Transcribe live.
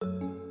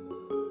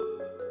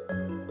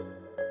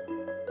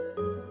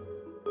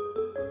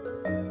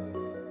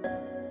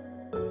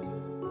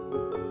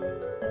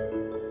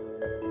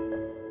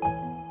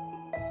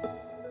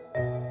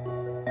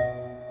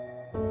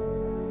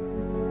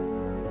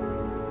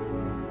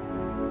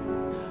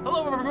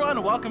Hello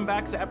everyone, welcome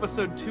back to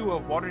episode 2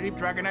 of Waterdeep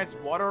Dragon Ice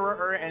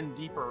Waterer and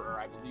Deeper,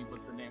 I believe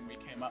was the name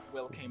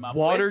Will came up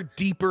Water with.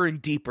 Deeper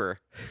and Deeper.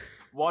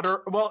 So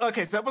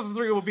episode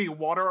 3 will be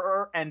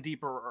Waterer and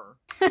Deeperer.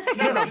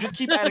 No, just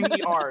keep adding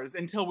ERs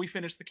until we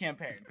finish the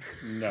campaign.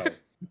 No.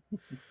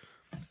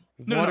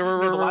 The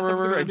last episode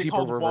is going to be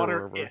called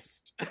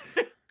Waterist.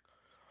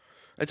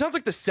 It sounds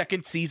like the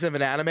second season of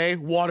an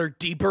anime, Water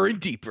Deeper and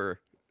Deeper.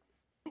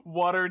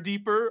 Water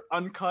Deeper,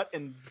 Uncut,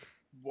 and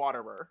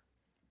Waterer.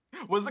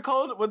 What's it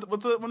called?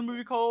 What's the one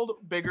movie called?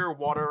 Bigger,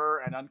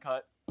 Waterer, and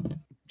Uncut.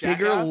 Jackass?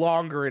 Bigger,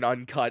 Longer, and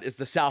Uncut is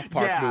the South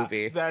Park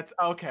movie. That's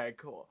okay,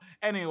 cool.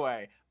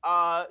 Anyway,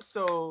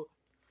 so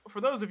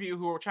for those of you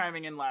who were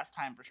chiming in last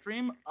time for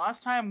stream,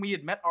 last time we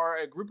had met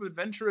our group of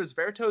adventurers,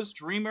 Vertos,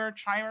 Dreamer,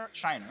 Shiner,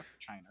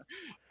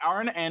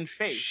 Aaron, and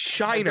Faith.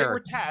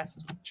 Shiner.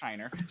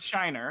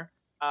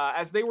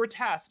 As they were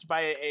tasked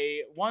by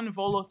a one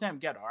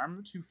Volothem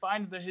Gedarm to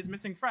find his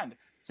missing friend.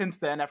 Since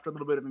then, after a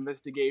little bit of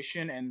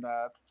investigation and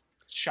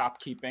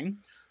shopkeeping,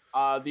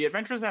 the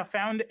adventurers have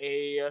found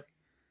a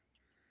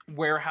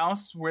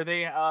warehouse where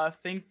they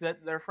think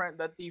that the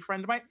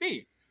friend might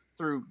be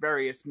through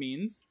various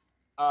means.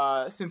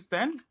 Since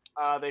then,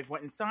 they've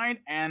went inside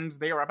and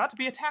they are about to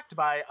be attacked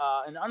by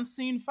an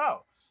unseen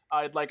foe.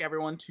 I'd like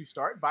everyone to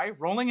start by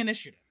rolling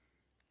initiative.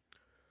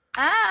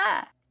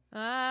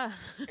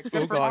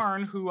 Except for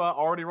Arn, who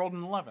already rolled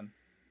an 11.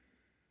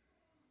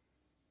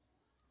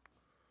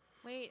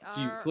 Wait,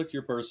 Do you click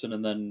your person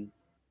and then...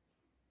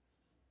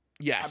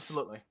 Yes.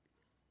 Absolutely.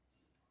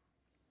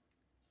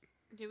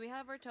 do we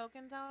have our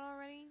tokens out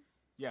already?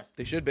 Yes.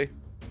 They should be. Okay.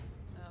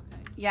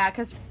 Yeah,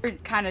 because we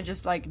kind of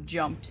just like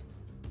jumped.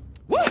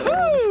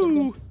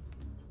 Woohoo!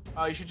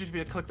 You should just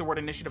click the word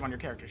initiative on your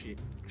character sheet.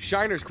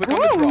 Shiner's quick on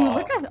the draw.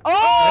 Look at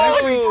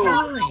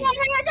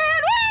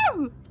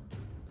Woo!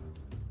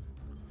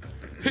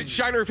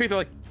 Shiner and Faith are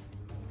like,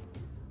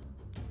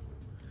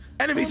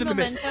 enemies in the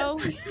mist.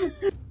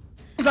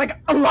 It's like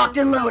locked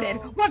and loaded.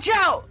 Watch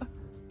out!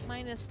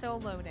 Mine is still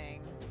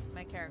loading.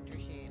 My character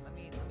sheet. Let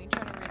me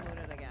try to reload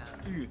it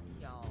again.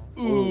 Y'all.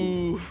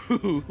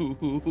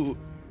 Ooh.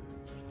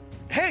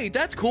 Hey,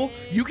 that's cool.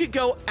 You could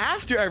go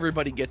after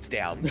everybody gets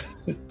down.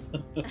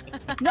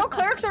 No,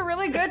 clerics are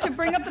really good to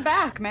bring up the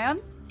back,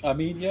 man. I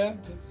mean, yeah,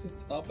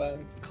 it's not bad.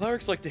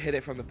 Clerics like to hit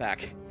it from the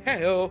back.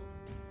 Hey-oh.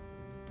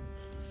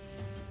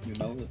 You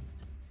know it.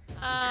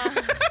 As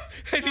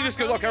he just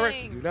goes, look, over.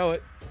 You know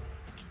it.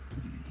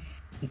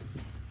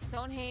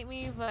 Don't hate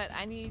me, but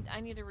I need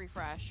a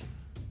refresh.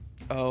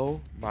 Oh,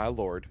 my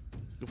lord.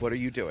 What are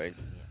you doing?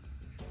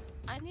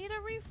 I need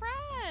a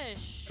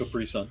refresh.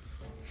 Capri Sun.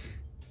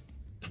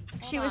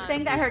 She was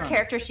saying that her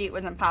character sheet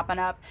wasn't popping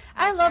up.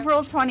 I love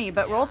Roll20,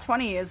 but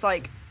Roll20 is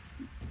like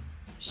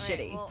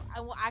shitty.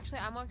 Right, well,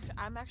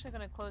 I'm actually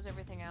gonna close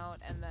everything out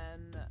and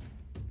then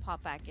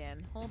pop back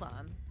in. Hold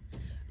on.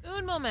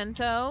 Un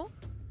momento.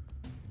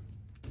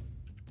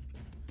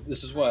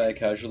 This is why I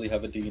casually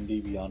have a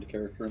D&D Beyond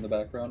character in the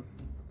background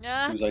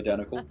who's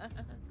identical.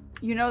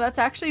 You know, that's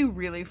actually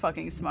really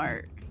fucking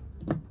smart.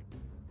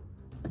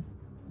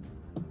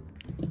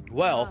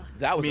 Well,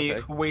 that was me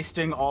a thing.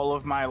 wasting all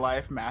of my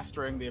life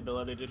mastering the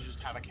ability to just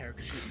have a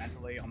character sheet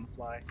mentally on the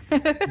fly. Oh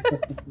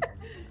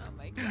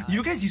my god.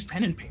 You guys use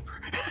pen and paper.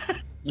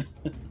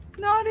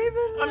 Not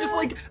even.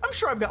 I'm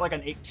sure I've got like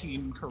an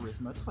 18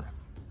 charisma. It's whatever.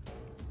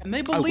 And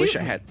they believe I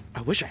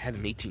wish I had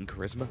an 18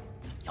 charisma.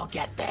 You'll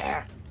get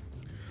there.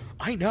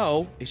 I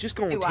know. It's just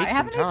going to Do I take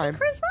have some an 18 time.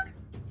 charisma?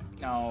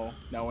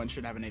 No one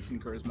should have an 18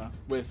 charisma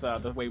with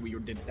the way we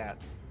did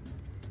stats.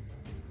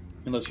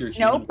 Unless you're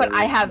No, human, but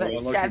I have a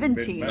unless you're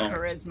 17 mid-max.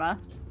 charisma.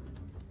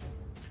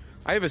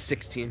 I have a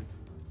 16.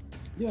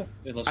 Yeah,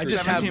 unless I you're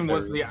just have 17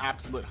 was very- the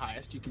absolute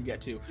highest you can get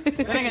to. Then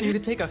again, you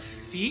could take a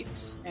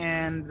feat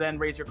and then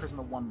raise your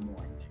charisma one more,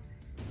 I think.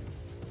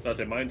 That's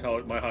it. My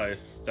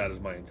highest stat is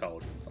my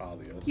intelligence,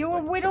 obvious. You're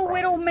a Like,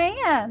 whittle surprise.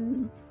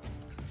 man.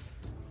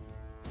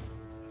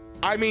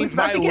 I mean, Who's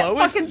about my to get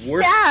lowest... fucking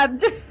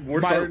stabbed. We're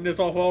starting this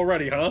off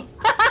already, huh?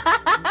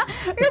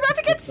 You're about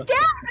to get stabbed.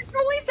 I can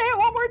only say it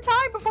one more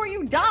time before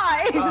you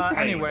die.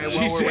 Anyway,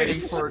 while we're waiting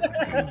Jesus. for...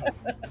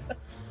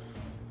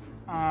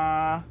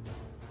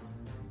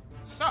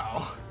 So...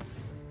 I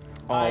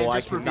I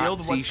just cannot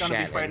revealed see what's going to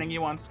be Shannon. fighting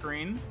you on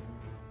screen.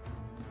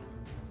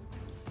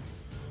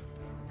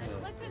 I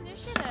clicked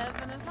initiative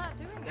and it's not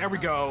doing it. There we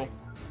go.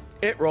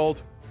 It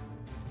rolled.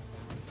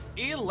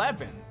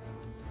 11.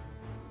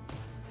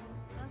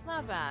 That's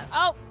not bad.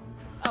 Oh,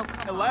 come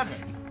on.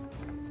 11.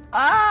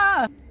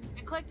 Ah!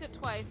 I clicked it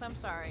twice. I'm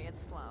sorry.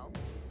 It's slow.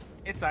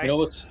 It's You know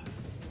what's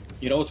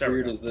There we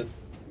weird go. is that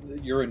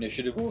your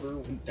initiative order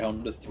went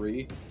down to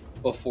 3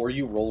 before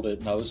you rolled it,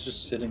 and I was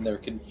just sitting there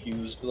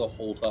confused the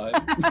whole time.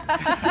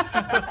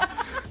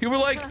 You were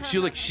like,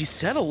 she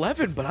said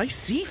 11, but I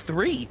see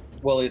 3.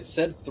 Well, it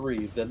said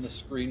 3, then the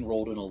screen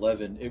rolled an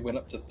 11, it went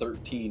up to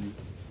 13,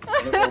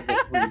 and it rolled to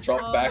 3,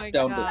 dropped Oh back my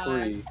down God.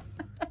 to 3.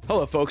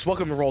 Hello, folks.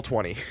 Welcome to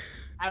Roll20.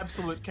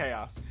 absolute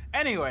chaos.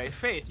 Anyway,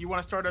 Faith, you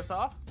want to start us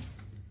off?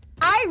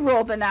 I I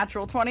rolled a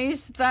natural 20,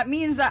 so that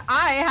means that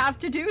I have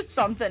to do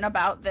something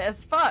about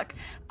this. Fuck.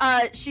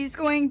 She's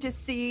going to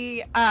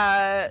see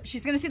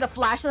the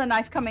flash of the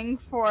knife coming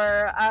for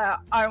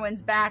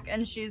Arwen's back,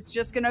 and she's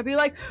just gonna be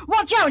like,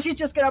 watch out! She's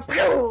just gonna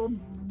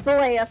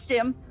blast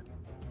him.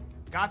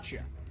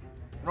 Gotcha.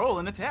 Roll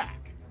an attack.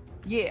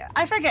 Yeah.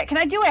 I forget, can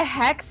I do a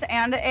hex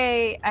and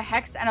a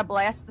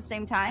blast at the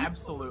same time?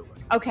 Absolutely.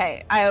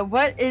 Okay,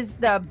 what is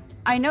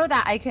I know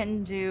that I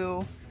can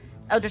do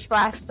Eldritch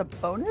Blast as a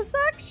bonus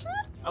action?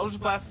 Eldritch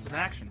Blast is an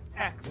action.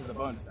 Hex is a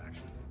bonus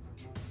action.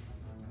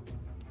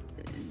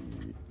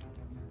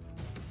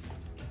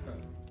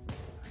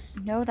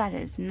 No, that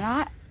is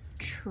not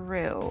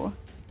true.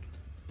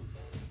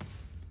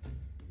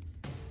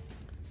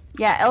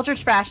 Yeah,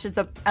 Eldritch Blast is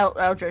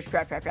Eldritch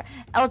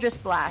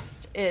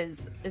Blast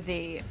is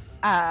the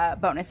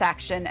bonus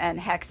action, and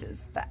Hex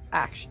is the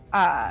action.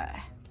 Are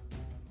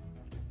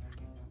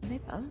they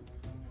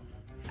both?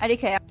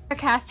 IDK, I'm gonna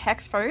cast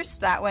Hex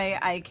first. That way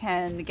I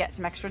can get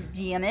some extra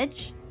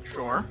damage.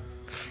 Sure.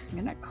 I'm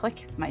gonna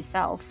click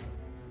myself.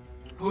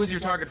 Who is your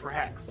target for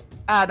Hex?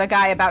 The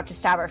guy about to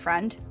stab our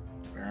friend.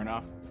 Fair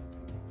enough.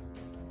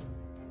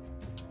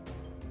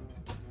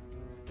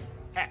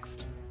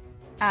 Hexed.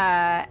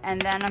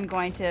 And then I'm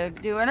going to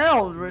do an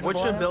Eldritch Which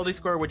Blast. ability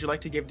score would you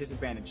like to give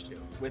disadvantage to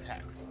with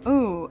Hex?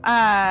 Ooh,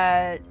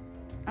 I'm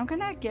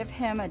gonna give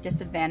him a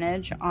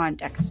disadvantage on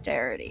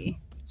Dexterity.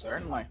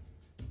 Certainly.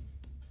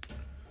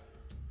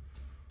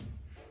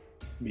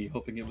 Me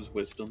hoping it was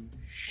wisdom.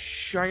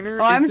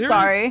 Shiner. Oh, I'm is there-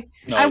 sorry.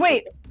 No,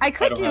 Wait, I I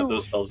could don't have do.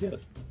 those spells yet.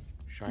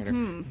 Shiner.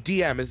 Hmm.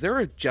 DM, is there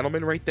a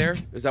gentleman right there?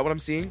 Is that what I'm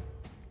seeing?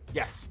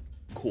 Yes.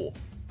 Cool.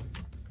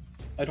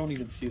 I don't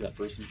even see that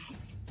person.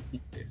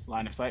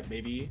 Line of sight,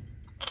 baby.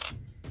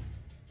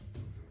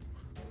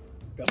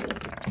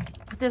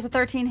 There's a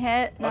 13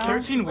 hit. No? A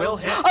 13 will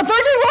hit. A 13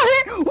 will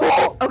hit.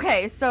 Whoa!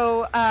 Okay,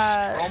 so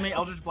Roll me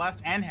Eldritch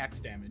Blast and Hex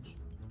damage.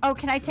 oh,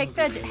 can I take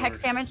the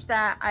hex damage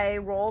that I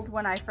rolled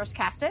when I first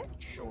cast it?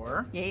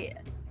 Sure. Yeah.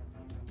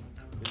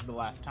 This is the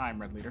last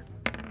time, Red Leader.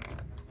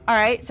 All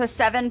right, so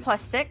 7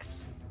 plus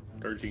 6.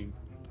 13.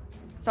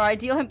 So I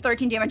deal him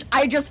 13 damage.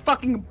 I just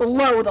fucking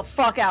blow the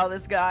fuck out of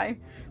this guy.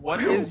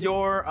 What is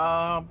your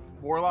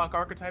Warlock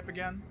archetype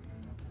again?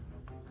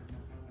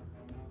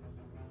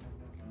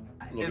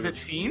 Is it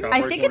Fiend?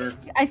 I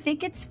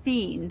think it's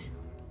Fiend.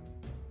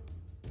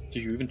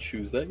 Did you even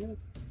choose that yet?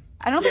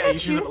 I don't Yeah, think I you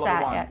choose it choose at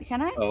level that 1. yet.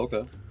 Can I? Oh,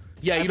 okay.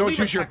 Yeah, I you don't believe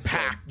choose it's your Hexblade.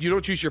 pact. You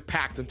don't choose your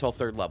pact until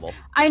 3rd level.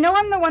 I know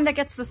I'm the one that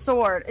gets the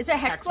sword. Is it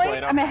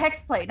Hexblade? Hexblade, I'm a okay.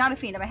 Hexblade, not a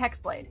Fiend. I'm a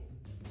Hexblade.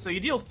 So you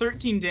deal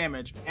 13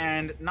 damage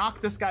and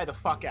knock this guy the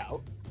fuck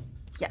out.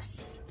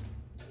 Yes.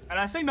 And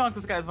I say knock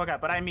this guy the fuck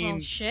out, but I mean Well,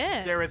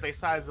 shit. there is a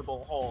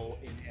sizable hole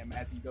in him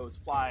as he goes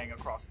flying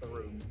across the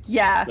room.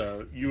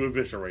 Yeah. You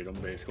eviscerate him,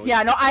 basically.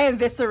 Yeah, no, I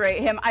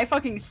eviscerate him. I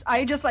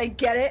just like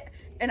get it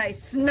and I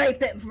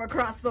snipe it from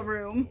across the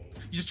room.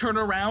 You just turn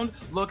around,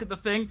 look at the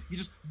thing, you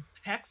just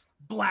Hex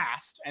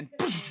blast, and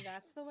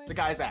That's the way. the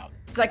guy's out.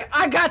 It's like,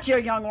 I got you,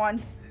 young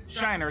one.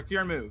 Shiner, it's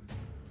your move.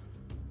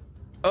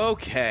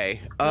 Okay.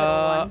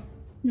 Little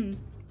one.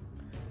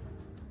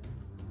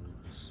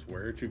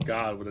 Swear to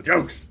God with the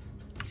jokes.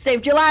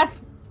 Saved your life.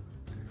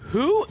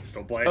 Who?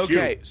 Still blast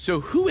Okay, you. so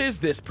who is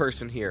this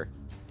person here?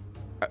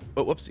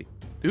 Oh, whoopsie.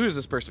 Who is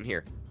this person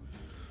here?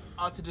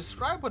 To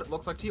describe what it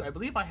looks like to you, I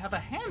believe I have a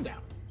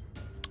handout.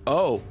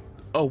 Oh.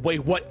 Oh,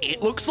 wait, what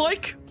it looks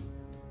like?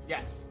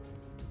 Yes.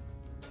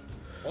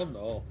 Oh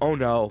no. Oh,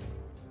 no.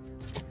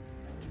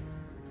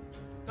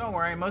 Don't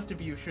worry, most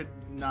of you should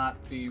not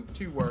be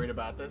too worried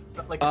about this. It's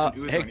not like it's an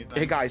ooze or Hey, anything.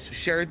 hey, guys,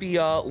 share the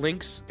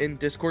links in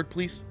Discord,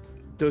 please.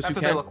 Those That's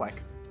who what can. they look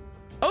like.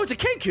 Oh, it's a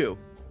Kenku.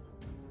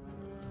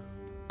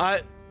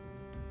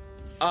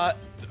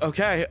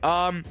 Okay.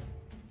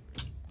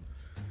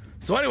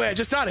 So anyway, I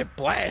just started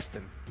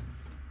blasting.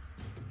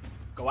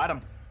 Go at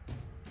him.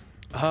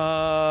 you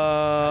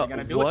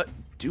gonna do What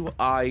do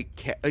I?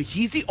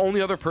 He's the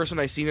only other person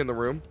I've seen in the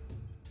room.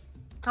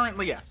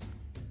 Currently, yes.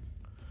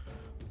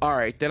 All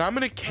right, then I'm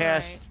gonna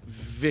cast Alright.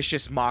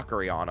 Vicious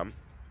Mockery on him.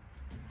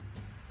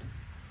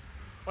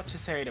 What you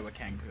say to a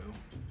Kenku?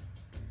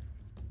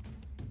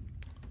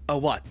 Oh,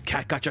 what?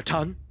 Cat got your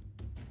tongue?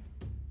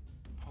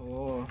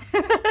 Oh.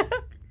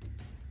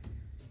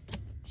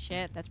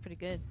 Shit, that's pretty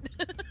good.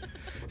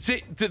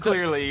 See,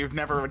 Clearly, you've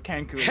never read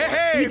Kenku. Hey,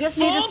 hey, You just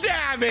full need to-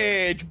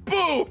 damage!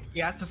 Boom! He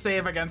has to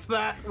save against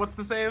that. What's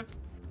the save?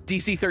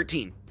 DC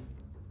 13.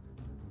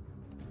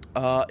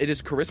 It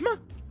is Charisma?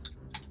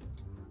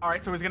 All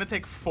right, so he's gonna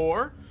take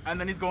 4, and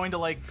then he's going to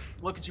like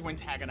look at you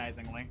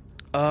antagonizingly.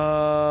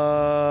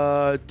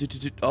 Oh,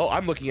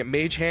 I'm looking at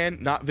Mage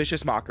Hand, not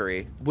Vicious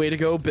Mockery. Way to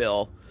go,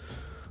 Bill.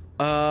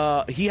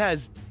 He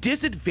has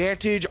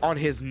disadvantage on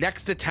his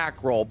next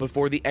attack roll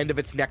before the end of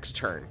its next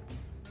turn.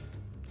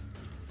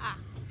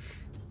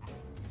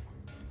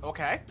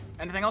 Okay.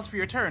 Anything else for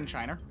your turn,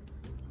 Shiner?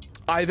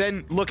 I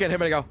then look at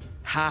him and I go,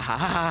 ha ha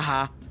ha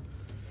ha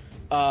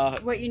ha.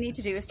 What you need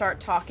to do is start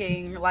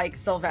talking like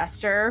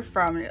Sylvester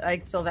from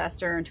like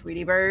Sylvester and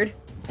Tweety Bird.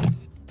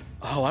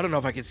 Oh, I don't know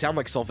if I can sound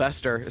like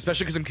Sylvester,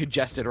 especially because I'm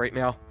congested right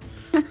now.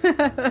 All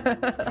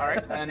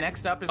right.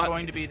 Next up is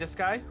going to be this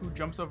guy who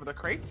jumps over the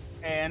crates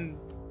and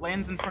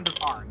lands in front of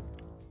Arn.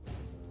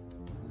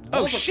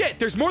 Oh shit!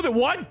 There's more than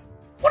one.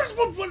 What is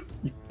what?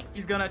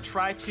 He's gonna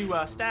try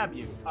to stab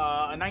you.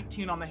 A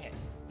 19 on the hit.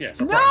 Yeah, No!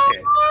 surprise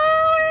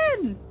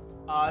hit.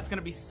 It's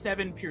gonna be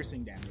 7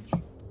 piercing damage.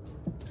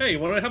 Hey, you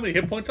want to know how many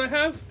hit points I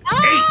have?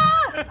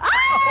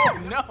 Oh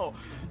no!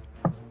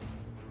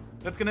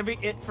 That's gonna be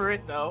it for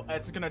it though.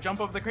 It's gonna jump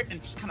over the crate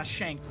and just kind of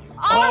shank you.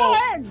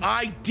 Oh,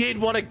 I did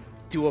want to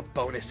do a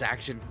bonus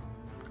action.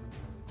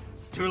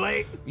 It's too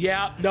late.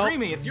 Yeah, no.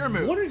 Dreamy, it's your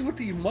move. What is with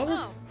the fuck.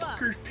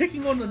 motherfuckers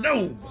picking on the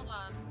gnome? Hold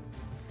on.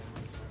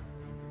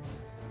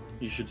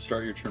 You should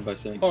start your turn by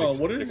saying. Hold on,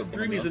 pick- what pick is up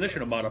somebody Dreamy's else's.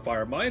 initiative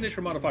modifier? My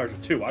initiative modifier is a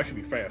 2. I should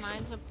be faster.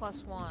 Mine's a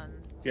 +1.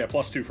 Yeah,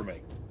 +2 for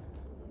me.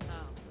 Oh.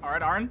 All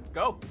right, Arn,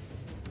 go.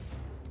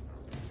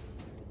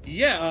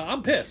 Yeah,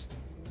 I'm pissed.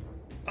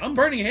 I'm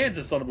burning hands,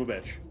 this son of a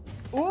bitch.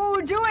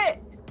 ooh, do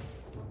it!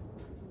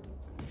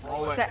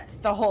 Roll it. Set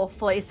the whole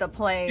place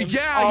aflame.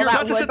 Yeah, All you're that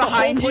about to wood set the whole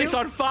behind place you.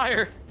 on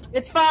fire.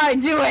 It's fine.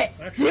 Do it.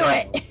 Actually, Do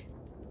it.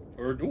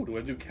 Or do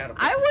I do catapult?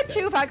 I would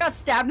instead? too if I got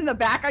stabbed in the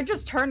back. I'd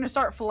just turn and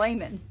start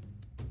flaming.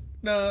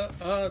 No,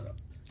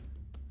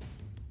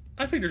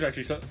 I think there's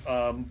actually some.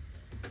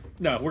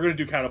 No, we're gonna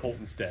do catapult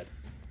instead.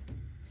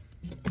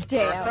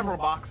 There are Damn. several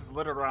boxes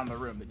littered around the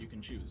room that you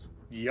can choose.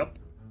 Yep.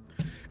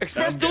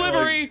 Express I'm getting,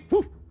 delivery.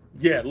 Woo.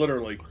 Yeah,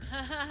 literally.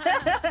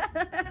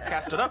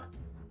 Cast it up.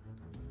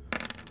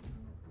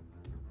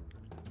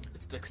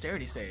 It's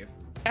dexterity save.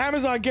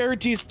 Amazon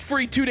guarantees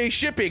free 2-day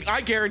shipping. I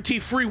guarantee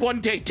free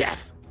 1-day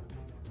death.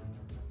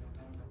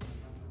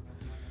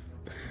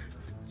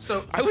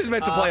 So I was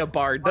meant to play a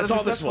bard. on That's a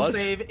all this successful was.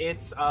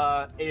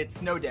 Save,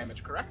 it's no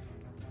damage, correct?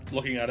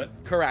 Looking at it.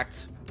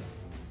 Correct.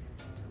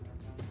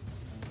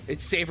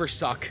 It's save or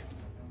suck.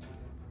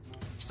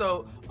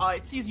 So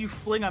it sees you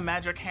fling a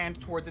magic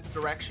hand towards its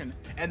direction,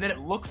 and then it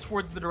looks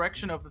towards the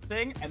direction of the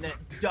thing, and then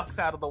it ducks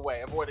out of the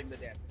way, avoiding the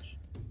damage.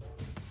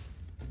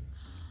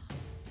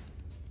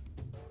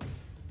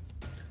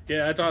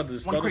 Yeah, it's odd. The One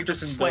spell crate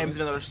just description slams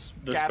doesn't, another the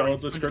spell scattering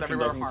splinters description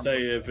everywhere, doesn't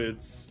harmless. say if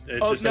it's. It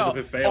Oh just no! says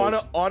if it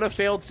fails. On a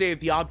failed save,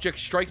 the object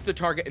strikes the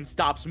target and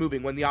stops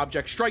moving. When the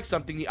object strikes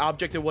something, the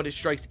object and what it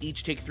strikes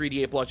each take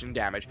 3d8 bludgeoning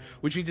damage,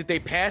 which means if they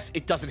pass,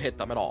 it doesn't hit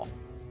them at all.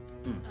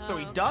 So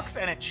he Oh, ducks,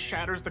 and it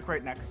shatters the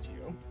crate next to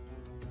you.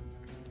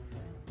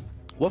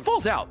 What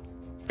falls out?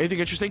 Anything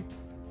interesting?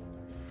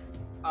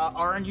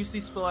 Aaron, you see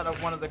spill out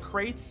of one of the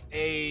crates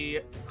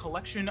a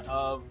collection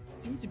of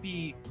seem to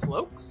be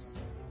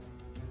cloaks.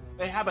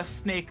 They have a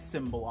snake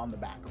symbol on the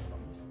back of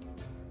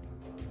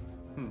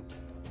them.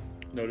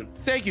 Noted.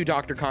 Thank you,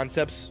 Dr.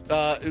 Concepts.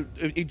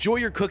 Enjoy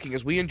your cooking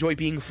as we enjoy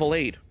being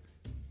filleted.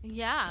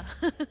 Yeah.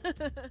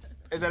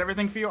 Is that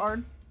everything for you,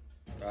 Aaron?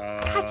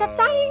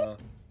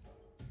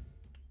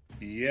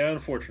 Yeah,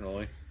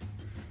 unfortunately.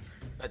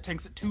 That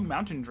takes it to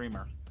Mountain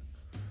Dreamer.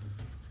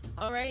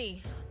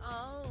 Alrighty.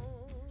 Oh.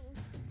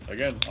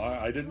 Again,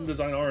 I didn't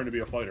design Aaron to be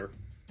a fighter.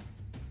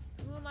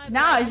 Who am I?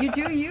 Nah, blasting? you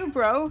do you,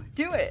 bro.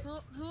 Do it.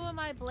 Who am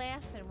I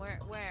blasting? Where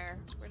do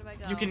I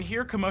go? You can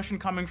hear commotion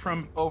coming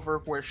from over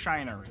where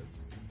Shiner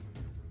is.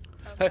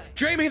 Okay.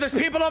 Dreamy, there's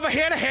people over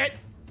here to hit!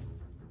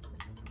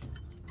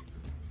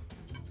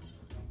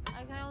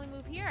 I can only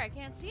move here. I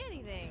can't see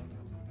anything.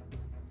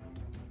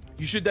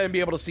 You should then be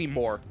able to see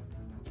more.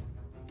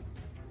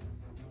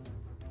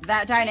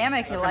 That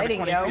dynamic That's gonna be lighting,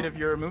 20 feet yo. of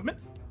your movement.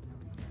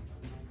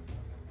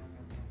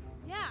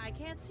 Yeah, I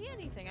can't see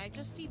anything. I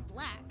just see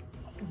black.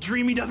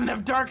 Dreamy doesn't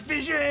have dark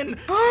vision.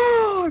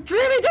 Oh,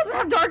 Dreamy doesn't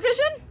have dark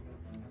vision?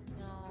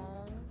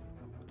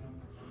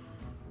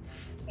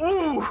 No.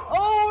 Ooh.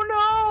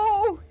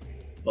 Oh no!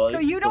 But So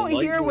you the don't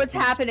light hear will what's be-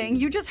 happening.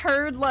 You just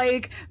heard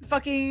like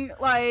fucking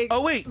like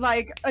Oh, wait.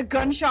 like a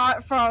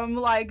gunshot from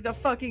like the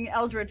fucking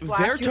Eldritch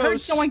Blast. You heard Vertos-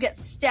 someone get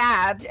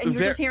stabbed and you're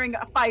Ver- just hearing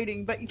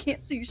fighting, but you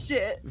can't see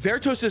shit.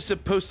 Vertos is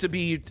supposed to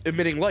be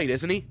emitting light,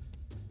 isn't he?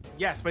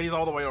 Yes, but he's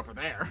all the way over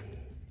there.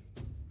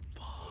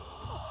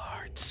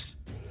 Farts.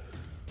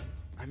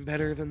 I'm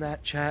better than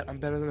that, chat. I'm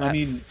better than that. I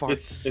mean,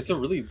 farts. it's a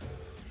really.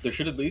 There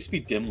should at least be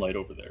dim light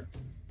over there.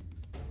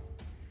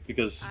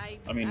 Because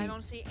I mean, I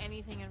don't see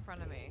anything in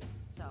front of me.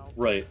 So.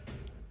 right?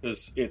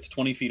 Because it's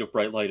 20 feet of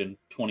bright light and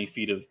 20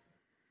 feet of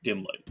dim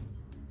light.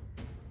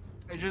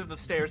 It's just the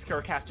stairs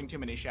are casting too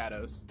many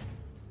shadows.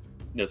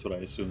 That's what I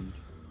assumed.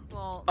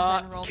 Well,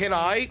 Uh, then roll can 20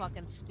 I- is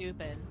fucking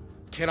stupid.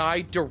 Can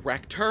I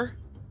direct her?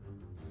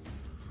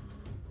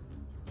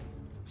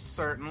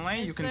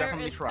 Certainly, you Is can there-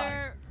 definitely is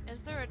try.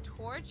 Is there a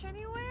torch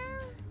anywhere?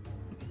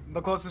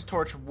 The closest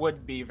torch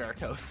would be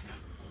Vertos.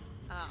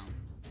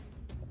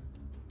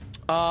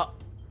 Oh.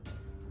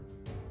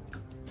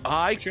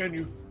 I Jen,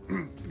 you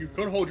you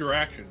could hold your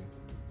action.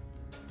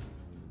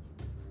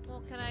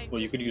 Well, can I? Well,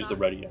 you just could use the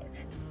not- ready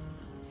action.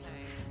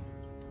 Okay.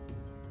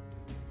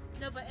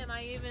 No, but am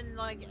I even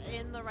like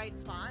in the right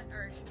spot,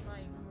 or should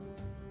I?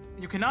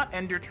 You cannot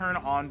end your turn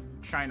on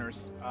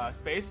Shiner's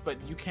space, but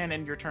you can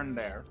end your turn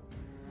there.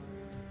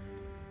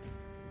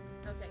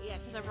 Okay, yeah,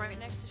 because I'm right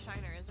next to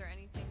Shiner. Is there any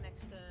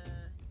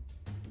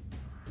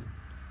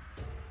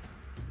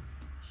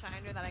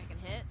Shiner that I can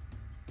hit?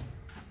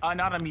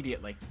 Not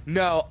immediately.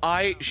 No,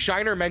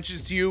 Shiner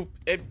mentions to you,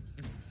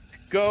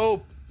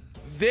 go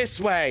this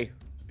way.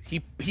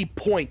 He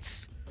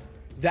points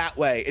that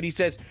way, and he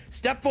says,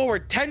 step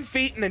forward 10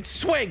 feet and then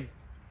swing.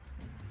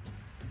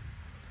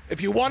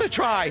 If you want to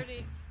try.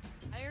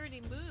 I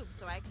already moved,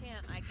 so I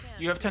can't.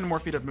 You have 10 more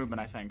feet of movement,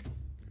 I think.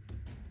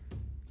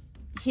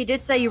 He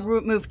did say you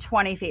moved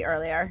 20 feet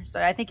earlier,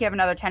 so I think you have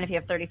another 10 if you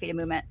have 30 feet of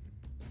movement.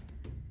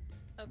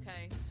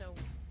 Okay, so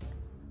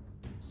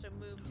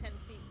move 10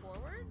 feet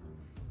forward?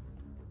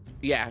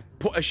 Yeah,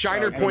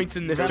 Shiner points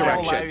in this Then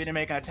I'll allow you direction. to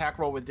make an attack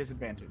roll with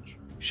disadvantage.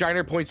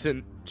 Shiner points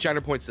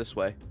this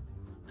way.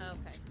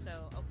 Okay, so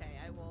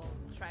I will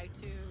try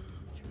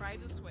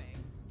to swing.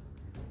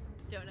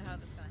 Don't know how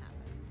this is gonna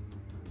happen,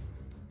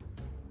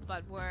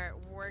 but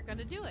we're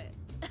gonna do it.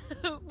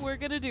 We're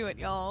gonna do it,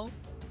 y'all.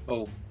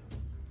 Oh,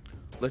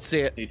 Let's see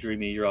it. hey,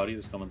 Dreamy, your audio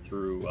is coming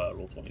through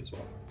roll 20 as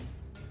well.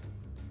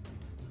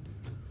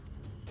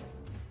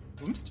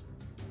 Boomst?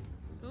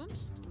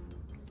 Boomst?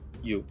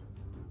 You.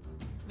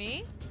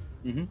 Me?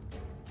 Mm-hmm.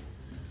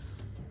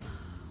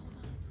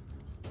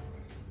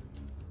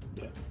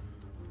 Yeah.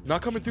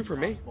 Not coming through for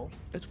me. Possible.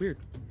 That's weird.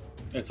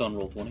 It's on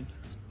roll 20.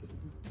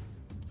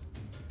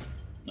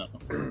 No.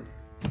 Go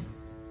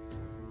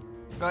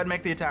ahead and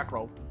make the attack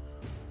roll.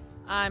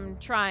 I'm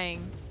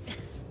trying.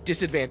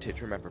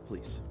 Disadvantage, remember,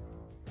 please.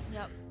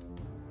 Yep.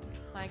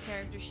 My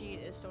character sheet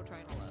is still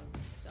trying to load,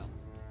 so.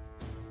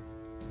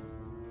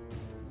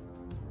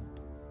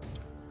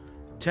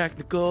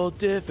 Technical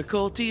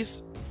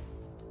difficulties.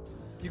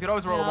 You could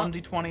always roll a No.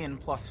 1d20 and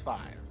 +5.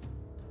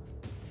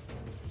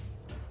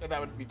 That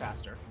would be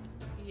faster.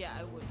 Yeah,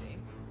 it would be.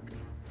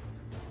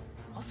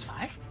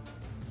 +5?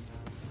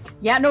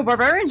 Yeah, no,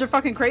 barbarians are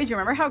fucking crazy.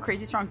 Remember how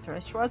crazy strong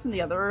Thresh was in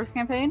the other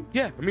campaign?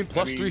 Yeah, I mean,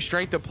 +3 mean-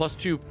 strength and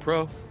 +2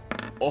 pro.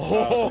 It'll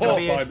Oh,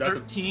 be a Five, that's a-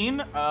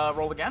 13.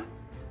 Roll again.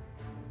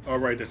 All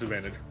right,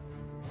 disadvantage.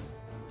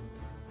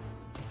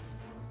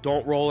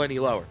 don't roll any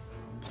lower,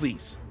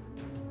 please.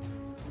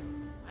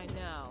 I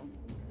know.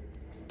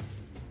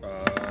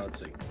 Let's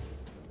see.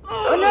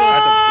 Oh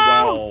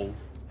That's a 12.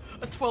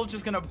 A 12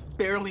 just gonna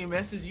barely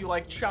miss as you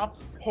like chop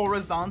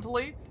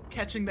horizontally,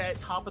 catching the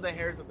top of the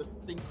hairs of this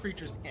thing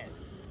creature's head.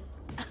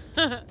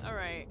 All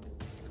right.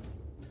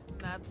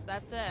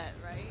 That's it,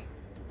 right?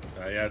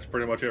 Yeah, that's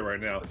pretty much it right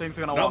now. The thing's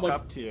gonna Not walk much-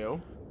 up to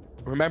you.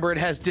 Remember, it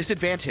has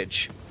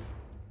disadvantage.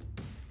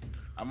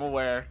 I'm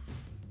aware.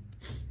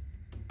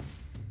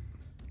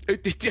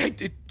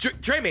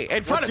 Dramy,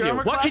 in front What's of your you.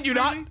 armor What can class, you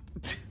not? Dramy?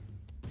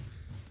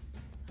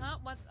 Huh?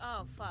 What?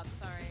 Oh, fuck.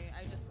 Sorry.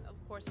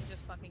 Of course, I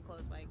just fucking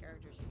closed my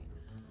character sheet.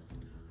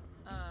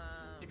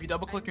 If you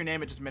double click your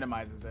name, it just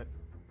minimizes it.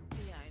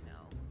 Yeah, I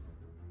know.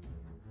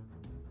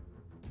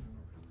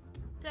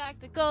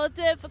 Tactical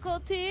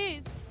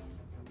difficulties.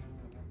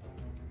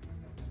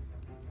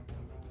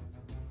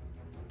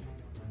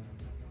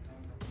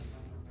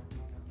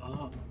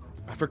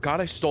 I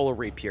forgot I stole a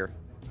rapier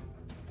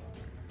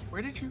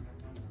Where did you?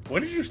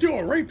 When did you steal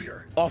a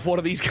rapier? off one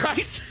of these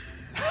guys.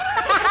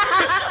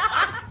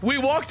 We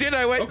walked in,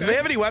 I went, do they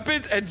have any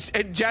weapons?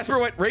 And Jasper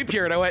went,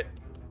 rapier, and I went,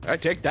 I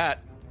take that.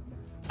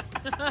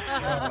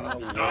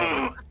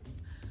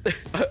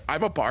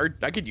 I'm a bard.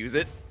 I could use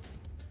it.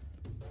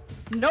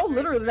 No,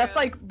 literally, that's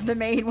like the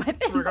main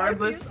weapon.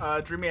 Regardless,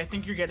 Dreamy, I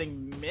think you're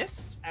getting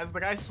missed as the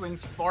guy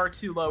swings far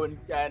too low,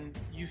 and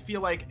you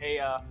feel like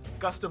a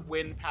gust of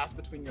wind pass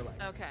between your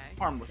legs. Okay.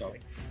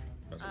 Harmlessly.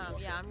 That's what it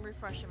was. Yeah, I'm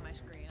refreshing my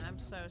screen. I'm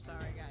so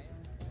sorry, guys.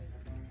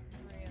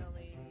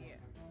 Really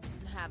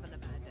having a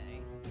bad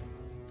day.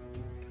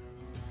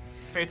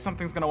 Fate,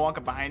 something's gonna walk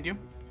up behind you.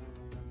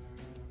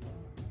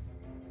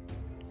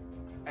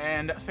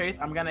 And Faith,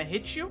 I'm gonna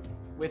hit you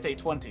with a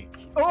 20.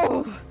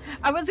 Oh,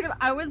 I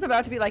was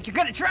about to be like, you're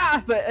gonna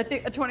try, but I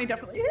think a 20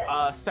 definitely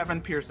hit. 7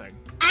 piercing.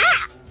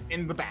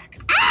 In the back.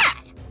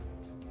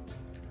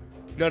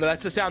 No,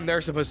 that's the sound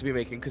they're supposed to be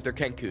making because they're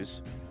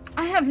Kenkus.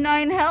 I have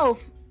 9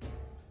 health.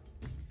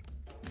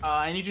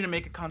 I need you to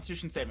make a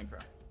Constitution saving throw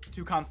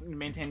to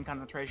maintain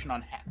concentration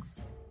on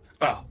Hex.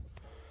 Oh.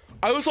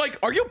 I was like,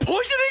 are you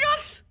poisoning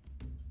us?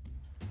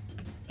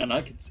 And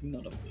I can see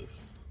none of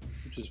this,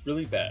 which is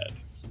really bad.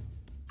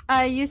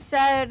 You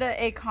said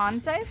a con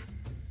save?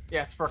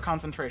 Yes, for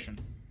concentration.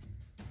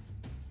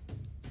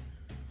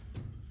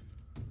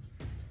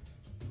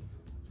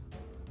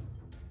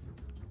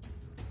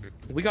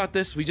 We got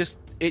this. We just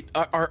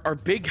our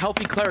big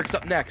healthy cleric's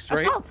up next, A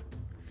right? 12.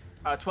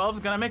 12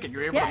 is gonna make it.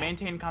 You're able Yeah. to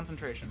maintain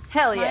concentration.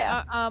 Hell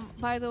yeah.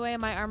 By the way,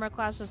 my armor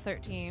class is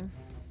 13.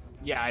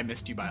 Yeah, I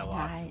missed you by a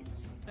lot.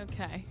 Nice.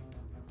 Okay.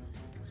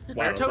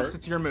 Wow, Theratos,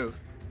 it's your move.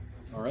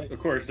 All right. Of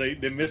course, they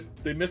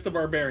missed the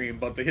barbarian,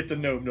 but they hit the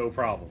gnome no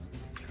problem.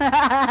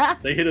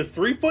 They hit a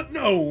 3-foot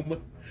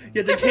gnome,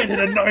 yet they can't hit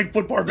a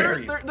 9-foot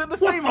barbarian. They're the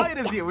same height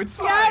as you. It's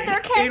fine. Yeah,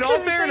 they're Kenkus. In all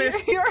fairness,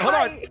 so you're hold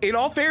on. right. In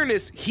all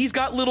fairness, he's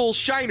got little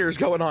shiners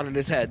going on in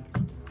his head.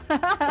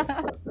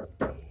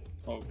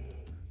 Oh,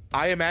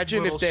 I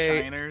imagine Little if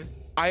they.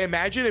 shiners. I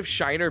imagine if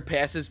Shiner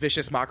passes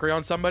vicious mockery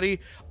on somebody,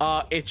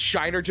 it's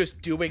Shiner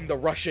just doing the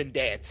Russian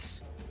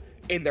dance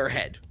in their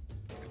head.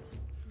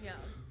 Yeah.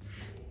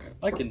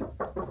 I can.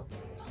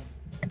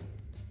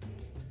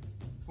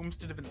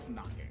 Boomstedivant's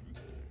knocking.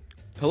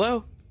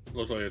 Hello?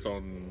 Looks like it's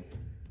on.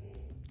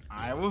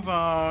 Hi,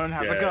 Wavone.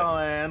 How's it Yeah.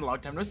 going? Long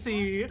time no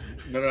see.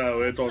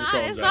 No, it's on not-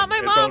 Sean's it's not my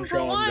end. mom It's for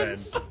on Sean's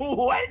once. end.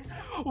 What?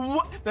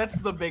 What? That's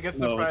the biggest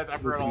No, surprise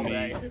I've heard it's all me.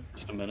 day.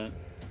 Just a minute.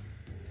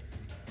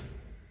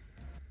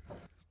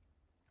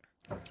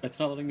 It's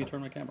not letting me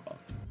turn my camera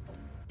off.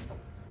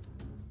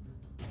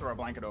 Throw a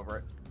blanket over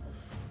it.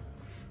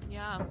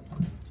 Yeah.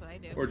 That's what I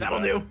do. Or That'll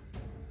that.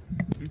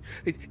 do.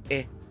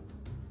 Eh.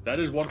 That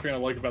is one thing I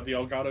like about the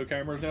Elgato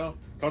cameras now.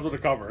 Comes with a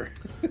cover.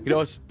 You know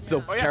what's the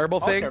Yeah. Oh, yeah. terrible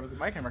All thing? cameras-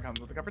 my camera comes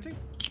with a cover too.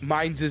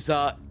 Mine's is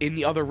in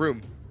the other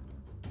room.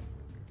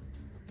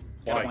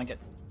 Got a Why? blanket.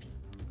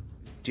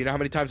 Do you know how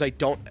many times I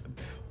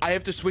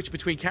have to switch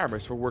between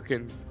cameras for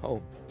working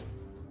home?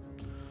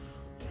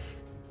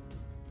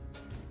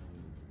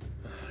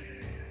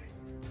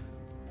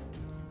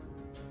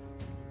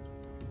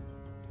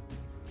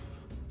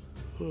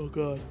 Oh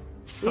god.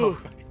 So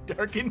fucking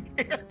dark in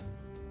here.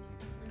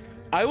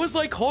 I was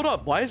like, hold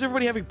up, why is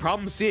everybody having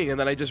problems seeing? And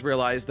then I just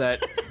realized that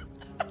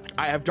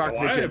I have dark Oh,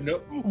 I vision. have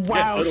no.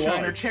 Wow, so do I.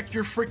 Shiner, check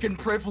your freaking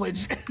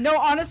privilege. No,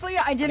 honestly,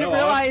 I didn't No,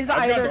 realize I've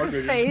got either dark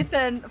because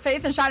vision.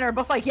 Faith and Shiner are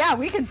both like, yeah,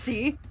 we can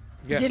see.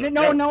 Yeah, Didn't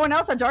so- know yeah. no one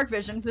else had dark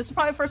vision. This is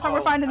probably the first time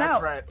we're finding that's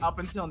out. right. Up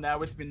until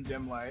now, it's been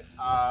dim light.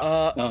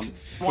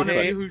 One okay.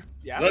 of you who,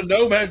 yeah. The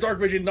gnome has dark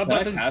vision. Not Can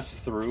I that's pass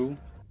through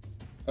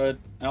an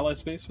ally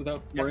space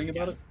without Yes, worrying you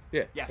about can. it?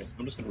 Yeah. Okay, Yes.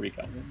 I'm just gonna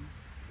recount it.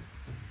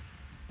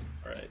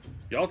 Alright.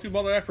 y'all two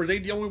mother effers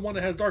ain't the only one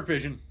that has dark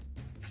vision.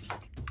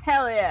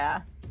 Hell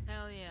yeah.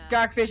 Hell yeah.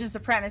 Dark vision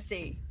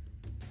supremacy.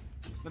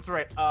 That's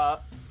right.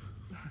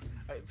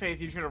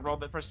 Faith, you should have rolled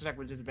that first attack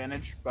with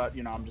disadvantage, but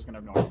you know, I'm just gonna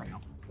ignore it for now.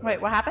 Wait,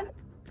 what happened?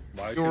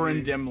 Why You were should in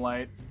we- dim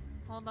light.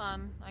 Hold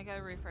on. I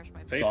gotta refresh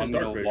my Faith So has I'm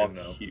dark gonna vision walk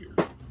though. here.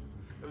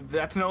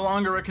 That's no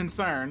longer a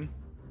concern.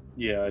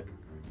 Yeah.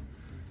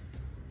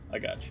 I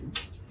got you.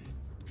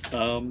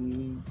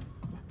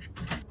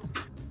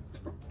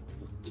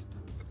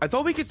 I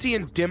thought we could see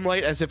in dim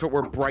light as if it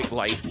were bright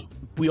light.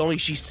 We only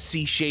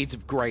see shades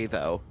of gray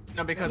though.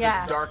 No, because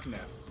Yeah. it's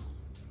darkness.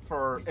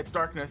 For it's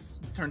darkness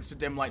turns to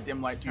dim light You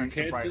turns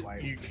to bright can't,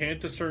 light. you can't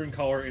discern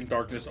color in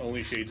darkness,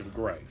 only shades of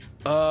gray.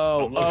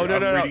 Oh, I'm looking- no, I'm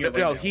no, reading no, it right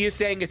no. now. He is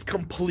saying it's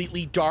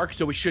completely dark,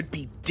 so it should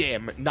be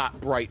dim, not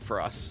bright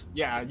for us.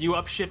 Yeah, you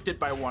upshift it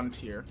by one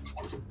tier.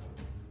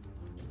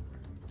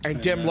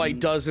 And dim light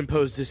does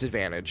impose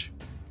disadvantage.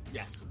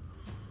 Yes.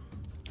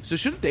 So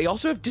shouldn't they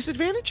also have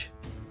disadvantage?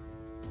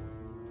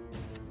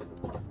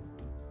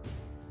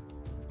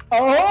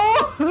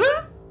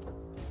 Oh!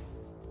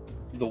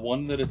 the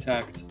one that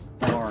attacked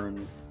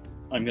Arn,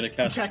 I'm gonna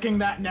cast. Checking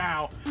that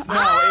now. No,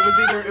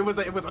 it was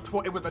either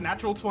it was a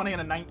natural 20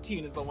 and a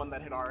 19 is the one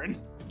that hit Aaron,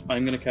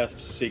 I'm gonna cast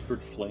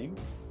Sacred Flame.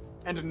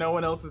 and no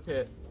one else is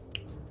hit.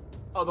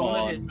 Oh, the one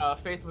that hit On-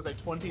 Faith was a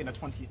 20 and a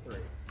 23.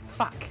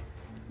 Fuck.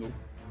 Nope.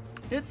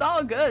 It's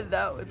all good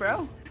though,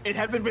 bro. It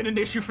hasn't been an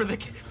issue for the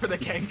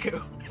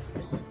Kenku.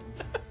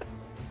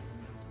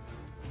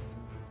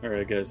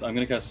 Alright, guys, I'm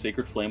gonna cast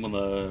Sacred Flame on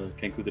the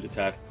Kenku that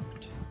attacked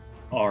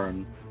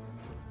Arn.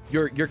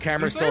 Your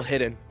camera's Is still it?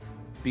 hidden,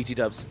 BT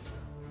Dubs.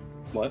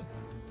 What?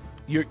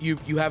 You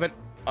haven't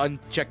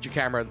unchecked your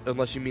camera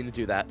unless you mean to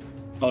do that.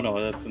 Oh no,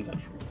 that's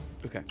intentional.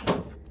 Okay.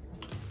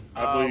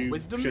 I believe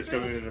Wisdom shit's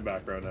save? going in the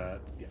background.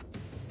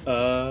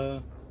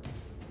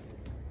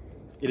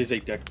 It is a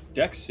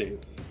dex save.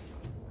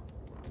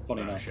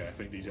 Funny Oh, enough. shit, I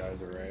think these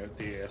guys are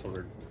the assholes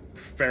are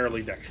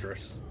fairly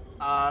dexterous.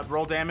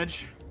 Roll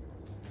damage.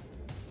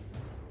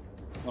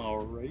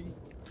 Alright.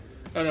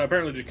 Oh no,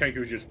 apparently just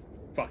Kenku's just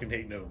fucking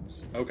hate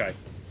gnomes. Okay.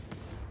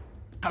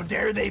 How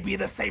dare they be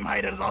the same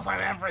height as us on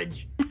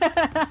average?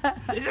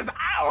 This is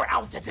our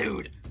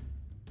altitude.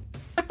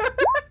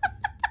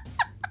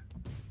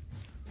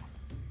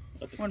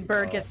 When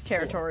Bird gets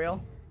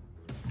territorial.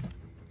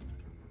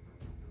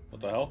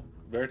 What the hell?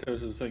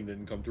 Veritas' thing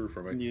didn't come through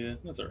for me. Yeah,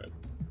 that's alright.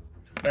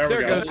 There we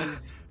There go. it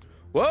goes.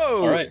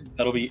 Whoa! Alright,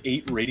 that'll be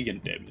 8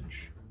 radiant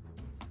damage.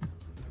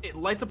 It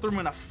lights up the room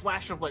in a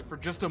flash of light for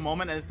just a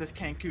moment as this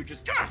Kenku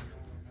just.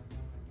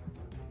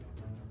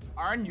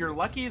 Arn, you're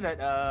lucky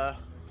that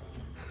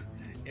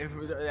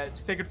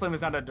Sacred Flame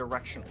is not a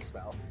directional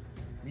spell.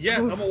 Yeah,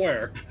 I'm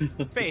aware.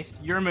 Faith,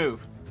 your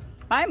move.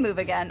 My move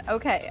again.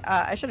 Okay,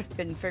 I should have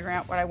been figuring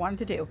out what I wanted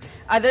to do.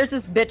 There's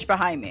this bitch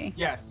behind me.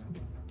 Yes.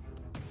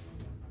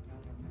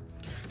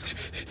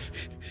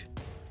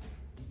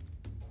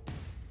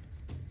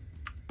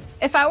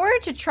 If I were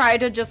to try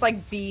to just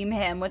like beam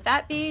him, would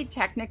that be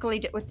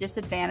technically with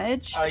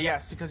disadvantage?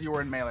 Yes, because you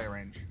were in melee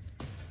range.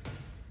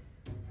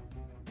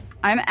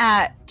 I'm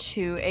at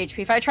 2 HP.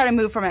 If I try to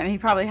move from him, he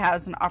probably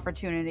has an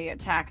opportunity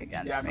attack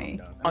against Definitely me.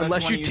 does.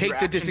 Unless wanna you use take your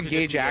the action to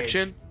disengage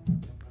action.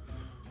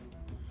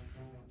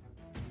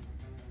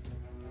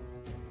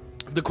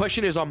 The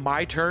question is, on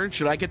my turn,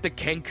 should I get the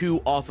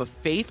Kenku off of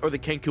Faith or the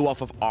Kenku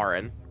off of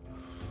Aaron?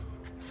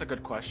 That's a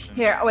good question.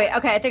 Here, wait.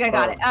 Okay, I think I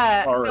got it.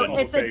 So Alright,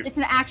 it's okay. it's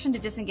an action to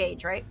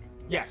disengage, right?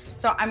 Yes.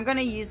 So I'm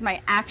gonna use my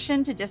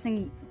action to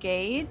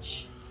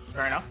disengage.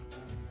 Fair enough.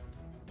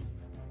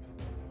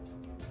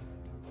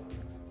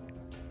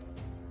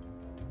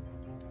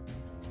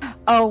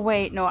 Oh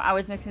wait, no, I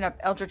was mixing up.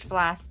 Eldritch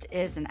Blast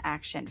is an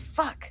action.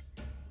 Fuck.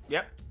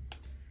 Yep.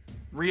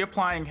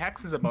 Reapplying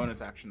Hex is a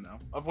bonus action, though,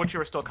 of which you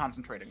were still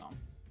concentrating on.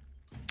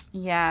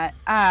 Yeah.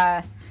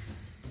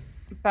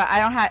 But I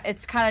don't have.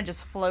 It's kind of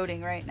just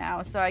floating right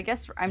now. So I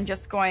guess I'm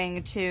just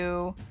going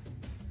to.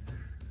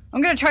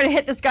 I'm gonna try to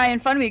hit this guy in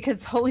front of me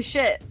because holy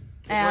shit.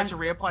 Would you like to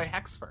reapply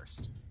Hex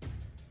first?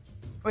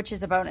 Which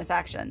is a bonus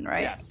action,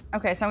 right? Yes.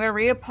 Okay, so I'm gonna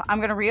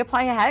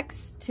reapply a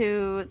hex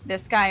to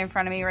this guy in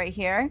front of me right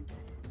here,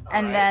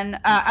 and Alright. then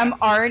He's I'm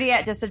Hex. already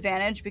at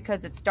disadvantage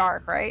because it's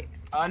dark, right?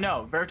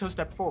 No. Verito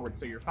stepped forward,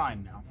 so you're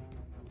fine now.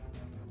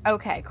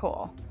 Okay,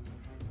 cool.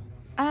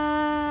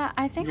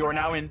 I think You are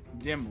now in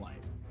dim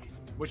light,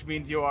 which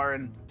means you are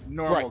in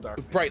normal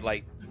darkness. Bright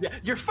light. Yeah,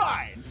 you're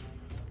fine.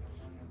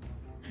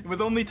 It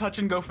was only touch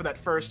and go for that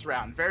first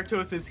round.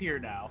 Veritos is here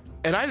now.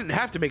 And I didn't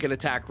have to make an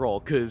attack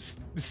roll because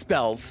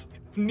spells.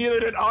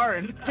 Neither did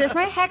Arn. Does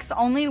my hex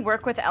only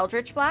work with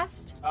Eldritch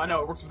Blast?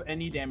 No, it works with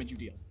any damage you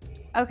deal.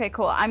 Okay,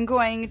 cool. I'm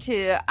going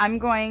to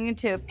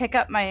pick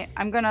up my.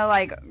 I'm gonna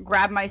like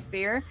grab my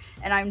spear,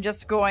 and I'm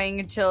just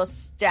going to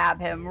stab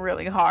him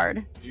really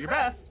hard. Do your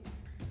best.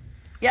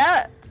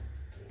 Yeah.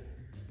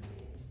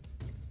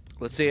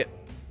 Let's see it.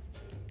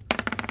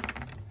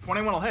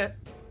 21 will hit.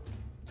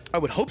 I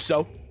would hope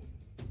so.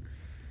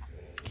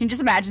 Can you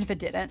just imagine if it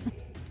didn't?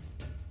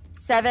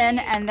 7,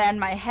 and then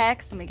my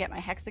hex. Let me get my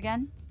hex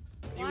again.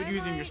 You would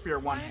using your spear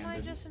Why am I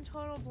one-handed. just in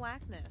total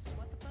blackness?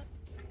 What the fuck?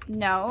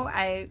 No,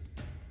 I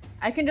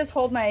can just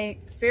hold my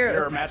spear.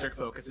 Your magic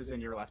focus is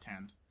in your left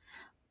hand.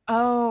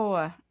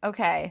 Oh,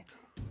 okay.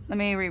 Let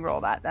me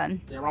re-roll that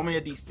then. Yeah, roll me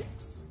a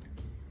d6.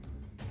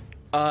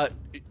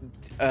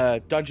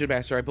 Dungeon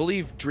Master, I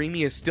believe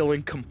Dreamy is still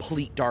in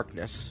complete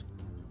darkness.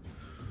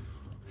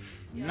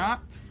 Yeah.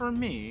 Not for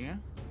me.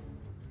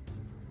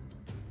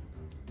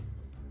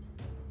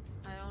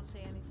 I don't see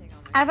anything on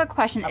I my. have a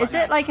question. How Is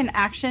about it like an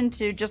action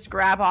to just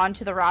grab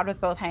onto the rod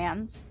with both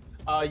hands?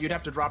 You'd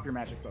have to drop your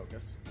magic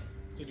focus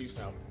to do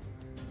so.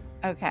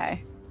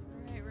 Okay.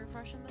 Alright,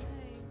 refreshing the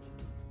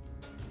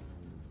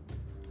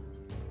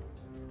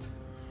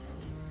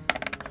page.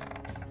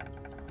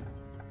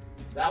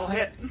 That'll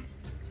hit.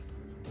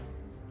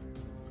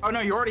 Oh no,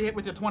 you already hit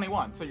with your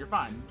 21, so you're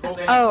fine. Roll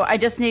damage. Oh, I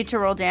just need to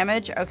roll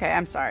damage? Okay,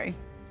 I'm sorry.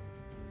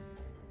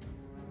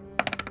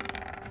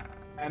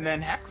 And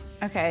then Hex.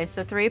 Okay,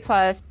 so 3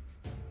 plus.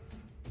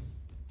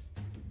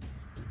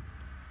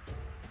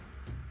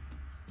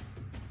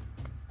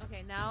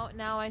 Okay,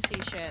 now I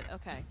see shit.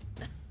 Okay.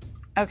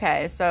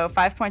 Okay, so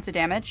 5 points of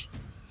damage.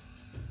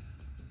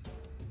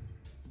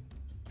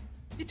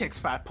 He takes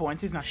 5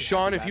 points. He's not. too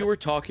Sean, happy if about you it. were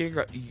talking,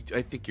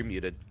 I think you're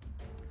muted.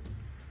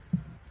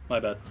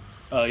 My bad.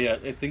 Yeah,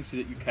 it thinks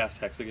that you cast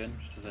Hex again,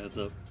 just as a heads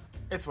up.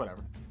 It's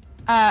whatever.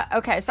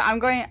 Okay, so I'm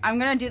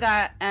gonna do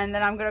that, and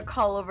then I'm gonna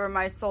call over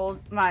my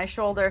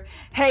shoulder.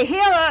 Hey,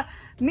 healer!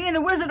 Me and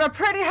the wizard are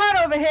pretty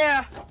hot over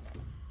here!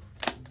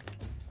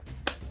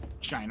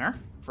 Shiner,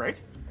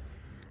 right?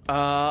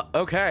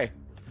 Okay.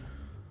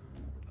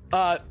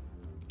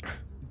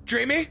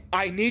 Dreamy,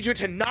 I need you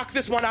to knock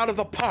this one out of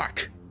the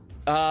park.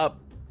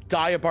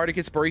 Die a bardic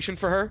inspiration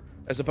for her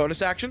as a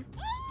bonus action.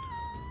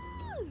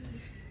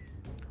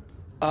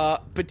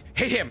 But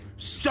hit him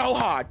so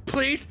hard,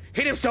 please.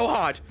 Hit him so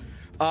hard.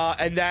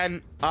 And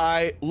then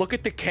I look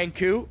at the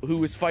Kenku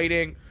who is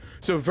fighting.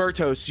 So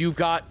Vertos, you've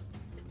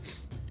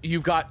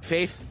got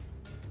faith.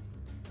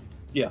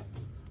 Yeah.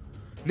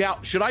 Now,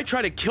 should I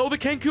try to kill the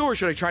Kenku or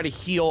should I try to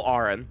heal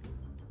Aaron?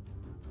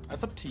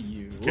 That's up to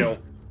you. Kill.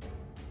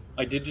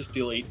 I did just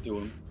deal 8 to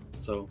him,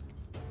 so...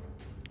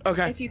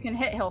 Okay. If you can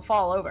hit, he'll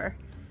fall over.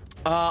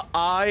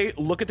 I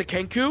look at the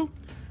Kenku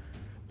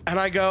and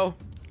I go,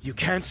 "You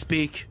can't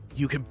speak.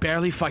 You can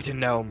barely fight a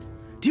gnome.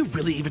 Do you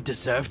really even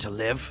deserve to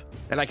live?"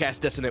 And I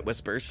cast Dissonant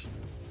Whispers.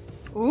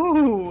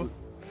 Ooh.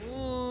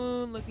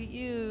 Ooh, look at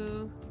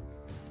you.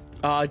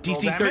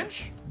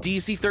 damage?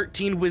 DC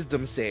 13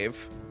 Wisdom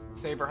save.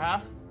 Save her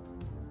half.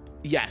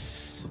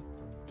 Yes.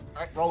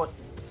 All right, roll it.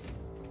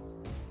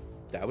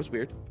 That was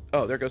weird.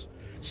 Oh, there it goes.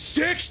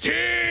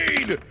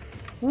 16!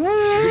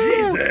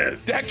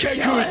 Jesus! That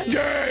Kenku is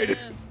dead!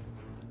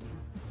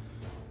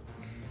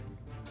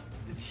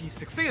 He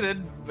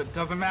succeeded, but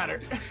doesn't matter.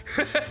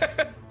 You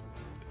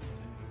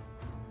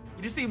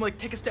just see him like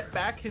take a step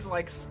back. His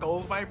like skull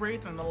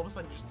vibrates, and then all of a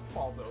sudden he just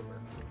falls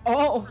over.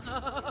 Oh.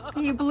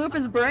 He blew up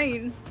his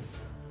brain.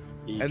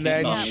 He And came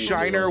then out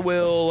Shiner with-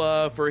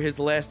 will, for his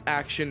last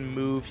action,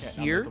 move Yeah,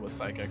 here. with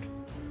psychic.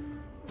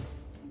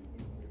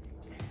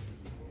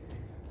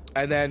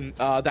 And then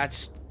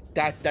that's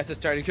a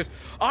starting. Because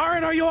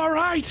Aaron, are you all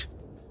right?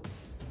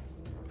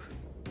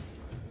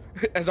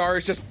 As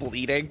Aaron's just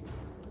bleeding.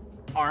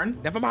 Arn.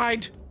 Never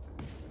mind.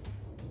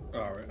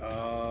 Alright,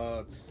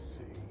 let's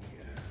see.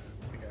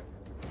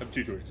 I have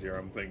 2 choices here.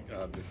 I'm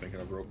just thinking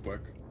of real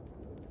quick.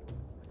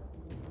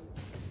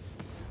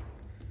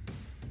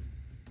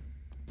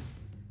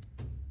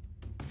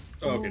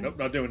 Okay, nope,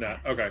 not doing that.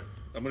 Okay.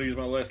 I'm going to use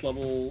my last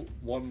level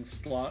 1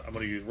 slot. I'm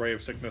going to use Ray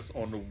of Sickness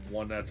on the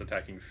one that's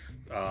attacking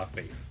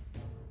Faith.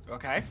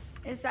 Okay.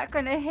 Is that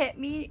gonna hit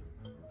me?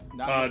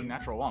 Not using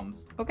natural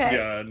ones. Okay.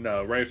 Yeah,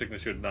 no, Ray of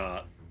Sickness should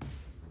not.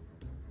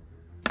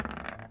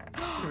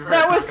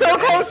 That was so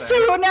close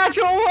to a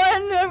natural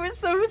one. I was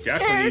so Jackson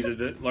scared. needs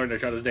to learn to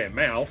shut his damn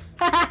mouth.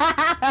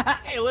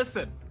 Hey,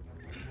 listen.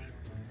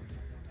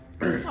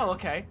 It's all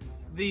okay.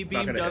 The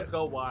beam gonna does hit.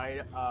 go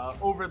wide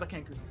over the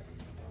Kenku's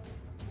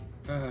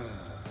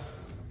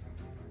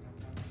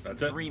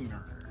That's it.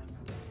 Dreamer.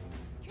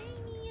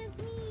 Dreamy, it's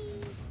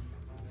me.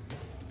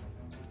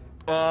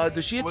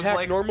 Does she It was attack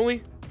like-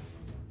 normally?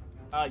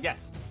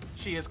 Yes.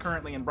 She is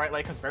currently in bright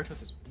light because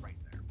Veritas is right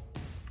there.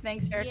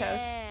 Thanks,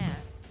 Veritas. Yeah.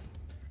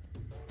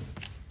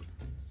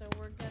 So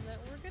we're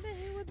gonna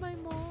hit with my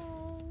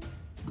mom.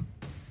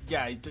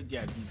 Yeah,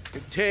 he's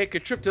Take a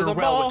trip to you're the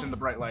well mall. within the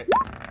bright light.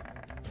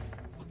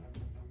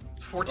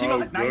 14 Oh,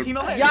 19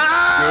 good. hit.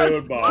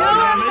 Yes!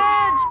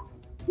 Goodbye.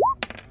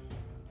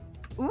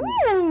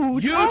 Ooh,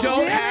 You top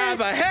don't damage. have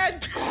a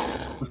head.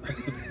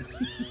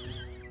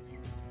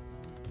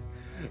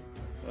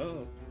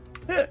 Oh.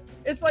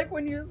 It's like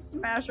when you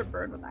smash a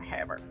bird with a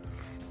hammer.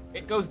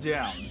 It goes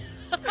down.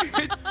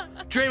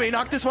 Dreamy,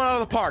 knock this one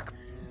out of the park.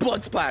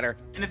 Blood splatter.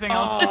 Anything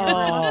else?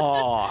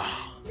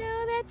 Oh.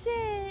 No, that's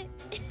it.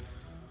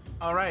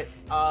 All right.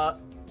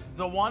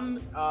 The one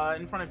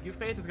in front of you,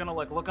 Faith, is gonna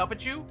like look up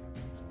at you.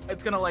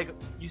 It's gonna like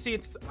you see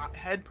its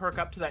head perk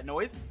up to that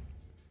noise,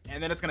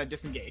 and then it's gonna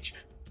disengage.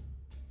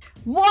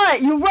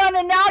 What? You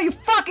running now, you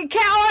fucking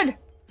coward?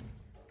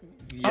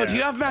 Oh, do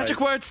you have magic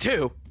words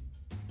too?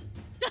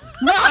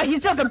 No,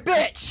 he's just a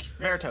bitch.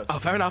 Veritas, Oh,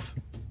 fair enough.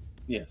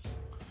 Yes.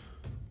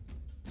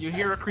 you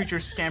hear a creature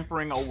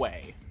scampering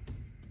away.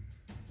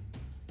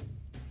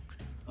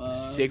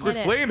 Sacred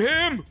Hit it. flame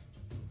him.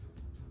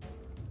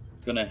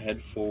 Gonna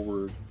head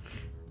forward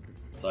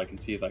so I can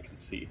see if I can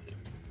see it.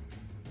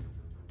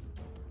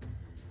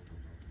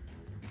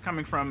 It's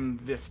coming from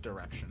this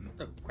direction.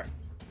 Oh, crap.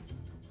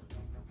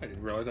 I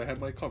didn't realize I had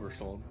my cover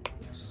on.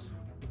 Oops.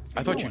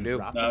 I thought you knew.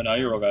 Drop Now, it. now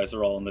you guys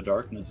are all in the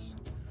darkness.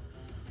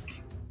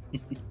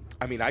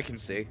 I mean, I can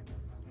see.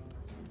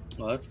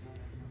 Well, that's.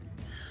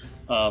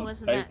 Well,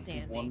 isn't I that have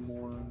dandy? one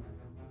more.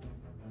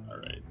 All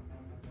right.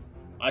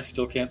 I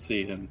still can't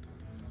see him.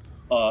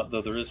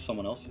 Though there is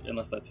someone else,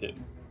 unless that's him.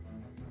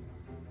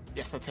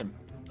 Yes, that's him.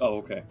 Oh,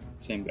 okay.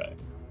 Same guy.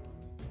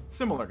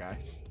 Similar guy.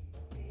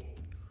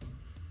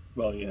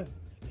 Well, yeah.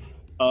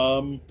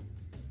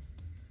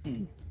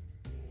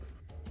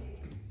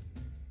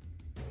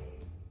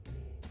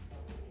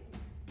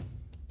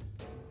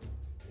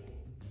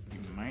 You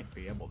might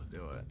be able to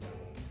do it.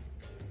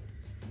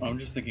 I'm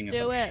just thinking if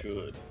Do I it.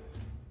 should.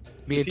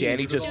 Me and See,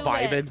 Danny you just do it.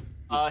 vibing.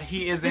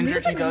 He is It injured.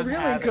 means He he's does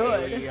really have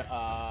good.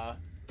 a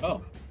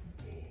Oh.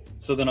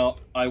 So then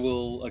I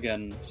will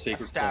again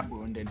sacred stab flame.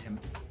 wound in him.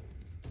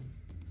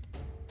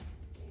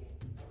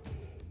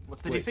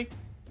 What's the Wait. DC?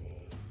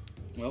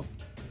 Well,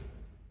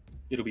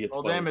 it'll be its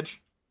Roll bow.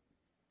 damage.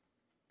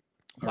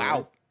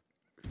 Wow.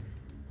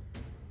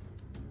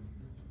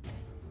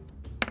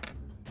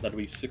 That'll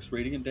be 6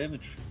 radiant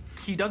damage.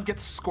 He does get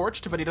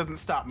scorched, but he doesn't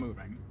stop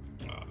moving.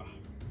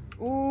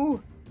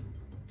 Ooh.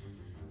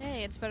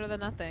 Hey, it's better than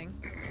nothing.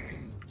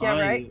 Yeah,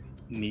 I right?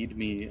 need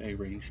me a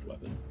ranged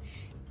weapon.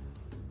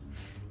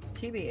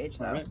 TBH,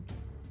 though. Alright.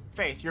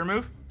 Faith, your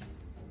move?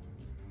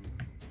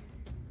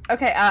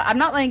 Okay, I'm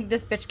not letting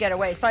this bitch get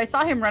away. So I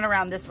saw him run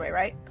around this way,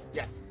 right?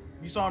 Yes.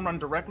 You saw him run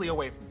directly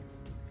away from you.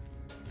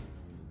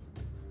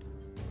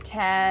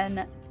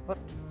 10. Whoop.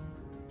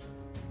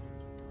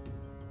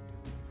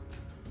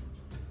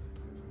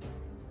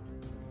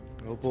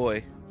 Oh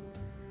boy.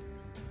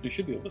 You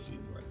should be able to see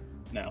him right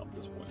now at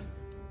this point.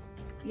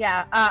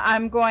 Yeah,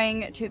 I'm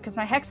going to, because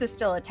my hex is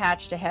still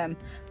attached to him.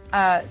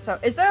 So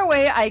is there a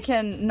way I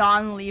can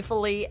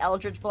non-lethally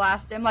Eldritch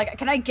Blast him? Like,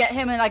 can I get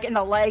him in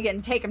the leg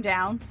and take him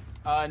down?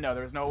 No,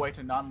 there's no way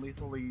to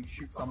non-lethally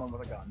shoot someone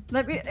with a gun.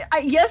 Let me.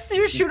 Yes,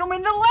 you shoot him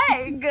in the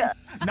leg.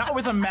 Not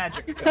with a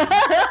magic gun.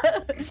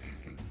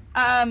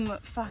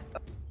 Fuck.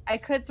 I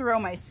could throw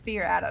my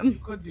spear at him. You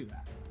could do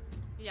that.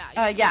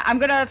 Yeah. Yeah, I'm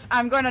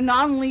gonna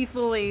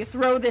non-lethally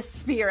throw this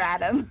spear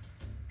at him.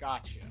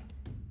 Gotcha.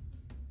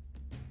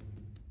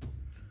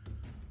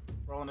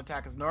 Roll an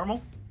attack as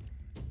normal.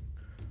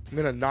 I'm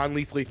gonna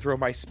non-lethally throw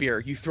my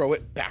spear. You throw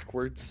it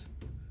backwards.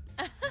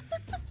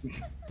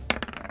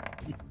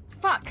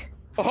 Fuck.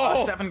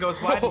 Oh! 7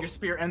 goes wide, and your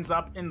spear ends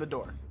up in the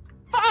door.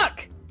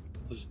 Fuck.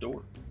 This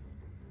door.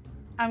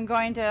 I'm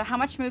going to. How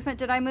much movement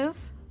did I move?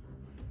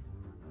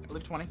 I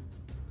believe 20.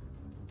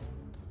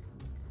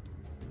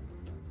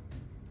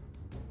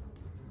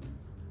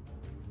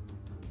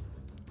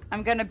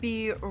 I'm gonna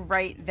be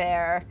right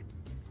there.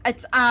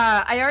 It's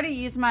I already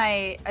used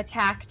my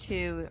attack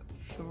to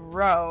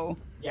throw.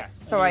 Yes.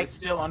 So and he I- is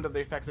still under the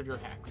effects of your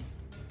hex.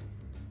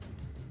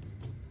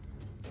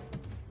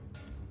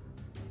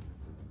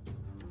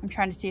 I'm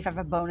trying to see if I have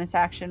a bonus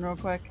action real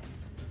quick.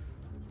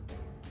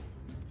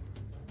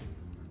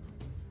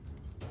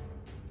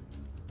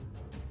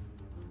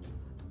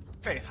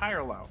 Faith, high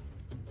or low?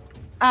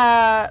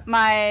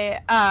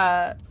 My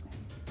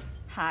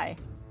high.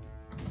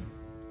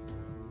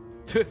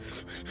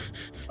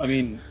 I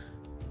mean,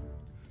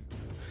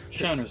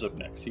 Shiner's up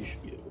next. He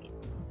should be able to.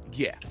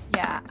 Yeah.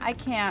 Yeah, I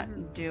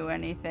can't do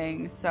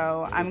anything,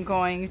 so I'm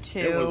going to.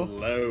 It was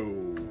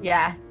low.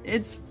 Yeah,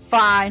 it's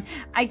fine.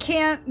 I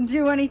can't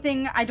do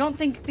anything. I don't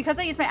think because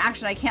I used my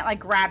action, I can't like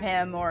grab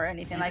him or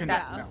anything You like can-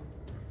 that. no.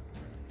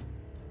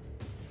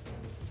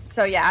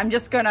 So yeah, I'm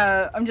just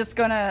gonna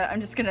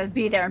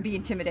be there and be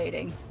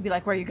intimidating. Be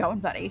like, "Where you going,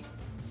 buddy?"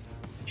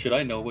 Should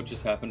I know what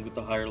just happened with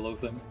the high or low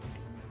thing?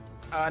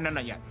 No,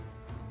 not yet.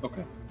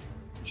 Okay.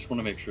 Just want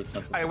to make sure it's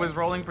not something. I was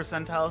rolling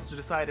percentiles to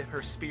decide if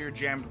her spear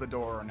jammed the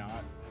door or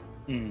not.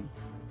 Hmm.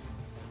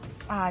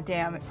 Ah,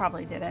 damn! It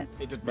probably didn't.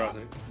 It did not.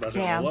 That's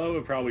Damn. low.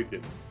 It probably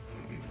did.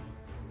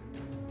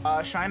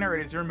 Shiner,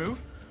 it is your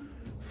move.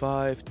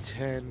 5,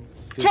 10,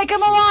 15, Take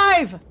him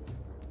alive!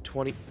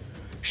 20.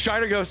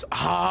 Shiner goes,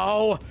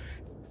 "Ow!"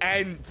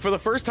 And for the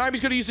first time,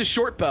 he's going to use his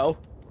short bow.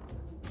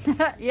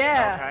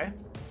 Yeah.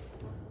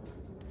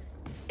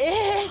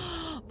 Okay.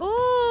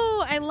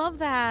 Ooh, I love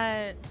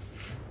that.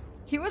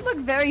 He would look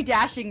very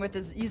dashing with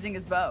his using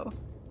his bow.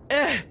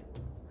 Eh.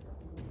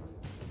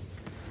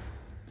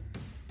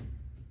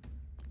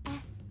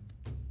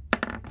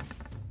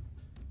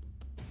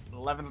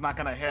 Eleven's not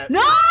gonna hit.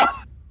 No!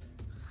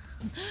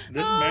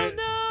 This Oh, man.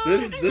 no.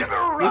 This He's this just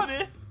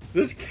running.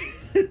 this.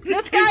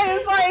 This guy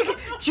is like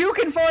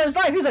juking for his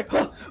life. He's like,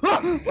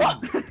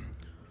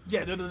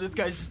 Yeah, no, this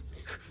guy's just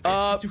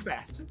Uh, he's too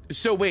fast.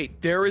 So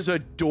wait, there is a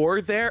door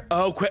there?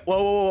 Oh, quit.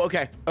 Whoa,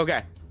 okay,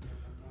 okay.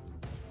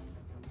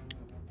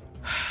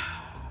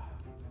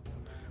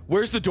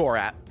 Where's the door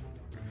at?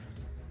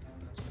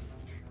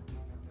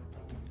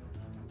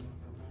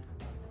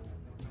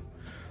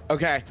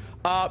 Okay.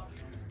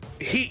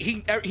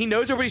 He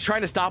knows everybody's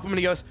trying to stop him, and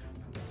he goes,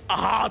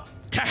 "Ah,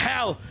 to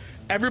hell!"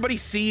 Everybody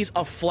sees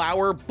a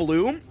flower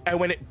bloom, and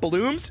when it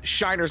blooms,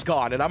 Shiner's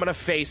gone, and I'm gonna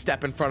phase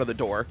step in front of the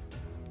door.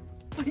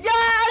 "Yeah,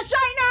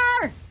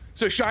 Shiner!"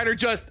 So Shiner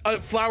just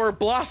flower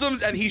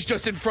blossoms, and he's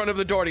just in front of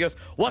the door. And he goes,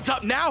 "What's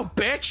up now,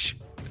 bitch?"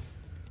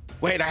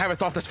 Wait, I haven't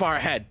thought this far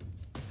ahead.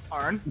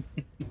 Arn.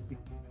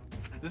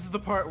 This is the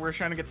part where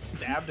Shiner gets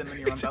stabbed and then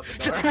he runs out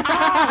the door.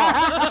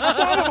 Ah,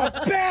 son of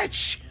a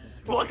bitch!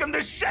 Welcome to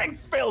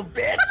Shanksville,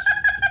 bitch!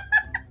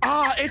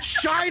 Ah, it's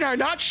Shiner,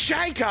 not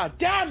Shanka.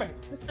 Damn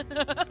it!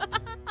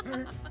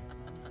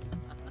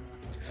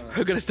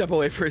 I'm gonna step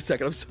away for a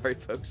second. I'm sorry,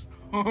 folks.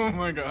 Oh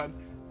my god.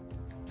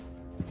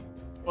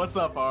 What's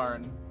up,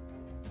 Arn?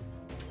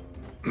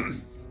 We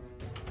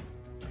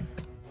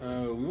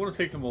want to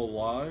take them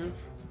alive,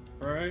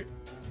 right?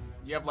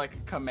 You have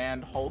like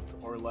command halt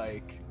or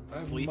like I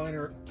have sleep?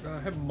 minor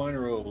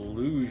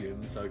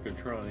illusions. I could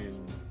try and.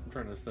 I'm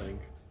trying to think.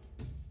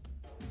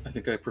 I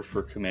think I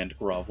prefer command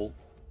grovel.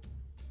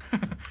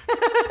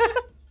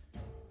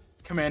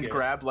 Command Yeah.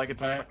 grab like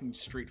it's a I- fucking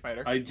Street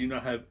Fighter. I do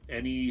not have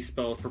any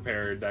spells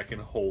prepared that can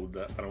hold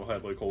that. I don't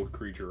have like hold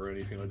creature or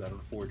anything like that.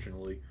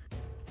 Unfortunately,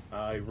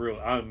 I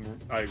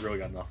really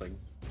got nothing.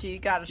 Do you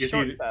got a Yes,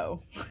 short you- bow?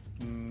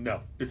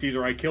 No, it's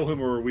either I kill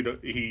him or we don't.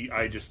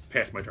 I just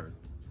pass my turn.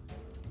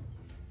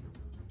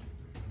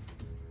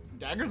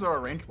 Daggers are a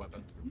ranged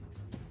weapon.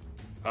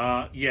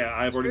 Yeah,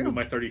 I've It's already true. moved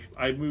my 30.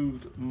 I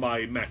moved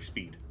my max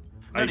speed.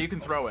 No, you can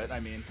throw it. I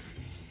mean,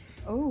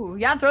 Oh,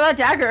 yeah, throw that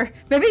dagger.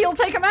 Maybe you'll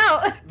take him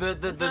out. the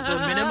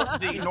minimum,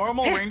 the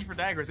normal range for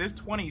daggers is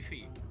 20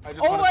 feet. I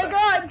just Oh wanna my say.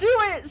 god, do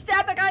it!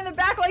 Stab the guy in the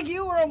back like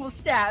you were almost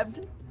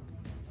stabbed.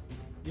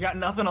 You got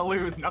nothing to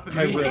lose, nothing to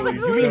I gain. really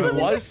You mean don't.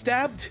 was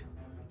stabbed?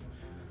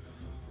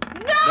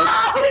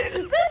 No!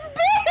 This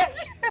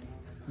bitch!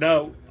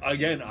 No,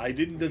 again, I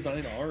didn't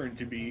design Arn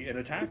to be an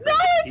attacker. No,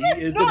 he it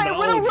is the would have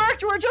knowledge.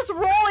 worked. We're just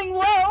rolling low.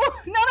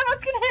 None of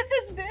us can hit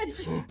this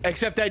bitch.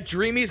 Except that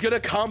Dreamy's gonna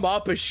come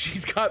up as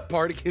she's got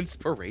bardic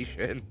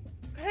inspiration.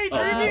 Hey, Oh.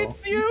 Dreamy,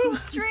 it's you!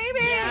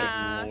 Dreamy,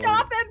 Yeah.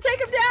 stop him. Take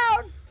him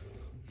down.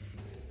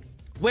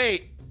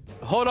 Wait,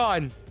 hold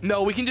on.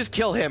 No, we can just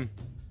kill him.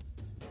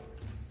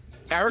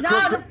 Eric,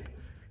 No.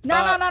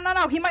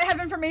 He might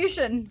have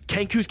information.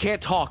 Kenkus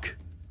can't talk.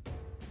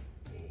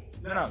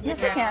 No, Yes,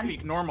 they I can't can.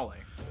 speak normally.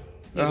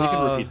 Yeah, they can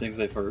Uh, repeat things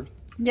they've heard.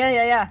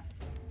 Yeah.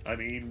 I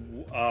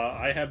mean,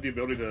 I have the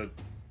ability to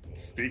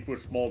speak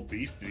with small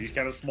beasts. He's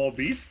kind of small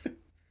beast.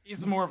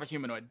 He's more of a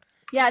humanoid.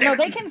 Yeah, no,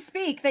 they can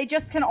speak. They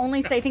just can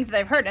only say things that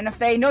they've heard. And if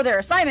they know their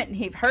assignment,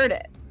 he've heard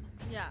it.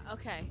 Yeah,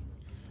 okay.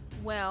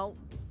 Well,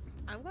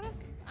 I want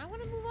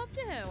to move up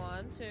to him.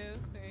 1, 2,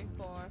 3,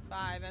 4,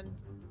 5, and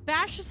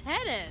bash his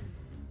head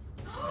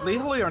in.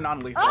 Lethally or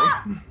non-lethally?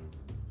 Ah!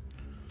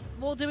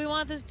 Well, do we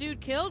want this dude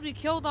killed? We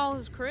killed all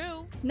his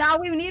crew. Now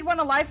we need one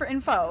alive for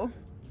info.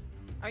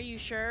 Are you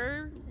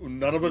sure?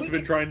 None of us have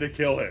been trying to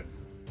kill him.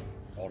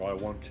 Although I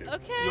want to.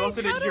 Okay. You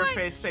also how did do hear I-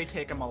 Faith say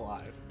take him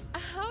alive.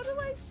 How do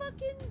I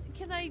fucking?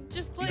 Can I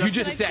just like? You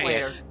just can I- say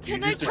it. You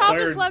Can I just chop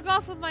his declared- leg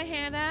off with my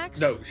hand axe?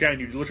 No, Shan,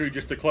 you literally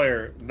just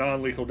declare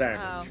non-lethal Oh.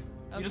 damage.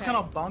 Okay. You just kind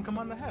of bonk him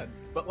on the head.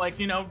 But like,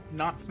 you know,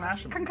 not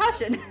smash him.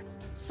 Concussion.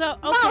 So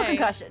Mild okay.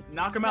 concussion.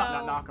 Knock him out,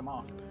 not So- knock him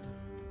off.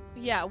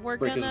 Yeah, Break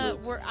his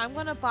ribs. I'm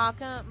gonna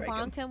Break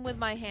bonk him with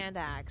my hand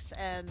axe,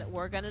 and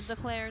we're gonna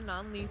declare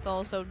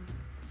non-lethal. So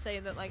say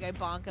that like I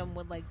bonk him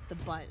with like the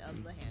butt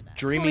of the hand axe.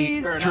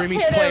 Dreamy, Please,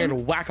 Dreamy's hit him.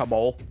 playing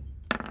whack-a-mole.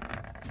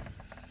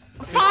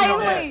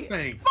 Finally!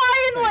 Thanks.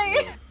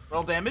 Finally!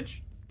 Roll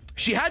damage.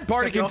 She had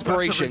bardic But you also have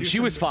to inspiration. reduce She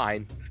him was to-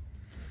 fine.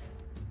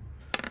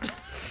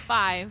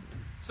 5.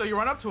 So you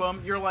run up to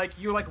him. You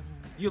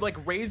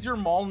raise your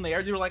maul in the air.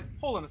 You're like,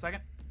 hold on a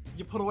second.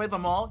 You put away the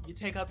maul. You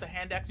take out the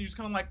hand axe. And you just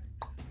kind of like,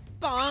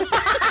 Bonk.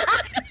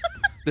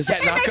 Does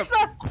that He knock him? makes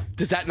the-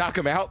 Does that knock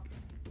him out?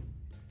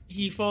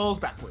 he falls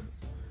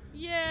backwards,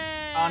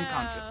 Yeah.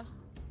 unconscious,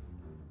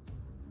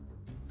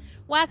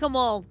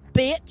 Whack-a-mole,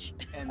 bitch.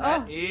 and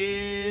that Oh.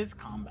 is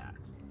combat.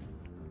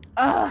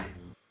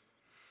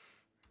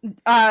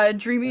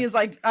 Dreamy is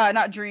like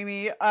not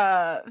Dreamy.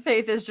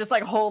 Faith is just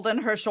like holding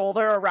her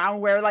shoulder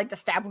around where like the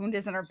stab wound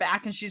is in her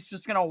back, and she's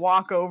just gonna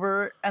walk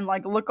over and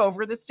like look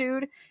over this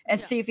dude and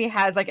Yeah. see if he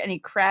has like any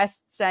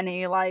crests,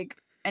 any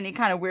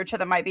kind of weird shit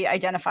that might be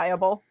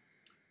identifiable.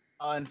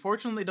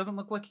 Unfortunately, it doesn't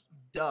look like he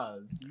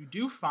does. You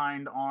do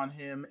find on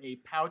him a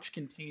pouch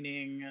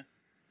containing.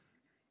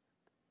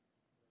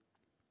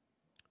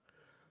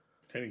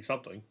 Containing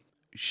something.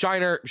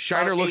 Shiner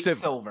about looks 8 at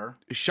silver.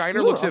 Shiner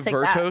Ooh, looks I'll at take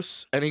that.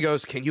 Vertos and he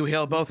goes, "Can you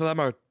heal both of them,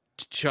 or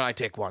should I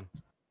take one?"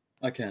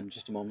 I can,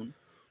 just a moment.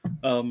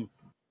 I'm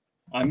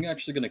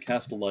actually going to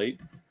cast a light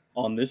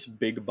on this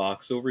big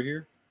box over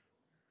here.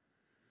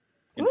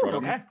 In Ooh, front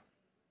of me. Okay.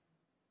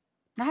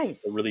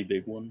 Nice. A really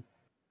big one.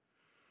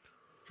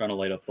 Trying to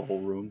light up the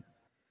whole room.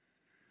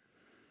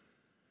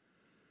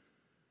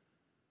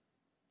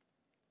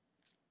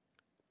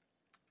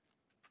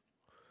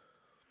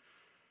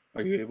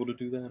 Are you able to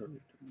do that? Or...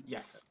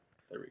 Yes.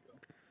 There we go.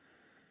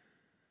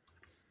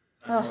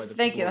 I don't know Oh, why the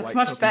thank you, blue that's light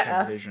much tokens have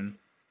better. Vision.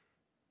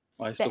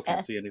 I still can't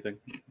Better. see anything.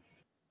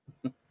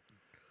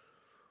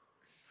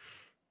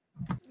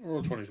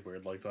 Roll 20 is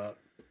weird like that.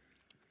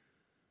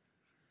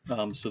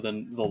 So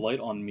then the light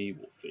on me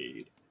will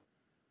fade.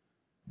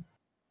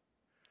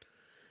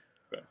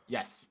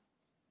 Yes.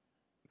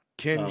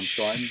 Can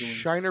So I'm going-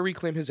 Shiner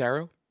reclaim his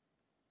arrow?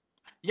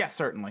 Yes,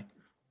 certainly.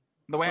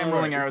 The way I'm All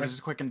rolling right, arrows I- is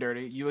just quick and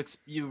dirty.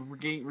 You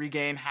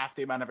regain half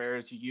the amount of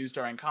arrows you used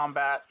during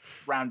combat,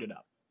 rounded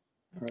up.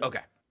 All right.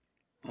 Okay.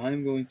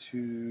 I'm going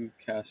to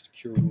cast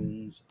Cure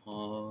Wounds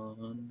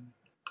on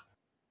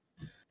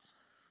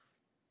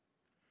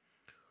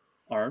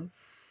Arn.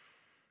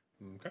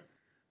 Okay.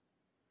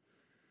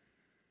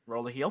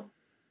 Roll the heal.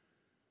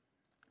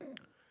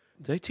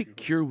 Did I take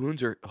cure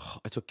wounds or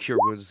I took cure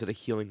wounds instead of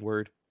healing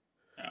word?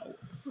 Ow.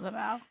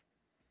 Wow.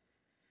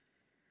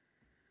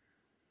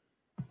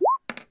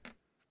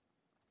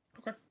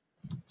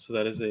 So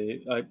that is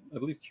I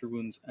believe Cure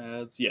Wounds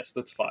adds. Yes,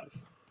 that's 5.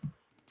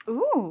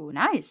 Ooh,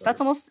 nice.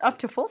 That's almost up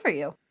to full for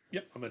you.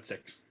 Yep, I'm at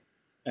 6.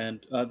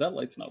 And that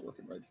light's not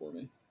working right for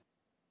me.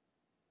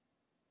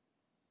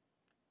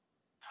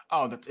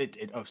 Oh, that's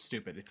it. Oh,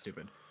 stupid. It's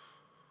stupid.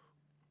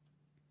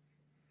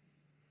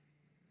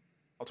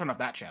 I'll turn off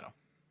that shadow.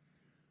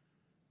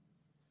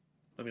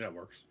 I mean, that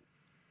works.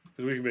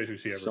 Because we can basically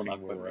see Still everything not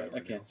where quite we're right. at I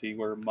right can't now. see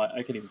where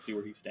I can't even see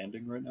where he's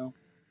standing right now.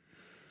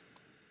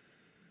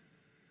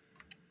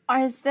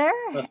 Is there?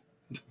 That's-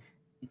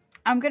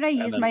 I'm gonna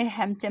use then- my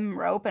hemp-him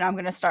rope, and I'm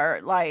gonna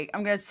start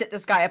I'm gonna sit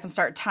this guy up and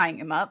start tying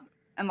him up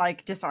and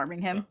like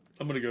disarming him.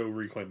 I'm gonna go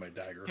reclaim my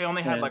dagger. He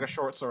only had Yeah. like a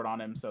short sword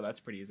on him, so that's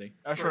pretty easy.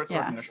 A short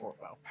sword Yeah. and a short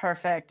bow.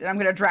 Perfect. And I'm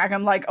gonna drag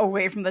him like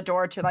away from the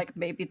door to like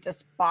maybe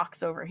this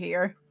box over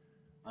here.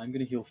 I'm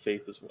gonna heal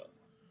Faith as well.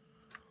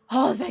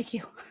 Oh, thank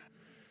you.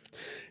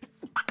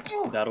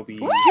 That'll be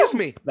Excuse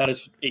me. that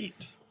is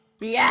 8.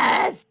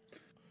 Yes.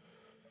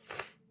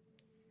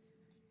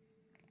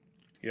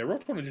 Yeah, Roll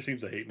 20 just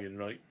seems to hate me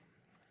tonight.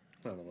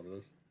 I don't know what it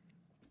is.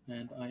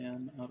 And I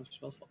am out of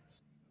spell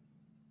slots.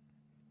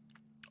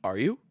 Are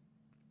you?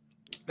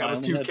 That was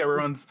only 2 had- cure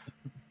wounds.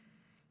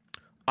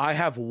 I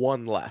have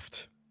 1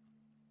 left.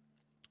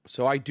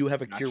 So I do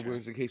have a Not cure sure.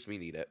 wounds in case we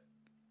need it.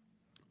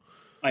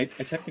 I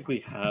technically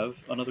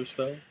have another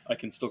spell. I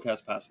can still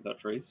cast Pass Without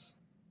Trace.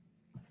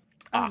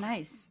 Oh,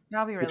 nice.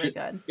 That'll be really Which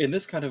good. In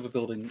this kind of a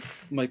building,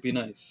 might be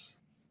nice.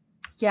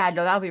 Yeah,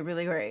 no, that'll be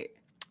really great.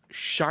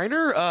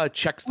 Shiner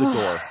checks the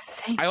door.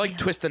 Thank I like you.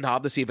 twist the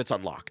knob to see if it's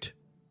unlocked.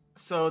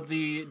 So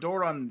the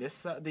door on this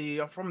side,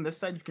 from this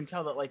side, you can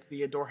tell that like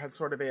the door has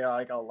sort of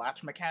a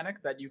latch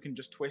mechanic that you can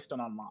just twist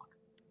and unlock.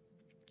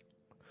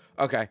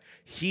 Okay.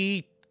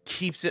 He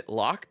keeps it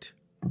locked.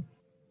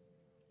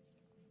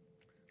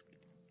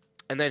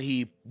 And then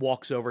he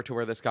walks over to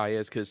where this guy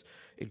is because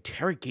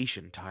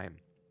interrogation time.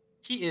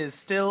 He is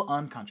still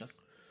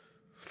unconscious.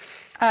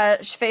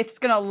 Faith's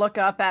gonna look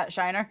up at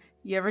Shiner.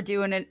 You ever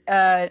do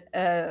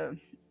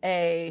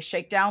a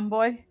shakedown,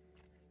 boy?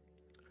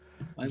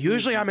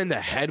 Usually I'm in the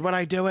head when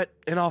I do it,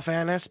 in all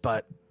fairness,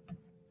 but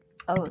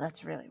Oh,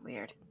 that's really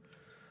weird.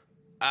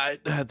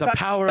 the But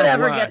power of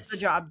whatever words. gets the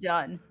job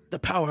done. The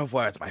power of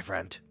words, my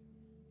friend.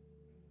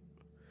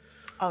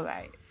 All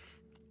right.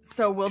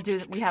 So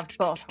we have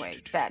both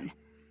ways then.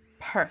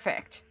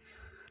 Perfect.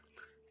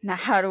 Now,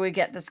 how do we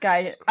get this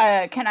guy?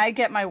 Can I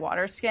get my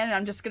water skin?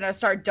 I'm just gonna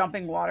start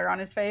dumping water on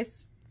his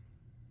face.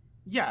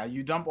 Yeah,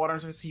 you dump water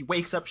into his. He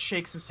wakes up,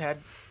 shakes his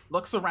head,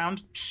 looks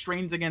around,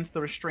 strains against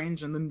the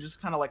restraint, and then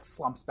just kind of like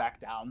slumps back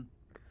down.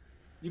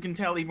 You can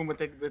tell even with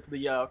the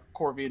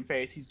Corvian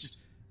face, he's just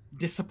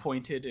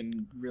disappointed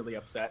and really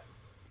upset.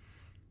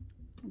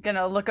 I'm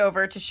gonna look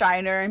over to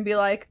Shiner and be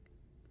like,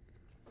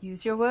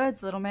 "Use your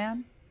words, little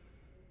man."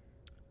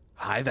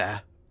 Hi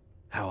there.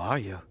 How are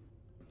you?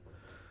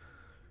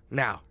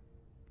 Now,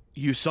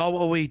 you saw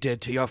what we did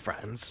to your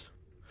friends,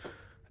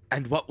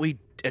 and what we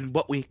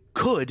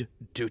could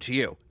do to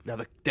you. Now,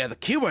 the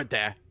keyword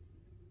there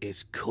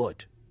is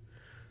could.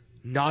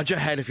 Nod your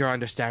head if you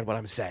understand what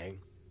I'm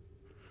saying.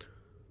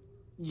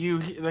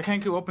 The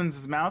Kenku opens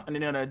his mouth, and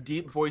in a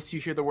deep voice,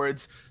 you hear the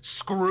words,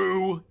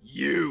 "Screw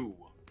you."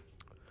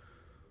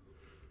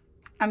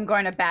 I'm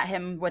going to bat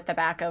him with the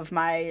back of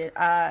my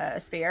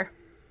spear.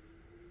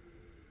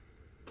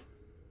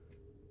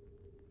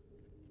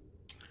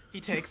 He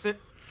takes it,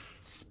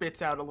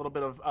 spits out a little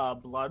bit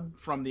of blood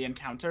from the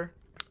encounter.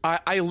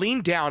 I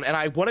lean down, and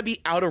I want to be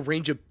out of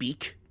range of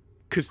beak,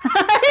 because He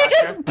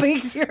just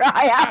beaks your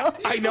eye out.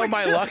 I know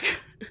my luck.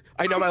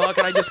 I know my luck,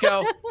 and I just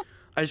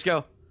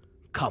go,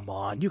 come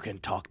on, you can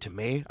talk to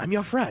me. I'm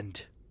your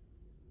friend.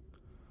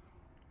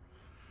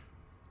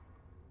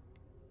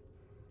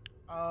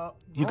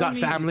 You got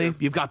family.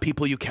 You've got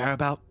people you care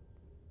about,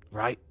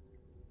 right?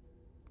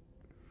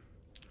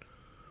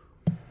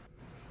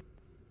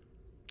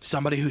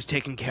 Somebody who's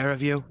taking care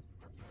of you.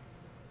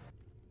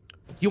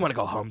 You want to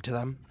go home to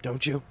them,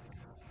 don't you?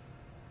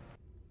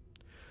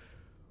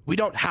 We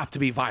don't have to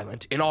be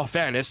violent. In all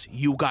fairness,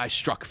 you guys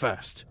struck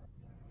first.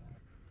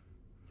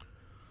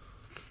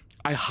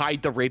 I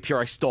hide the rapier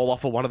I stole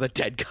off of one of the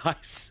dead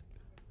guys.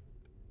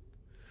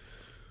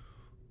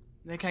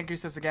 The Kenku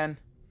says again,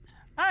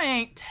 "I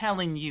ain't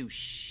telling you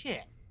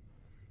shit."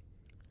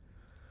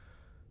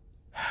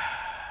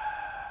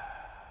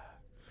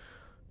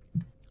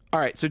 All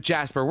right, so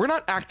Jasper, we're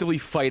not actively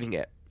fighting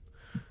it.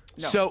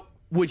 No. So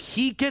would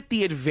he get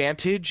the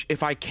advantage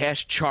if I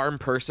cast Charm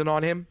Person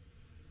on him?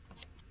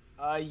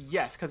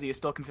 Yes, because he is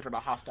still considered a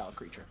hostile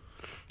creature.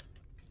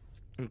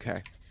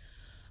 Okay.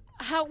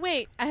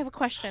 Wait, I have a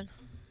question.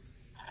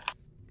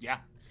 Yeah.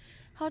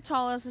 How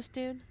tall is this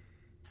dude?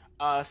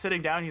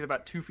 Sitting down, he's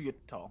about 2 feet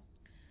tall.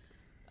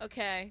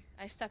 Okay,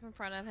 I step in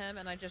front of him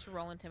and I just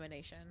roll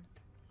intimidation.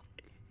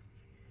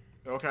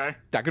 Okay.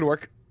 That could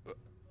work.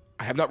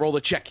 I have not rolled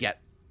a check yet.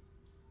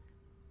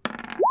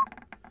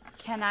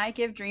 Can I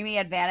give Dreamy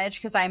advantage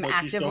because I'm Does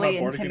he still actively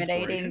have Bardic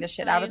intimidating Inspiration? the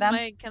shit out of them?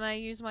 Can I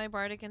use my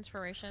bardic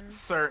inspiration?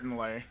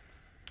 Certainly.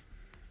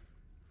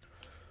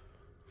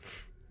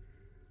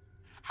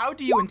 How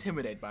do you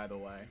intimidate, by the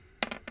way?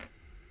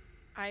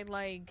 I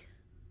like...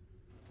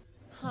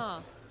 Huh.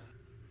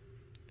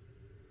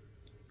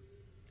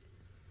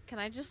 Can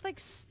I just like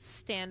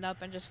stand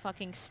up and just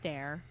fucking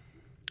stare?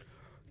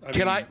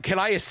 Can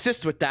I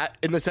assist with that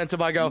in the sense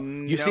of I go,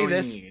 you see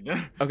this? Need.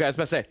 Okay, I was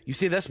about to say, you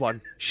see this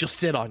one? She'll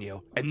sit on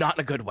you, and not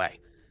in a good way.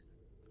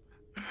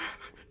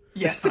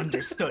 Yes,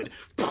 understood.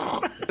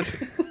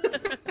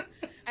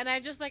 And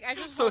I just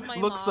So hold my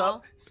looks maul.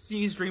 up,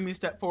 sees Dreamy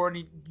step forward,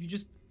 and you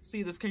just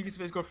see this Kenku's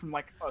face go from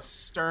like a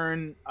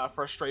stern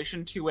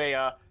frustration to a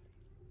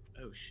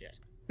oh shit.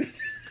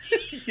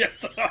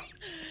 Yes.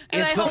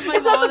 And I If the- hold my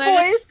Is that maul the and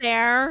I voice? just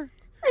stare.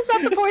 Is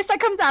that the voice that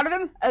comes out of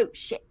him? Oh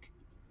shit.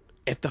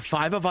 If the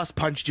 5 of us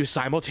punched you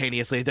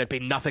simultaneously, there'd be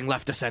nothing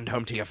left to send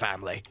home to your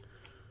family.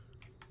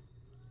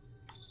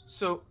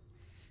 So,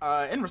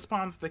 in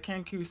response, the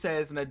Kenku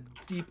says in a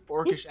deep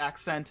orcish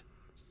accent,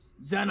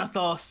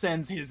 "Xanathar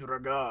sends his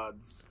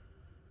regards."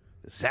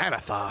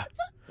 Xanathar,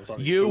 Was on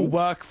you his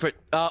work for...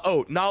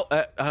 No,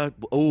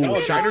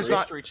 Shiner's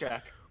not... History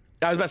check.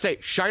 I was about to say,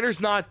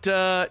 Shiner's not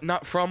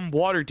from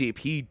Waterdeep.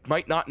 He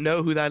might not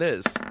know who that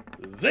is.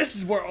 This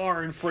is where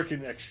Arn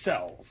freaking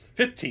excels.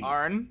 15.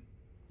 Arn,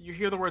 you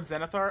hear the word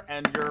Xanathar,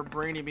 and your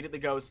brain immediately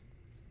goes,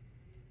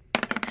 "Oh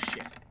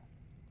shit."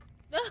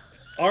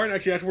 Arn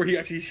actually, that's where he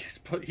actually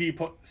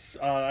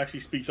actually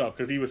speaks up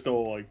because he was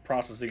still like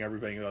processing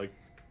everything. Like,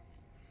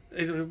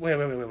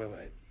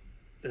 wait.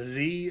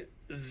 The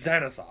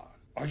Xanathar.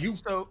 Are you?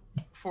 So,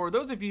 for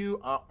those of you,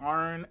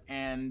 Arn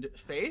and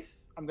Faith,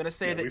 I'm going to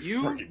say Yeah, that we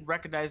you freaking-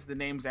 recognize the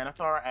name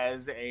Xanathar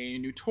as a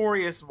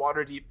notorious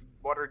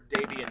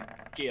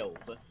Waterdavian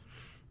guild.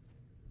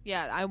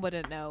 Yeah, I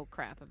wouldn't know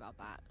crap about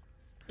that.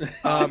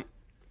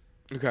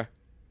 Okay.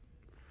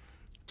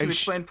 To And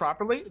explain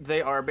properly,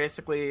 they are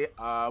basically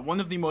one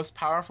of the most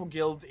powerful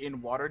guilds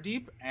in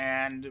Waterdeep,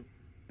 and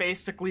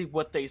basically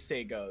what they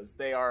say goes.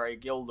 They are a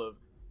guild of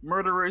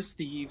murderers,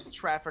 thieves,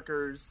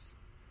 traffickers,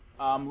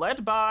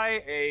 led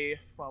by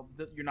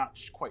you're not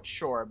quite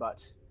sure,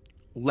 but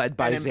Led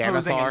by an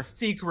imposing and Xanathar.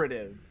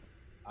 secretive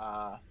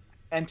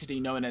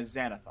entity known as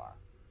Xanathar.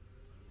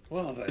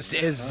 Well, then, Is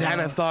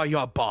Xanathar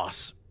your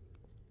boss?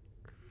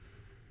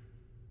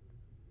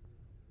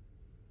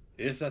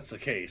 if that's the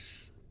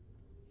case,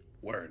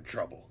 we're in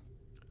trouble.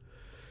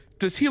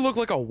 Does he look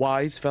like a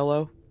wise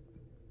fellow?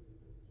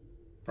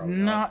 Probably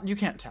Not, you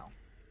can't tell.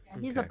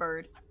 He's a Okay.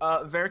 bird.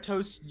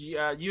 Vertos,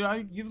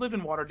 you've lived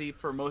in Waterdeep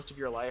for most of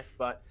your life,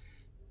 but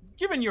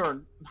given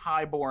your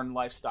high-born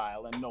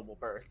lifestyle and noble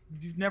birth,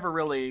 you've never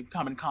really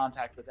come in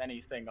contact with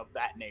anything of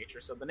that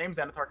nature. So the name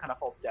Xanathar kind of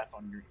falls deaf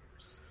on your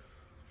ears.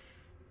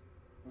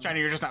 China,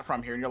 you're just not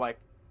from here, and you're like,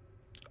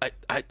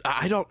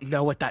 I don't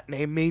know what that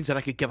name means, and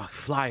I could give a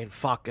flying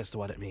fuck as to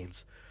what it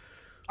means.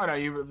 oh no,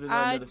 you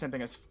know the same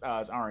thing as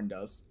Aaron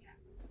does.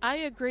 I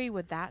agree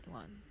with that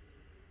one.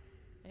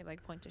 I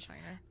like point to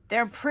Shiner.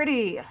 They're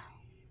pretty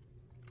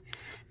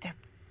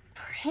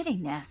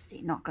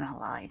nasty, not gonna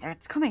lie.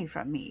 That's coming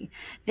from me.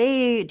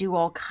 They do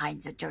all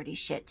kinds of dirty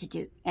shit to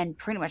do and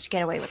pretty much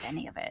get away with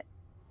any of it.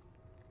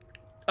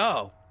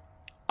 Oh,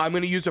 I'm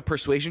going to use a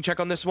persuasion check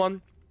on this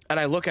one. And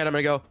I look at him and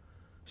I go,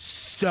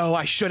 so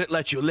I shouldn't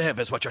let you live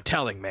is what you're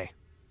telling me.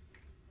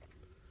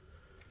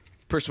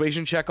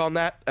 Persuasion check on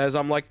that as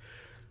I'm like,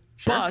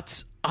 Sure.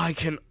 but I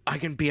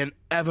can be an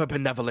ever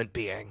benevolent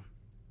being.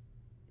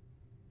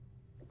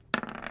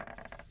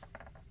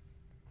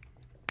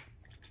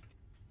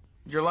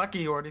 You're lucky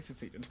you already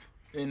succeeded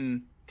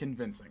in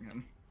convincing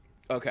him.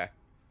 Okay.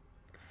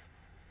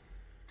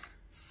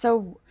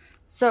 So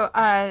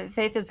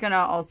Faith is gonna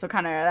also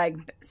kind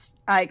of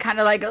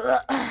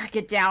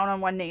get down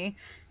on one knee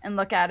and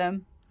look at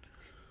him.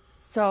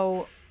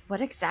 So, what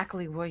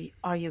exactly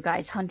are you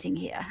guys hunting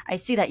here? I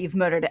see that you've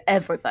murdered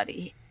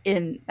everybody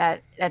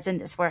that's in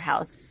this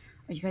warehouse.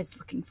 Are you guys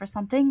looking for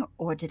something,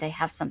 or do they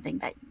have something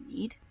that you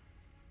need?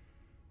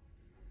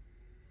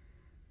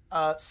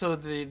 So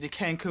the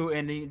Kenku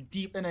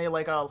in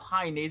a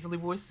high nasally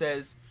voice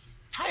says,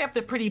 "Tie up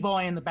the pretty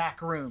boy in the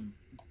back room.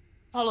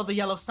 Follow the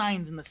yellow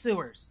signs in the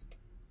sewers."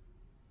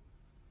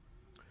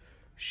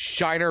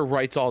 Shiner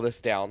writes all this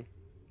down.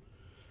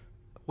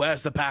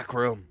 Where's the back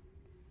room?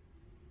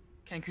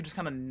 Kenku just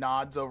kind of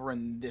nods over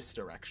in this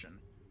direction.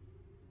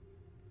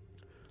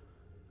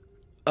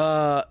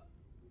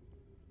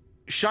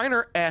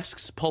 Shiner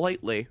asks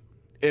politely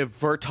if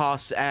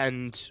Vertos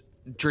and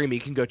Dreamy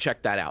can go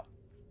check that out.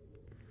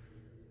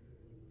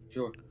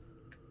 Sure.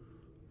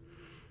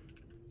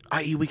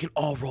 I.e., we can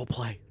all role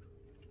play.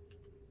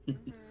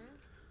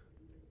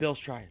 Bill's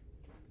trying.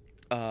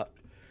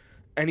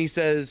 And he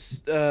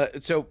says,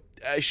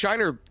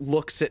 Shiner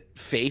looks at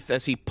Faith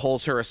as he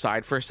pulls her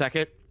aside for a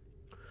second.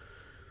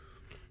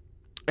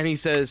 And he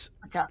says,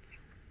 What's up?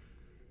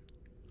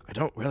 I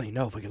don't really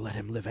know if we can let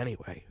him live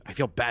anyway. I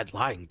feel bad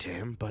lying to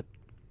him, but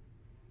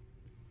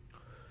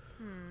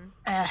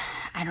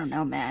I don't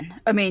know,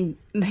 man. I mean,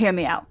 hear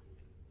me out.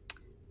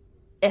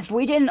 If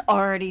we didn't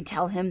already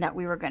tell him that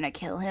we were gonna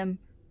kill him,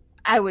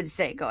 I would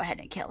say go ahead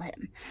and kill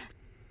him.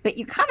 But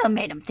you kind of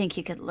made him think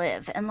he could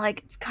live, and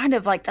it's kind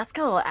of that's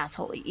got a little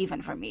assholey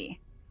even for me.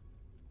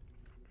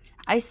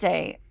 I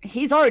say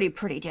he's already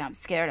pretty damn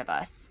scared of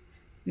us.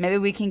 Maybe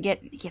we can give.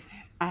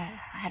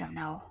 I don't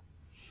know.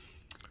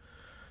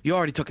 you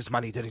already took his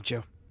money, didn't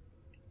you?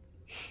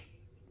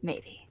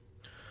 Maybe.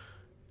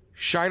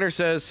 Shiner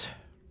says,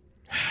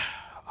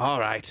 all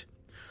right.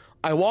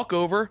 I walk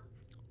over,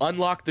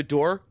 unlock the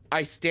door.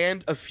 I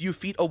stand a few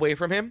feet away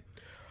from him,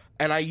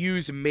 and I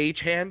use Mage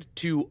Hand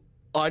to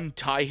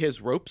untie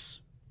his ropes.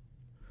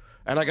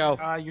 And I go,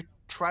 You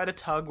try to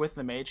tug with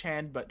the mage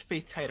hand, but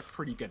Faith tied a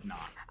pretty good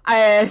knot.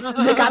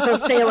 They got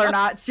those sailor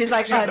knots. She's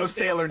like, She got those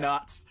sailor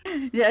knots.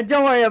 yeah,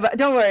 don't worry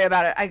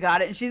about it. I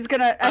got it. And she's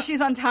gonna, as she's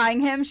untying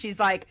him, she's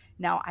like,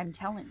 now I'm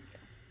telling you,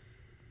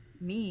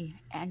 me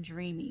and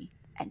Dreamy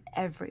and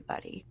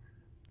everybody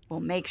will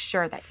make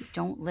sure that you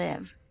don't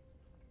live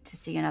to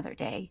see another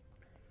day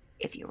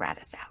if you rat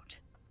us out.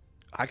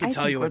 I can I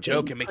tell think you we're a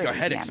joke being and make your pretty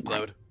head damn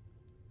explode.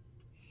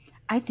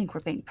 I think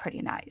we're being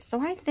pretty nice. So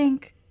I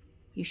think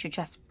you should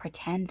just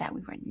pretend that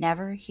we were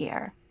never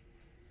here.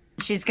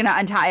 She's gonna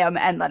untie him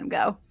and let him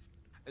go.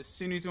 As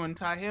soon as you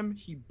untie him,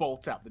 he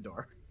bolts out the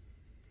door.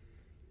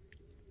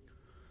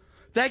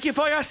 Thank you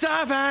for your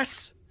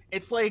service!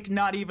 It's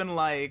not even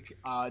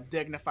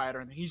dignified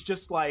or anything. He's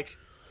just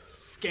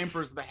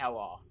scampers the hell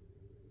off.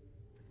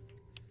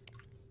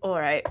 All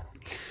right.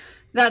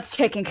 That's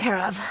taken care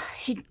of.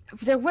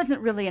 There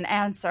wasn't really an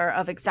answer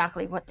of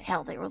exactly what the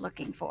hell they were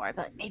looking for,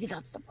 but maybe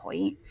that's the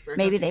point.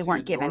 Maybe they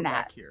weren't given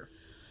that. Here.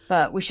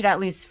 But we should at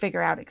least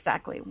figure out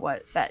exactly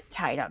what that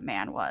tied up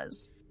man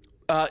was.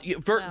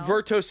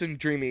 Vertos and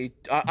Dreamy,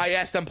 I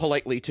asked them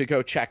politely to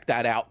go check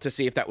that out to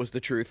see if that was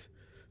the truth.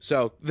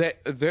 So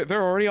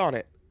they're already on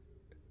it.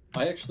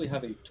 I actually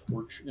have a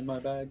torch in my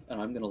bag, and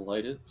I'm gonna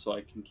light it so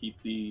I can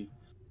keep the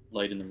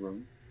light in the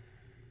room.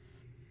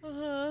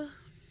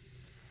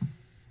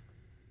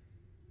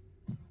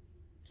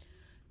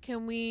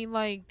 Can we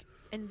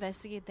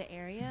investigate the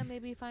area?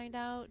 Maybe find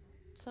out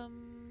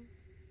some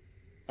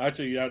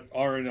Actually,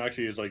 Aaron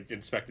actually is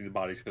inspecting the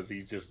bodies because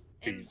he's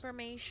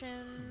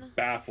information.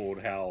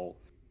 baffled how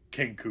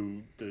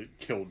Kenku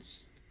killed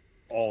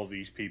all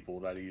these people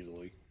that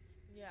easily.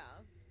 Yeah.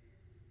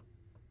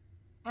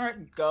 All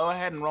right, go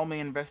ahead and roll me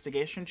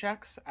investigation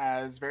checks.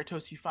 As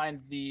Vertos, you find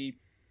the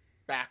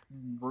back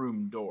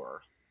room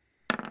door.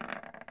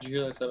 Did you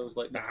hear I said it was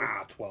light?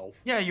 Nah, 12.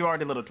 Yeah, you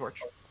already lit a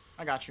torch.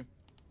 I got you.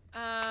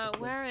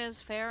 Where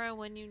is Farah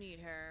when you need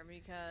her?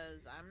 Because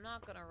I'm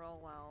not gonna roll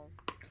well.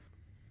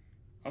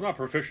 I'm not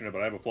proficient in it,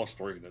 but I have a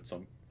 +3 in it,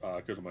 some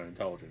because of my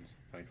intelligence.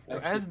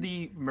 94. As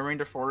the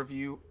remainder 4 of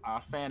you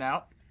fan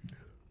out,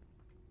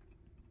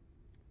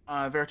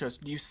 Veritas,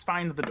 you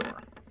find the door.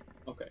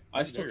 Okay,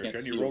 I still There, can't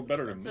Shen, see. you rolled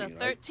better than It's me. a and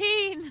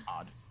 13.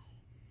 Odd.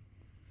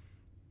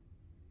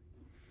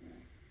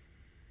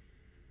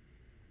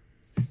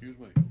 Excuse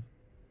me.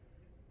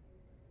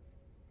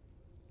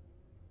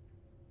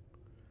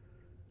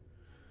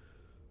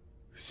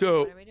 So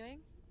What are we doing?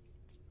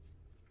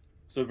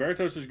 So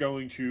Veritas is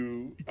going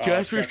to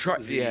Jasper's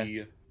check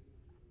the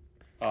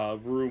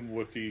room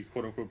with the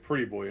quote-unquote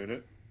pretty boy in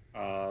it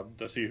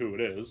to see who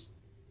it is.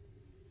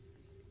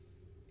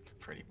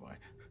 Pretty boy.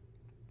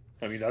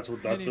 I mean, that's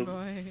what the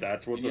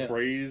Yeah.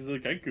 phrase the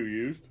Kenku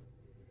used.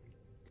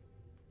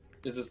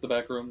 Is this the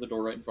back room? The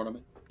door right in front of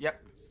me?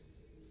 Yep.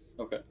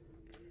 Okay.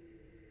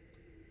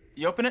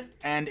 You open it,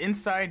 and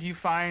inside you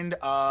find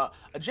a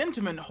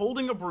gentleman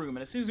holding a broom.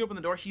 And as soon as you open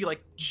the door, he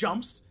like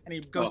jumps and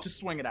he goes Oh. to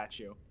swing it at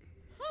you.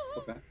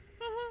 Okay.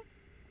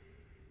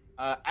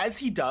 As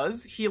he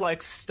does, he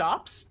like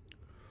stops.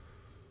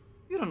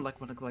 You don't look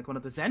like one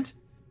of the Zent.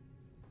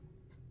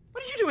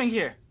 What are you doing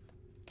here?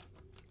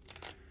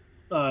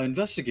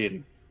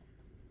 Investigating.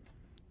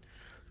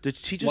 did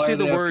he just Why say are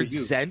the they after word you?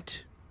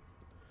 "sent"?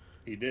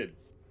 He did.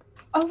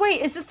 Oh wait,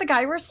 is this the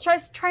guy we're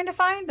trying to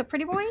find? The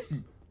pretty boy?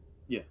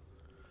 Yeah.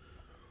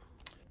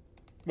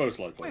 Most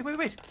likely.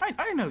 Wait.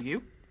 I know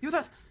you. You're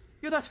that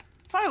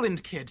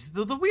Violent kid,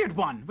 the weird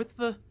one with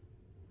Dad.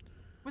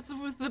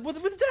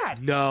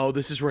 No,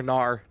 this is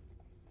Renar.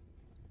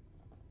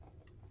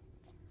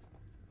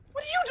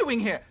 What are you doing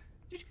here?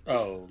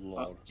 Oh,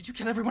 Lord. Did you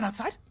kill everyone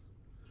outside?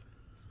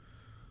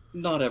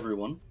 Not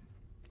everyone.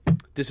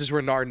 This is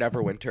Renar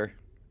Neverwinter.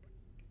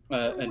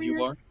 And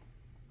you are?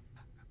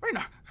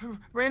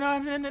 Reyna,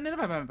 and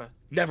never remember.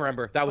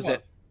 Neverember. That was Oh.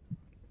 it.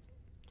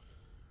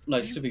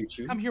 Nice to meet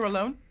you. Come here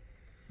alone.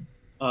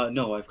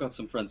 No, I've got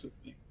some friends with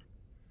me.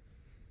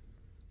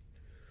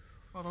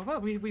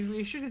 Well,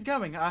 we should get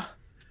going. I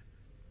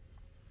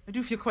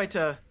do feel quite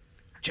Jasper,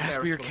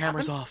 embarrassed your what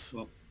camera's happened. off.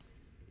 Well,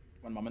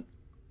 One moment.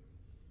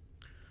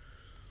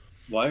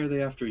 why are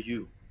they after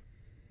you?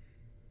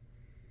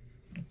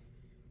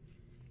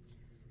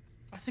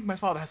 I think my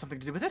father has something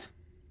to do with it.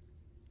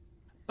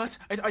 But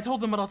I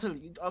told them what I'll tell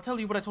you. I'll tell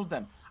you what I told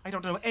them. I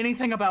don't know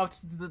anything about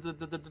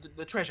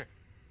the treasure.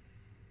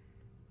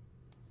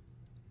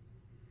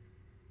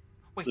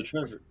 Wait, The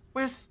treasure.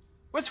 where's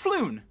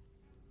Floon?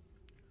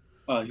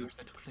 You, Where's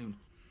that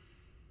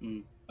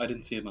Floon? I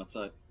didn't see him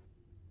outside.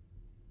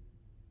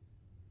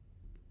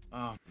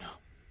 Oh no.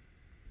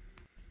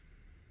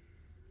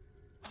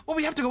 Well,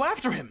 we have to go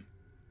after him.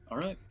 All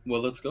right.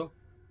 Well, let's go.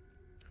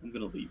 I'm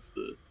gonna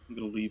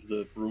leave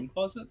the broom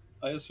closet,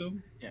 I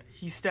assume. Yeah,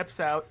 he steps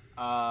out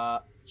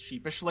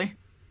sheepishly,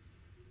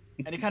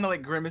 and he kind of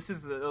like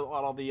grimaces at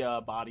all the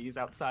bodies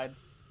outside.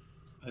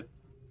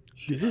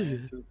 Should I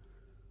have to?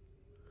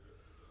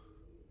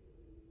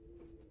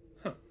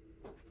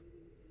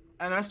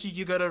 And the rest of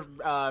you go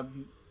to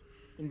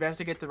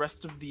investigate the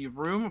rest of the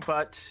room,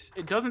 but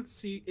it doesn't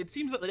see. It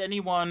seems that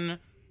anyone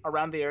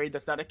around the area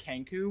that's not a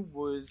Kenku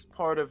was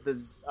part of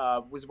this.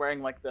 Was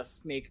wearing like the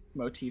snake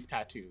motif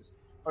tattoos,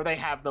 or they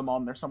have them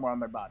on there somewhere on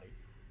their body.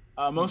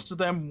 Most of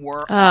them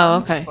were. Oh,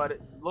 armed, okay. But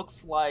it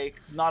looks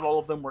like not all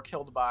of them were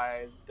killed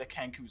by the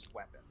Kenku's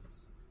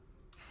weapons.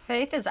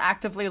 Faith is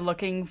actively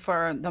looking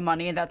for the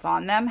money that's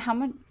on them.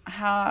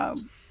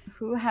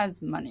 Who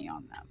has money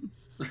on them?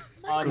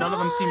 None of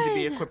them seem to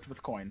be God. equipped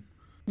with coin.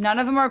 None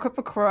of them are equipped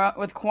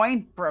with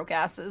coin, broke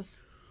asses.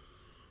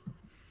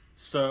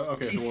 So,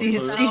 okay. She so-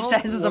 sees, so- she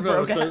says is a well,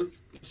 no, broke so,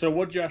 ass. so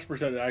what Jasper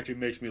said actually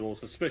makes me a little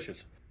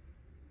suspicious.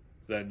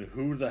 Then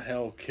who the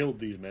hell killed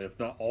these men if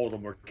not all of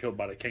them were killed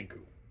by the Kenku?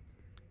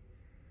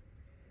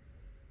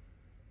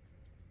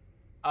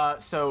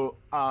 So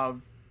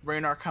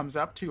Raynar comes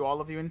up to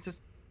all of you and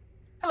says,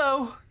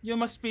 "Hello, you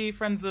must be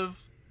friends of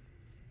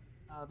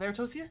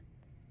Veritas here?"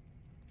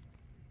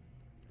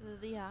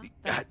 Yeah.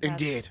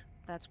 Indeed.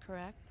 That's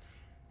correct.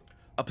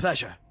 A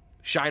pleasure.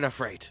 Shine a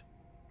freight.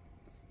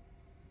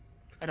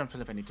 I don't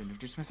feel if I need to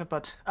introduce myself,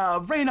 but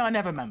Raynar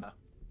Nevermember.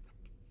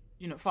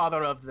 You know,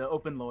 father of the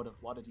Open Lord of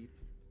Waterdeep.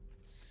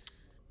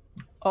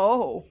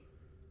 Oh.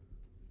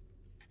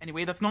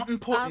 Anyway, that's not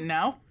important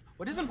now.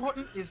 What is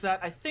important is that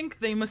I think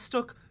they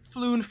mistook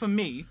Floon for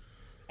me,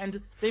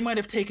 and they might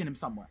have taken him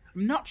somewhere.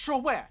 I'm not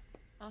sure where.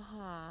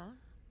 Uh-huh.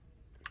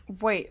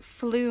 Wait,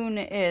 Floon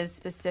is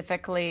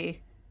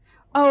specifically...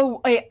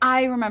 Oh, wait,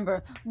 I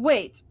remember.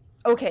 Wait.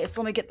 Okay, so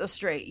let me get this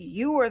straight.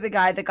 You were the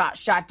guy that got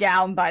shot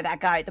down by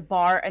that guy at the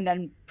bar and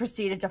then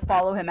proceeded to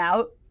follow him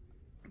out?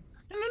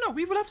 No,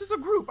 we left as a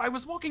group. I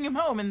was walking him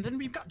home, and then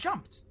we got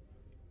jumped.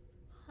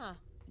 Huh.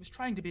 He was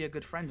trying to be a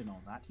good friend and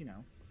all that, you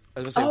know. I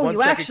was gonna say, Oh, one you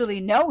second- actually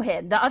know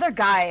him. The other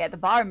guy at the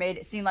bar made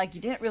it seem like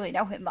you didn't really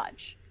know him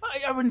much.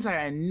 I wouldn't say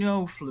I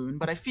know Floon,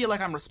 but I feel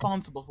like I'm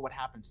responsible for what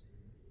happened.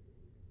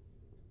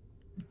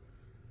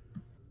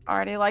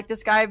 already like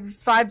this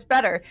guy's vibes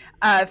better.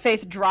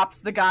 Faith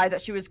drops the guy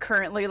that she was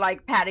currently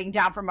like patting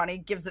down for money,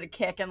 gives it a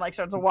kick, and like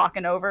starts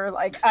walking over.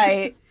 Like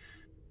I.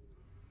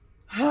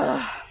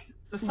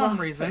 For some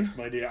reason. Thanks,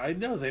 my dear. I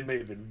know they may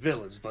have been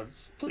villains, but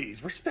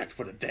please respect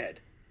for the dead.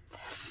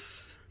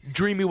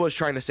 Dreamy was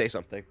trying to say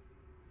something.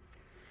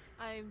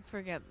 I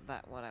forget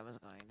that what I was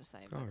going to say,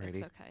 but it's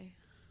Alrighty. okay.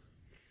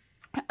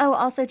 Oh,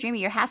 also, Dreamy,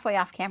 you're halfway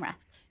off camera.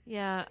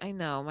 Yeah, I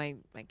know. My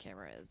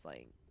camera is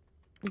like...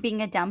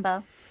 Being a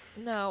Dumbo.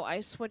 No, I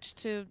switched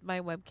to my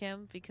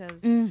webcam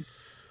because Mm.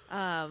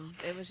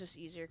 it was just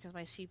easier because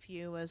my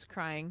CPU was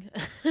crying.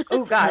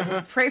 Oh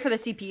God, pray for the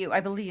CPU. I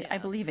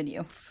believe in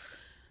you.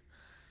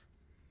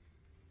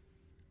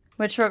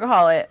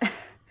 Whatchamacallit?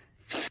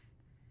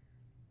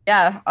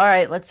 Yeah, all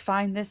right. Let's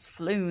find this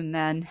Floon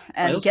then,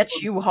 and also-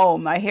 get you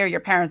home. I hear your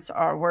parents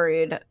are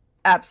worried,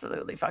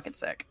 absolutely fucking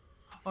sick.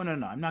 Oh, no,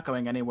 I'm not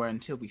going anywhere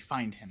until we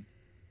find him.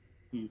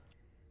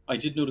 I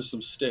did notice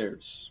some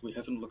stairs. We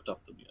haven't looked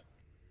up them yet.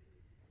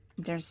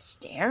 There's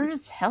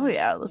stairs? Hell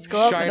yeah, let's go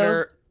up Shiner,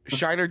 those.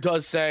 Shiner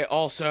does say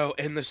also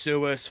in the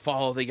sewers,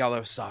 follow the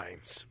yellow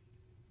signs.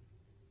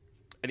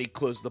 And he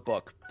closed the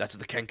book. That's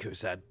what the Kenku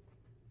said.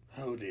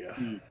 Oh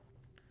dear.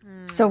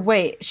 So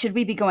wait, should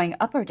we be going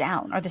up or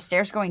down? Are the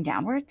stairs going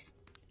downwards?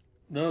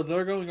 No,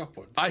 they're going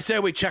upwards. I say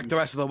we check the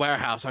rest of the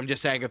warehouse. I'm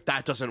just saying if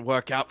that doesn't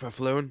work out for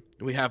Floon,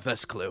 we have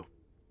this clue.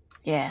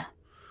 Yeah.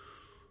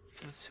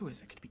 The sewers,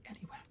 that could be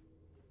anywhere.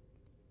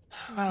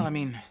 Well, I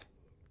mean...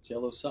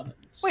 Yellow signs.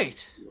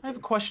 Wait, I have a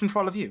question for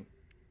all of you.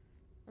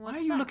 Why What's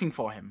are you that? looking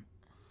for him?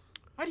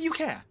 Why do you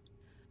care?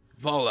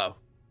 Volo.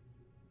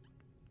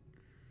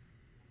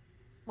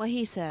 What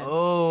he said.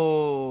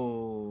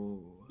 Oh...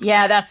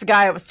 Yeah, that's the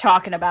guy I was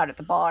talking about at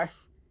the bar.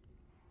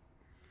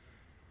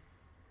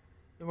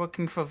 You're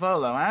working for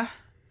Volo, huh?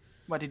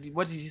 What did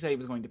he say he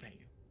was going to pay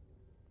you?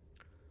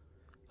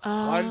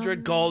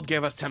 100 gold,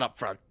 give us 10 up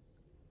front.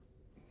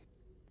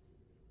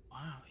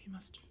 Wow, he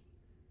must...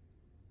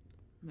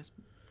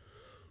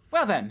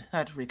 Well then,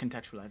 that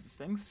recontextualizes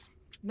things.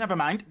 Never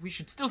mind, we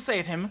should still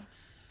save him.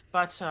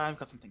 But I've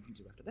got some thinking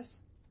to do after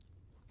this.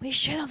 We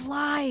should have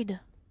lied.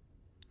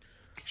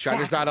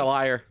 Shiner's not a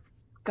liar.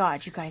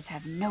 God, you guys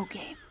have no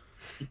game.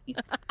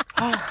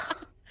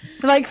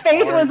 Like,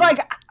 Faith was like,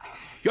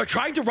 You're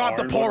trying to rob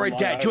the Arn poor wasn't and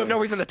dead. lying You have no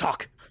either. reason to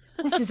talk.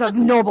 this is a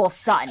noble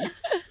son.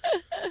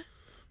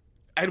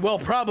 And we'll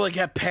probably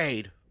get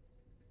paid.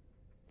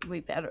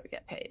 We better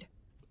get paid.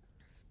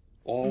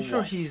 All I'm sure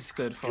once. he's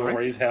good for You'll it.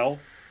 raise hell.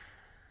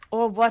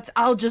 Or what?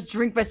 I'll just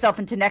drink myself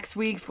into next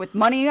week with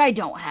money I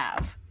don't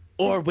have.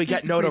 Or we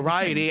Here's get the crazy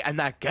notoriety and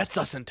that gets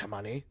us into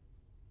money.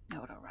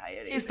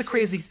 Notoriety. Here's the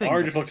crazy thing.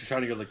 Ari just looks at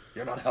Shiny and goes like,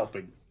 "You're not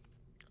helping."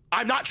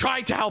 I'm not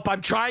trying to help.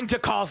 I'm trying to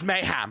cause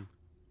mayhem.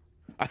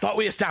 I thought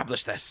we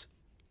established this.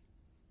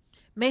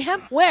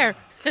 Mayhem? Where?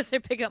 They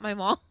pick up my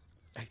mom.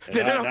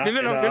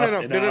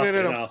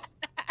 No.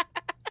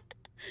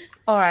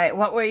 All right,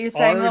 what were you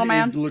saying, little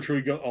man? Is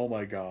literally oh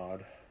my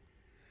god.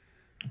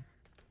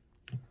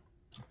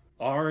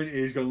 Arn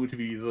is going to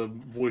be the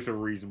voice of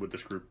reason with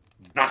this group.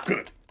 Not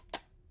good.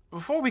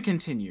 Before we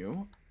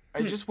continue,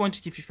 I just want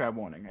to give you fair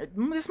warning.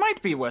 This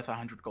might be worth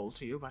 100 gold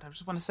to you, but I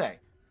just want to say.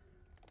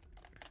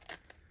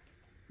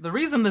 The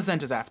reason the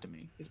Zent is after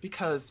me is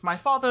because my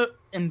father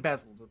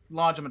embezzled a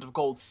large amount of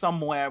gold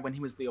somewhere when he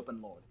was the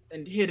Open Lord,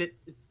 and hid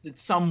it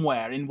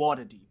somewhere in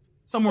Waterdeep.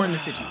 Somewhere in the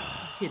cities,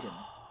 hidden.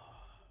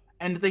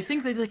 And they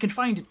think that they can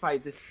find it by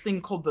this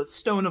thing called the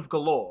Stone of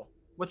Galore,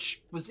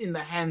 which was in the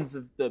hands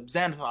of the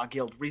Xanathar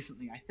Guild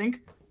recently, I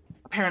think.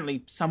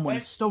 Apparently, someone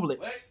stole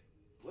it.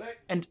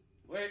 And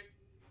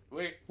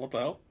What the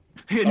hell?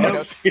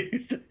 notes.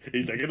 He's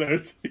taking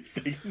notes. He's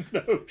taking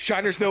notes.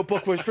 Shiner's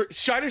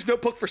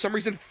notebook for some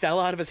reason fell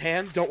out of his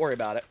hands. Don't worry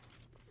about it.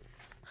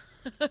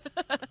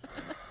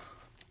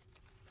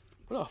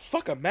 What the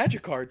fuck, a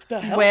magic card? The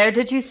hell? Where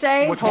did you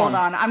say? Which Hold one?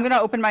 on. I'm going to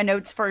open my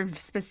notes for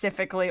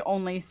specifically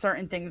only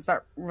certain things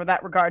that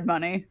regard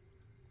money.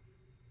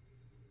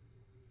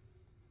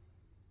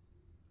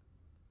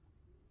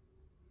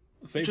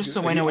 Just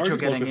so I know what you're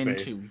getting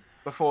into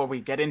before we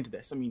get into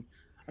this. I mean,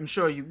 I'm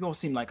sure you all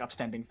seem like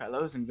upstanding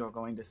fellows, and you're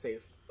going to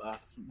save,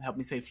 help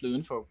me save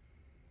Floon for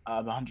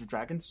 100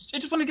 dragons. I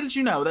just want to let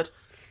you know that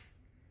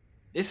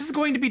this is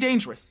going to be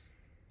dangerous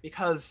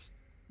because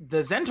the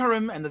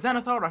Zentarim and the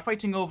Xanathar are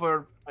fighting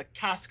over a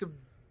cask of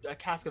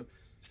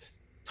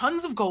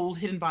tons of gold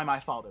hidden by my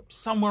father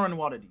somewhere in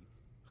Waterdeep.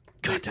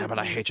 God damn it,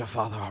 I hate your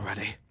father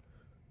already.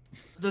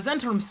 The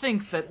Zentarim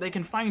think that they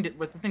can find it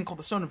with the thing called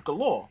the Stone of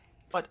Galore,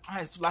 but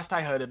as last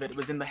I heard of it, it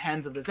was in the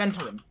hands of the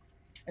Zentarim,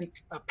 and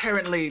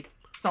apparently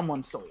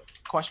someone stole it.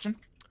 Question?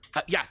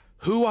 Yeah,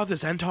 who are the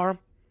Zentarim?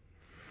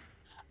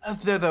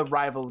 They're the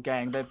rival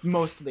gang. They're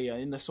mostly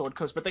in the Sword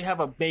Coast, but they have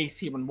a base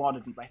here in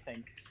Waterdeep, I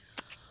think.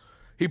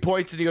 He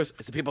points and he goes,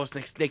 "It's the people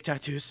with snake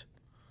tattoos."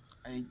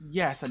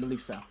 Yes, I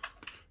believe so.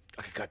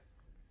 Okay, good.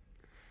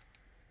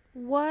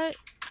 What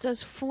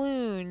does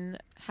Floon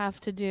have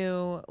to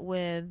do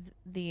with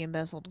the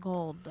embezzled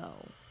gold,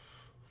 though?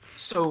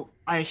 So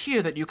I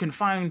hear that you can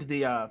find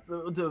the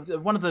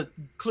one of the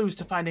clues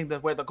to finding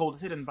where the gold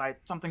is hidden by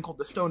something called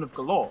the Stone of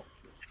Galore,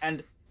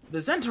 and the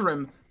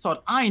Zentarim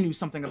thought I knew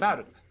something about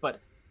it, but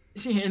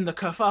in the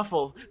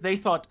kerfuffle, they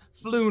thought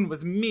Floon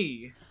was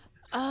me.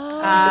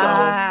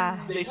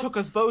 Ah. So they took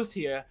us both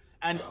here,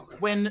 and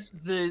when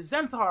the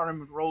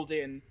Zentharim rolled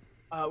in,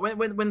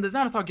 when the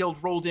Xanathar Guild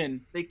rolled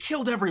in, they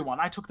killed everyone.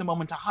 I took the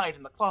moment to hide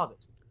in the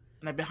closet,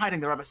 and I've been hiding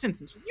there ever since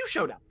until you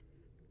showed up.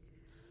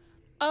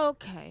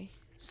 Okay.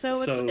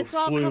 So it's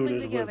all Floon coming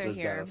is with together the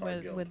here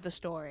Xanathar Guild. with the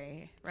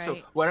story, right? So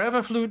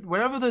wherever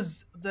the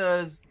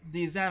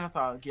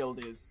Xanathar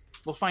Guild is,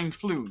 we'll find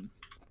Floon.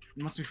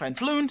 And once we find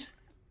Floon,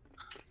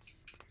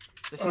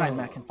 this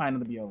nightmare can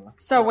find the Biola.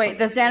 So wait,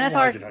 the Why did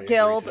I Xanathar agree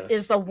Guild to is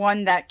this? the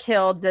one that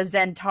killed the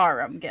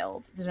Zentarum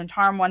Guild. The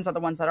Zentarum ones are the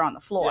ones that are on the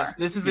floor. Yes,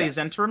 this is a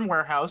Zentarim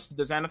warehouse.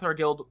 The Xanathar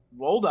Guild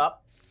rolled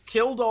up,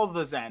 killed all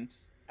the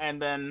Zent,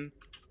 and then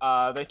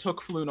they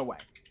took Floon away.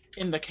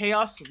 In the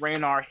chaos,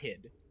 Raynar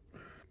hid.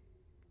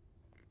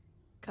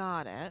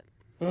 Got it.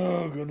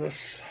 Oh,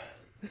 goodness.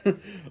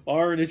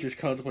 Arn is just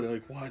contemplating,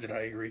 like, why did I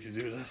agree to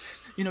do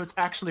this? You know, it's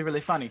actually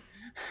really funny.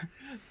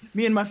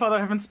 Me and my father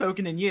haven't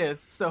spoken in years,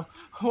 so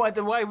why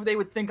they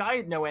would think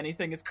I know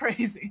anything is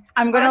crazy.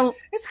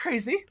 It's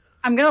crazy.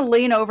 I'm gonna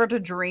lean over to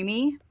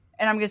Dreamy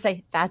and I'm gonna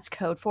say, that's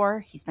code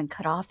for he's been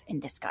cut off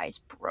and this guy's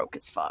broke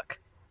as fuck.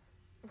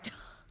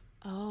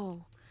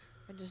 Oh,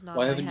 I just nod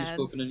Why my haven't you head.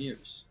 spoken in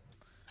years?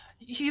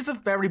 He's a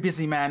very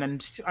busy man,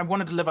 and I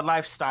wanted to live a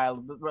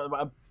lifestyle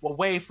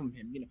away from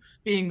him. You know,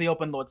 being the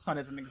Open Lord's son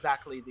isn't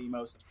exactly the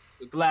most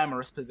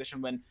glamorous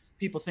position when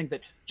people think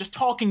that just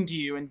talking to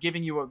you and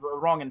giving you a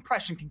wrong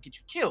impression can get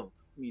you killed.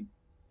 I mean,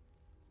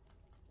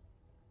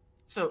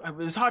 so it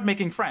was hard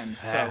making friends.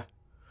 So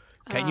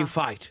Can you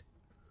fight?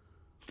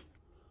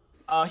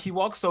 he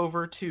walks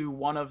over to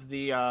one of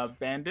the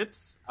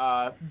bandits,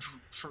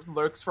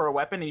 lurks for a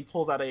weapon, and he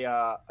pulls out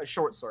a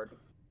short sword.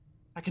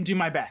 I can do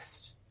my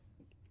best.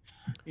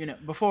 You know,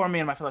 before me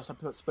and my fellow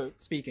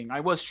speaking, I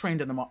was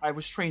trained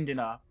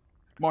in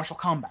martial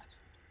combat.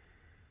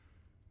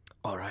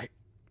 All right.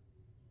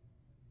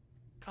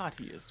 God,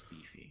 he is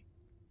beefy.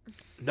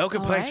 No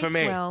complaints All from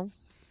right, me. Well,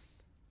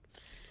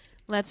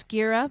 let's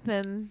gear up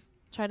and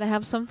try to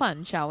have some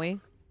fun, shall we?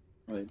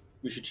 Right.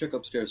 We should check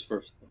upstairs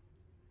first, though.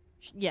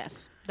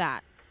 Yes,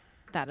 that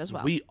as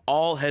well. We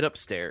all head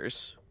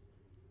upstairs.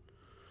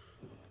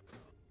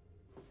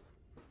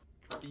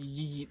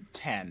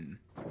 10.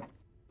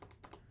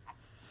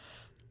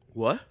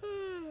 What?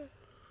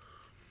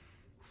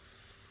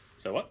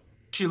 So what?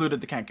 She looted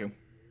the Kenku.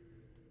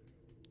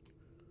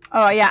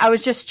 Oh yeah, I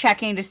was just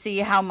checking to see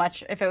how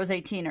much, if it was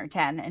 18 or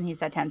 10, and he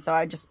said 10, so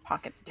I just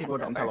pocket the 10 People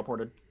got silver.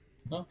 teleported.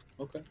 Oh,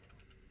 okay.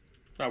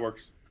 That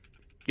works.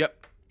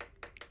 Yep.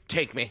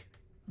 Take me.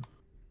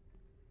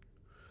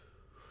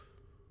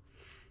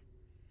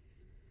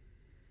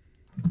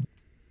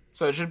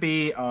 So it should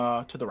be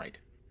to the right.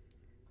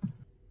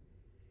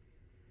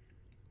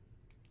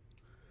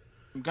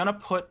 I'm gonna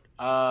put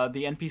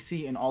the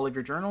NPC in all of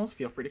your journals.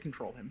 Feel free to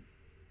control him.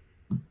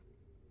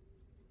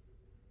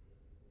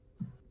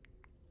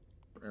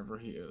 Wherever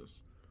he is.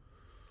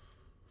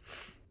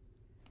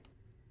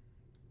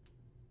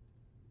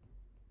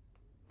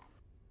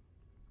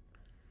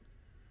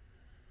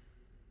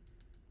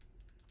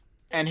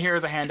 And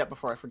here's a hand up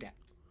before I forget.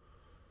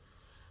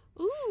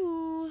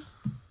 Ooh.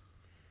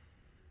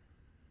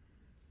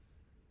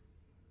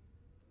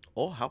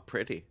 Oh, how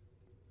pretty.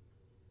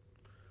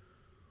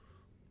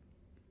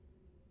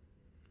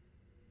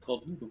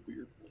 Called him the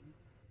weird one.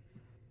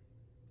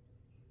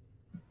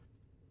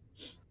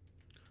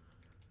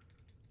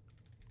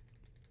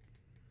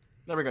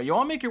 There we go. You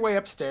all make your way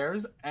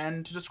upstairs,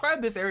 and to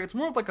describe this area, it's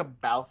more of like a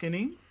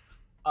balcony.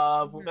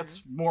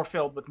 That's more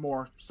filled with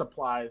more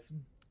supplies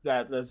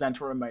that the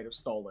Zentarim might have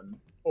stolen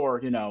or,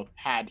 you know,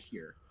 had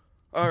here.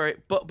 All right,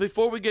 but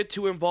before we get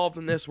too involved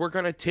in this, we're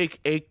going to take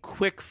a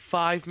quick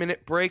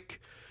 5-minute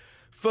break.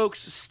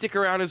 Folks, stick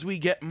around as we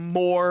get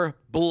more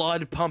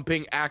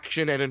blood-pumping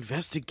action and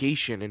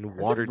investigation in Has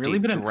it Waterdeep really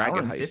been an hour Dragon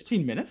and Heist.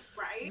 15 minutes?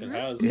 Right? It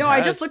has. No, It I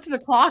has. just looked at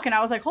the clock and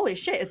I was like, holy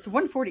shit, it's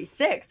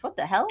 1:46. What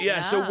the hell?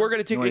 Yeah, so Yeah. we're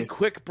going to take a Nice.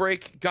 quick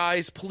break.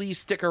 Guys, please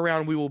stick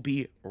around. We will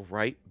be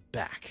right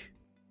back.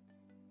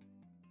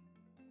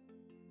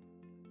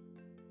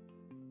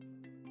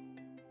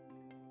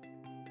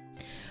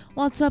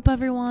 What's up,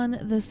 everyone?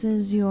 This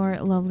is your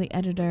lovely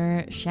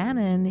editor,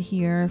 Shannon,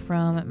 here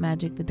from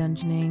Magic the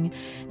Dungeoning,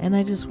 and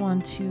I just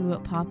want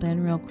to pop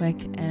in real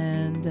quick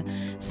and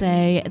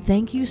say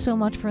thank you so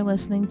much for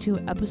listening to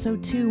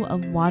episode 2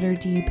 of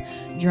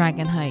Waterdeep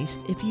Dragon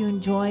Heist. If you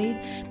enjoyed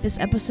this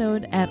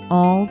episode at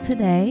all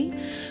today,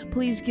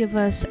 please give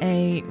us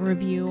a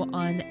review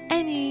on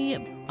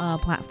any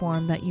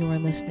platform that you are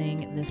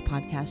listening this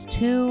podcast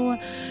to,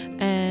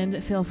 and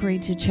feel free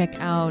to check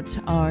out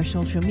our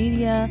social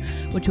media,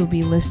 which will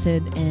be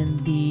listed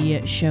in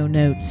the show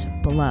notes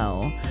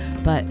below.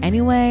 But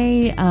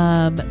anyway,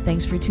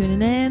 thanks for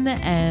tuning in,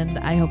 and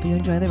I hope you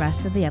enjoy the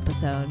rest of the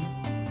episode.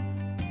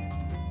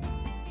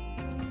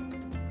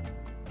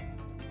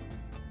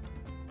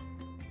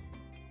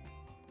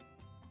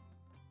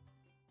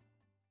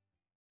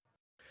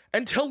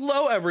 And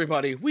hello,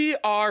 everybody. We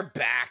are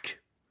back.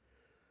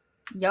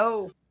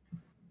 Yo.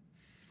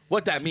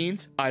 What that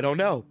means, I don't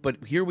know, but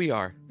here we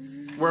are.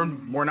 We're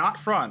not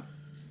front.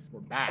 We're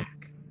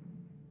back.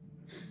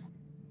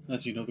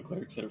 As you know, the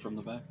cleric said it from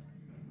the back.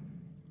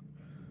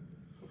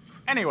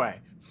 Anyway,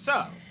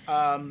 so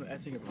I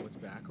think everyone's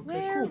back. Okay,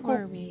 Where cool.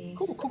 were we?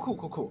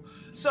 Cool.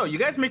 So you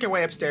guys make your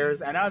way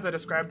upstairs, and as I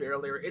described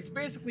earlier, it's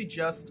basically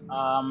just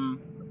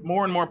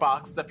more and more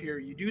boxes up here.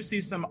 You do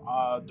see some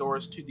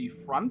doors to the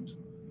front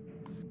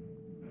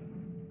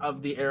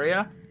of the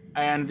area,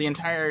 and the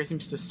entire area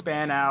seems to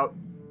span out.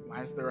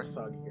 Why is there a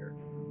thug here?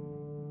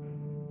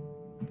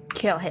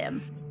 Kill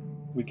him.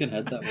 We can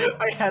head that way.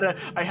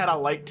 I had a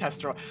light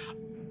tester.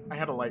 I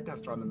had a light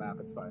tester on the map.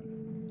 It's fine.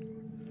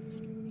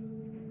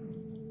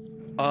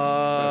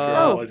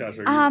 Oh,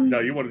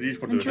 you want to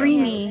put the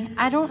Dreamy.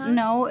 I don't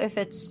know if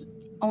it's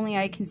only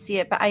I can see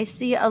it, but I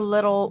see a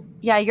little.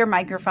 Yeah, your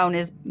microphone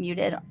is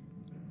muted.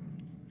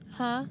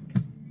 Huh?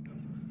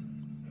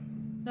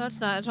 No, it's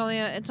not.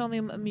 It's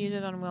only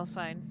muted on Will's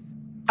side.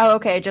 Oh,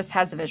 okay. It just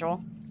has the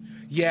visual.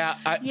 Yeah,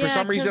 for Yeah,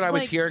 some reason 'cause, I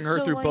was like, hearing her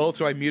so, through like- both,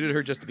 so I muted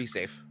her just to be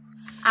safe.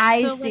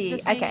 I So, see. Like,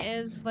 the thing Okay.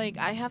 is, like,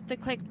 I have to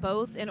click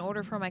both in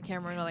order for my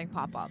camera to like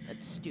pop up.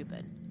 It's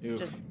stupid.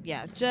 Oof.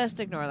 Just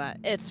ignore that.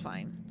 It's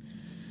fine.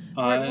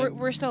 I-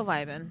 We're still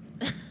vibing.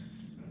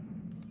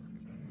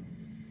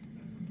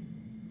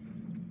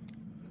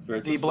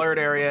 The blurred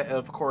area,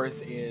 of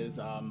course, is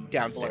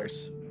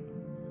Downstairs.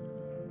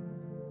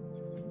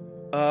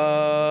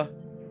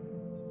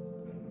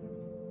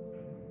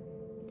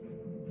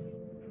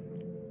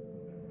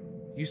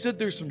 You said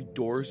there's some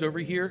doors over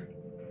here?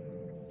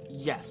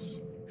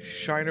 Yes.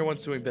 Shiner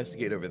wants to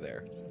investigate over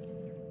there.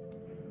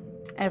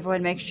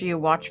 Everyone, make sure you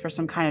watch for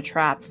some kind of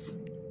traps.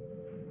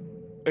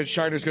 And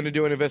Shiner's going to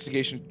do an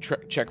investigation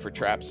check for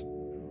traps.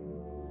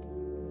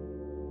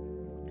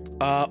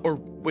 Or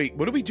wait,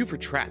 what do we do for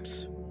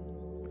traps?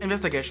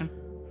 Investigation.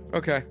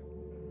 Okay.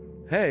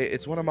 Hey,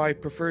 it's one of my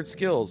preferred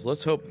skills.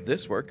 Let's hope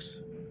this works.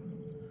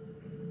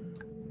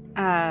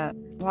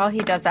 While he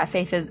does that,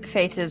 Faith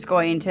is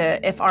going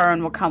to, if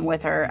Aaron will come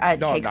with her,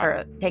 No, I'm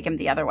not. take him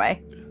the other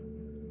way.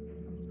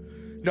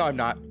 No, I'm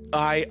not.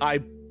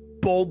 I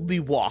boldly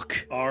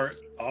walk.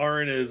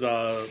 Aaron is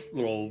a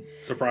little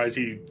surprised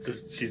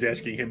she's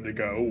asking him to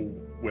go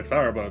with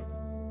her, but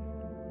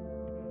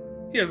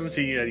he hasn't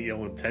seen any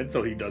ill intent,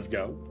 so he does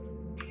go.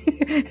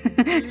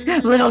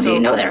 Little do you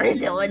know there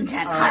is ill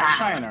intent.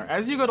 Shiner,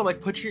 as you go to like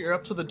put your ear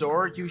up to the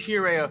door, you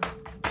hear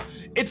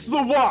 "It's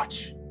the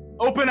watch!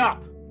 Open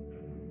up!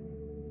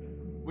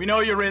 We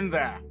know you're in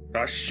there."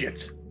 Ah,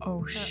 shit.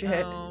 Oh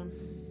shit. Uh-oh.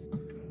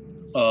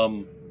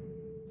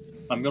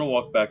 I'm gonna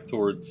walk back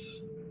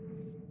towards.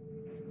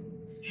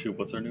 Shoot,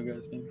 what's our new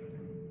guy's name?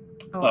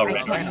 Oh, I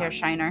right. can't hear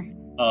Shiner.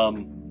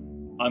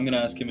 I'm gonna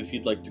ask him if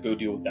he'd like to go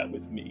deal with that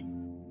with me.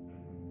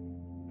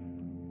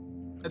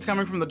 It's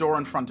coming from the door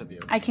in front of you.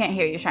 I can't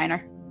hear you,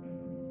 Shiner.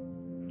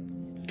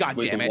 God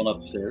Wait, damn the it. one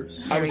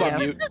upstairs. I was There on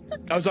we mute.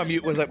 I was on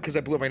mute because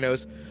I blew my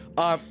nose.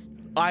 I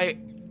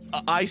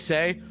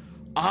say,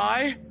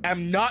 I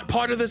am not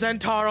part of the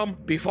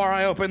Zentarum before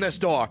I open this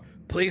door.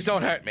 Please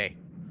don't hurt me.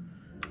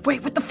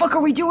 Wait, what the fuck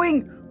are we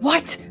doing?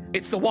 What?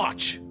 It's the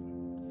watch.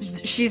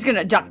 She's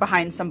gonna duck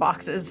behind some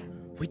boxes.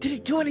 We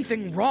didn't do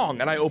anything wrong,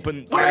 and I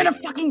open. We're in a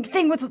fucking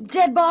thing with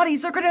dead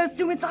bodies. They're gonna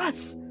assume it's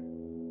us.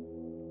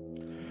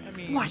 I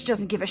mean, Watch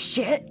doesn't give a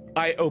shit.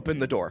 I open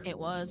the door. it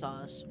was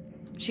us.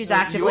 She's So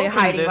you actively open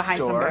hiding this behind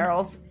some door.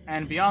 barrels.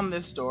 And beyond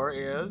this door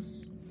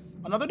is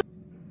another door.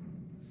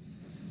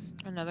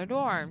 Another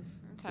door.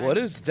 Okay. What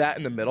is that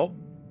in the middle?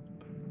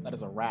 That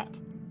is a rat.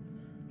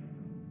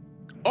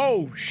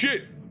 Oh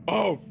shit!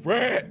 Oh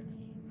rat!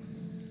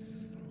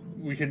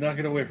 We cannot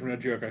get away from that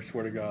joke, I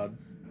swear to God.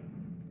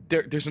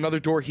 There's another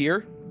door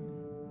here.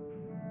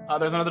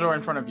 There's another door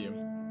in front of you,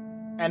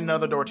 and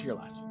another door to your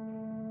left.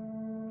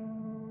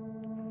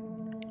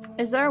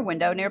 Is there a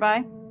window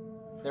nearby?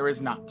 There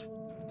is not.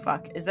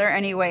 Fuck. Is there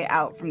any way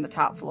out from the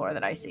top floor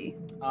that I see?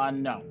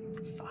 No.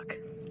 Fuck.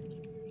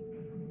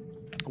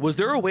 Was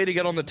there a way to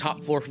get on the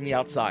top floor from the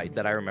outside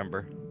that I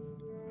remember?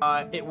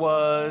 It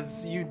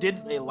was you did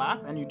a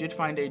lap and you did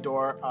find a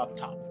door up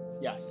top.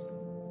 Yes.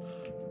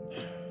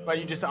 But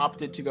you just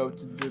opted to go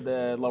to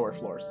the lower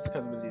floors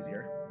because it was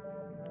easier.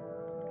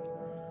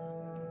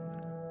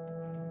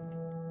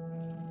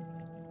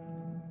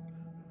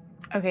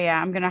 Okay,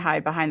 yeah, I'm gonna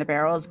hide behind the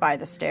barrels by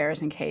the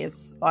stairs in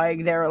case,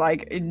 like, they're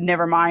like,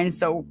 never mind,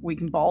 so we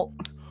can bolt.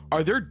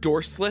 Are there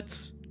door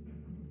slits?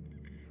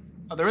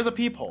 There is a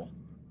peephole.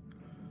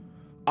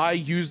 I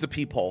use the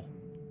peephole.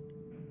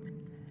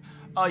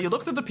 You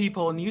look through the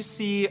peephole and you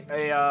see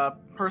a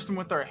person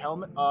with their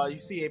helmet. You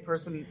see a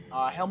person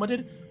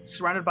helmeted,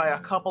 surrounded by a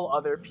couple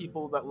other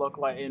people that look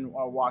like in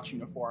watch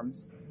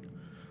uniforms.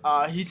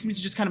 He seems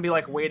to just kind of be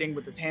like waiting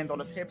with his hands on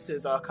his hips.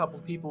 Is a couple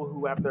of people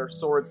who have their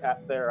swords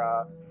at their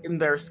in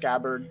their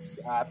scabbards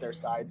at their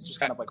sides, just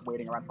kind of like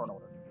waiting around for an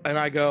order. And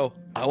I go,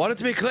 I want it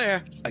to be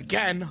clear,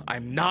 again,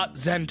 I'm not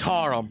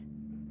Zentarum.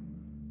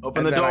 Open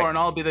And the then door I- and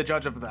I'll be the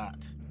judge of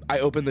that. I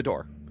open the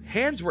door.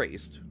 Hands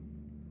raised.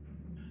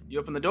 You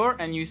open the door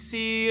and you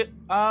see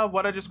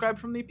what I described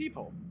from the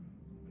peephole.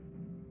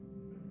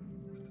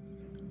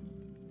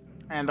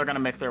 And they're gonna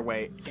make their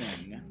way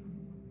in.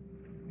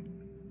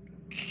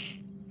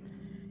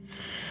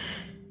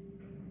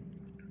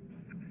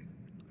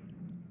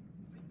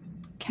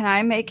 Can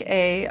I make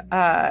a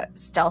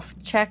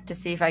stealth check to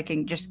see if I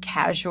can just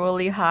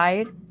casually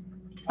hide?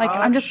 Like,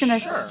 I'm just gonna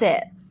sure.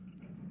 sit.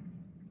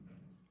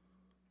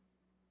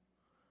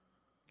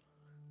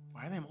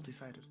 Why are they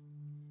multi-sided?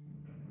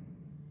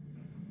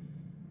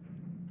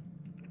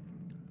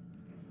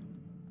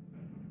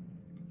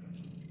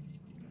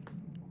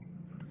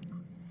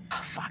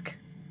 Oh, fuck.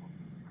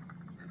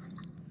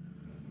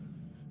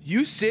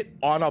 You sit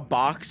on a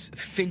box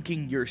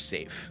thinking you're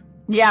safe.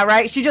 Yeah,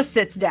 right? She just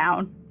sits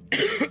down.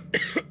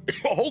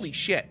 Holy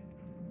shit.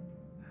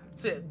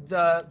 So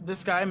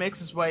this guy makes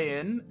his way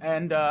in,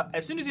 and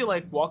as soon as he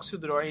walks through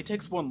the door, he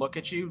takes one look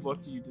at you,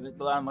 looks at you,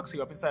 looks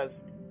you up, and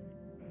says,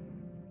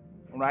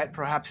 "All right,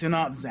 perhaps you're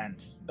not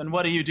Zent. Then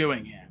what are you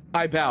doing here?"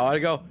 I bow. I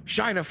go,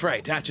 Shiner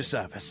Freight, at your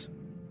service.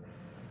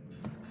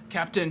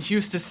 Captain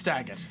Eustace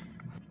Staggett.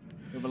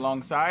 Move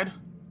alongside.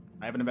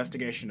 I have an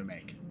investigation to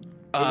make.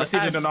 We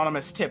received an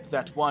anonymous tip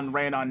that one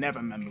Raynor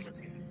Never member was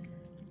here.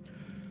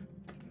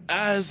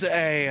 As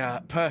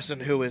a person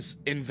who is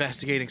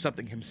investigating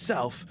something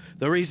himself,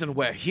 the reason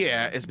we're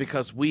here is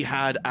because we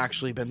had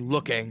actually been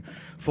looking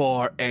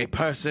for a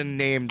person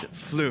named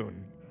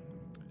Floon.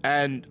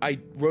 And I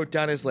wrote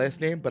down his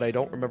last name, but I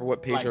don't remember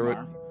what page I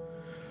wrote.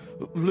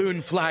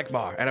 Loon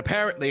Flagmar. And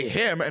apparently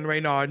him and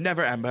Raynor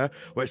Neverember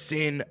were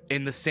seen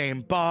in the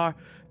same bar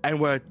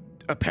and were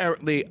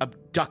apparently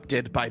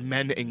abducted by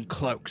men in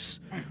cloaks.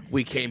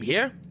 We came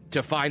here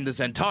to find the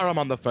Zentarum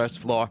on the first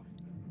floor,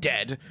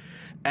 dead,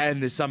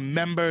 and some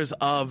members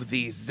of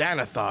the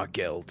Xanathar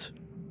Guild.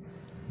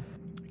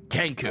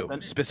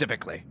 Kenku,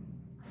 specifically.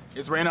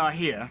 Is Raynor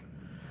here?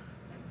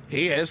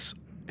 He is,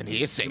 and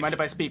he is safe. Do you mind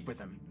if I speak with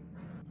him?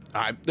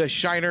 The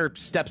Shiner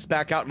steps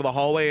back out into the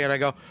hallway, and I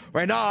go,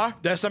 Raynor,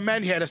 there's some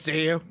men here to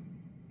see you.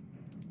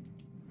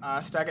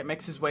 Staggett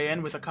makes his way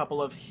in with a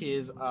couple of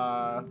his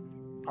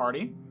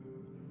party.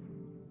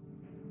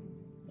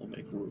 I'll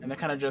make room. And they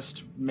kind of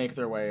just make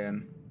their way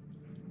in.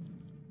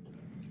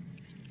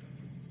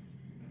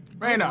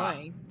 Raynor,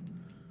 boy.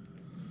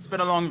 it's been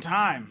a long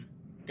time.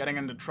 Getting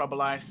into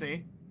trouble, I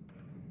see.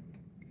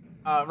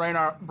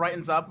 Raynor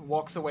brightens up,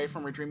 walks away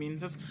from her dreaming, and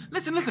says,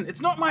 Listen,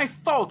 it's not my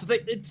fault.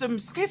 It's a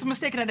case of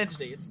mistaken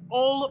identity. It's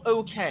all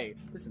okay.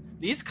 Listen,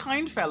 these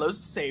kind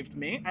fellows saved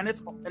me, and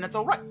it's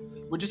all right.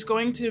 We're just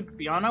going to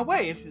be on our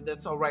way, if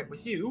that's all right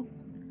with you.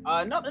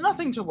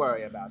 Nothing to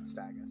worry about,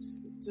 Stagus.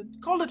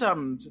 Call it,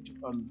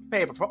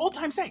 favor for old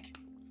time's sake.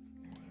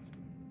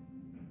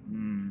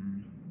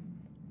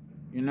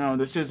 You know,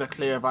 this is a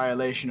clear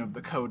violation of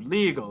the code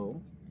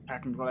legal.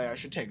 Technically, I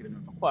should take them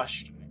in for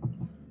questioning.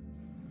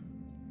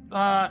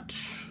 But,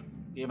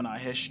 given our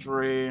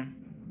history,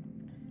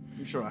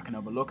 I'm sure I can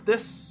overlook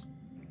this.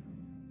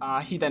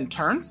 He then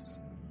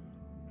turns.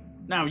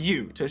 Now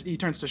he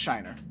turns to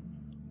Shiner.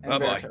 And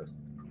Veritos.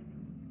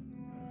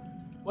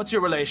 What's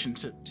your relation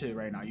to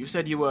Raynor? You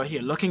said you were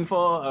here looking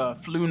for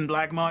Floon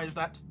Blagmar, is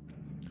that?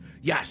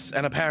 Yes,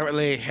 and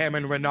apparently him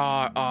and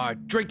Raynor are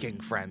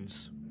drinking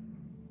friends.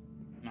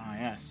 Ah,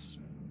 yes.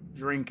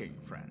 Drinking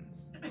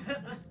friends.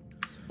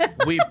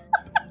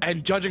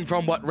 And judging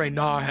from what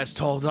Raynor has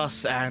told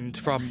us and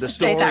from the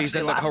stories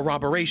and the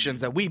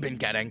corroborations that we've been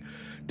getting,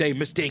 they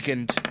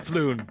mistaken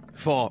Floon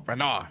for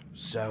Raynor.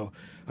 So,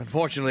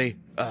 unfortunately,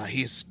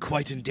 he's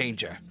quite in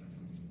danger.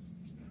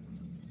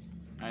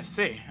 I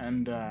see.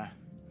 And,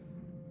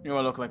 you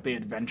all look like the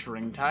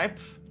adventuring type.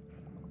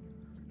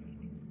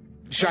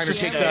 Shiner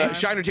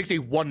takes a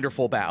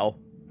wonderful bow.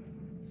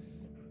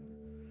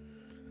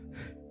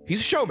 He's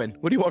a showman.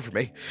 What do you want from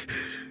me?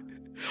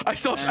 I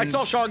saw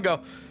Sean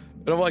go,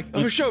 and I'm like,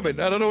 I'm a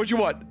showman. I don't know what you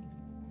want.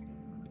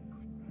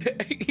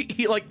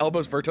 he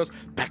elbows Vertos.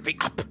 Back me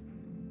up.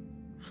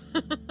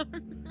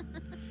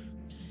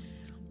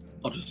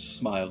 I'll just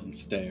smile and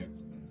stare.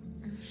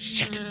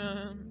 Shit.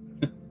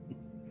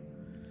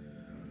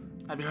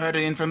 Have you heard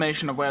any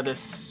information of where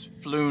this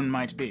Floon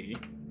might be?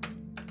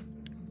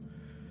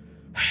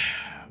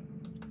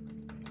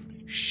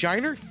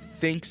 Shiner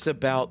thinks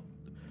about...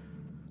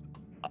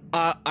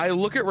 I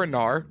look at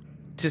Raynor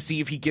to see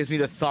if he gives me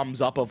the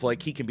thumbs up of,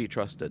 he can be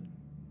trusted.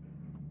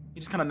 He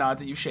just kind of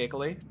nods at you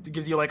shakily. It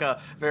gives you,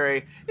 a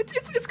very...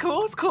 It's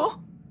cool, it's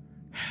cool.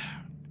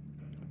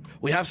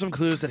 We have some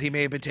clues that he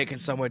may have been taken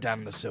somewhere down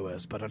in the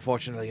sewers, but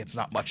unfortunately it's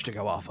not much to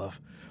go off of.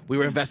 We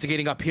were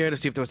investigating up here to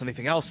see if there was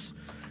anything else,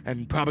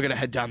 and probably going to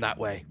head down that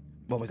way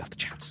when we got the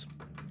chance.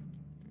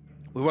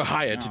 We were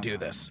hired to do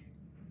this.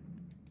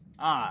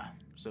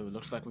 So it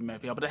looks like we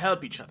might be able to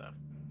help each other.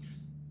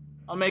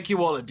 I'll make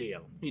you all a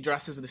deal. He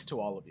addresses this to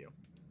all of you.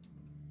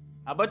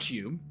 How about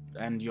you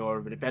and your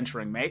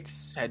adventuring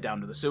mates head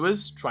down to the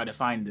sewers, try to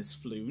find this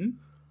Floon,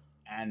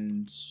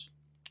 and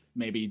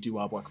maybe do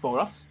our work for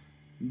us.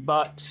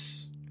 But,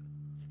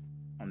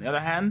 on the other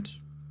hand,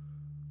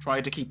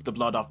 try to keep the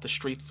blood off the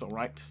streets,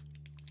 alright?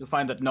 You'll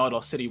find that not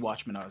all city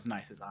watchmen are as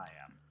nice as I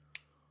am.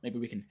 maybe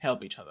we can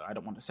help each other. I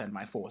don't want to send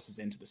my forces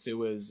into the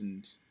sewers,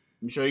 and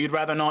I'm sure you'd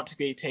rather not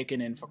be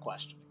taken in for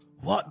questioning.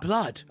 What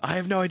blood? I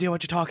have no idea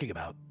what you're talking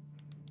about.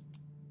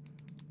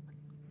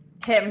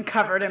 Him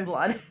covered in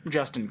blood.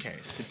 Just in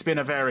case. It's been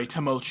a very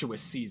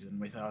tumultuous season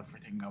with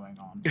everything going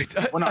on.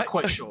 We're not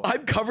quite sure.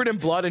 I'm covered in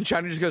blood, and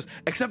Shiner just goes,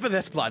 except for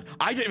this blood.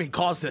 I didn't even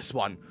cause this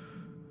one.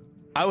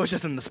 I was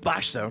just in the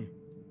splash zone.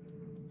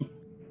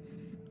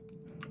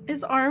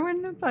 Is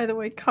Arwen, by the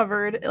way,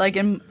 covered like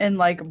in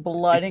like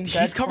blood and guts?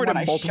 He's covered when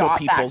in I multiple shot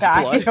people's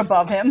that guy blood.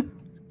 above him.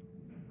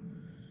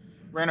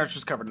 Reinhardt's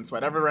just covered in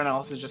sweat. Everyone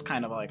else is just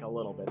kind of like a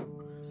little bit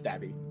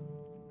stabby.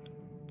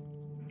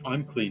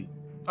 I'm clean.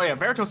 Oh yeah,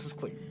 Veritos is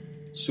clean.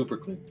 Super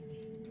clean.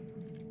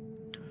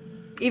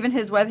 Even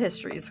his web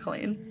history is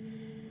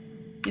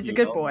clean. He's a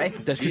good boy.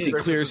 That's because he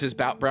clears his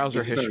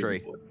browser He's a very history.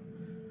 good boy.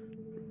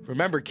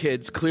 Remember,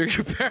 kids, clear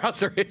your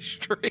browser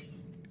history.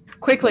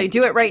 Quickly,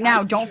 do it right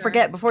now. Don't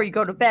forget before you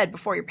go to bed,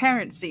 before your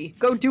parents see.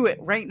 Go do it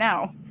right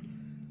now.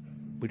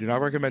 We do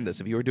not recommend this.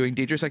 If you are doing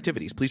dangerous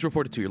activities, please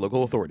report it to your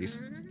local authorities.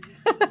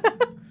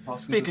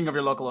 Speaking of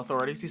your local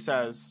authorities,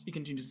 he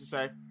continues to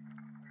say,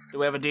 do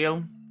we have a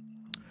deal?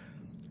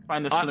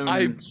 Find this flume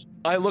and...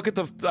 I look at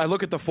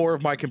the four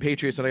of my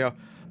compatriots and I go,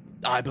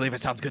 I believe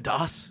it sounds good to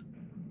us.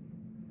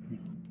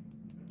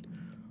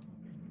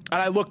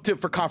 And I looked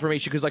for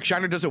confirmation because like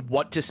Shiner doesn't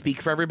want to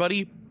speak for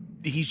everybody.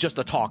 He's just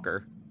a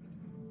talker.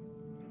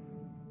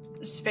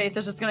 His Faith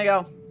is just gonna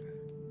go.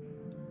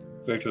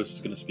 Veritos is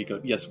going to speak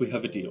up. Yes, we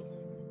have a deal.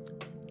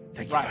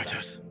 Thank you, Right.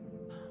 Vertos.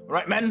 All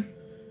right, men,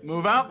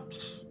 move out.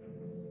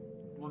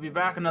 We'll be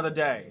back another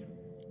day.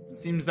 It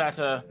seems that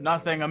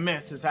nothing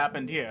amiss has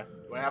happened here.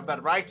 Do I have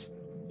that right?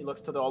 He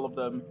looks to all of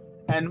them,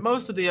 and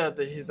most of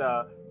his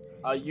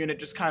unit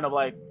just kind of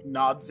like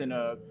nods in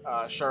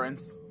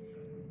assurance.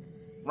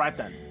 Right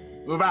then,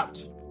 move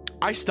out.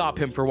 I stop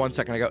him for 1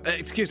 second. I go,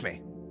 excuse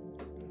me.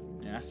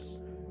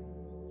 Yes.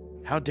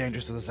 How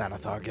dangerous is the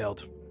Xanathar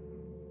Guild?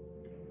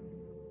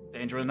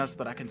 Dangerous enough so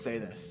that I can say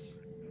this.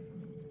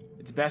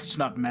 It's best to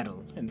not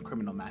meddle in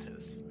criminal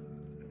matters.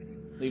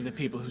 Leave the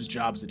people whose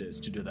jobs it is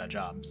to do their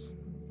jobs.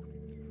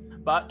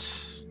 But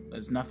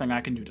there's nothing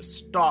I can do to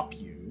stop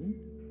you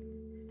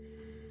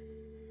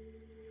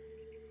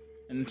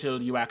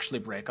until you actually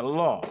break a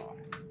law.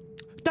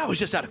 That was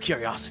just out of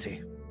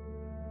curiosity.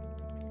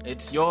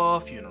 It's your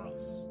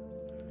funerals.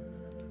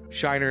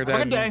 Shiner Have a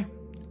good day.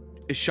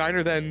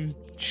 Shiner then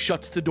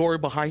shuts the door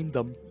behind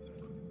them.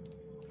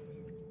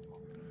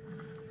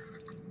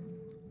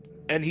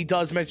 And he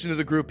does mention to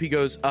the group, he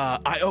goes,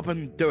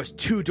 there was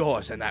 2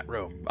 doors in that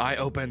room. I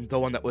opened the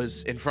one that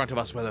was in front of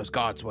us where those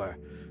guards were.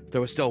 There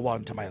was still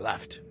one to my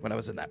left when I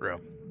was in that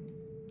room.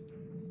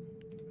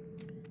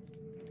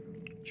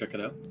 Check it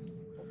out.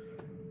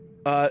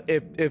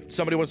 If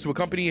somebody wants to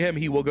accompany him,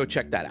 he will go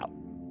check that out.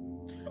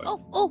 Oh.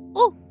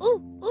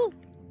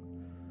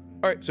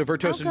 All right, so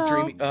Vertos I'll and go.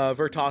 Dreamy,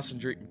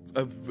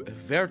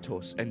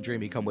 Vertos and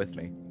Dreamy come with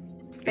me.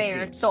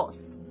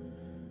 Vertos.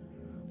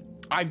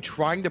 I'm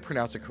trying to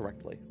pronounce it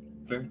correctly.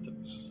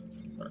 Veritos.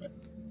 All right.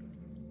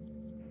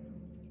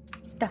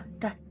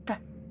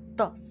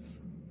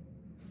 Dos.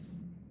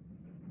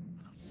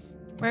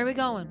 Where are we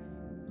going?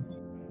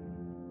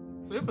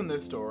 So you open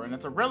this door, and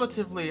it's a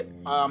relatively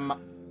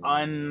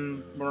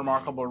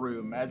unremarkable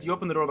room. As you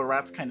open the door, the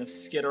rats kind of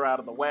skitter out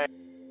of the way.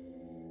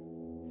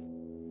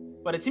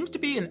 But it seems to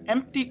be an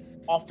empty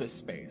office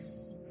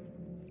space.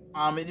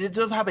 It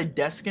does have a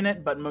desk in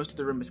it, but most of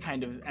the room is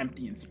kind of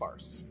empty and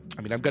sparse.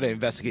 I mean, I'm going to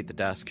investigate the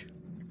desk.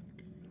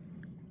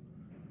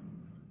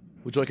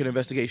 Would you like an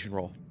investigation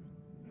roll?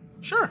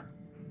 Sure.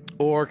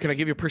 Or can I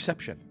give you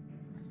perception?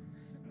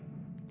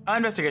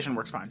 Investigation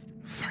works fine.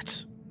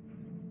 Farts.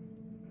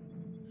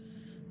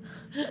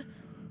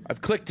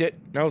 I've clicked it.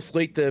 Now let's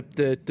wait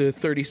the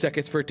 30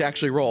 seconds for it to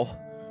actually roll.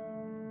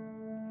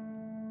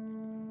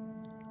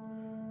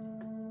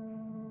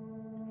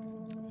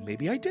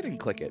 Maybe I didn't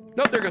click it.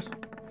 Nope, there it goes.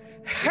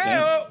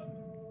 Hey!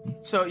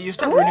 So you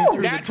start reading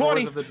through the Nat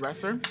drawers 20. of the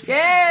dresser.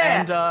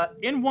 Yeah. And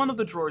in one of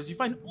the drawers, you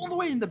find all the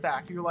way in the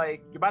back. You're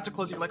about to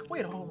close it. You're like,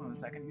 wait, hold on a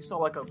second. You saw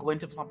like a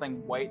glint of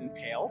something white and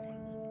pale.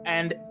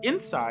 And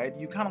inside,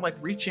 you kind of like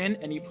reach in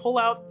and you pull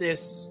out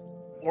this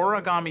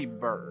origami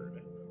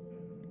bird.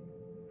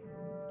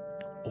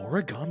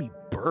 Origami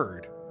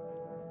bird?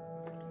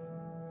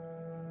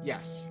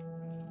 Yes.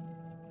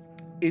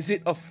 Is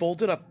it a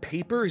folded up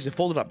paper? Is it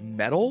folded up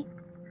metal?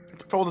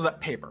 It's folded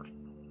up paper.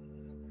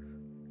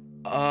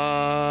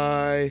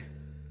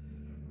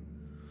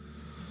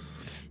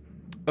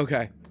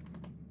 Okay.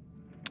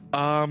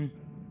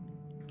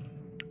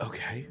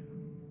 Okay.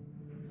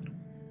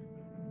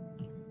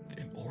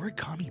 An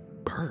origami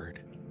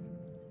bird.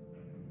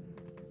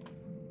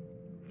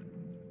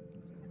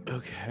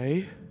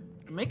 Okay.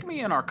 Make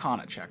me an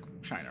Arcana check,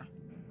 Shiner.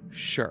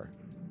 Sure.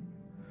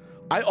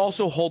 I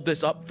also hold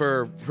this up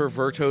for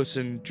Vertos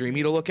and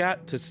Dreamy to look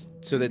at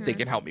so that they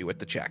can help me with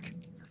the check.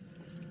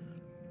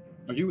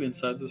 Are you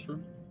inside this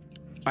room?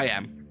 I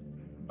am.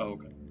 Oh,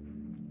 okay.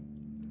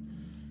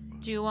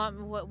 Do you want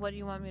what do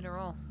you want me to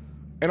roll?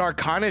 An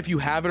Arcana if you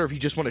have it or if you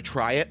just want to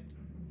try it.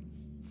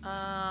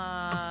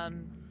 I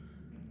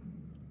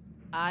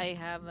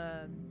have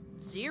a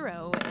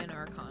 0 in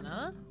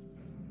Arcana.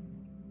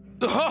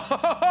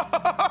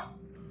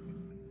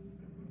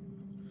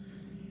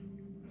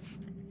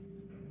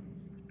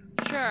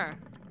 Sure.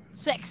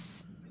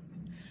 6.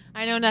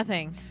 I know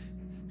nothing.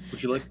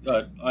 Would you like?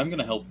 I'm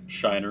gonna help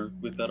Shiner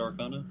with that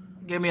Arcana.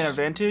 Give me an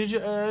advantage,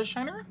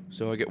 Shiner.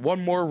 So I get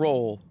one more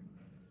roll.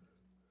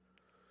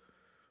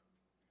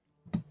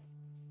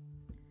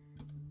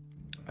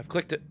 I've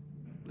clicked it.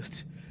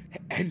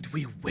 And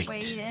we wait.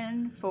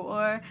 Waiting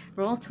for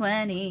roll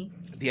 20.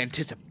 The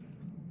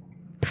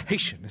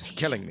anticipation is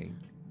killing me.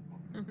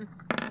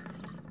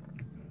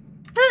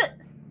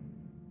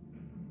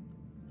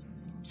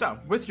 So,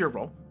 with your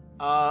roll,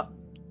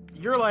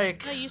 you're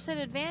like, No, you said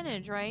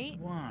advantage, right?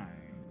 why?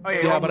 Oh yeah,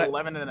 Yeah, you rolled but an I-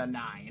 11 and a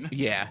 9.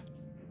 Yeah.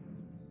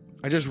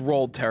 I just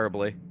rolled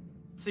terribly.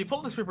 So you pull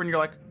up this paper and you're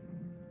like,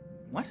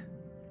 what?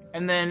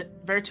 And then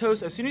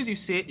Veritos, as soon as you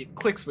see it, it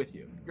clicks with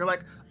you. You're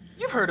like,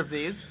 you've heard of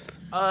these.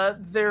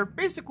 They're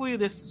basically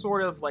this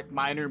sort of like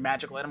minor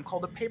magical item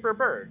called a paper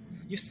bird.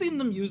 You've seen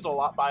them used a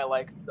lot by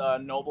like the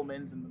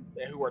noblemen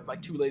who are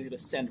like too lazy to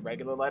send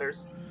regular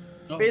letters.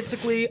 Oh.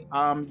 Basically,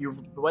 the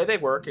way they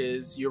work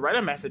is you write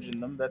a message in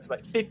them that's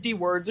about 50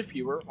 words or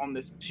fewer on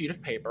this sheet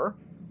of paper,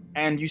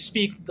 and you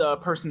speak the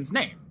person's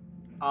name.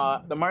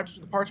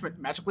 The parchment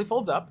magically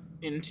folds up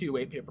into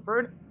a paper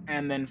bird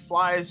and then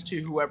flies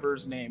to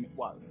whoever's name it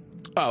was.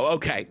 Oh,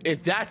 okay.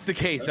 If that's the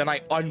case, then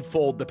I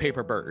unfold the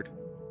paper bird.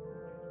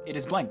 It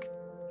is blank.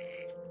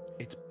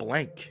 It's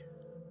blank.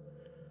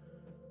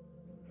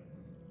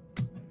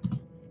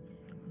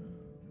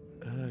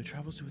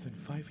 Travels to within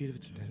 5 feet of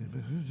its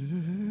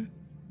intended.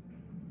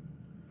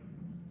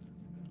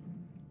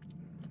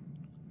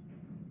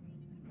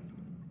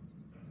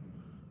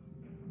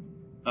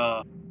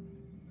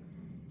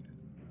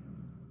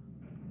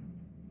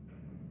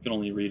 You can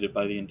only read it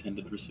by the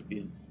intended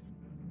recipient.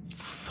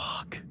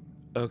 Fuck.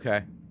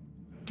 Okay.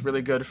 It's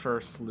really good for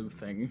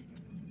sleuthing.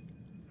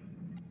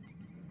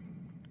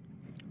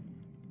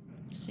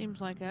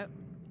 Seems like it.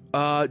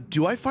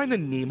 Do I find the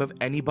name of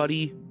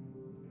anybody,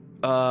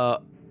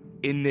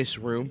 in this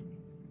room?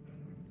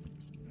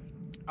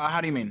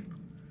 How do you mean?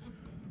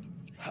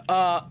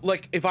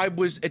 Like if I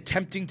was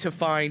attempting to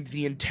find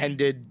the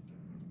intended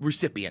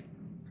recipient.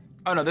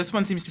 Oh no, this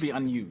one seems to be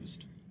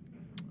unused.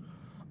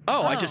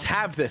 Oh, I Oh. just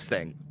have this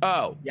thing.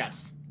 Oh,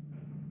 Yes.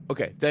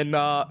 okay. Then,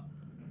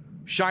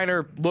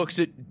 Shiner looks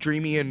at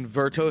Dreamy and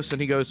Vertos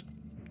and he goes,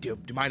 do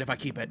you mind if I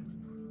keep it?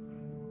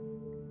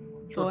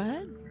 Go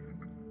ahead.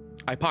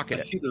 I pocket I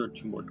it. see there are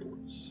 2 more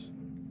doors.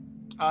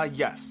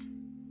 Yes.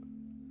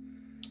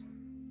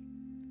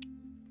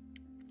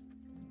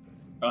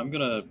 I'm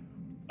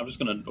just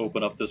gonna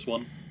open up this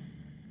one.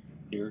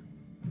 Here.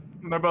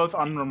 They're both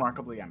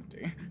unremarkably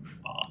empty.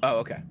 Oh,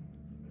 okay.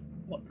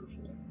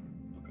 Wonderful.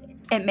 Okay.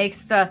 It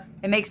makes the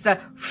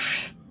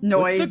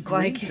noise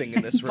green like thing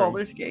in this room?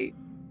 Baldur's Gate.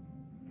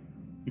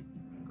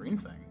 Green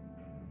thing.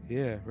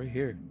 Yeah, right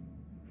here.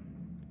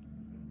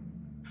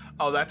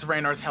 Oh, that's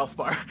Raynar's health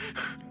bar.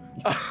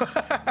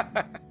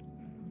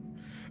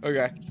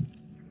 Okay.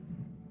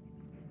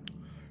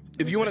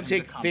 If you want to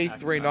Second, take the Faith,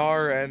 contacts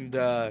Raynar, and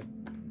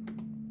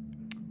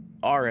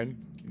Aaron,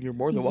 you're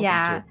more than welcome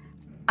Yeah.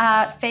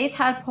 to. Faith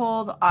had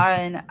pulled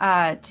Aaron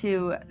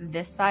to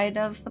this side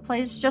of the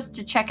place just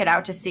to check it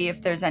out to see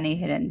if there's any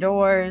hidden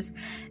doors,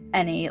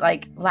 any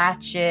like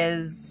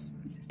latches,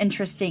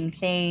 interesting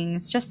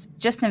things. Just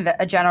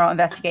a general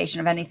investigation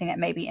of anything that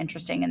may be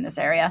interesting in this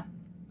area.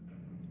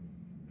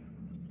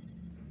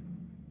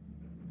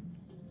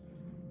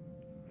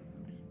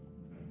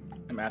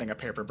 I'm adding a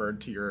paper bird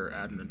to your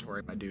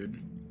inventory, my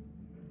dude.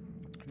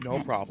 No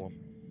Nice. problem.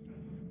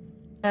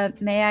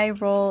 May I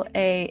roll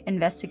a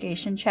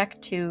investigation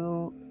check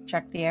to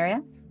check the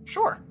area?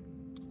 Sure.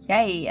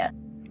 Yay!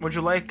 Would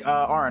you like,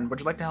 Aaron, would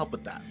you like to help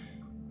with that?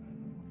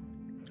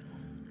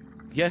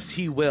 Yes,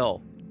 he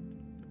will.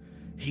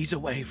 He's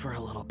away for a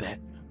little bit.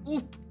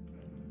 Oop.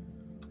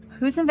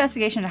 Whose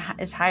investigation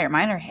is higher,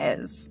 mine or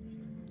his?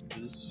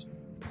 This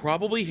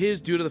Probably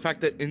his due to the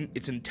fact that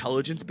it's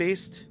intelligence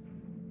based.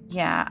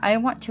 Yeah, I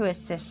want to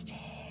assist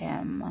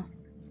him.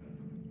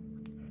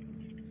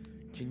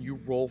 Can you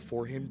roll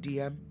for him,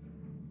 DM?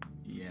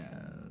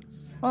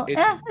 Yes. Well,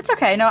 It's- it's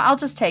okay. No, I'll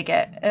just take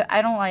it.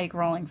 I don't like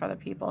rolling for the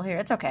people here.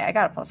 It's okay. I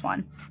got a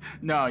 +1.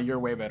 No, you're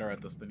way better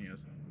at this than he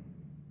is.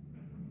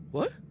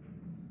 What?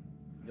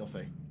 You'll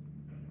see.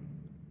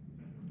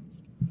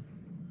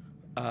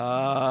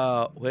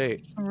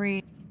 Wait.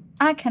 Read.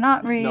 I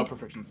cannot read. No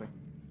proficiency.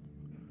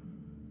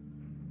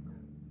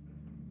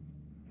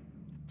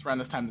 It's around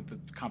this time that the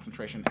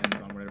concentration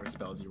ends on whatever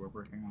spells you were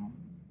working on.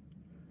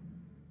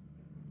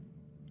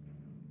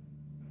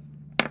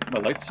 my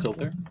light's still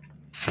there.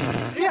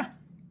 Yeah.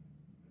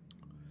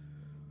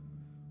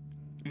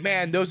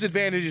 Man, those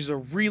advantages are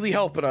really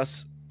helping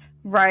us.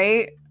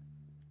 Right?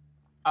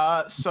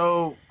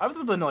 So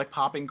other than like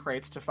popping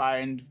crates to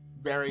find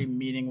very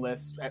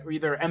meaningless,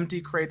 either empty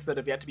crates that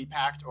have yet to be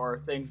packed or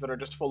things that are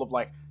just full of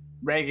like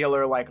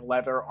regular like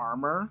leather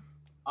armor,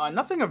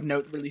 Nothing of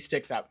note really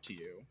sticks out to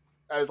you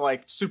as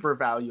like super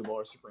valuable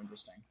or super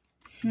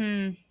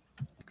interesting.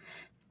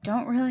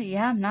 Don't really,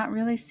 yeah, I'm not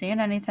really seeing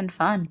anything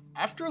fun.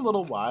 After a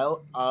little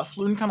while,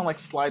 Floon kind of like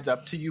slides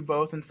up to you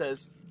both and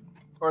says,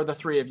 or the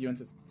three of you, and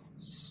says,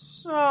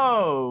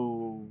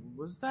 "So,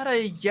 was that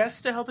a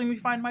yes to helping me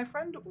find my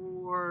friend,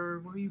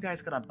 or were you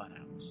guys gonna butt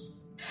out?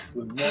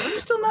 Are you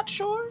still not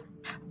sure?"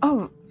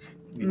 Oh,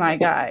 my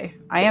guy,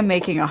 I am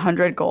making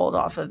 100 gold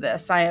off of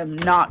this. I am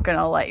not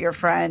gonna let your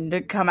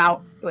friend come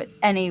out with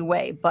any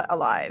way but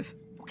alive.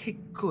 Okay,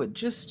 good.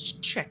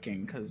 Just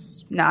checking,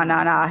 because... Nah.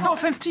 No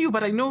offense to you,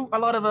 but I know a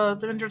lot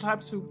of vendor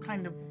types who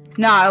kind of...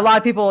 Nah, a lot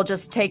of people will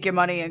just take your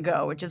money and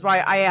go, which is why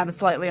I am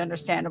slightly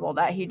understandable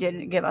that he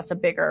didn't give us a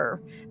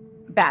bigger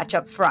batch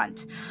up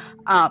front.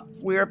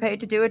 We were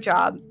paid to do a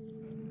job.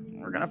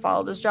 We're gonna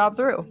follow this job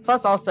through.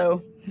 Plus,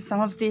 also,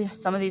 some of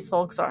these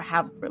folks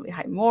have really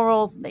high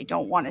morals, and they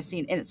don't want to see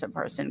an innocent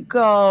person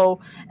go.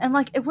 And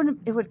like, it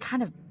would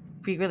kind of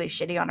be really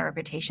shitty on our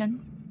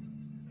reputation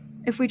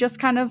if we just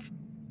kind of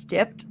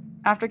dipped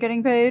after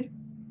getting paid.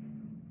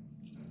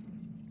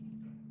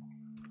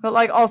 But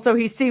like, also,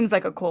 he seems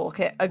like a cool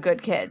kid, a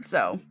good kid,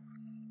 so.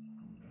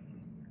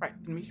 Right,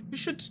 then we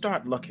should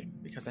start looking,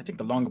 because I think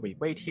the longer we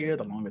wait here,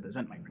 the longer the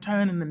Zent might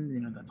return, and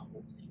then, that's a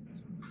whole thing.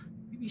 So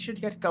we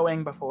should get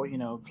going before,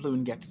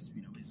 Floon gets,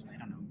 his, I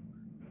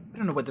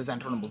don't know what the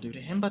Zentron will do to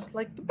him, but,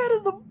 like, the better,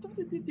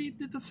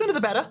 the sooner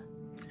the better.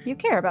 You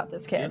care about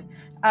this kid.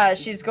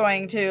 She's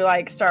going to,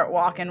 like, start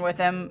walking with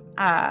him,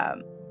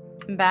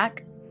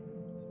 back.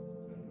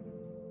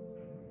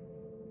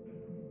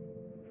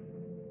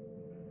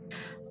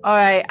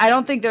 Alright, I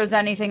don't think there's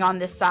anything on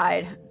this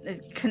side.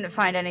 I couldn't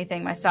find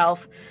anything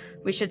myself.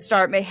 We should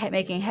start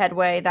making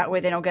headway, that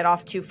way they don't get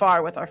off too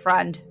far with our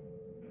friend.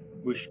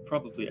 We should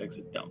probably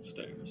exit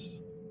downstairs.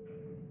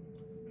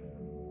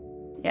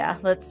 Yeah,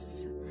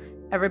 let's...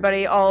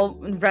 Everybody all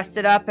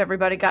rested up?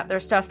 Everybody got their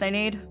stuff they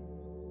need?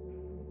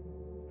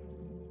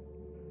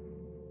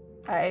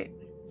 Alright.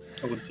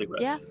 I wouldn't say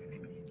rest. Yeah,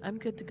 I'm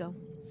good to go.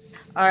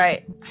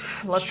 Alright,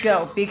 let's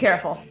go. Be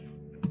careful.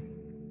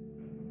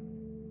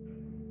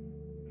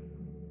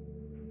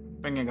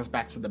 Bringing us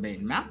back to the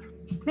main map.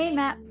 Main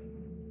map.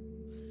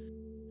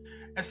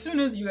 As soon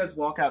as you guys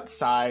walk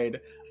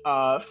outside,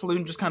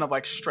 Floon just kind of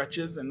like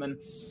stretches and then...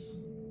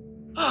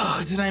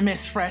 Oh, did I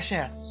miss fresh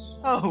air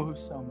so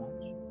much.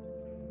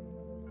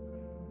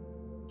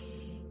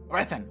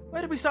 Alright then,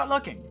 where did we start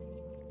looking?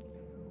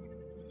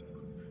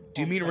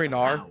 Do you mean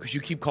Renar? Because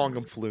you keep calling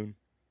him Floon.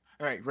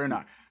 Alright,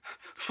 Runar.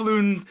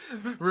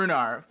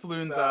 Runar.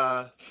 Floon's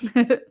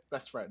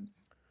best friend.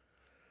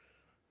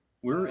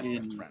 We're Best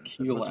in friend. That's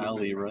Keel supposed to be his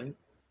Alley, best friend.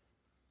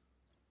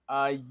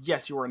 right?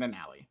 Yes, you were in an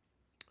alley.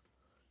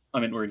 I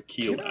mean, we're in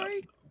Keel Can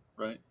Alley,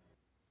 right?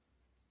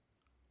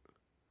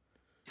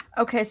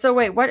 Okay, so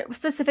wait, what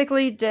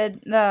specifically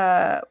did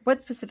the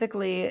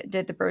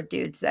bird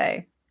dude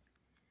say?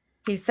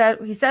 He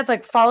said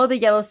like follow the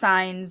yellow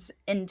signs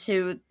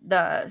into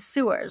the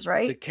sewers, The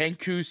right?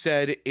 Kenku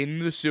said in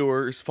the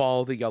sewers,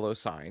 follow the yellow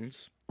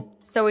signs.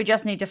 So we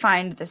just need to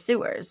find the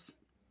sewers.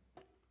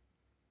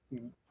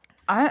 Mhm.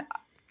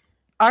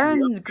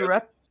 Aaron Yep, grew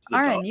up. the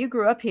Aaron, dock. you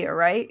grew up here,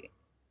 right?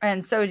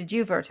 And so did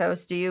you,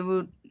 Vertos. Do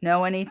you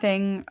know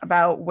anything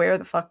about where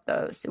the fuck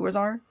the sewers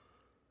are?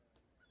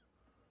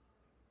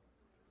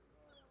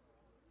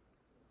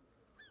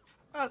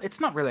 Well, it's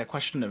not really a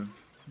question of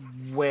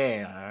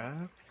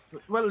where.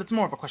 Well, it's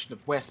more of a question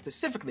of where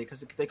specifically,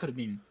 because they could have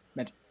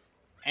meant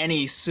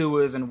any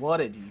sewers and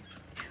water deep.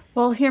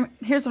 Well,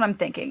 here's what I'm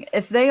thinking.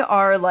 If they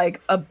are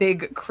like a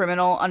big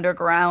criminal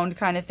underground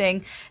kind of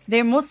thing,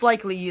 they most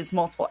likely use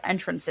multiple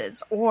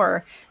entrances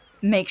or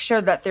make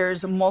sure that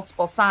there's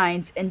multiple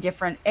signs in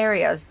different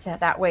areas. So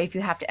that way, if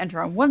you have to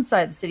enter on one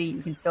side of the city,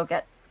 you can still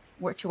get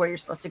where you're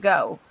supposed to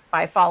go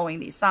by following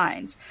these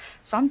signs.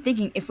 So I'm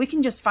thinking if we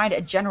can just find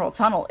a general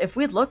tunnel, if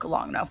we look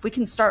long enough, we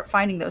can start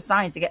finding those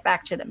signs to get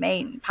back to the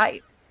main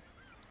pipe.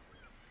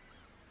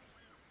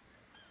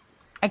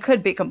 I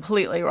could be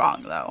completely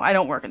wrong, though. I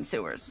don't work in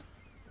sewers.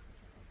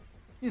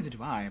 Neither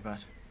do I,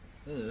 but...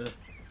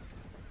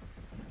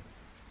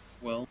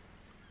 Well,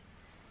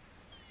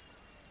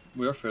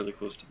 we are fairly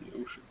close to the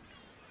ocean.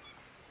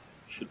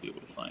 Should be able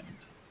to find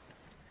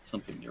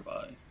something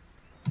nearby.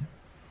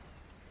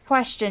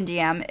 Question,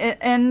 DM.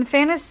 In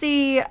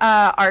fantasy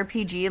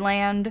RPG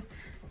land,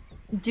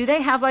 do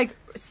they have like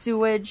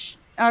sewage?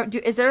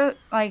 Do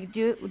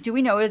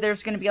we know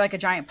there's going to be like a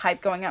giant pipe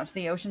going out to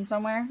the ocean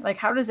somewhere? Like,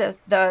 how does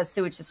the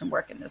sewage system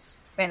work in this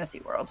fantasy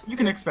world? You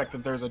can expect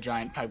that there's a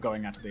giant pipe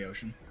going out to the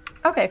ocean.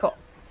 Okay, cool.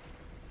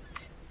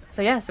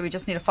 So we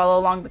just need to follow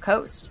along the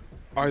coast.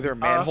 Are there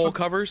manhole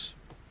covers?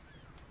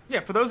 Yeah,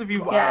 for those of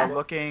you Yeah.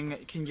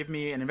 looking, can you give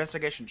me an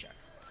investigation check?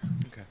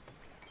 Okay.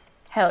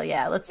 Hell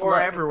yeah, let's Or look.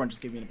 everyone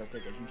just give me an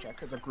investigation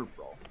check as a group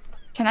roll.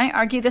 Can I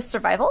argue this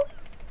survival?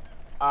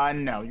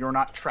 No, you're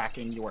not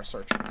tracking, you are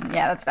searching.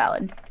 Yeah, that's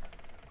valid.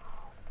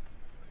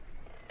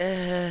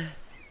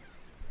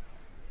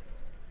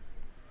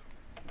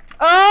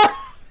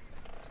 Oh!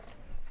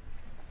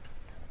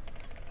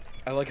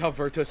 I like how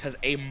Vertos has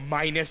a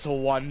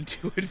 -1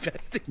 to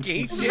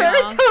investigation.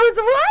 Vertos,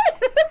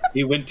 what?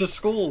 He went to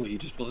school. He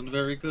just wasn't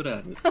very good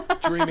at it.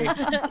 Dreamy,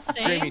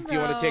 Same Dreamy, do you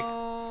want to take?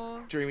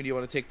 though. Dreamy, do you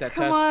want to take that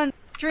Come test? on.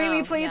 Dreamy,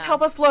 Oh, please yeah.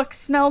 help us look.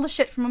 Smell the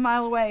shit from a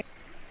mile away.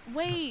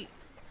 Wait.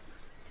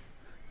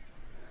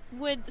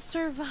 Would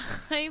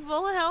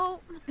survival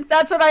help?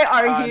 That's what I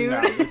argued.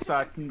 No, it's,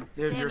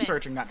 you're it.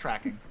 searching, not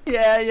tracking.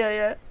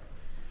 Yeah.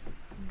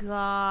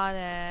 Got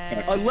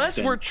it. Unless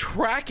we're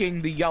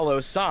tracking the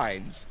yellow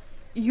signs.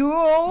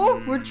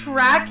 We're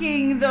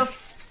tracking the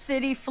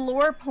city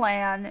floor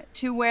plan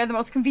to where the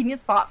most convenient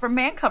spot for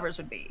man covers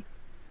would be.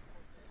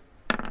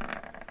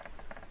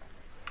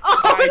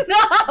 Oh no!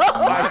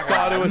 I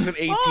thought it was an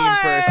 18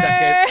 for a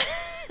second.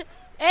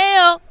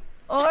 Ayo.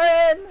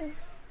 Oren!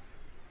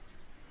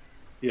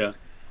 Yeah.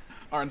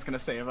 Arn's gonna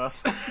save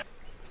us.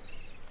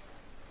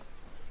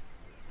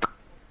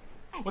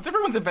 What's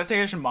everyone's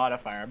investigation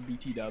modifier?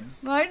 BT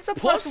dubs. Mine's a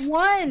Plus-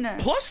 +1.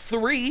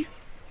 +3.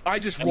 I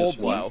just rolled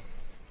one. low.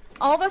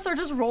 All of us are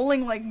just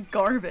rolling like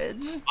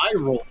garbage. I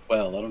rolled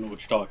well. I don't know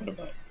what you're talking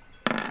about.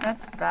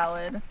 That's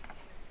valid.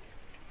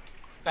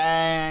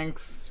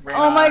 Thanks.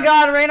 Oh my Raynar.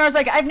 god, Raynar's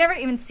like, I've never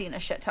even seen a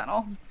shit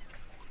tunnel.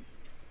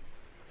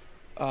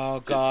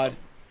 Oh god.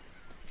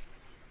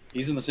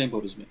 He's in the same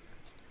boat as me.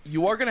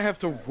 You are gonna have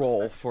to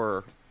roll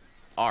for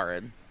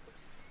Aaron.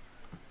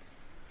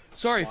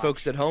 Sorry,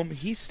 folks at home.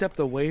 He stepped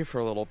away for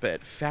a little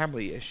bit.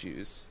 Family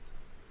issues.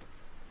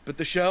 But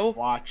the show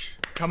Watch.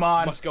 Come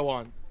on. must go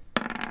on.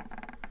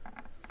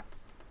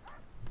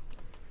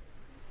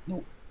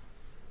 No.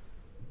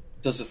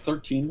 Does a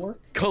 13 work?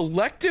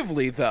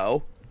 Collectively,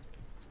 though,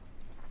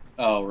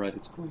 Oh, right.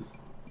 It's cool.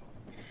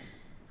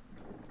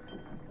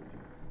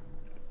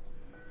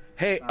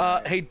 hey,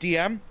 hey,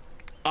 DM,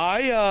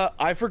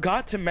 I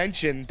forgot to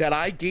mention that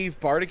I gave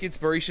Bardic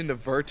Inspiration to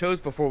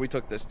Vertos before we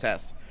took this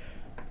test.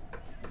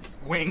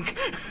 Wink.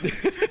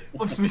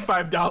 Flips me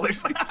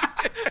 $5.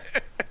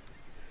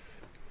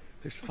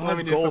 There's Let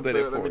me 5 do gold some, in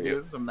it let for me you.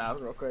 do some math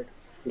real quick.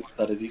 Was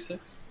that a D6?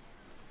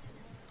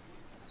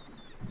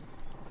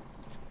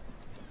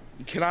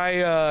 Can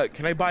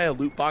I buy a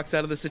loot box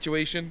out of the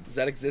situation? Does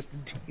that exist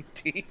in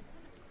D&D?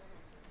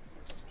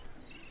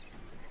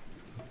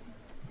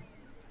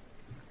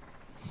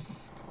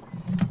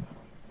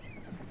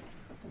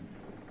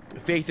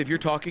 Faith, if you're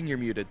talking, you're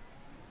muted.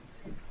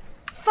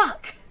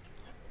 Fuck!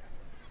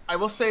 I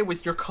will say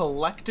with your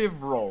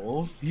collective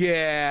rolls,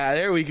 Yeah,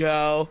 there we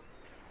go.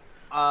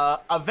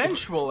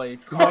 eventually,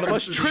 One of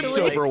us carving trips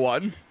through, over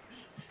one.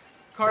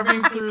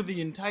 carving through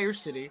the entire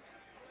city.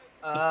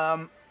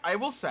 I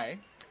will say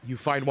You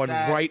find one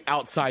That- right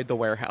outside the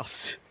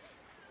warehouse.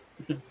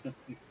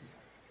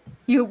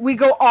 We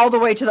go all the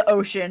way to the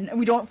ocean, and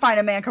we don't find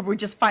a man cover, we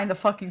just find the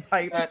fucking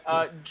pipe.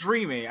 that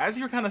Dreamy, as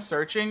you're kind of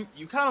searching,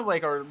 you kind of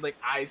like are like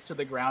eyes to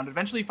the ground.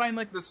 Eventually, you find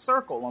like this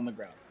circle on the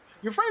ground.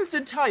 Your friends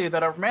did tell you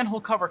that a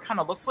manhole cover kind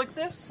of looks like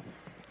this.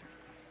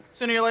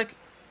 So then you're like,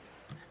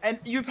 and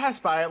you pass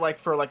by it like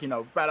for like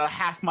about a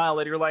half mile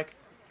later. You're like,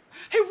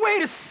 hey,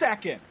 wait a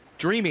second.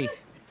 Dreamy,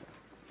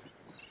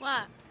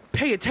 What?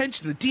 pay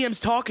attention. The DM's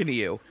talking to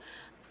you.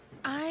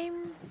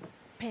 I'm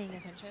paying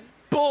attention.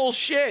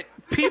 Bullshit.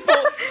 People,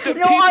 the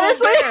No, people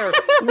honestly. there,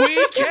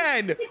 we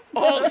can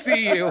all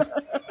see you. No,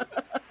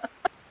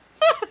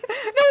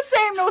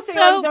 same. So-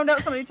 I was zoned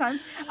out so many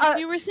times.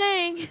 You were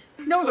saying.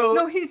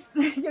 So- He's.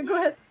 Yeah, go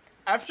ahead.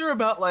 After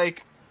about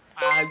like,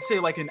 I'd say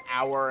like an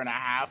hour and a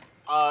half.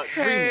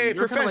 Hey,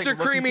 Professor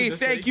Creamy,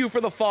 thank you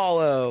for the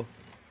follow.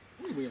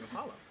 We have a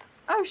follow.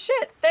 Oh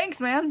shit! Thanks,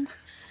 man.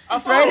 A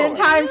Right follow. in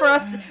time for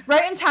us.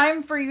 Right in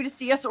time for you to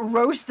see us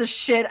roast the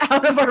shit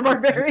out of our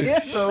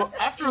barbarian. So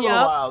after a Yep.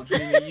 little while,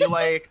 Dreamy, you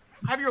like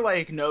have your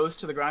like nose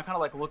to the ground, kind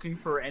of like looking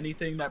for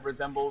anything that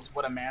resembles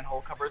what a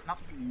manhole covers. Not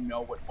that you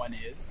know what one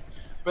is,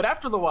 but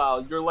after the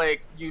while, you're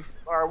like you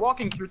are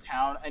walking through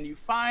town and you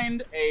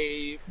find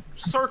a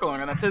circle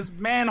and that says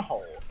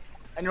manhole,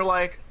 and you're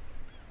like,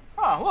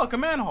 oh look, a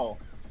manhole.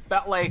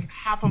 About like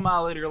half a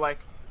mile later, you're like,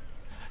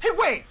 hey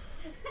wait,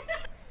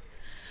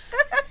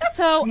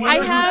 So what I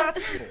did you have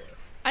ask for?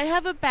 I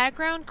have a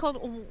background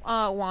called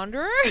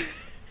Wanderer.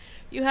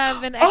 You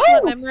have an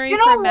excellent Oh, memory you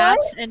for know what?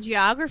 maps and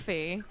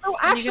geography. Oh,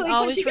 And actually, you can could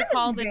always you get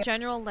recall the me-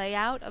 general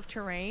layout of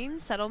terrain,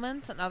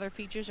 settlements, and other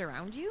features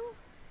around you.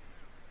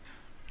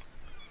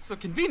 So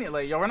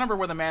conveniently, you'll remember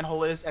where the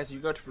manhole is as you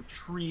go to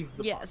retrieve the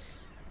book.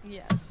 Yes.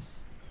 Yes.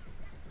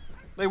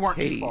 They weren't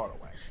Hey. too far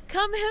away.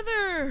 Come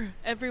hither,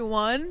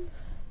 everyone.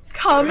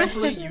 Come.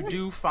 Eventually, you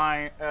do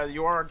find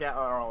you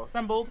are all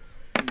assembled.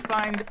 And you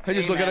find. I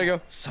just a look at it man- and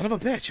go, son of a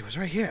bitch, it was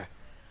right here.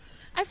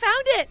 I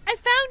found it. I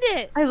found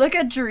it. I look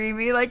at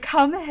Dreamy like,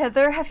 come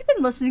hither. Have you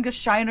been listening to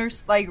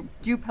Shiners like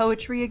do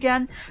poetry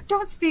again?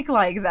 Don't speak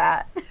like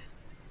that.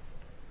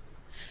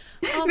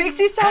 Makes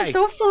you sound Hey.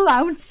 so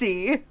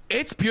flouncy.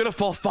 It's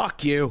beautiful,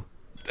 fuck you.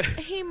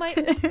 He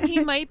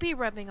might be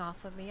rubbing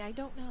off of me. I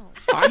don't know.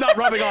 I'm not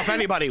rubbing off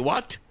anybody,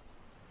 what?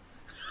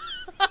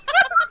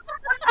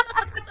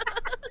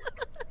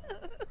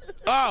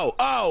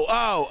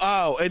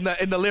 Oh, in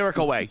the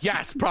lyrical way.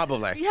 Yes,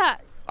 probably. Yeah.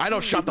 I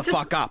don't shut the Just-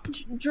 fuck up.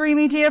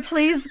 Dreamy dear,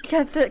 please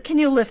can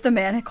you lift the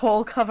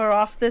manhole cover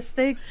off this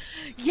thing?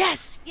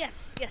 Yes.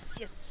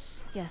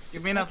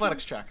 Give me an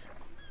athletics check.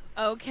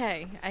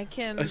 Okay, I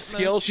can. A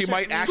skill most she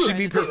might certainly actually try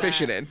be to do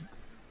proficient that. in.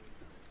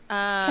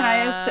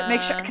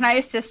 Can I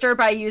assist her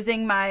by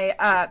using my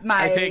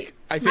my? I think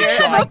I'm a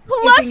Sean.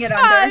 plus keeping it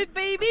under. 5,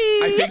 baby.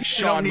 I think don't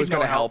Sean need was no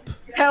gonna help.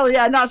 Hell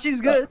yeah, no,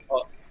 she's good.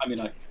 I mean,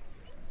 I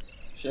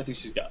think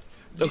she's got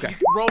it. Okay. You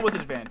can roll with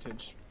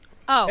advantage.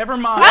 Oh, Never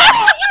mind.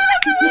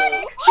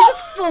 She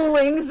just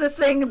flings this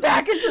thing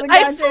back into the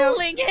I goddamn.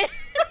 fling it.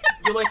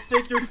 You like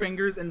stick your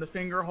fingers in the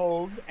finger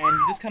holes and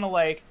you just kind of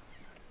like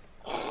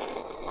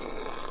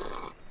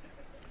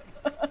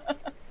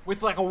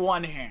with like a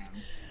one hand.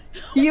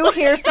 You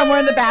hear somewhere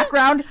in the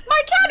background,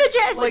 my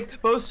cabbages!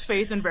 Like both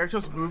Faith and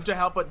Veritas move to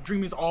help, but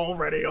Dreamy's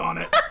already on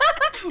it.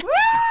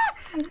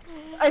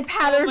 I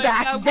pat her my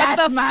back. God, what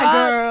That's the my fuck?"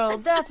 girl.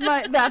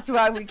 That's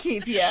why we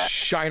keep you.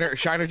 Shiner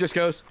just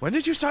goes, when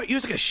did you start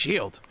using a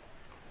shield?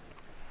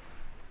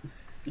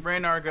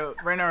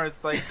 Raynar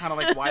is like kind of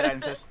like wide-eyed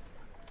and says,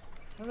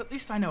 "Well, at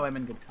least I know I'm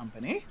in good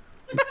company."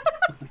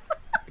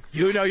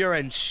 You know you're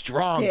in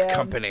strong Damn,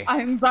 company.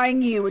 I'm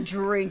buying you a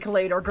drink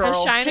later, girl.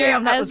 As Shiner,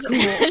 Damn, that as was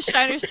cool.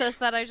 Shiner says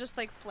that, I just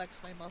like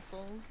flex my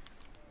muscles.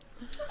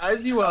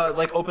 As you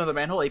like open the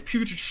manhole, a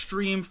putrid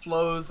stream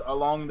flows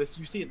along this.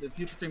 You see it, the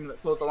putrid stream that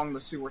flows along the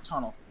sewer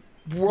tunnel.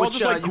 We're all which,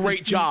 just like, you can great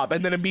see- job,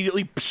 and then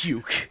immediately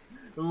puke.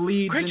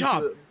 Leads Great into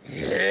job.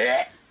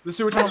 The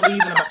sewer tunnel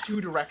leads in about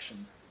 2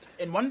 directions.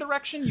 In one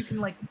direction, you can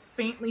like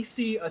faintly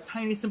see a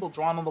tiny symbol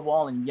drawn on the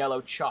wall in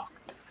yellow chalk.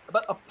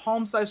 About a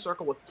palm-sized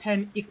circle with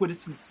 10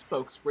 equidistant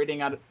spokes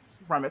radiating out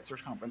from its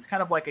circumference,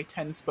 kind of like a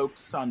 10-spoked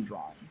sun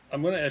drawing.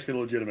 I'm going to ask you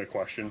a legitimate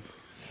question.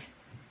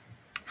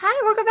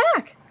 Hi, welcome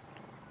back.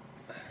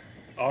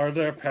 Are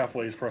there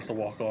pathways for us to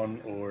walk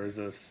on, or is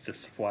this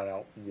just flat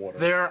out water?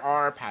 There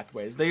are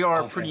pathways. They are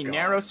Oh, thank pretty God.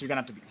 narrow, so you're gonna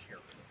have to be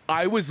careful.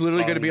 I was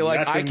literally gonna be like,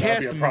 that's I gonna not be a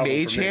cast problem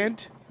Mage for me.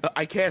 Hand.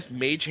 I cast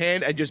Mage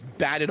Hand and just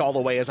bat it all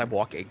the way as I'm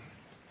walking.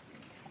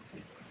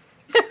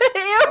 Ew,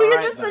 you're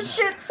right, just the then.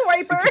 shit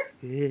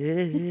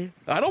swiper.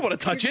 I don't want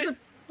to touch it.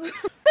 That's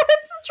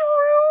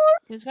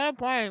true. He's got a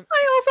point.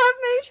 I also have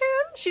mage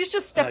hand. She's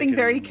just stepping can-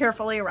 very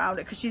carefully around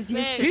it because she's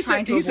used to He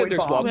trying to he said avoid there's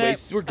bombs.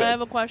 walkways. We're I have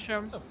good. a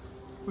question.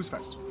 Who's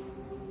first?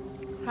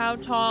 How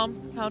tall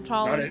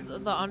Got is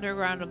it. the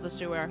underground of the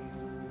sewer?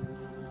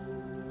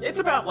 It's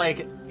about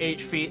like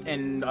 8 feet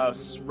in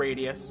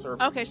radius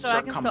or Okay, so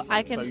I can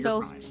circumference, so you're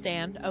still fine.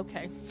 stand.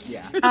 Okay.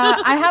 Yeah.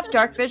 I have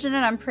dark vision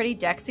and I'm pretty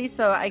dexy,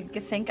 so I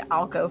think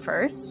I'll go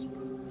first.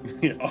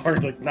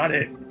 Ours, like, not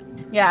it.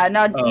 Yeah,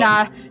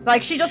 nah.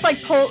 Like she just like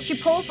she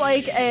pulls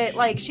like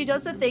a she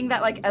does the thing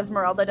that like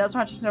Esmeralda does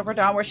when she's over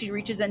Dawn, where she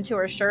reaches into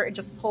her shirt and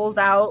just pulls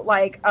out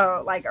like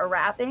a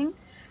wrapping,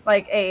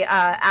 like a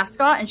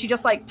ascot, and she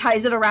just like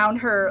ties it around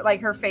her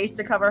like her face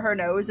to cover her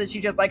nose, and she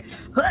just like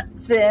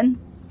in.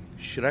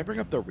 Should I bring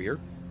up the rear?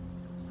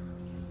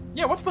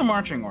 Yeah, what's the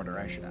marching order,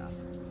 I should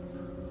ask?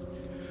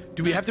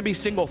 Do we have to be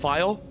single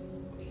file?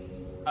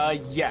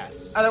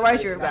 Yes. Otherwise,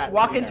 It's you're that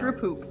walking narrow. through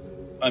poop.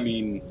 I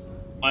mean,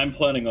 I'm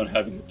planning on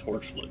having the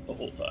torch lit the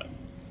whole time.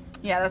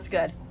 Yeah, that's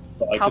good.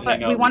 So I Help could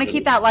hang it. out We in want to the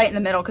keep that light in the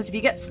middle because if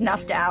you get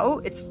snuffed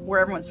out, it's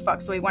where everyone's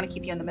fucked. So we want to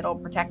keep you in the middle,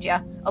 protect you,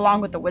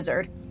 along with the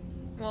wizard.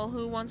 Well,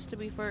 who wants to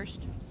be first?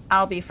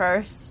 I'll be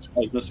first.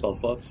 I have no spell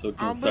slots, so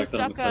I'll the be fact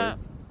that I'm a cleric.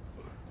 second.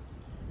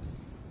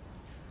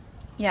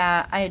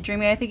 Yeah,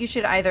 Dreamy, I think you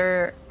should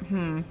either.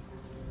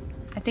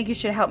 I think you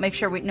should help make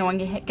sure no one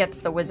gets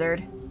the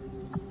wizard.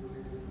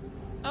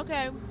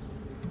 Okay.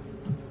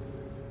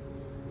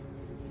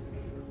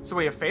 So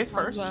we have Faith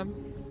first.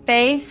 Awesome.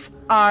 Faith,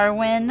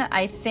 Arwen,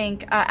 I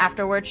think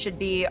afterwards should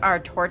be our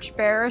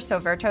torchbearer, so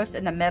Vertos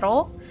in the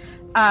middle.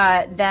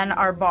 Then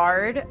our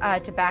bard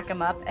to back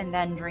him up, and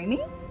then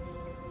Dreamy.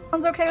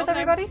 Sounds okay with Okay.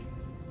 everybody?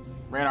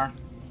 Raynar.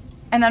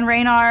 And then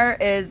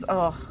Raynar is.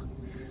 Oh,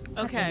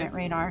 Okay. damn it,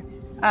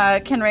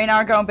 Raynar. Can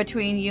Raynar go in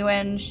between you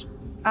and.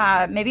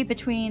 Maybe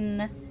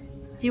between.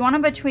 Do you want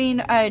him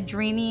between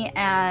Dreamy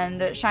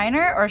and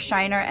Shiner, or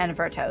Shiner and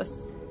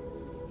Vertos?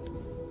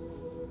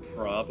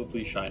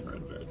 Probably Shiner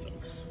and Veritas.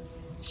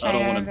 I Shiner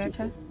don't want and him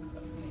to. Vertos?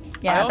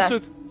 Yeah,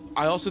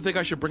 I also think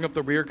I should bring up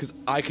the rear because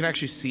I can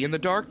actually see in the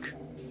dark.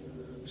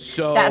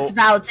 So That's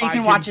valid, so you I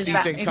can watch his see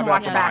back- things you can coming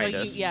watch up it back.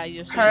 behind So us.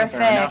 you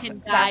Perfect. can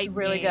That's guide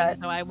really me, good.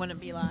 so I wouldn't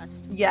be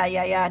last.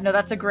 Yeah. No,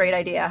 that's a great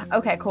idea.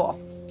 Okay, cool.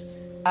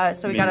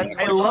 So we got a Maybe.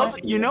 I torch love,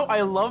 lit.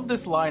 I love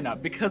this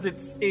lineup because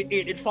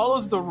it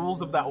follows the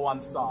rules of that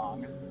one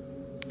song.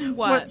 What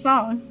What?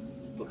 song?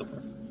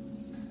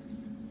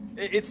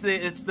 It's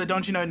the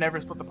Don't You Know Never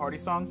Split the Party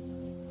song.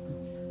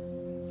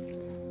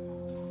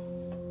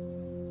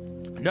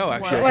 No,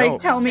 actually, I Like,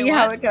 don't. tell me Say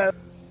how what? it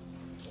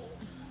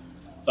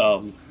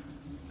goes.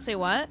 Say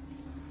what?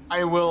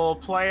 I will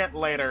play it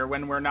later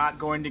when we're not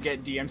going to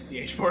get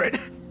DMCA for it.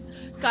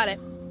 Got it.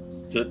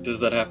 Does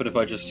that happen if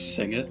I just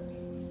sing it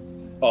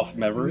off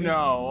memory?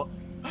 No.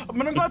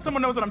 But I'm glad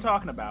someone knows what I'm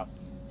talking about.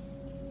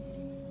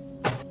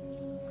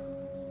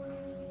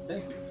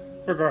 Thank you.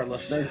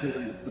 Regardless.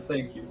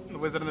 Thank you. The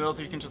wizard in the middle,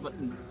 so you can just let...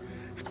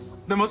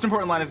 The most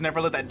important line is never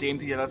let that dame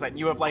get outside.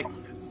 You have like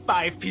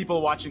 5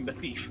 people watching the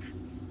thief.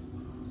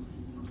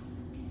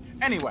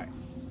 Anyway.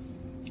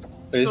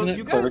 Isn't you it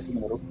guys- cleric in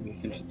the middle? You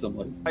can shed some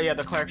light. Yeah,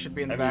 the cleric should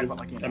be in the I back, mean, but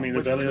like, you know, I mean, the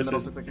wizard's in the Velios middle,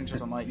 is- so they can shed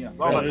some light, you know.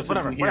 Well, All that this stuff,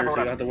 whatever, isn't here, whatever, so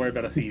you don't whatever. have to worry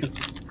about a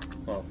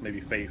thief. Well, maybe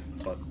Faith,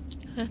 but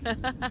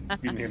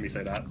you can hear me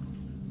say that.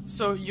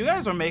 So you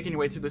guys are making your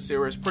way through the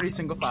sewers pretty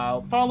single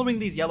file, following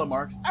these yellow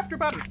marks. After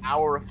about an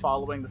hour of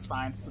following the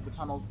signs through the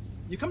tunnels,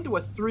 you come to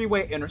a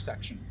 3-way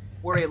intersection,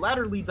 where a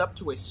ladder leads up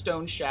to a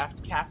stone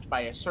shaft capped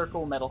by a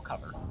circle metal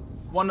cover.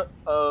 One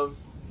of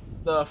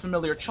the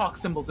familiar chalk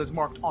symbols is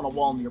marked on a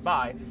wall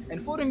nearby,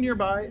 and floating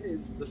nearby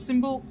is the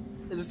symbol.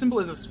 The symbol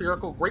is a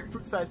spherical,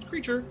 grapefruit-sized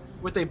creature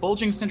with a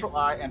bulging central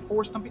eye and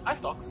 4 stumpy eye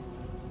stalks.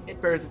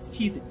 It bears its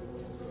teeth.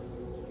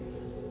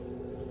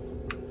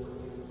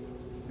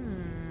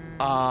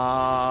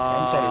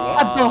 I'm sorry,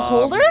 A what?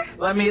 beholder?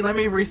 Let me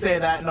re-say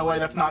that in a way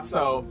that's not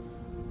so.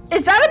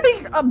 Is that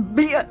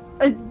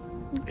a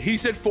He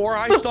said 4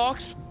 eye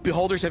stalks.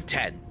 Beholders have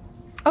 10.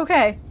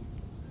 okay?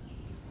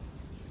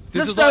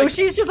 This is So like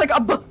she's just like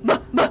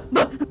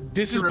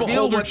this To is reveal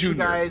Beholder what Junior. you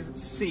guys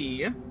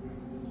see, it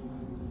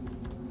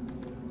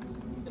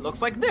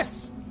looks like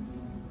this.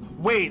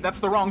 Wait, that's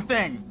the wrong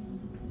thing.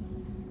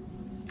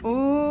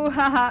 Ooh,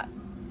 haha.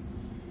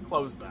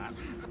 Close that.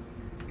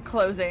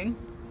 Closing.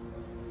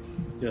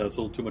 Yeah, that's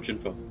a little too much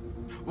info.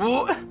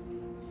 Ooh,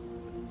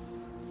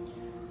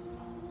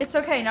 It's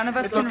okay. None of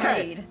us it's can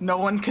okay. read. No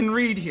one can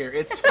read here.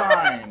 It's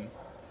fine.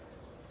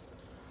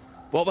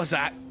 What was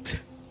that?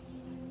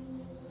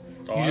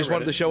 Oh, You I just read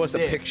wanted to it. show us a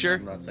This. picture?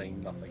 I'm not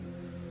saying nothing.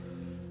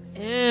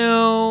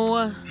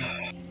 Ew.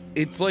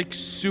 It's like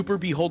Super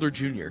Beholder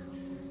Junior.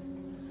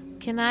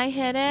 Can I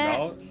hit it?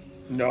 No.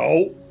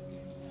 No.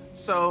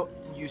 So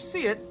you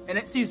see it, and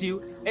it sees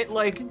you. It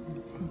like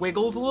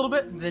wiggles a little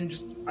bit. Then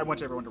just I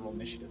want everyone to roll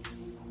initiative.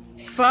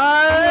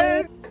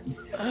 5.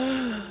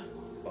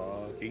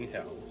 Fucking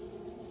hell.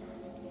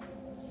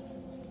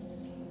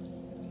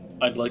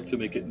 I'd like to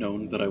make it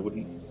known that I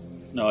wouldn't.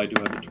 No, I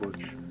do have a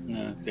torch.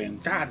 Nah, damn.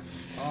 God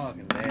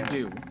fucking man.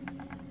 Do.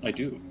 I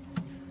do.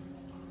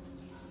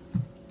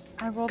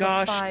 I rolled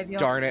Gosh a 5. Y'all.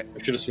 darn it.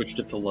 I should have switched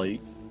it to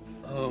light.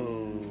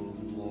 Oh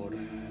lord,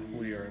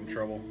 we are in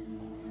trouble.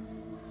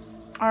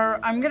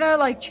 I'm gonna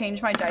like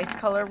change my dice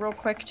color real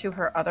quick to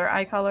her other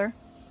eye color.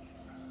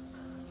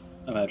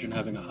 Imagine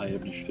having a high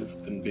initiative.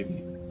 Couldn't be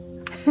me.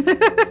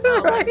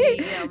 Right?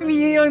 yeah,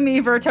 You and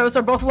me, Vertos,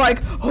 are both like,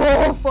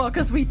 oh fuck,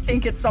 because we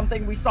think it's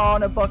something we saw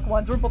in a book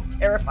once. We're both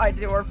terrified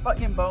to our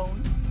fucking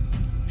bone.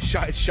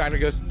 Shiner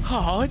goes,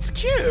 oh, it's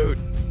cute.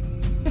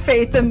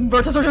 Faith and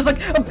Vertus are just like,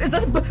 is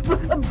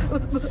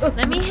that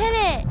Let me hit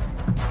it.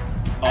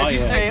 As Oh, you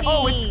yeah. say,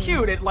 oh, it's 13.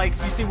 cute. It like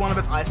you see one of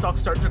its eye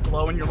stalks start to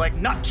glow, and you're like,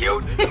 not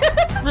cute.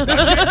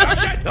 That's it,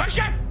 that's it, that's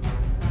it.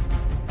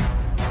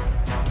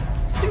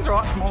 These things are a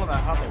lot smaller than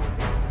I thought they would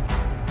be.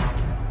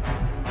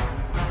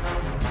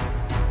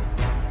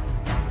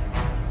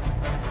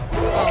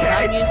 Oh,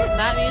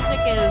 that music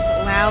is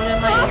loud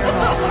in my ear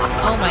holes.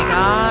 Oh my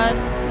god.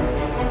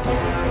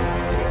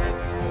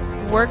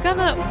 We're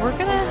gonna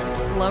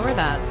lower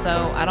that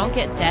so I don't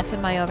get deaf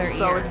in my other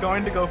So ear. it's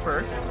going to go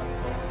first.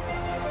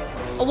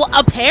 Well,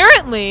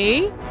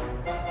 apparently.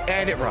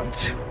 And it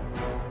runs.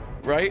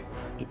 Right?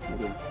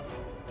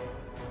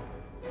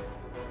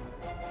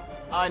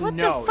 What the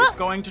No, fuck? it's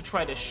going to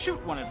try to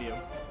shoot one of you.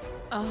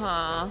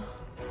 Uh-huh.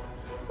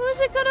 Who's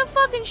it gonna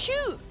fucking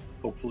shoot?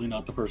 Hopefully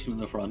not the person in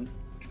the front.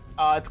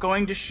 It's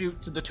going to shoot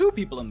to the 2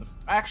 people in the.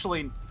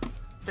 Actually,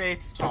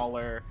 Faith's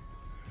taller.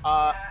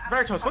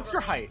 Veritos, what's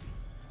your height?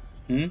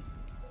 Hmm?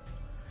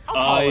 How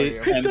tall are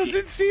you? am It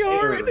doesn't see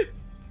hair- hard.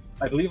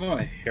 I believe I'm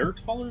a hair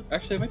taller.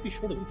 Actually, I might be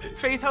shorter than Faith.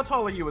 Faith, how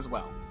tall are you as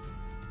well?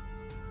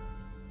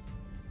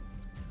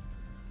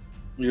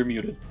 You're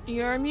muted.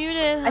 You're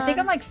muted. I think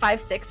hon. I'm like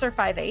 5'6" or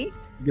 5'8".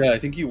 Yeah, I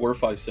think you were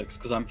 5'6",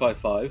 because I'm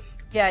 5'5".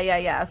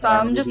 Yeah. So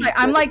I'm I'm just really like,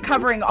 I'm like short.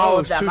 covering all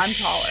of them. so I'm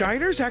taller.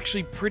 Shiner's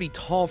actually pretty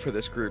tall for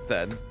this group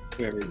then.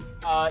 Very.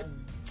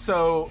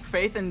 So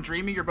Faith and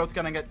Dreamy, you're both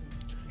gonna get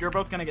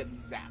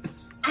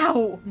zapped.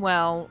 Ow.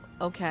 Well,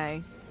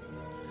 okay.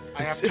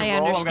 I have to I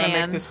roll. I'm gonna make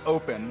understand. this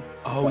open.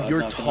 Oh, Not you're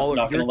gonna- taller.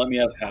 Not gonna You're, let me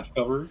have half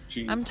cover.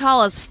 Jeez. I'm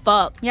tall as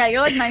fuck. Yeah,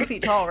 you're like 9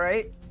 feet tall,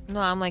 right? No,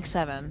 I'm like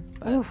 7.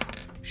 but- Oof.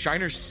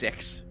 Shiner's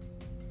 6.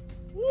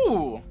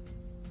 Ooh.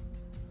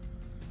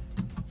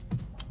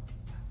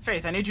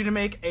 Faith, I need you to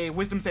make a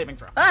wisdom saving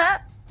throw.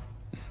 Ah!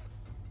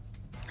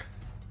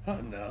 Oh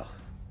no.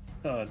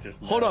 Oh, just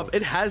Hold no. up,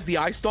 it has the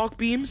eye stalk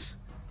beams?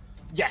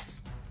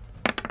 Yes.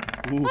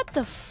 Ooh. What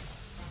the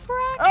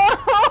frack?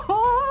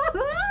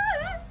 Oh!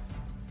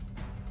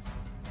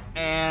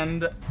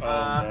 And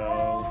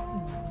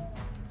Oh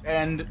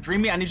and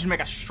Dreamy, I need you to make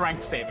a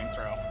strength saving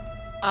throw.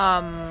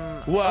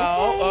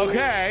 Well,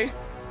 okay.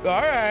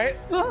 Alright.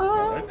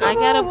 no. I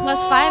got a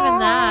 +5 in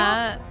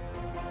that.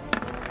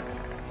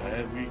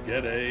 And we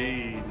get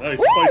a nice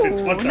spicy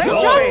Woo! 20. Nice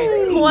So job. Faith,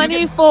 you get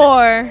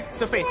 24.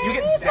 So Faith, you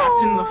get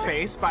zapped in the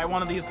face by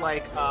one of these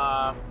like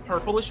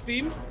purplish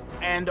beams,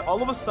 and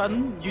all of a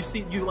sudden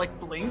you like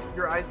blink,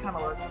 your eyes kind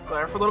of like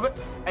glare for a little bit,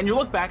 and you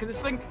look back at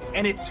this thing,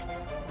 and it's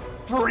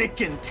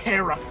freaking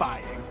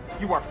terrifying.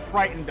 You are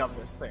frightened of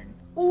this thing.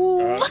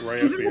 Ooh, right up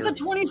you think it's a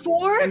here.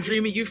 24? And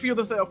Dreamy, you feel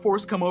the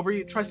force come over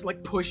you. It tries to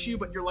like push you,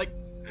 but you're like,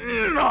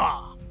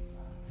 nah.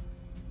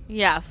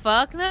 Yeah,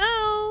 fuck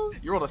no.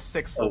 You rolled a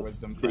 6 for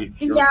wisdom. Faith, Friend.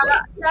 you're Yeah,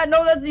 right. yeah,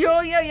 no, that's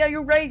yeah,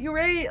 you're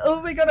right.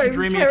 Oh my god, I'm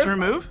Dreamy, terrified. it's your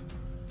move.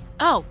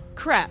 Oh,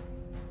 crap.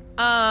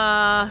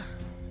 Well,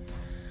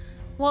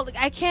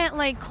 I can't,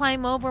 like,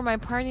 climb over my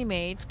party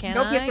mates, can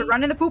Nope, I? you have to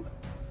run in the poop.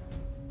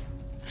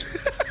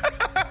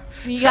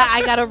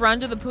 I gotta run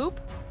to the poop?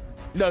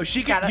 No,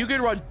 she Got can. it. You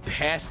can run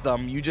past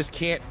them. You just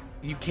can't.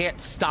 You can't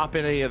stop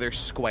in any of their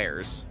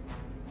squares.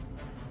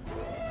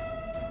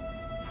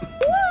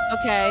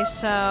 Okay,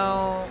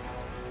 so...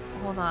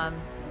 Hold on.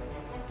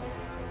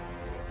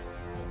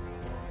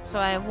 So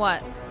I have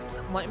what?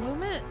 What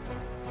movement?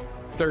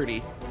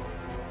 30.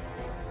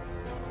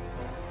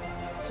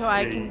 So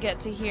I Yeah, can you- get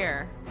to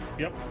here.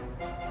 Yep.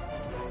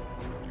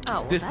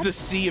 Oh, well, This is the that's-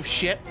 sea of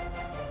shit.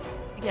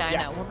 Yeah, I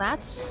Yeah. know. Well,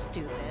 that's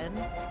stupid.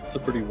 It's a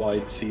pretty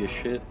wide sea of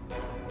shit.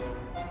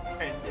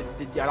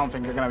 I don't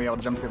think you're gonna be able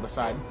to jump to the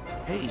side.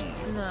 Hey.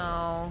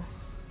 No.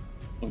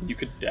 Well, you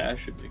could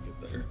dash and make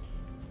it there.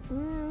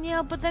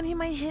 Yeah, but then he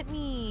might hit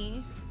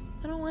me.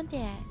 I don't want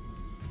that.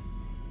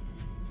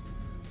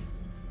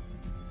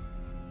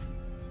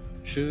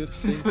 Should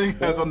This thing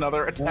has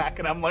another attack,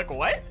 and I'm like,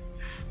 what?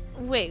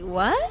 Wait,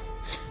 what?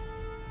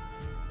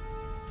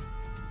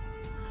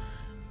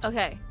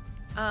 Okay.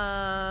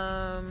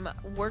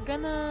 We're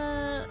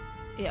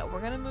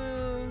gonna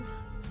move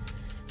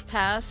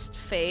past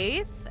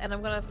Faith, and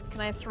can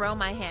I throw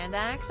my hand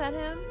axe at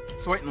him?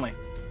 Certainly.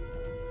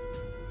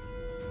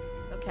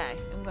 Okay,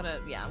 I'm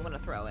gonna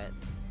throw it.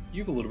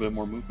 You have a little bit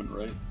more movement,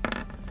 right?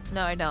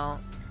 No, I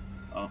don't.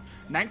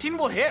 19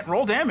 will hit.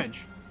 Roll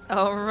damage.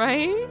 All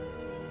right.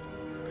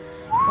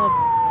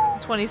 Well,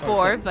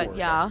 24, but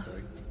yeah.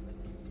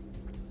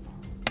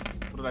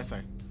 What did I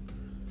say?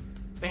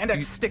 The hand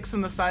axe sticks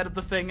in the side of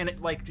the thing, and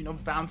it like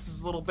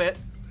bounces a little bit,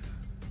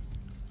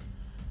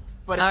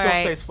 but it All still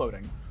right. stays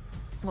floating.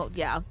 Well,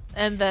 yeah.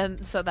 And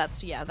then, so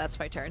that's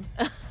my turn.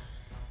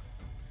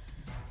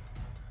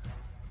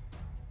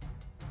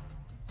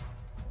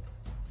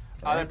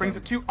 That brings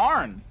it to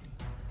Arn.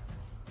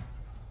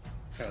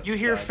 You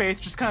hear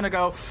Faith just kind of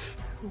go,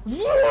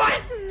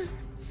 "What?"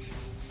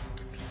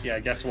 Yeah,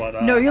 guess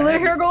what? No, you I let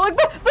had- her go like,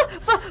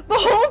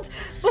 behold.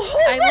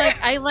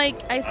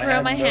 I throw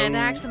had my hand no-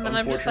 axe, and then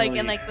I'm just like in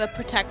unfortunately- like the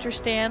protector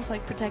stance,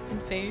 like protecting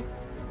Faith.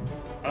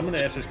 I'm gonna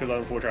ask this because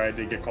unfortunately I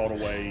did get called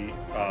away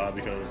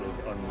because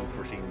of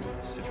unforeseen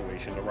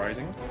situations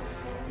arising.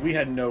 We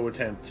had no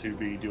attempt to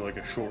do like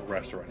a short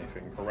rest or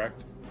anything,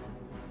 correct?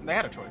 They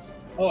had a choice.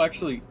 Oh,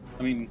 actually,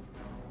 I mean,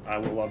 I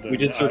would love to. we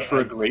did search for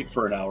I- a grate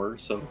for an hour,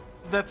 so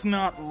That's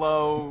not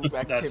low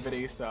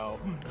activity, so.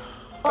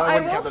 Well, I I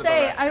wouldn't count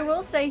that as a rest.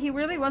 will say, he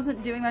really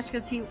wasn't doing much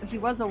because he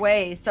was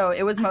away, so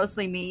it was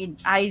mostly me.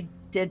 I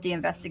did the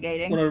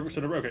investigating.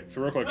 So real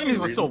quick. That means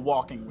the we're still reason-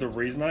 walking. The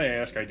reason I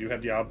ask, I do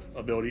have the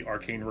ability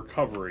Arcane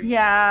Recovery,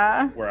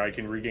 Yeah, where I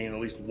can regain at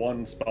least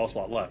one spell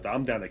slot left.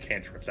 I'm down to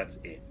cantrips. That's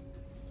it.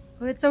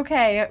 it's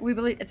okay. We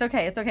believe it's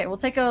okay. It's okay. We'll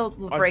take a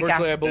break after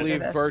Unfortunately, I believe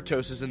this.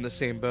 Vertos is in the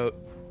same boat.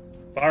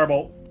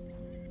 Firebolt.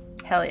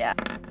 Hell yeah,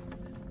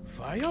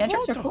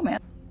 cantrips are cool, man.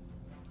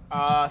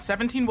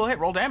 17 will hit.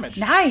 Roll damage.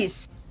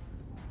 Nice.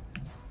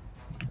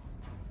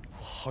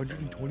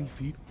 120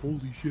 feet. Holy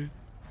shit.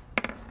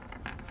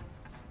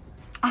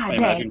 Ah, I dang.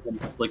 imagine him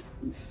just, like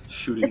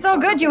shooting. It's all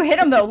good. You hit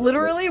him though.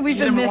 Literally, we've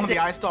You hit been him with one of missing.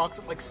 the eye stalks.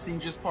 It like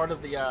singes part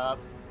of the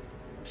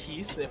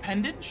piece.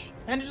 Appendage.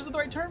 Appendage is the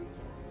right term.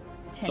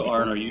 So,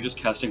 Arn, are you just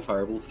casting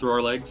firebolts through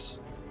our legs?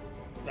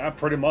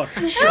 Pretty much.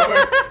 We You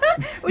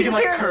can just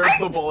like hear. curve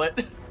the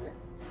bullet.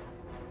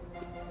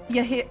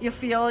 You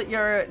feel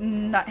your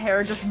nut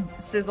hair just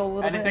sizzle a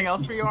little Anything bit.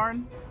 else for you,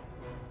 Arn?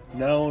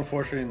 No,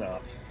 unfortunately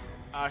not.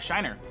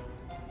 Shiner.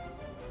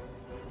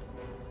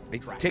 I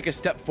take a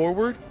step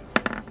forward.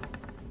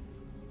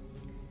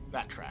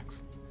 That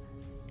tracks.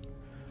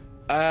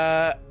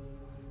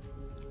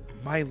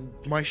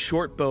 My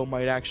short bow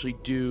might actually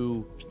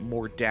do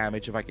more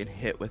damage if I can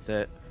hit with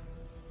it.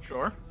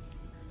 Sure.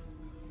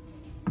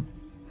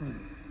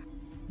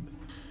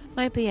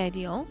 Might be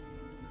ideal.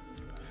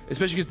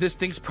 Especially because this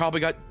thing's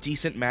probably got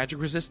decent magic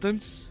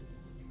resistance.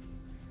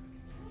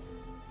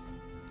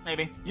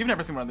 Maybe. You've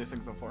never seen one of these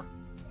things before.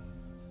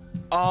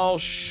 I'll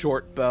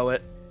short bow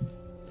it.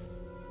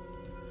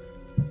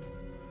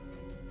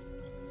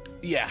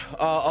 Yeah,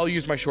 I'll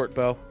use my short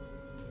bow.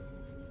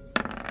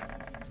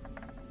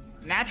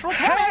 Natural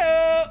 20.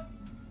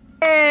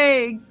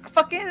 Hey,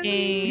 fucking.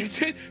 Hey.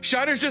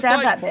 Shiner's just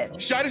Stab like, that bitch.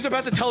 Shiner's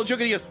about to tell a joke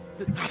and he goes,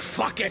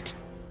 fuck it.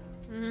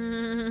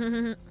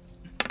 You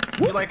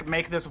like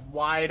make this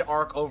wide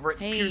arc over it,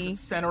 Hey. pierces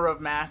its center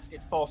of mass,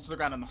 it falls to the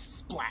ground in a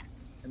splat,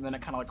 and then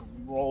it kind of like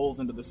rolls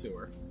into the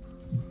sewer.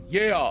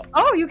 Yeah.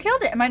 Oh, you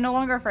killed it. Am I no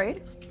longer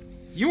afraid?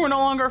 You are no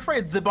longer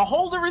afraid. The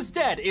beholder is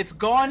dead. It's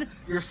gone.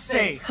 You're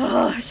safe.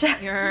 Oh,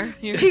 You're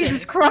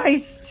Jesus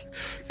Christ!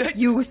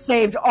 You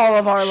saved all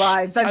of our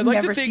lives. I've I'd like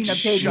to never think seen a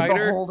baby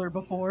Shiner- beholder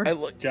before.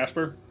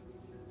 Jasper,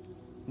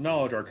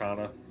 knowledge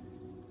arcana,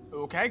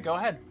 Okay, go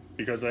ahead.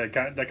 because that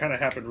kind of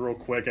happened real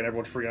quick, and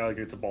everyone's freaking out like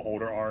it's a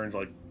beholder. Orange,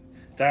 like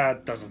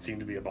that doesn't seem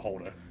to be a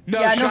beholder. No,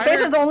 Yeah, no, Shiner- Faith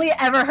has only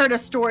ever heard a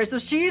story, so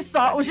she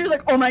saw. She was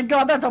like, "Oh my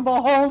god, that's a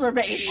beholder,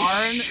 baby."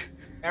 Arn,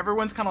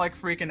 everyone's kind of like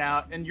freaking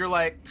out, and you're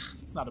like,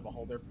 it's not a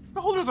beholder.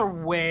 Beholders are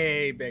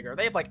way bigger.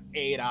 They have like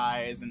 8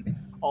 eyes and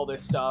all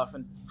this stuff.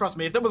 And trust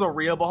me, if that was a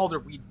real beholder,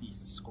 we'd be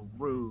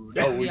screwed.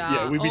 Oh,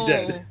 we'd be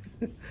dead.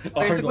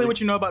 Basically,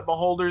 what you know about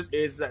beholders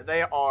is that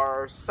they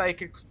are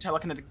psychic,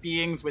 telekinetic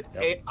beings with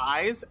Yep. 8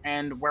 eyes,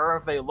 and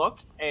wherever they look,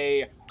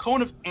 a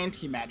cone of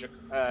anti-magic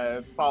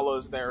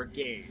follows their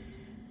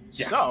gaze.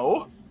 Yeah.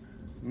 So,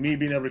 Me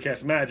being able to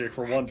cast magic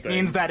for one thing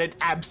means that it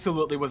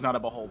absolutely was not a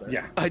beholder.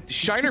 Yeah.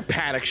 Shiner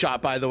panic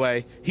shot, by the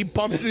way. He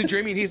bumps into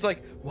Dreamy and he's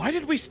like, why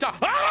did we stop?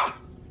 Ah!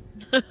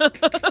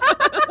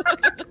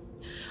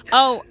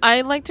 Oh,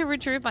 I like to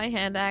retrieve my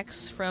hand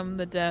axe from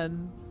the dead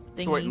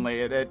thingy. Certainly,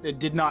 it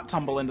did not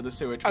tumble into the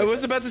sewage. I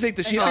was about to say,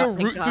 does she have Oh,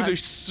 to root thank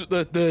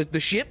through the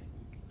shit?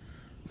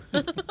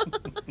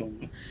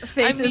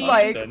 Faith is mean-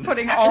 like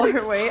putting all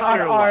her weight on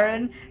Higher low.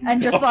 Aaron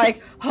and just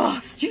like, oh,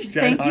 jeez,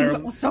 Jen thank higher,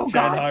 you so Jen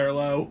God. high or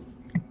low.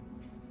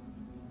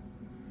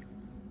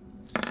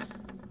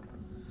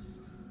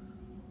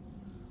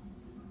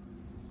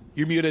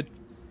 You're muted.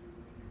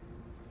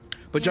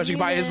 But judging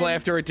by his muted.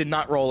 laughter, it did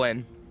not roll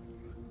in.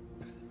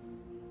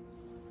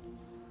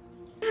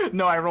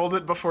 No, I rolled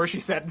it before she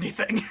said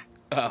anything.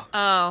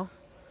 Oh.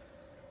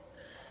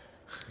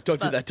 Don't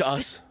do that to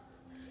us.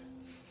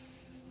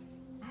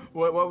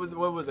 What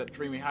was it?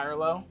 Dreamy high or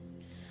low?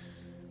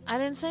 I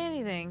didn't say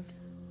anything.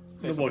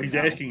 Say Well, something he's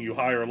now. asking you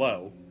high or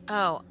low.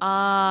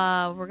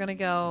 Oh, we're gonna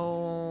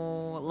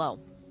go low.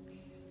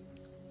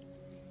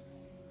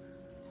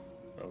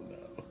 Oh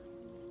no.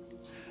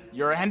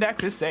 Your hand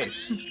axe is safe.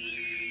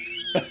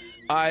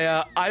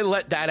 I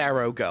let that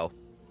arrow go.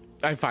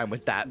 I'm fine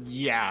with that.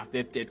 Yeah,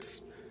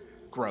 it's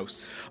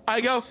gross. I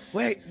go,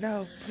 wait,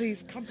 no,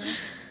 please, come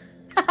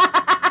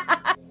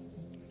back.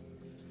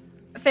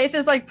 Faith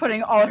is like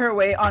putting all her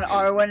weight on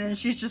Arwen, and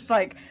she's just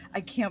like, I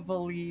can't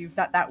believe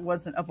that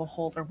wasn't a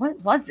beholder. What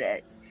was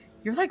it?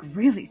 You're like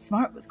really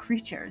smart with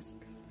creatures.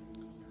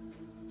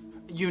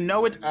 You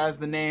know it as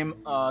the name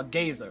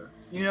Gazer.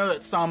 You know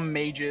that some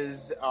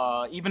mages,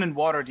 even in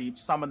Waterdeep,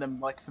 some of them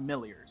like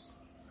familiars.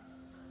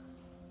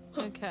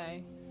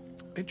 Okay.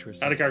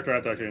 Interesting. Out of character,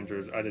 that's actually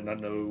interesting. I did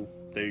not know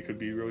they could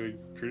be really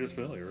treated as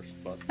familiars,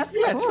 but That's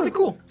Yeah, it's really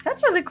cool.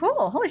 That's really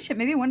cool. Holy shit!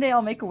 Maybe one day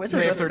I'll make a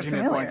wizard. They have with a 13 hit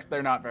familiar. points.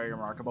 They're not very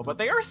remarkable, but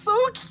they are so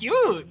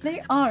cute.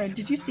 They are.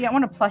 Did you see? I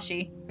want a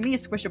plushie. Give me a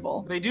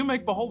squishable. They do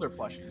make beholder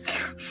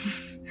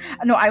plushies.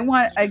 No, I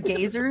want a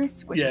gazer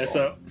squishable. yeah.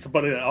 So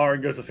but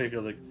Aaron goes to Faith.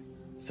 Goes like,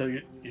 so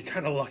you're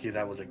kind of lucky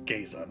that was a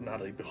gazer,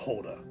 not a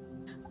beholder.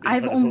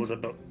 I've Because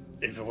only-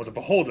 if it was a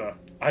beholder,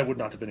 I would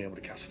not have been able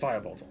to cast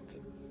fireballs on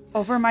it.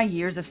 Over my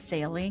years of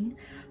sailing,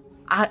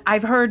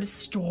 I've heard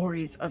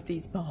stories of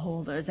these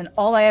beholders, and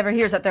all I ever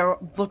hear is that they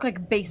look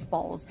like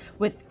baseballs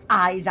with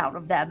eyes out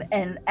of them.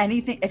 And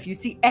anything, if you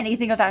see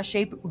anything of that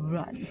shape,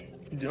 run.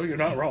 No, you're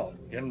not wrong.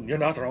 You're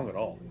not wrong at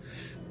all.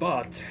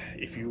 But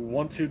if you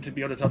want to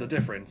be able to tell the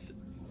difference,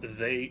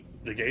 the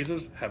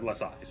gazers have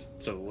less eyes.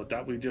 So what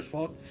that we just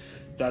fought,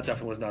 that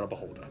definitely was not a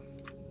beholder.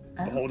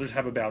 Beholders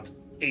have about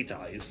 8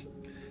 eyes,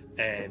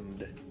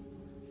 and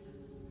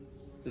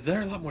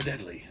they're a lot more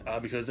deadly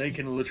because they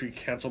can literally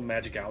cancel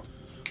magic out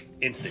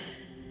instantly.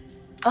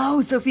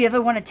 Oh, so if you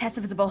ever want to test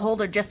if it's a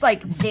beholder, just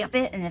like zap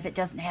it, and if it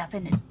doesn't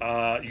happen,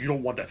 You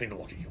don't want that thing to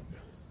look at you.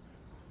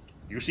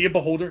 You see a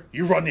beholder,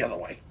 you run the other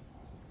way.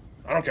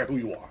 I don't care who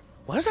you are.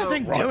 What is that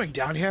thing run. doing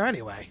down here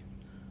anyway?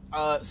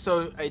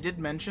 So I did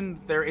mention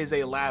there is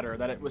a ladder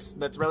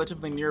that's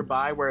relatively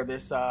nearby where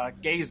this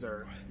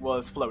gazer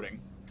was floating.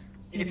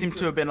 It seemed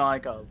to have been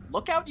like a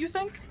lookout. You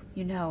think?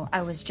 you know,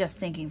 I was just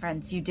thinking,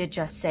 friends, you did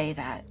just say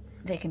that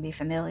they can be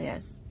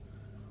familiars.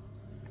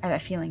 I have a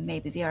feeling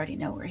maybe they already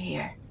know we're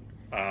here.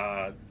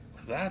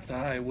 That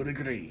I would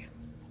agree.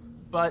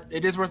 But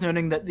it is worth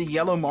noting that the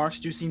yellow marks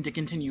do seem to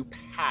continue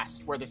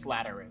past where this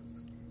ladder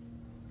is.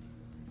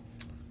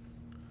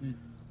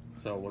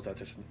 So was that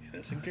just an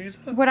innocent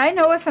gazer? Would I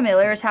know if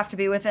familiars have to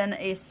be within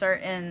a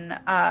certain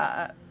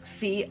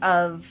feat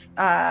of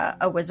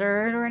a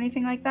wizard or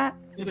anything like that?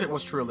 If it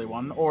was truly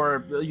one,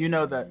 or you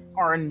know that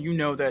Arn, you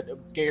know that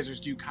gazers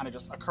do kind of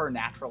just occur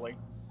naturally.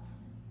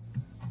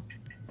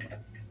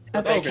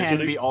 But they Okay, so can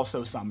they- be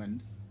also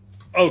summoned,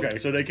 Okay,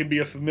 so they can be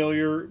a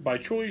familiar by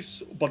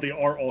choice, but they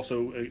are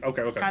also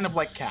okay. kind of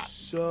like cats.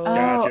 So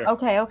Gotcha. Oh,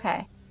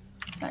 okay.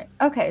 Right.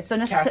 Okay, so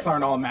Cats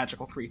aren't all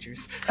magical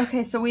creatures.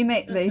 Okay, so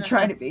they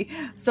try to be.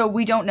 So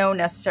we don't know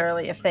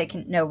necessarily if they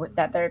can know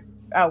that they're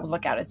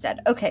lookout is dead.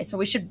 Okay, so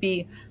we should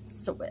be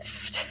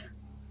swift.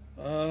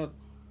 Yeah,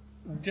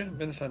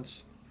 in a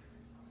sense.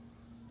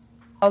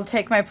 I'll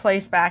take my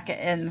place back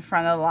in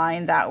front of the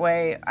line. That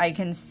way I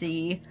can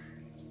see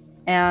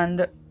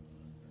and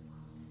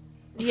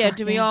Yeah,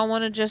 do we Fucking- all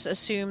want to just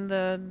assume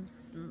the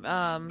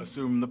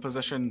Assume the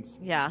positions.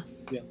 yeah.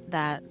 Yeah.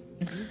 That.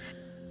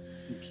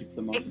 And keep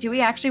them on. do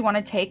we actually want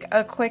to take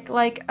a quick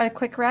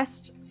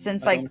rest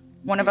since I like don't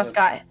one of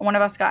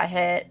us got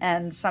hit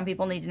and some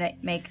people need to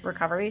make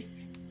recoveries?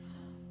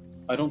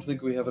 I don't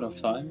think we have enough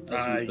time, as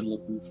I- we've been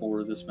looking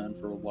for this man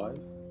for a while.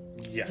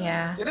 Yeah.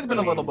 Yeah. It has been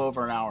a little bit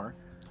over an hour.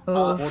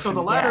 Ooh, So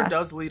the ladder yeah.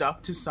 does lead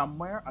up to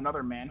somewhere,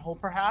 another manhole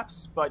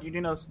perhaps, but you do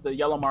notice the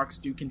yellow marks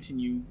do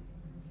continue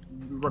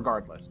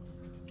regardless.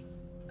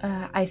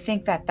 I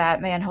think that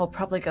manhole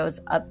probably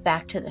goes up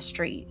back to the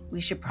street. We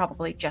should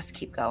probably just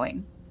keep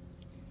going,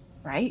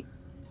 right?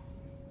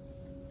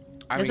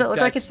 Does it look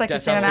like it's like the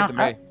that same sounds good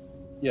amount to me.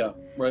 Yeah,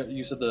 right.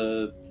 You said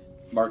the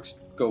marks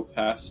go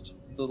past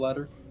the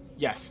ladder?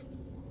 Yes.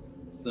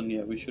 Then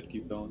yeah, we should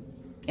keep going.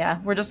 Yeah,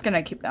 we're just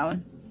gonna keep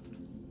going.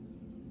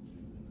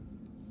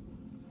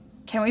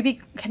 Can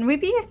we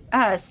be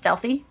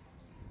stealthy?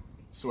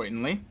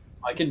 Certainly.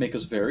 I can make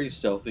us very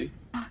stealthy.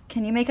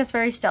 Can you make us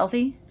very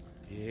stealthy?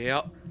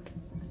 Yep.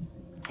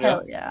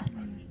 Hell yeah.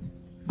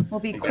 We'll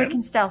be Okay. quick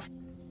and stealthy.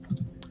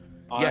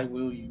 I Yeah.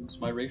 will use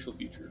my racial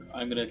feature.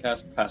 I'm gonna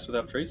cast Pass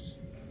Without Trace,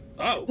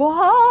 Oh.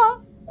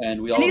 Whoa!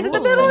 and we all And he's in the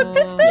roll middle. It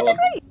fits Oh.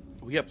 perfectly.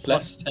 We get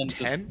plus plus 10 to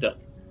 10. stealth.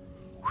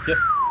 Yep.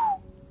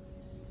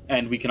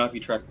 And we cannot be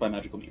tracked by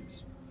magical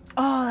means.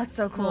 Oh, that's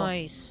so cool.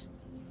 Nice.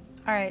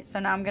 All right, so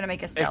now I'm gonna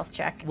make a stealth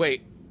check.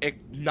 Wait,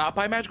 not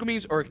by magical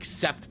means or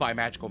except by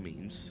magical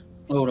means?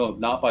 Oh no,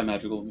 not by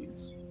magical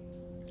means.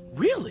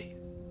 Really?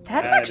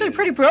 That's That actually is-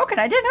 pretty broken.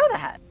 I didn't know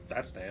that.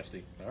 That's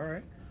nasty. All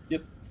right.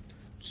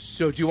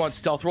 So do you want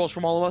stealth rolls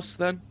from all of us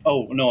then?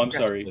 Oh no, I'm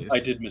Yes, sorry. please. I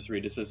did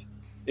misread. It says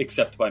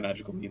except by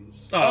magical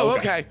means. Oh,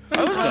 okay.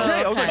 I was gonna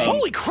say, I was like, Okay.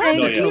 holy crap,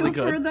 Thank that's yeah. really you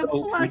good. for the Oh,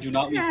 we plus do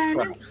not need 10.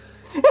 track.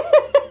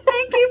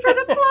 Thank you for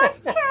the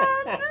plus 10.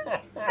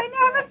 I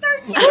now have a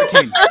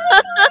 13.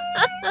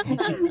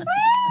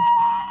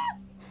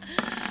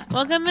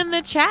 Welcome in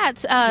the chat,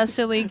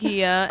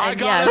 Siligia. I And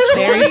got yes, a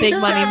very big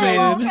 27.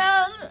 money moves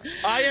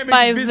I am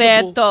by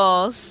invisible.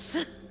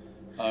 Vetos.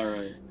 All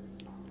right.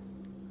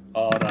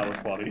 Oh, that was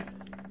funny.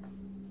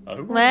 Who rolled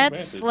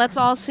advantage? Let's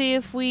all see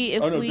if we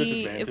Oh, no, if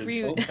disadvantage.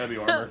 we Oh, heavy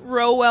armor.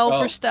 row well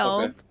Oh, for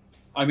stealth. okay.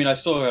 I mean, I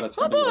still got a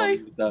 21 bye.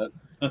 with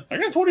that. I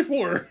got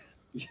 24.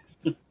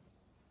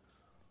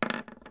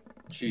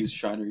 Jeez,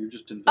 Shiner, you're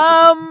just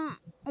invisible.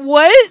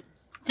 What?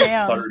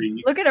 Damn.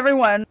 30. Look at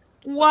everyone.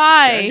 I got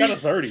Why? a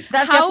 30.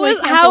 That How definitely is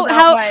cancels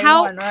out by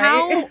one,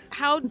 right?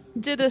 how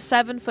did a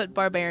 7-foot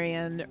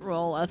barbarian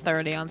roll a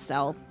 30 on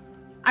stealth?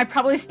 I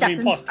probably stepped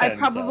in. plus I 10,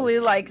 probably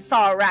like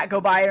saw a rat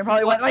go by and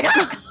probably went like.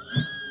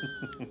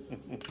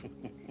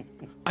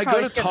 I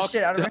Probably go to scared the talk.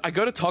 shit out of me. I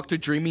go to talk to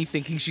Dreamy,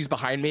 thinking she's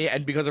behind me,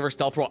 and because of her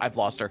stealth roll, I've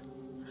lost her.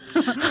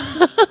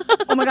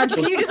 Oh my god!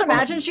 Can you just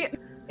imagine?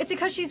 It's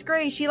because she's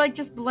gray. She like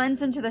just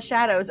blends into the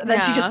shadows, and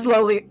then she just Yeah.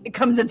 slowly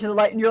comes into the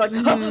light, and you're like,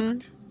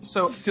 Mhm.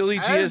 So Silly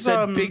Gia as,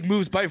 said, "Big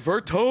moves by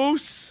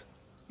Vertos."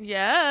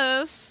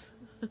 Yes.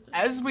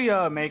 As we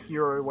make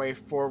your way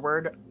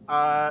forward,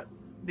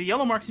 the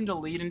yellow marks seem to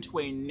lead into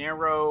a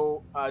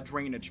narrow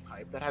drainage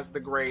pipe that has the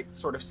grate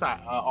sort of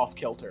off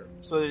kilter,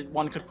 so that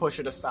one could push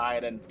it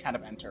aside and kind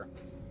of enter.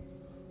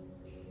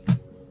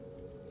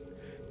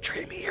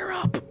 Dreamy, you're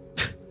up.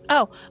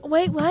 Oh,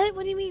 wait, what?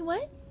 What do you mean,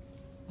 what?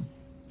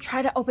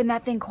 try to open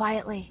that thing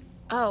quietly.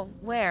 Oh,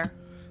 where?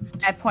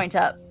 I point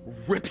up.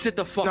 Rips it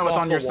the fuck No, off it's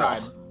on the your wall.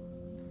 side.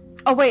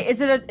 Oh wait,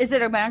 is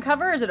it a man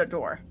cover or is it a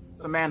door?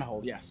 It's a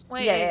manhole, yes.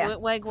 Wait, Yeah.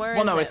 like where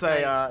Well, is no, it? it's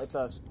Like- it's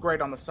a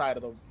grate on the side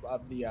of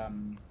the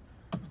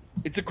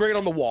It's a grate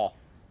on the wall.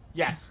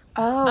 yes,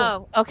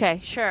 Oh,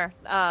 okay, sure.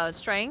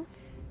 Strength?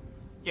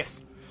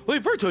 yes.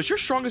 Wait, Vertos, you're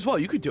strong as well.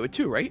 You could do it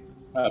too, right?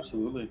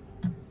 Absolutely.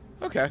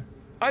 Okay.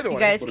 Either You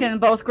way. guys can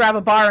both grab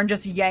a bar and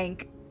just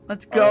yank.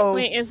 Let's go.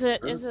 Wait, is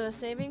it Sure. a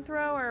saving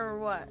throw or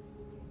what?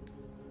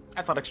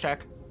 Athletics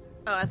check.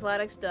 Oh,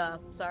 athletics, duh.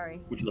 Sorry.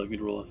 Would you like me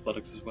to roll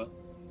athletics as well?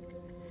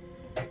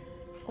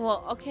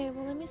 Well, okay,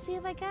 well, let me see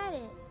if I got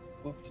it.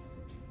 What?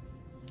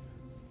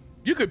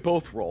 You could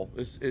both roll.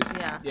 Is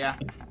Yeah. Yeah.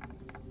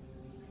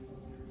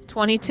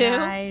 22?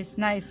 Nice.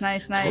 I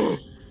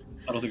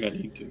don't think I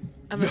need to.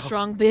 I'm a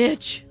strong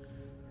bitch.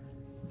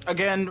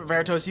 Again,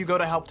 Veritos, you go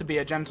to help to be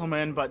a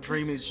gentleman, but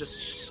Dreamy's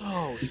just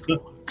so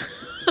strong.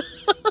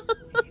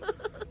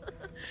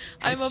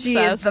 I'm She is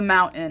obsessed. the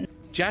mountain.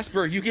 Jasper,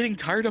 are you getting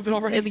tired of it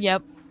already?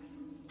 Yep.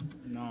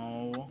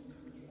 No.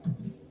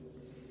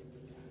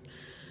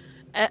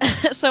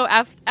 So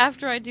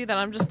after I do that,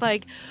 I'm just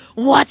like,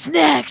 what's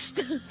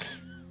next?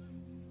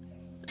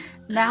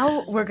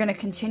 Now we're gonna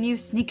continue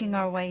sneaking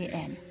our way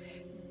in.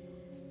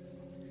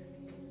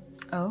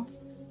 Oh,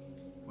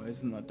 Why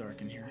isn't that dark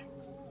in here?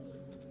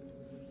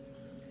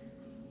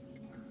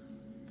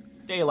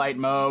 Daylight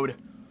mode.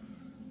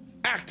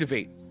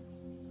 Activate.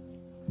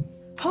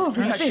 holy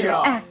Turn that shit shit!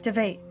 off.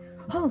 Activate!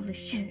 Holy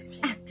shit!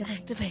 Activate!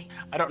 Activate.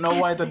 I don't know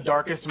why the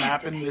darkest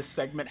map in this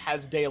segment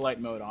has daylight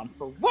mode on.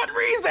 For what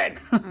reason?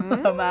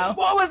 Somehow.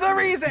 What was the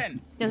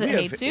reason? Does it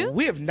hate to?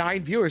 We have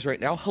 9 viewers right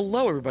now.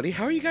 Hello, everybody.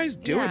 How are you guys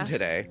doing Yeah.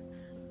 today?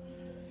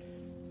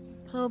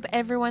 Hope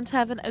everyone's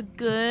having a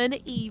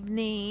good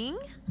evening.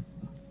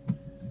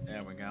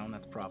 There we go.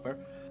 That's proper.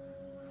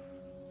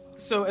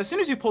 So as soon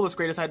as you pull this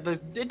grate aside,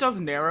 it does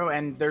narrow,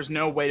 and there's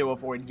no way to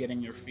avoid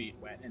getting your feet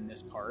wet in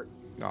this part.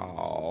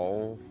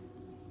 Oh.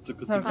 It's a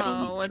good thing I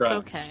don't Oh, need it's traps.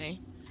 okay.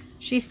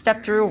 She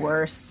stepped through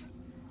worse.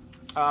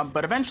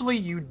 But eventually,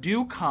 you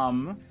do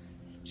come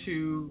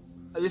to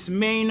this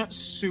main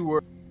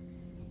sewer.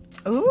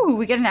 Ooh,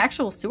 we get an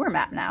actual sewer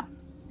map now.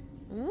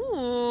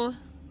 Ooh.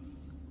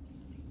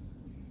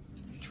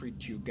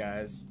 Treat you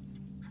guys.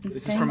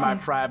 This is from my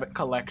private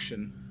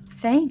collection.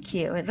 Thank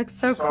you. It looks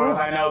so As far cool. as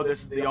I know,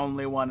 this is the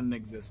only one in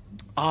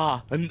existence.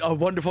 Ah, a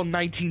wonderful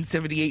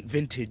 1978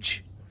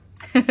 vintage.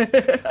 No,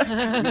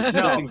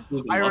 Stepping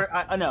through the muck.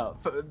 I know.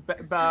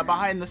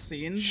 Behind the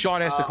scenes.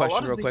 Sean asked a lot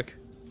question of real the- quick.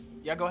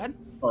 Yeah, go ahead.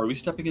 Are we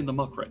stepping in the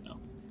muck right now?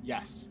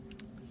 Yes.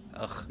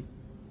 Ugh.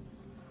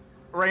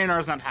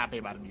 Raynar's not happy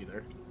about it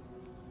either.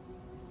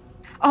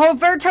 Oh,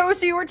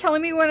 Vertos, you were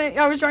telling me when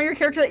I was drawing your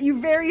character that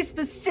you very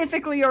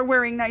specifically are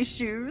wearing nice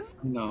shoes.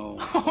 No.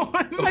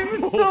 I'm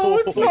so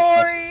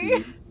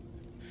sorry.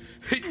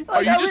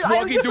 Are you just I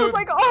walking just through? was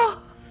like,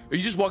 oh. Are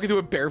you just walking through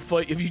it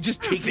barefoot? If you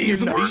just take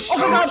These these were nice Oh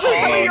my god, shoes? please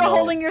tell me you're no.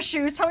 holding your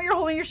shoes. Tell me you're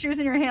holding your shoes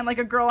in your hand like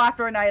a girl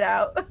after a night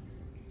out.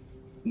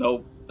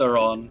 Nope, they're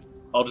on.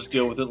 I'll just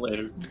deal with it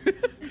later.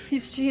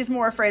 He's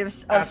more afraid of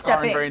Ask Arn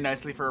stepping. very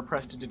nicely for a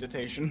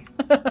prestidigitation.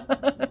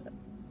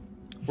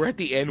 We're at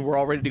the end. We're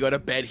all ready to go to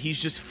bed. He's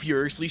just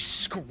furiously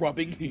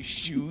scrubbing his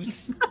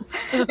shoes.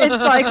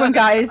 It's like when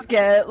guys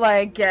get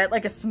like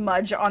a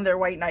smudge on their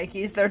white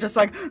Nikes. They're just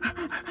like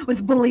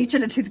with bleach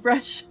and a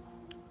toothbrush.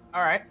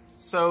 All right.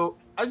 So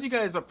as you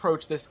guys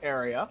approach this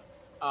area,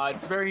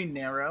 it's very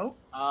narrow,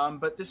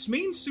 but this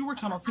main sewer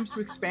tunnel seems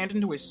to expand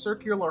into a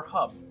circular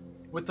hub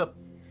with a...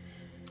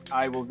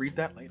 I will read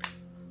that later.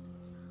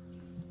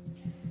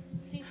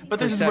 But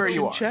this is where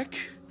you are. check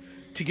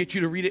to get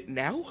you to read it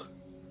now.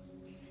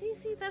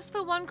 See, that's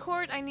the one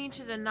chord I need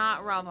you to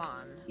not rub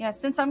on. Yeah,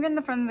 since I'm getting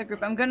the front of the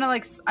group, I'm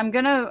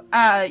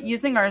gonna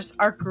using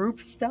our group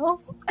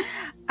stealth.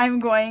 I'm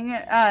going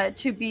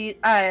to be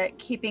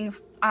keeping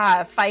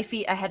 5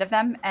 feet ahead of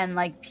them and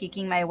like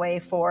peeking my way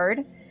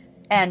forward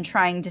and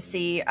trying to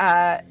see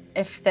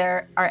if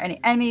there are any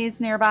enemies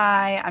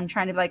nearby. I'm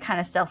trying to like kind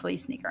of stealthily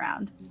sneak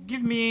around.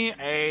 Give me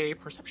a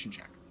perception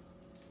check.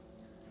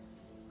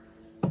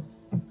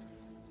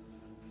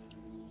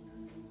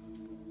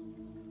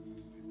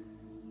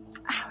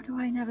 How do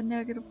I have a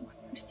negative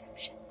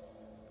perception?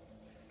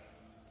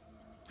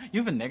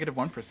 You have a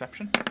 -1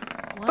 perception?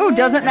 Oh,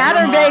 doesn't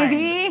matter, mind.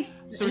 baby.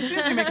 So as soon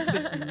as you make it to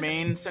this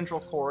main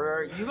central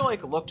corridor, you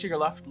like look to your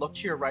left, look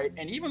to your right,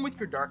 and even with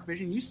your dark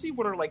vision, you see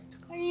what are like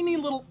tiny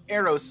little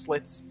arrow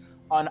slits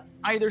on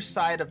either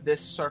side of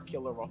this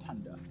circular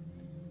rotunda.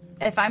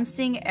 If I'm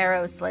seeing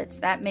arrow slits,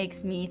 that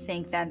makes me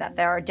think then that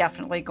there are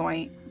definitely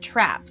going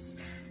traps.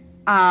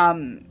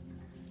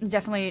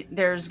 Definitely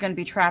there's going to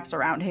be traps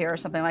around here or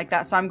something like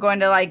that. So I'm going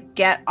to like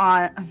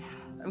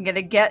I'm going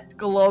to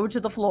get low to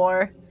the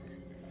floor.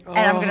 And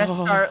I'm gonna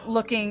start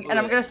looking, and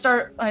I'm gonna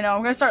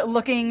start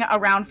looking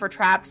around for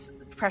traps,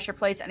 pressure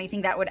plates,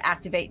 anything that would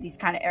activate these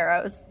kind of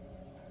arrows.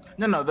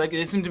 No, like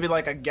it seemed to be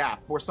like a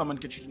gap where someone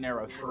could shoot an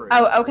arrow through.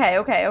 Oh,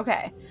 okay.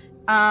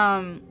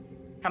 Kind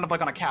of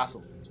like on a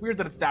castle. It's weird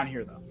that it's down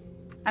here though.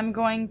 I'm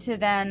going to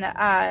then,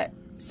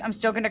 I'm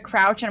still gonna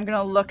crouch, and I'm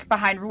gonna look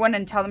behind everyone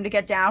and tell them to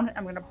get down.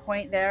 I'm gonna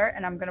point there,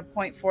 and I'm gonna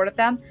point forward at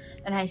them,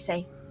 and I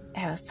say,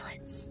 arrow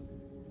slits.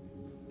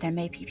 There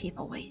may be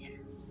people waiting.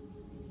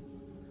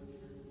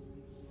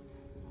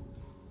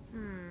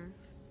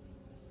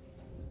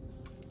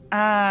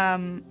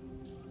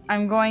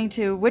 I'm going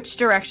to... Which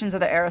directions are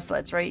the arrow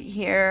slits? Right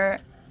here.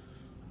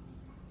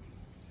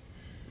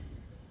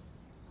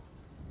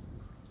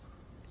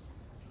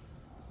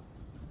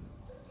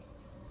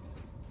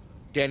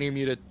 Danny, you're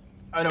muted.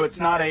 Oh no, it's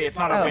not a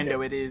Oh.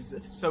 window. It is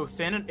so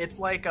thin. It's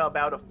like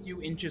about a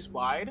few inches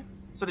wide,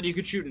 so that you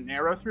could shoot an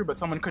arrow through, but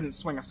someone couldn't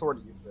swing a sword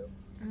at you through.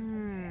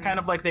 Kind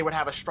of like they would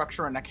have a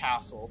structure in a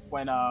castle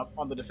when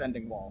on the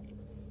defending wall.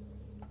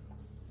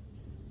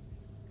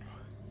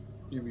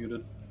 You're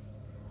muted.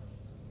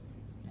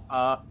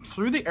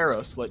 Through the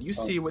arrow slit, you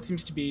see what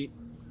seems to be...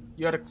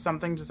 You had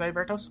something to say,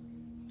 Vertos?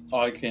 Oh,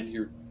 I can't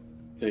hear.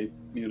 They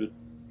muted.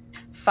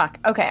 Fuck.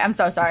 Okay, I'm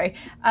so sorry.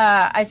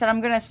 I said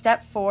I'm going to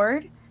step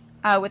forward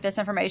with this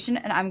information,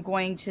 and I'm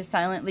going to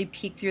silently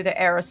peek through the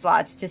arrow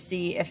slots to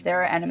see if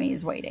there are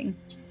enemies waiting.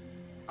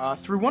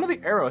 Through one of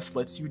the arrow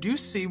slits, you do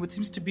see what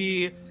seems to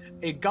be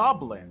a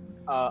goblin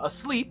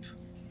asleep,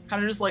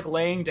 kind of just like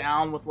laying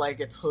down with like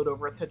its hood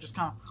over its head, just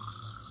kind of...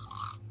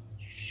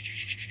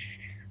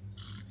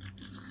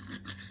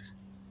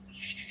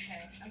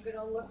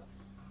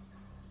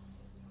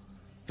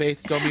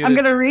 Faith, don't mute I'm it.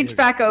 gonna reach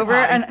back over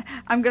Hi. and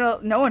I'm gonna...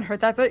 No one heard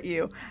that but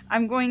you.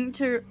 I'm going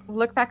to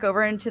look back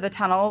over into the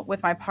tunnel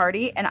with my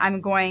party, and I'm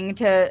going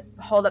to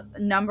hold up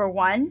number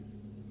 1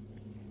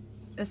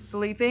 is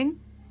sleeping.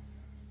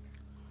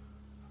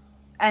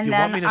 And You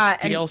then want me to and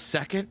steal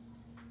second?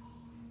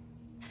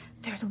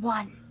 there's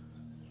 1,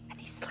 and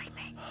he's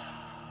sleeping.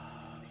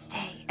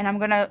 stay. And I'm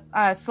gonna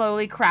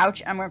slowly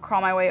crouch. I'm gonna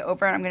crawl my way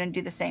over, and I'm gonna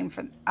do the same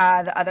for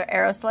the other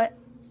arrow slit.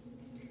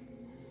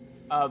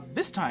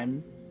 This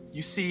time,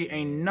 you see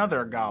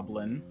another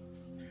goblin.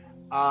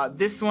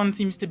 This one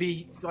seems to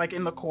be like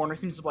in the corner,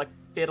 seems to be like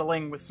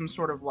fiddling with some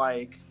sort of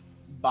like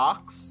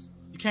box.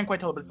 You can't quite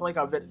tell, but it's like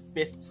a bit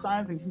fist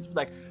sized, and he seems to be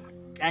like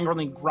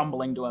angrily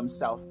grumbling to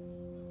himself.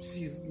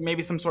 He's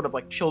maybe some sort of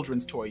like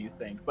children's toy, you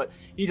think, but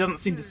he doesn't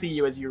seem to see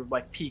you as you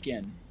like peek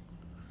in.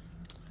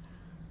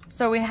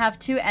 So we have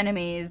two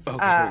enemies.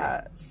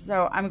 Okay.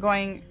 So I'm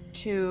going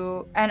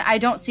to, and I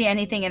don't see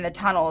anything in the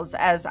tunnels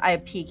as I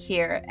peek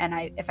here.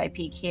 And if I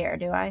peek here,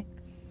 do I?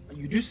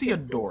 You do see a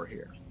door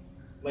here,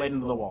 laid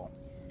into the wall.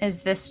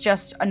 Is this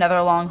just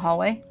another long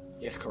hallway?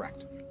 Yes,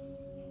 correct.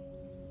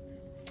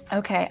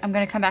 Okay, I'm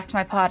gonna come back to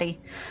my potty.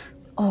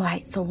 All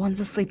right, so one's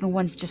asleep and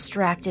one's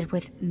distracted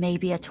with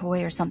maybe a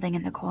toy or something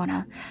in the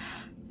corner.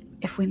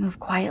 If we move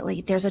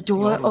quietly, there's a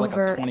door You rolled, like,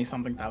 over. a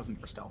 20-something thousand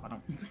for stealth. I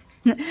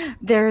don't.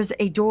 There's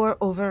a door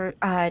over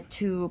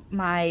to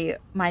my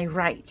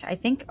right. I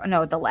think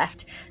no, the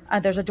left.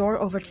 There's a door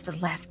over to the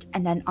left,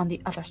 and then on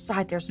the other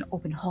side, there's an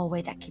open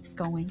hallway that keeps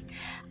going.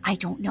 I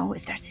don't know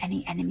if there's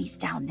any enemies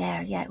down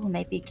there yet who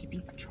may be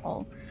keeping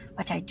patrol,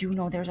 but I do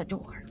know there's a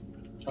door.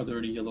 Are there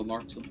any yellow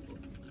marks on the door?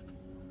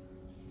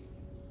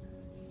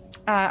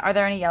 Are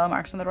there any yellow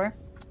marks on the door?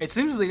 It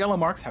seems the yellow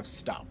marks have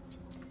stopped.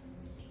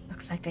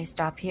 Looks like they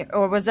stop here.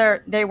 Or was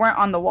there? They weren't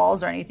on the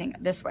walls or anything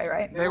this way,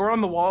 right? They were on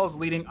the walls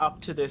leading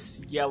up to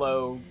this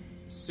yellow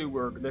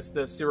sewer,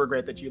 the sewer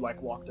grate that you like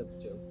walked up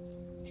to.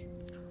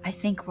 I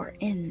think we're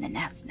in the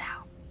nest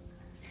now.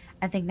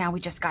 I think now we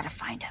just gotta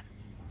find him.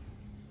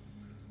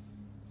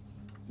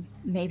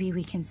 Maybe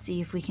we can see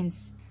if we can.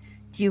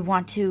 Do you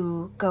want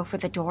to go for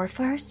the door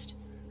first,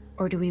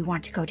 or do we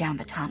want to go down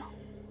the tunnel?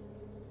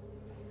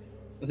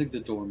 I think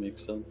the door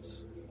makes sense.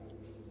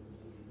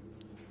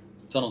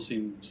 Tunnel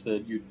seems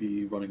that you'd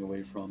be running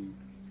away from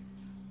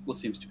what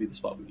seems to be the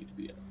spot we need to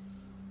be at.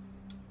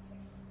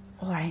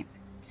 All right.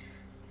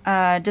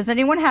 Does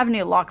anyone have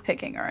any lock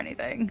picking or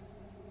anything?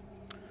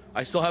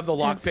 I still have the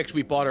lockpicks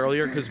we bought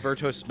earlier because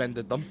Vertos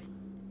mended them.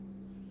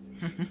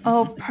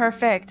 Oh,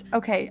 perfect.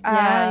 Okay.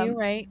 Yeah, you're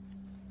right.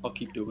 I'll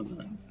keep doing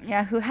that.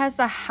 Yeah, who has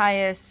the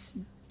highest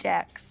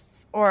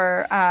dex?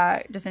 Or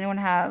does anyone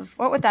have...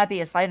 What would that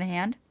be, a sleight of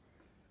hand?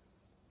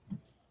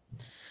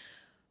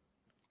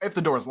 If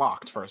the door's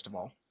locked, first of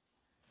all.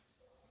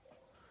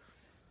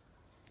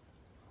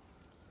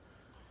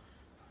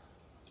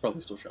 It's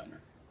probably still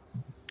Shiner.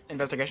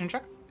 Investigation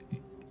check?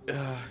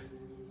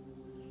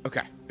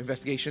 Okay,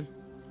 investigation.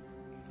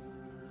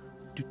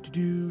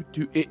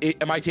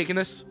 Am I taking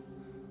this?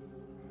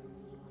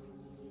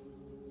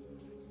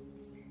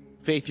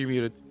 Faith, you're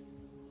muted.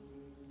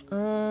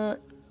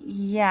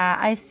 Yeah,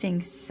 I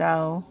think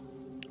so.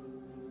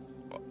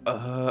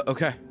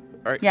 Okay.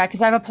 All right. Yeah,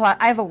 because I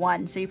have a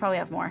 1, so you probably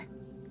have more.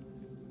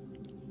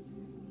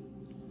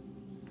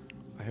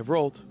 I have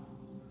rolled.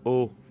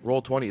 Oh,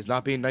 roll 20 is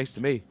not being nice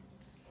to me.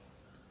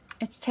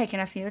 It's taken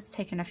a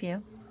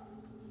few.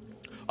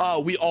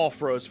 We all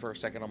froze for a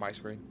second on my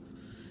screen.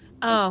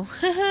 Oh.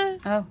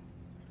 Oh.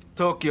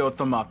 Tokyo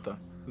Tomata.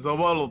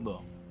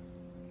 Zawaldo.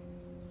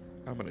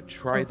 I'm gonna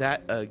try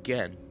that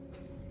again.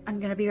 I'm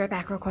gonna be right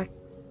back real quick.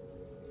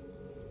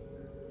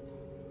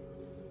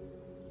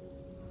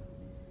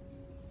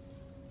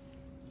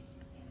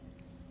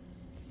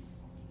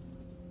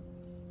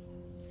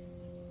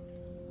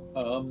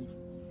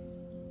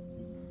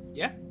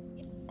 Yeah?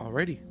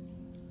 Alrighty.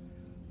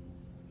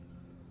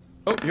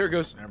 Oh, here it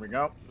goes. There we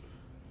go.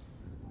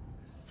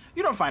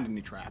 You don't find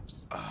any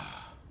traps.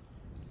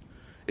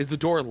 Is the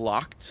door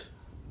locked?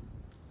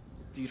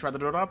 Do you try the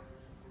door up?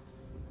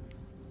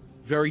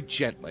 Very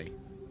gently.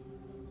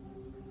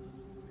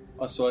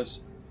 So I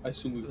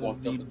assume we've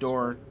walked The up.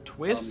 door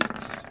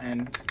twists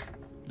and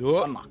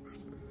Oh,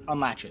 unlocks.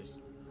 Unlatches.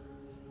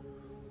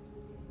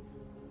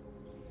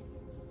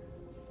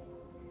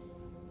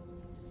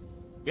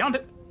 Beyond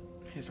it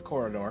is a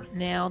corridor.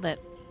 Nailed it.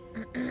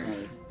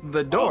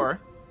 The door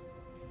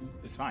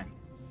is fine.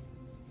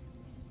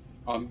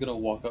 I'm gonna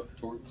walk up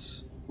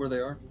towards where they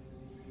are,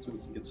 so we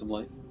can get some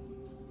light.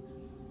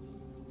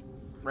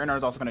 Raynar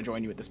is also going to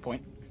join you at this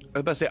point. I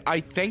was about to say,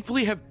 I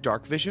thankfully have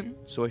dark vision,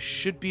 so I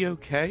should be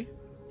okay.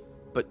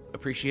 But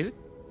appreciate it.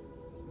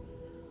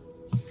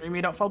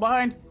 Dreamy, don't fall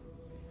behind.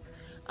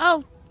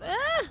 Oh.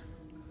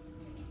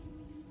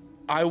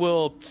 I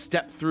will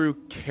step through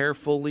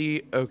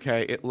carefully.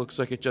 Okay, it looks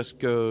like it just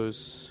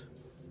goes...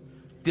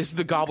 This is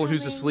the goblin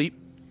who's Coming.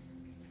 asleep.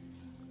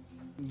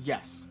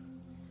 Yes.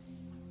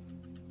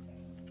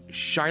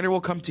 Shiner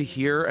will come to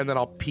here, and then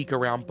I'll peek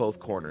around both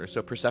corners.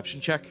 So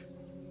perception check.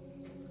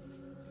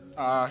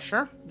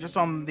 Sure. Just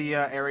on the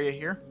area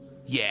here.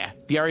 Yeah,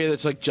 the area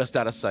that's like just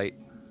out of sight.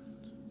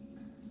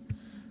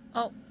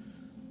 Oh.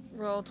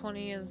 Roll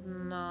 20 is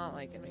not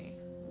liking me.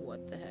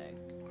 What the heck?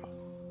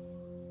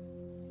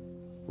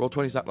 Roll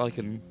 20's not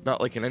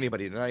liking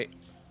anybody tonight.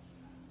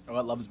 Oh,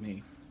 it loves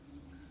me.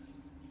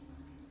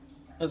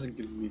 Hasn't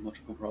given me much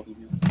of a problem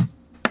yet.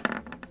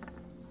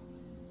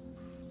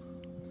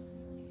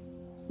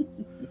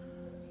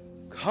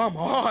 Come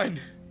on.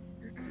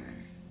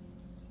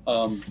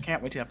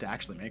 Can't wait to have to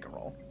actually make a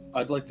roll.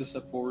 I'd like to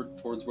step forward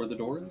towards where the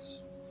door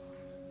is.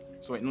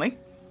 Certainly.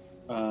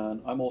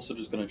 And I'm also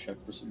just going to check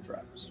for some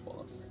traps while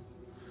I'm there.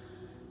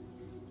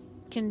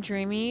 Can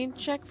Dreamy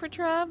check for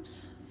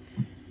traps?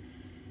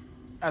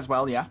 As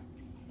well, yeah.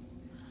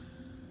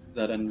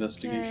 That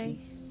investigation. Okay.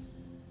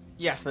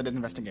 Yes, that is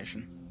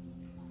investigation.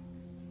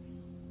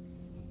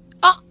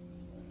 Oh!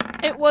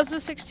 It was a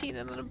 16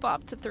 and then it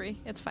bobbed to 3.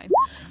 It's fine.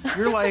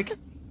 You're like,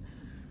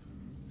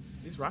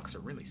 these rocks are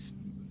really smooth.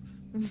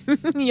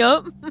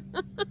 Yup.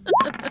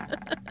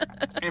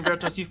 And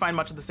Vertos, you find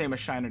much of the same as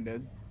Shiner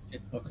did.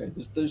 Okay,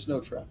 there's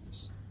no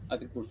traps. I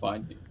think we're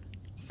fine here.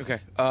 Okay,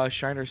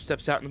 Shiner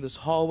steps out into this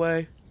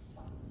hallway.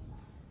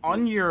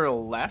 On your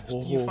left,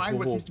 Whoa, you whoa, find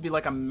what whoa. seems to be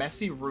like a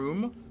messy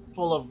room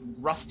full of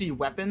rusty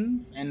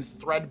weapons and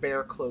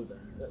threadbare clothing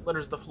that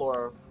litters the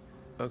floor.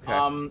 Okay.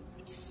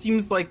 It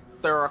seems like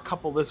there are a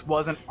couple. This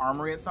was an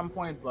armory at some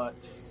point,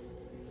 but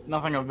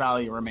nothing of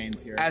value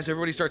remains here. As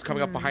everybody starts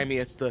coming up behind me,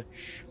 it's the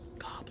shh,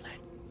 goblin.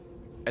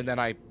 And then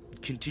I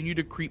continue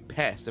to creep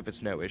past if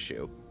it's no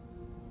issue.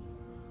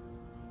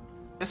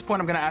 At this point,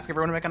 I'm going to ask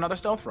everyone to make another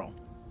stealth roll.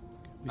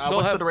 We still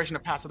What's the have, duration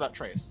of Pass Without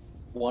Trace?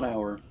 1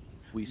 hour.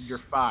 we You're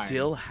fine.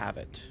 still have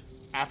it.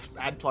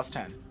 Add plus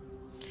 10.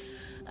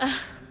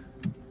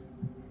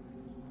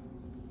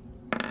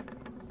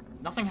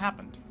 Nothing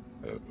happened.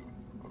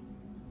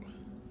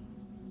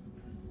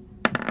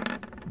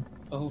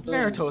 Oh no.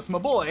 Veritos, my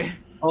boy.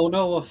 Oh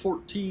no, a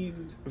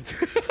 14.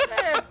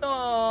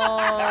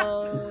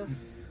 Oh.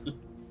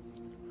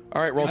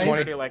 All right, roll I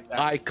 20. Be like that.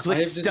 I click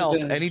have stealth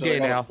disadvantage, any so day I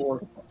got a now.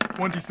 4.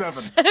 27.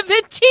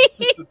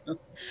 17!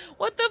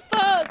 What the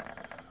fuck?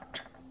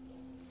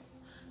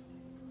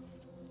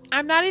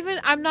 I'm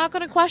not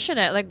gonna question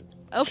it. Like,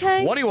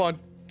 okay. 21.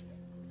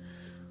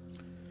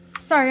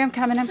 Sorry, I'm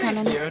coming.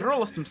 Yeah,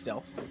 roll us some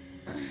stealth.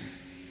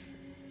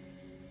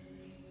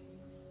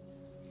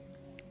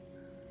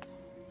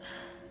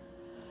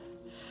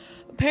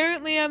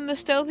 Apparently I'm the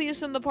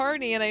stealthiest in the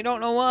party and I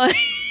don't know why.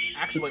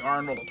 Actually,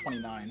 Arn rolled a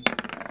 29.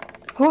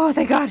 Oh,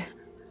 thank God.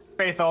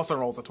 Faith also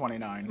rolls a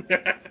 29.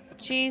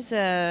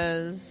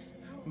 Jesus.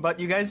 But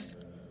you guys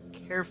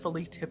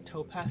carefully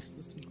tiptoe past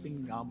the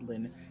sleeping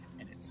goblin,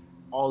 and it's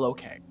all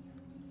okay.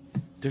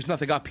 There's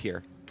nothing up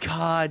here.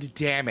 God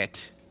damn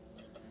it.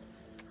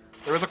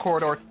 There is a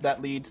corridor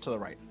that leads to the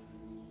right.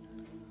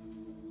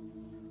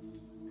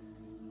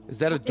 Is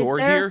that a door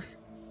there-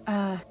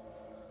 here?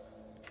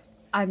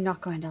 I'm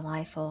not going to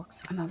lie,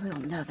 folks. I'm a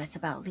little nervous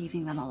about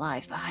leaving them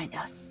alive behind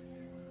us.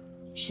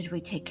 Should we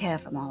take care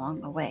of them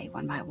along the way,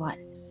 one by one?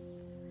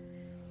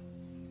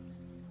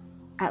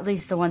 At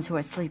least the ones who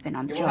are sleeping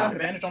on the You will have job.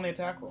 advantage on the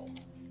attack roll.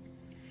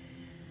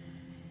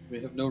 We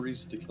have no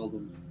reason to kill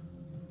them.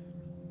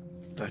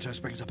 That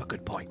just brings up a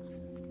good point.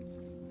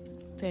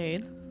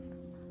 Fade.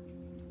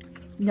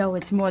 No,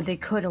 it's more they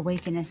could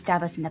awaken and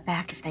stab us in the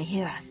back if they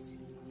hear us.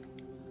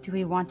 Do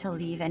we want to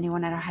leave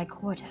anyone at our high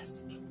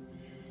quarters?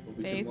 But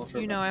we can Faith, watch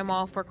our you know back. I'm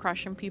all for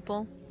crushing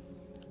people,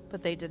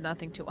 but they did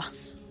nothing to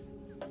us.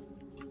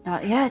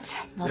 Not yet.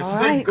 But This all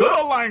is a right. good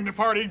aligned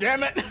party,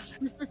 damn it!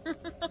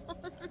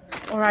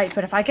 All right,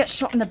 but if I get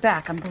shot in the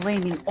back, I'm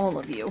blaming all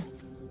of you.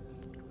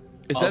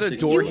 Is I'll that a take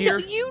it. door you here?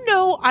 You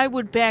know I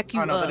would back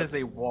you Oh no, up. that is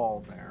a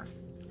wall there.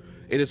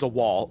 It is a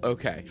wall.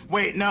 Okay.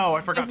 Wait, no,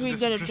 I forgot If to we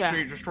get a trap.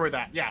 destroy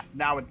that. Yeah,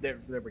 now there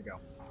we go.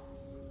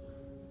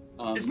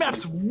 This Um,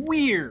 map's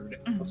weird.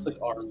 Looks like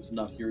Arn's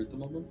not here at the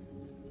moment.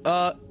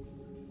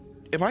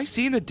 Am I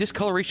seeing the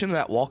discoloration of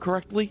that wall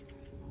correctly?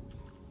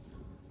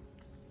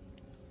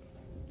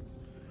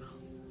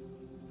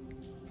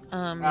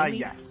 Maybe.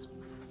 Yes.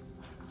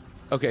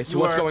 Okay, so You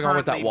what's are going on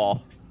with that currently-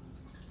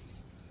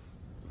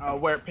 wall?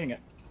 Where? Ping it.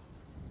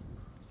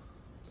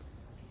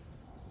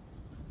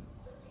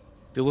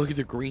 They look at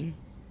the green.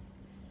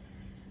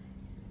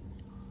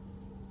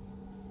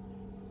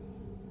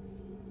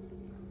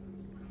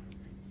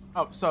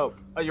 Oh, so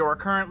you are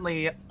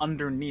currently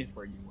underneath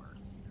where you were.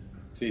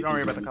 Faith, Don't worry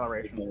you about the can-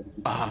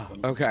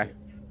 coloration. Okay.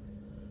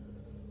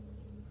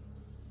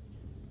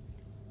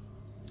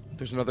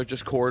 There's another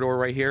just corridor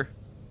right here.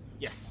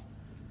 Yes.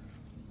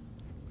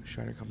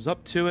 Shiner comes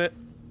up to it.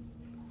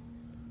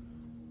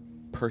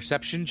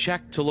 Perception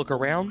check to look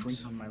around.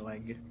 Drink on my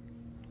leg.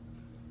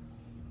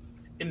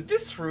 In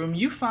this room,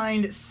 you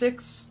find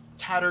 6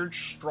 tattered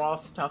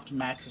straw-stuffed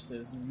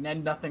mattresses,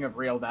 and nothing of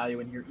real value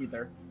in here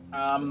either.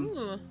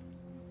 Ooh.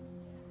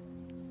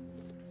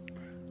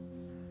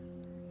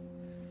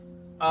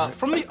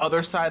 From the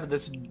other side of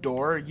this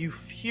door, you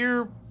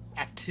hear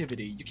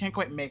activity. You can't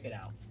quite make it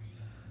out.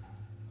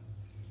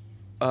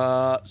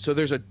 So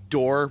there's a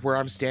door where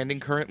I'm standing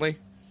currently.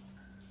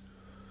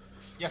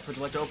 Yes, would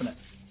you like to open it?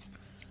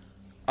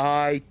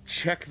 I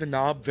check the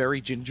knob very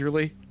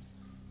gingerly.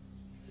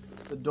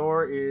 The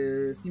door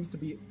seems to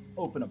be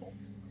openable.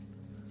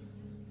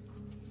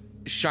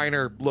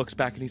 Shiner looks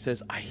back and he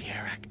says, I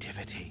hear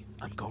activity.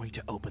 I'm going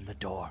to open the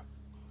door.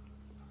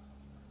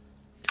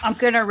 I'm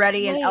gonna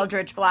ready an Wait.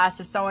 Eldritch Blast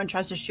if someone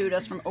tries to shoot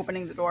us from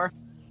opening the door.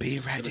 Be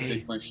I'm gonna ready.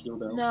 take my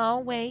shield out. No,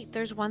 wait.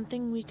 There's one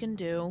thing we can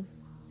do.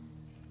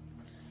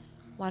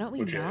 Why don't we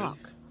Which knock?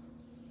 is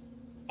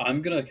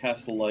I'm gonna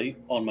cast a light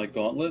on my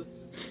gauntlet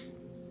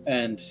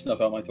and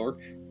snuff out my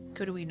torch.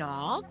 Could we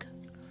knock?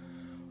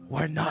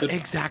 We're not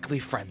exactly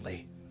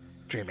friendly,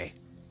 Dreamy.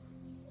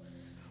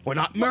 We're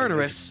not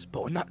murderous,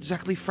 but we're not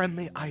exactly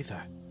friendly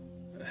either.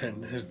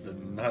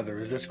 and neither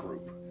is this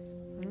group.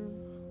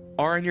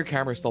 Aaron, your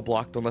camera's still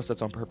blocked unless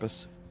that's on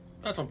purpose.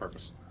 That's on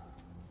purpose.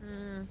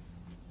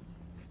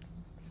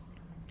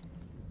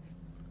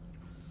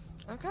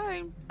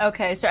 Okay.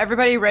 Okay, so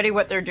everybody ready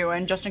what they're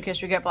doing, just in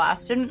case we get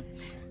blasted.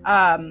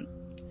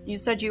 You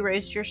said you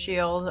raised your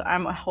shield.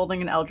 I'm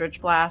holding an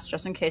Eldritch Blast,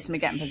 just in case we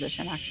get in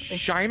position, actually.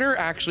 Shiner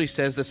actually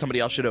says that somebody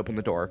else should open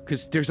the door,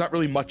 because there's not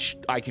really much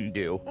I can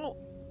do. Oh,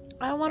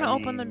 I want to I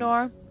open the mean-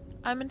 door.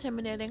 I'm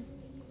intimidating.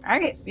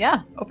 Alright,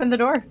 yeah, open the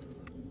door.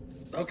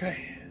 Okay.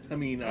 I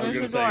mean, I was Where's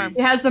gonna the say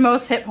door? It has the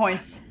most hit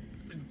points.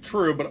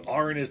 true, but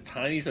Aaron is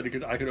tiny, so I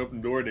could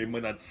open the door. They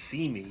might not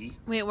see me.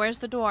 Wait, where's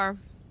the door?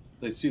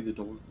 They see the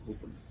door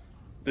open.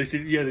 They see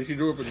the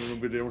door open,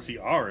 but they don't see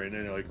Aaron,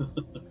 and they're like,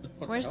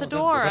 what Where's hell the is that?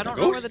 door? Was that I the don't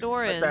know where ghost? the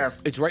door is. there.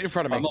 It's right in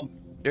front of me. I'm on.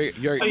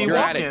 You're So you you're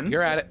walk at it. in.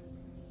 You're at it.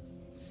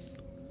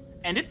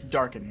 And it's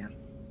dark in here.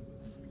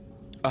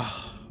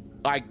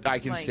 I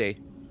can Like- see.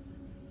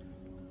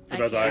 I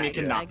Because can't. You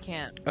cannot. I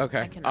can't.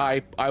 Okay. I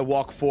cannot. I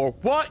walk forward.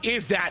 What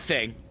is that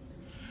thing?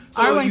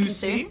 So Arwen you can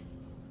see.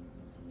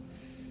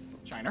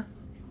 Shiner.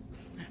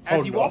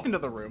 As Oh, you no. walk into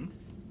the room,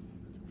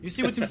 you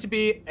see what seems to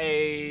be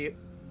a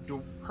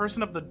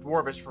person of the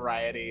dwarvish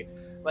variety.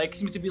 Like,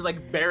 seems to be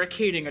like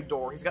barricading a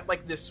door. He's got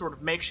like this sort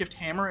of makeshift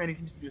hammer, and he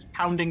seems to be just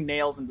pounding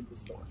nails into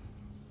this door.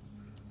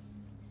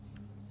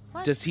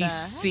 What Does he the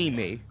see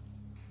me?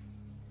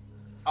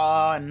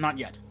 Not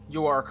yet.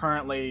 You are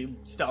currently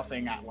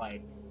stealthing at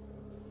like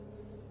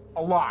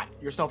a lot.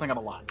 You're stealthing at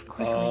a lot.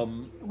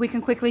 Quickly. We can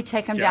quickly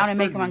take him down and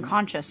make him Jasper,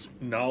 unconscious.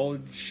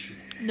 Knowledge.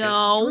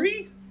 No.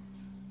 History?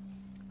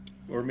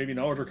 Or maybe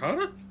knowledge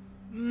arcana?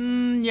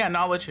 Yeah,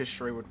 knowledge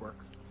history would work.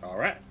 All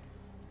right.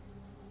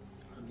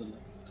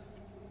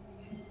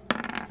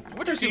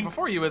 What you see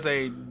before you is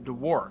a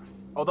dwarf,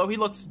 although he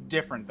looks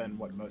different than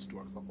what most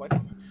dwarves look like.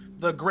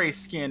 The gray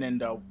skin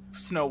and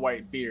snow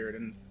white beard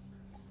and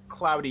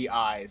cloudy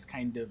eyes,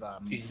 kind of.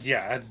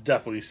 Yeah, it's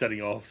definitely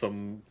setting off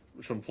some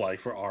flag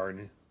for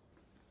Arn.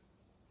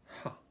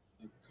 Huh.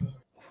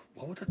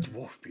 What would a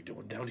dwarf be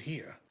doing down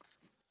here?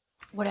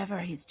 Whatever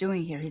he's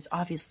doing here, he's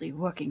obviously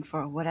working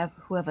for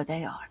whoever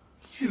they are.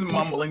 He's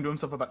mumbling to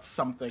himself about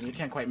something. You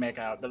can't quite make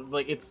out, but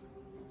like it's.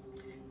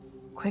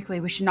 Quickly,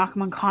 we should knock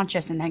him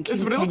unconscious and then This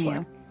is what it looks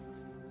continue.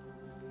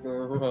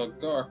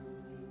 Gar.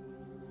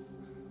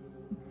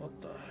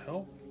 What the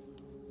hell?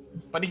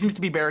 But he seems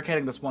to be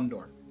barricading this one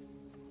door.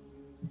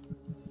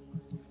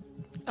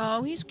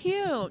 Oh, he's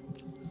cute.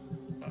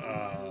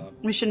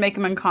 We should make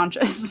him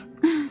unconscious.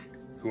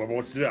 Whoever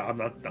wants to do that,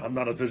 I'm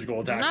not a physical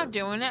I'm attacker. not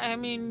doing it. I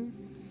mean,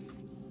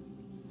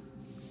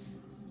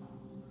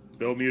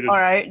 Bill muted. All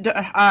right,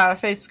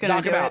 Faith's gonna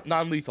Knock do him it. out.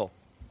 Non-lethal.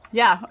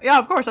 Yeah,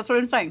 of course. That's what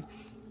I'm saying.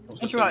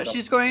 That's right.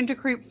 She's going to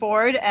creep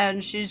forward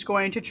and she's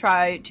going to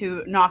try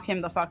to knock him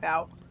the fuck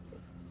out.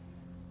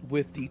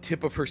 With the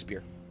tip of her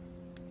spear.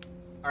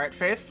 All right,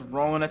 Faith,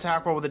 roll an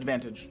attack roll with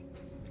advantage.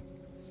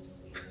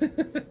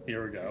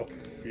 Here we go.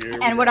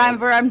 And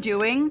whatever I'm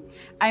doing,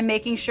 I'm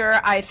making sure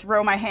I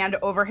throw my hand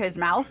over his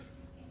mouth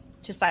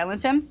to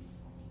silence him.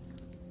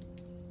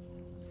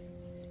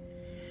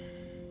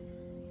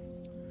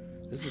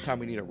 This is the time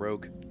we need a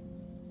rogue.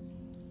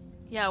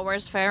 yeah.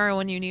 Where's Farah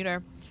when you need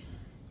her?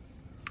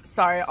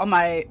 Sorry, on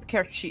my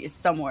character sheet is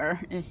somewhere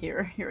in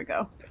here. Here we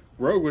go.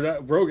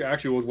 Rogue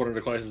actually was one of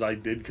the classes I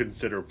did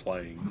consider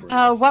playing. For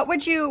this. What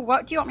do you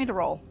want me to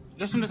roll?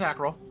 Just an attack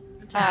roll.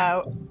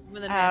 Attack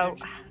with How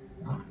advantage.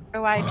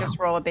 do I just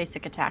roll a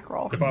basic attack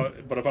roll? If I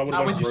would Not have with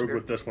done your Rogue spear.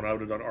 with this one, I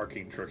would have done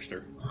Arcane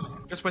Trickster.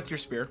 Just with your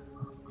spear.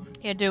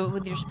 Yeah, do it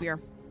with your spear.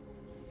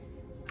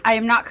 I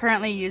am not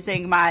currently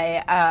using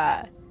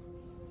my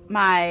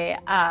my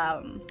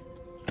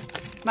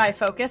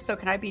focus, so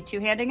can I be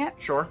two-handing it?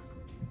 Sure.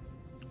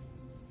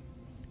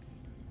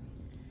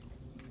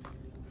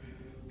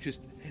 Just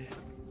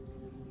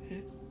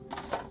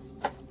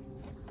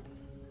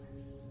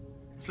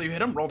So you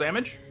hit him. Roll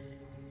damage.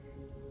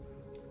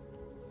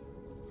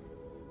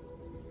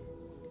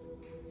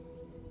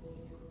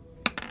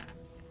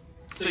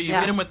 So you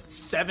Yeah. hit him with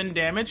 7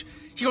 damage.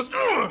 He goes,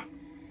 "Ugh!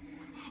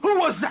 Who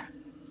was that?"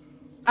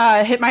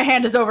 Hit my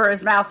hand is over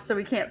his mouth, so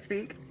he can't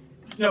speak.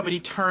 No, but he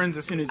turns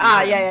as soon as you Ah,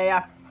 hit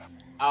him.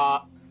 yeah.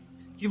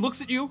 He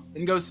looks at you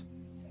and goes,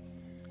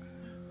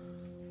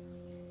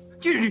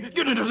 You're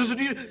not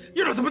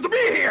supposed to be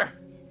here!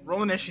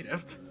 Roll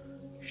initiative.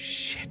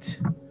 shit.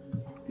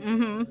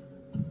 Mm-hmm.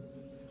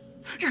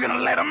 You're gonna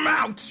let him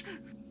out!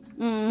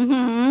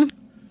 Mm-hmm.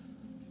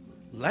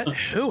 Let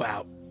who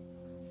out?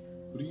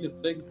 What do you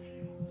think?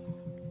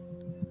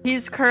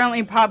 He's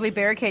currently probably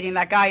barricading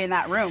that guy in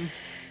that room.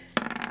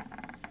 All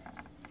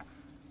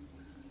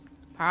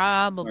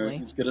Probably. right,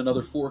 let's get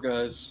another 4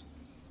 guys.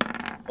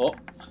 Oh.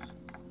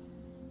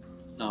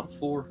 Not a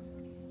 4.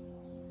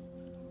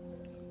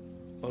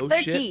 Oh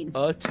 13. shit,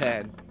 a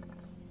 10.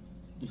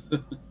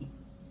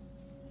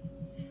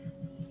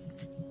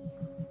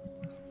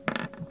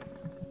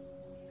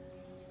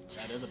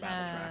 That is a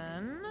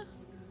battle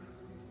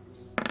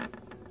track. 10.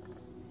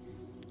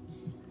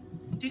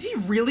 Did he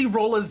really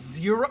roll a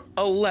 0?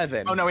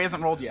 11. Oh no, he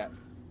hasn't rolled yet.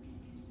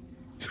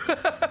 10,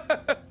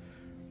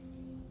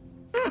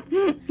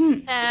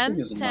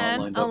 is not 10,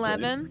 lined up,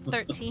 11,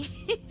 13.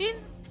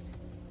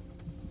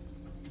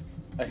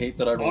 I hate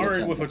that I rolled Aaron a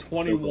 10. with a Still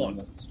going 21.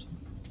 last.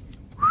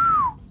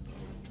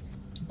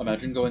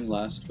 Imagine going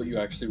last, but you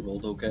actually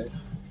rolled okay.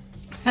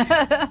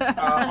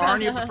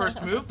 Arn, you have the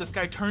first move. This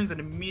guy turns and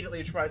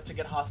immediately tries to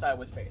get hostile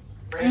with Faith.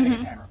 Raising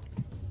his hammer.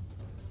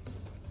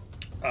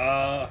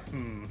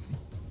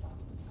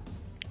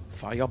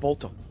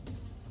 Firebolter.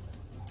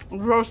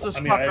 Roast this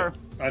fucker.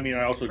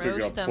 I also could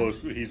Roast get up him.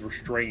 close. He's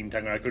restrained.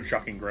 I could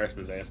shocking grasp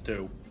his ass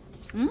too.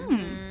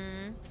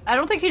 I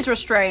don't think he's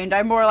restrained.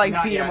 I more like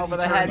Not beat yet. him over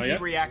He the turned- head. Not He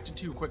yet? reacted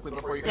too quickly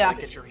before you could Yeah. like,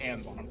 get your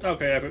hands on him.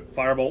 Okay, epic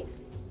firebolt.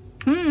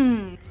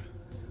 20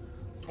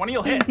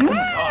 will hit. Oh my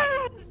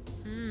god.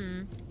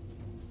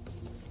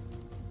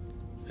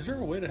 Is there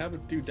a way to have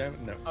it do damage?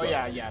 No. Oh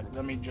yeah, yeah.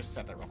 Let me just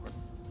set that real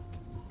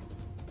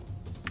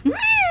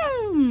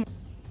quick.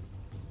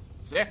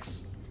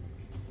 6.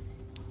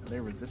 Are they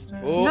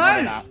resistant? Oh, No,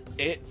 they're Nice. not.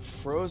 It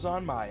froze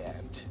on my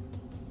end.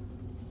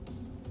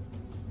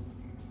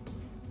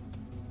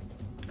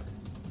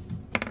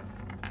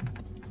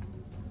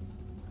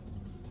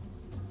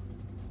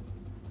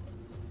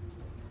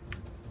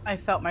 I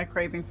felt my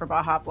craving for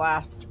Baja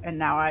Blast, and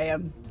now I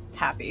am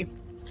happy.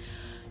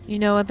 You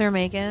know what they're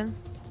making?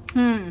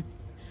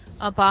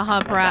 A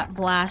Baja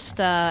Blast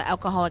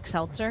alcoholic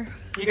seltzer.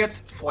 He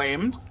gets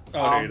flamed.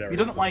 Oh, there he we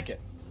doesn't go. like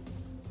it.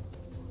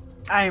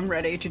 I am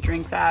ready to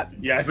drink that.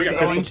 Yeah, I think He's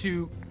I going pissed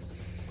him.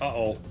 to.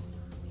 Uh-oh.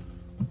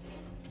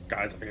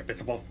 Guys, I think I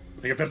pissed him off.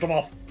 I think I pissed him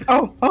off.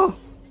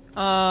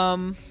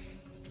 Oh,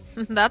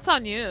 That's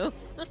on you.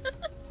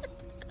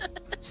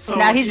 So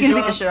Now he's gonna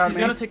beat the shit out of He's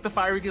me. gonna take the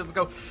fire wheels and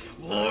go,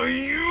 "Oh,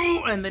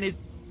 you!" And then he's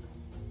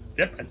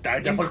Yep, I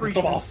definitely increase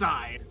pissed him in off.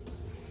 size.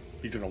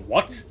 He's gonna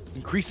what?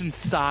 Increase in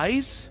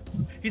size?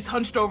 He's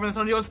hunched over and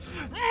somebody goes,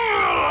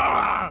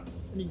 "Ah!"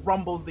 and he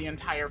rumbles the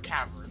entire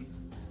cavern.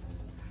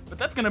 But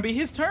that's gonna be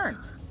his turn.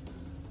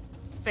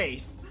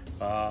 Faith.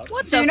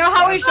 so you know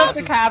how we shut the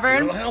This is-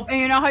 cavern, it'll help. and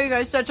you know how you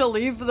guys said to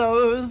leave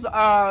those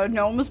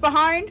gnomes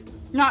behind?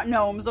 Not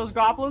gnomes, those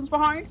goblins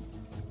behind.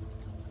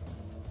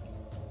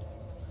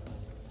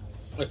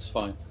 It's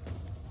fine.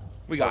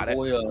 We got it.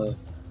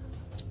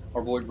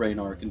 Our boy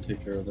Raynar can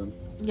take care of them.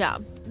 Yeah,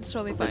 it's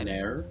totally fine.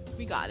 Renair?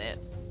 We got it.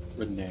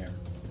 Renair.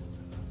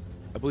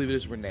 I believe it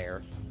is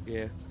Renair.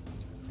 Yeah.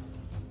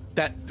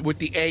 That with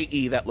the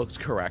AE, that looks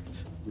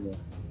correct. Yeah.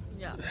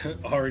 Yeah.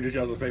 Ari just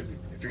yells at Faith,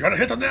 if you're gonna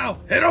hit him now,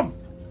 hit him!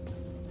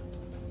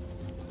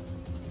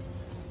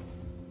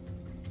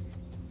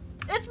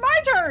 It's my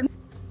turn.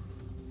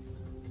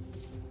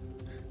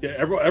 Yeah,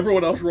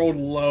 everyone else rolled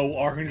low.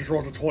 Ari just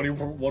rolls a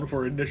 21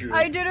 for initiative.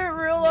 I didn't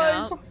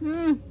realize.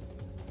 Yeah.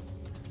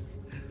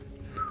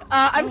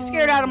 I'm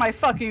scared out of my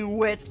fucking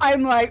wits.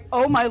 I'm like,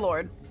 oh my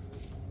lord.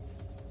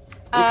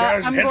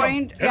 cares? I'm Hit him.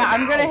 going. Hit Yeah,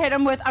 him I'm gonna now. hit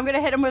him with. I'm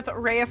gonna hit him with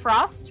Ray of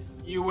Frost.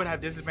 You would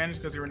have disadvantage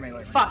because you're in melee.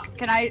 Right Fuck.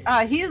 Can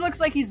I? He looks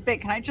like he's big.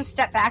 Can I just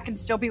step back and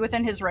still be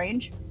within his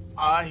range?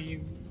 now.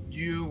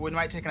 You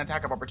might take an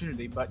attack of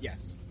opportunity, but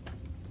yes.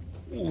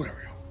 Ooh, there we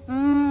go.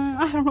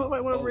 I don't know if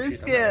I want to Oh,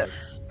 risk shit, it.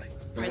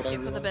 Risk it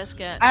for the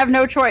biscuit. I have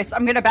no choice.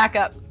 I'm gonna back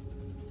up.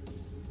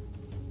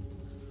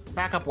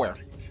 Back up where?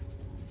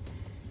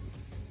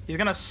 He's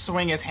gonna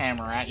swing his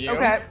hammer at you.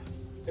 Okay.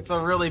 It's a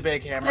really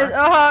big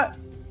hammer.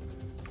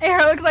 It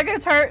looks like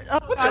it's hurt. Oh,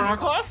 What's God. your armor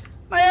class?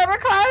 My armor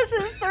class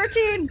is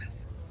 13.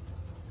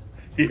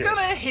 He's Yeah.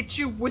 gonna hit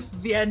you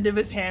with the end of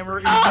his hammer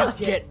and you Ah! just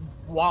get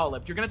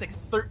walloped. You're gonna take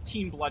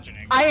 13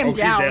 bludgeoning. I am Oh, she's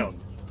down.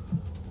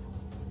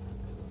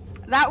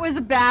 That was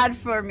bad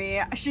for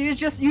me. She's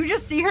just, you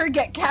just see her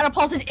get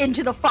catapulted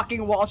into the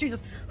fucking wall. She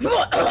just.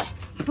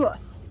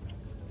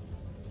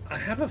 I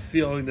have a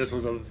feeling this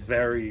was a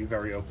very,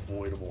 very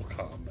avoidable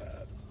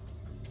combat.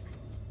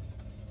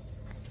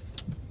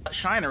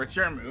 Shiner, it's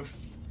your move.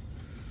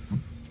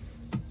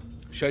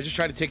 Should I just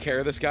try to take care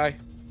of this guy?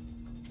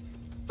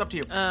 It's up to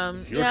you.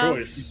 Your Yeah.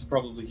 choice.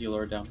 Probably heal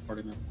our down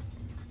party member.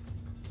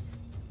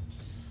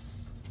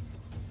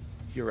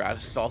 You're out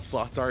of spell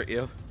slots, aren't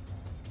you?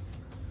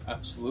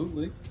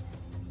 Absolutely.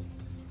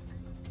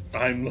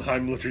 I'm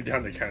literally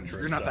down the cantrip.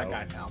 You're not so. that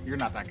guy, pal. You're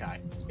not that guy.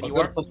 And I've you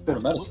got are a plus 4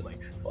 to medicine, absolutely.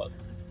 but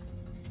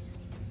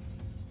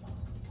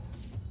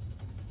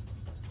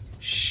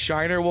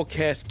Shiner will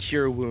cast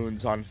Cure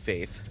Wounds on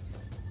Faith.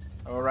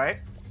 All right.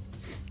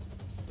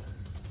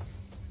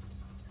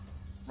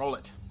 Roll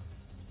it.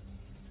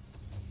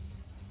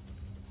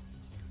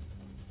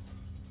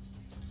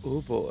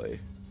 Oh boy.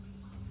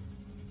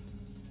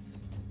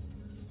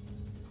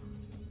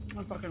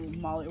 I fucking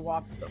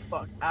mollywop the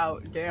fuck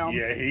out. Damn.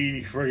 Yeah,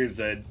 he friggin'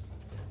 said.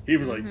 He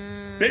was like,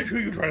 "Bitch, who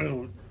you trying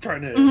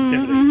to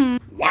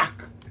intimidate?"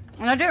 Whack.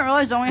 And I didn't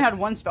realize I only had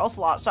one spell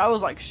slot, so I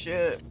was like,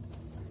 shit.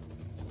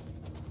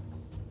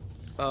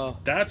 Oh.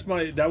 That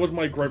was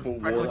my gripe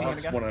with Right, clicking it warlocks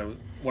again.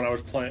 when I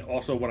was playing.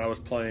 Also, when I was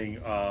playing,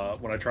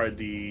 when I tried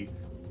the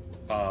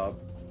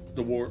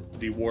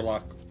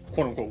warlock,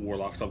 quote unquote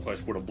warlock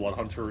subclass with a blood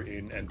hunter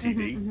in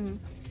NTD.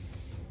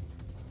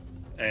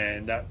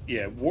 And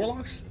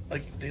warlocks,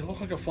 like, they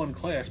look like a fun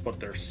class, but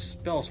their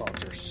spell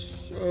slots are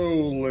so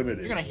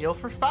limited. You're gonna heal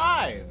for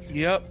 5.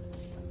 Yep.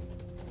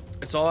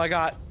 That's all I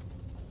got.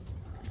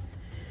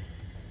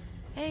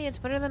 Hey, it's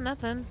better than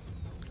nothing.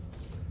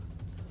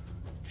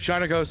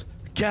 Shiner goes,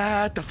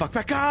 get the fuck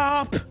back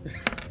up!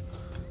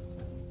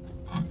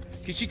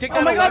 Can she take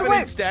that my God, 11 wait.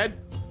 instead?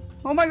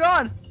 Oh my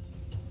god.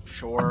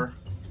 Sure.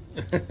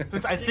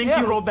 Since I think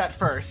Yeah. you rolled that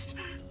first.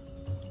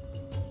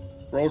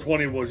 Roll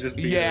 20 was just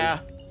being Yeah.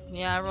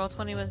 Yeah, roll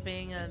 20 was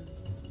being a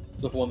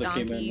The one that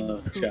came donkey in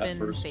the chat pooping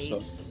first.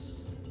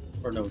 face. So.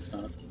 Or no, it's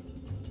not.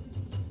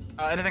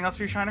 Anything else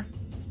for you, Shiner?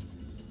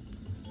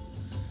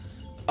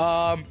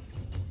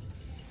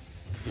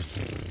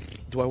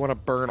 Do I want to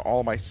burn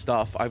all my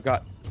stuff? I've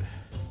got...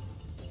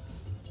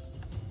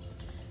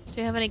 Do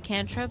you have any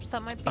cantrips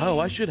that might be? Oh,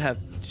 I should have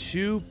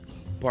 2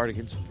 Bardic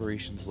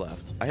Inspirations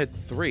left. I had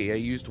 3. I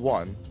used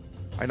 1.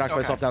 I knocked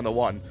Okay. myself down to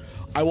 1.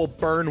 I will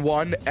burn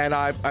 1, and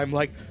I'm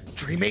like,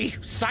 Dreamy,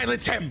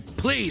 silence him,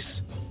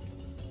 please!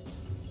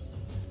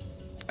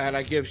 And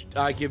I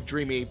give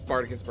Dreamy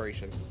Bardic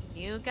Inspiration.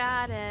 You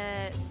got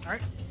it.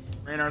 Alright.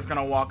 Raynar's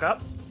gonna walk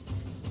up.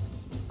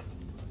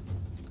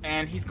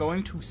 And he's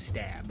going to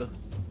stab.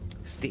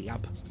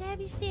 Stab.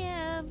 Stabby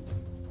stab.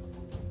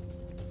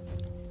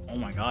 Oh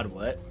my god,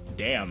 what?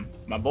 Damn,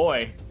 my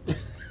boy.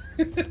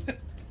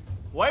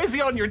 Why is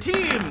he on your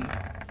team?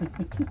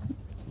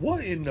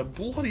 What in the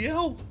bloody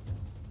hell?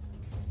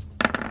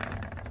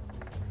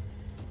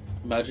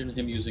 Imagine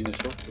him using a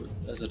short sword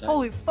as a dagger.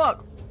 Holy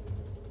fuck.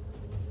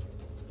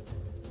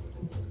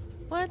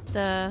 What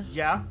the?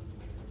 Yeah,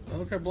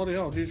 Okay, bloody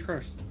hell, Jesus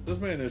Christ. This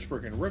man is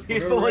freaking ripped. for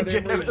he's no goddamn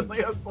reason. legitimately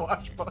a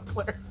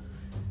swashbuckler.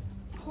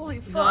 Holy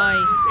fuck.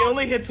 Nice. He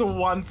only hits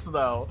once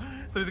though,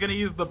 so he's gonna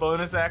use the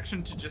bonus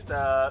action to just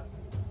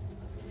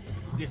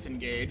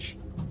disengage.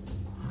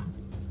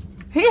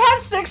 He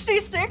has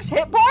 66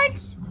 hit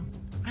points?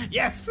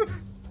 Yes.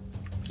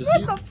 Does What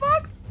he- the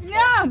fuck?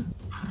 Yeah.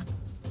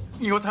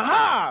 He goes,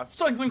 ha!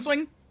 Swing, swing,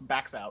 swing.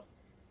 Backs out.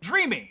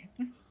 Dreamy.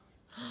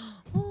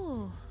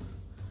 Ooh.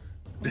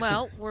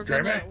 Well, we're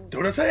Dreamy, gonna.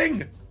 do the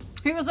thing!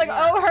 He was like,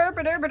 Yeah. oh, herp,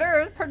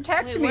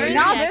 protect Wait, me. where is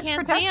Now, he? I bitch,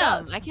 can't protect see him.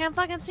 us. I can't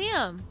fucking see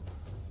him.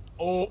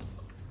 Oh,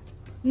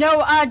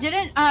 No,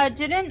 didn't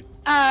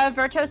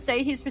Vertos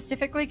say he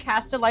specifically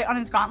cast a light on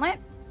his gauntlet?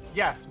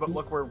 yes, but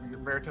look where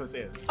Veritos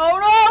is. Oh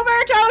no,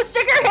 Vertos,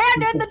 stick your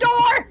hand in the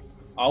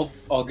door!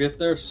 I'll get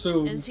there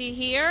soon. Is he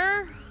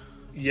here?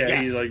 Yeah, Yes.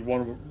 he's like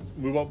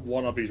move up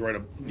one up, he's right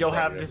up. You'll right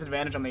have there.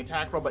 disadvantage on the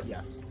attack roll, but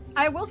yes.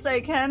 I will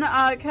say, does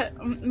it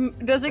Right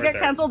get there.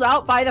 canceled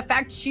out by the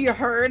fact she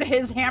heard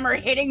his hammer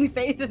hitting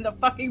Faith in the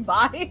fucking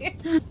body?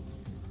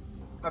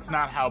 That's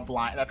not how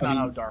blind. That's I not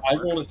mean, how dark I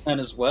works. rolled a 10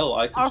 as well.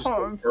 I could just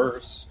go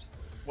first.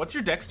 What's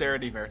your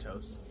dexterity,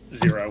 Veritos?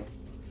 0.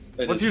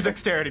 It What's is- your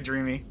dexterity,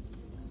 Dreamy?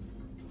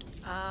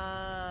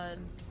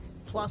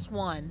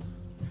 +1.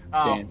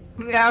 Oh,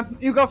 Damn. Yeah,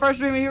 you go first,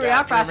 Dreamy, you yeah,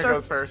 react Dreamy faster.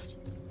 goes first.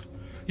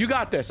 You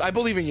got this. I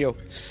believe in you.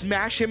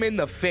 Smash him in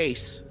the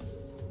face.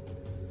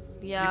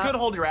 Yeah. You could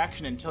hold your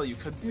action until you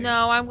could see.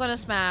 No, I'm gonna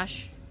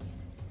smash.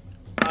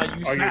 You Are you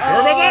smash sure it,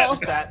 about that? it's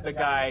just that the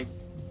guy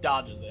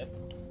dodges it.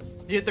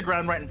 You hit the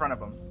ground right in front of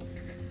him.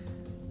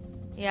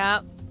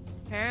 Yep.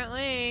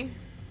 Apparently.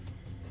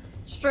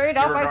 Straight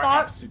up, I Beauregard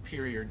thought has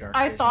superior dark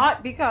I vision.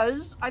 thought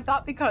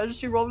because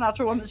she rolled a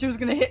natural one that she was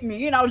gonna hit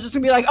me, and I was just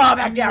gonna be like, oh,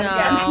 back down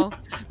again. No.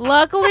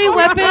 Luckily,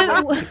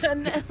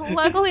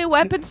 luckily,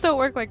 weapons don't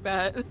work like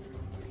that.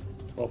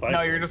 Well,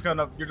 No, you're just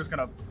gonna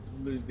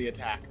lose the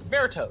attack.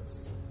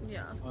 Veritos.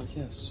 Yeah. Oh,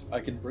 yes, I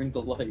can bring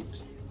the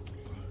light.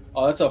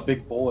 Oh, that's a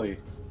big boy.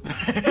 yeah.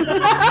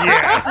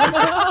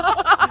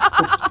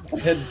 I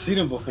hadn't seen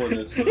him before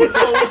this.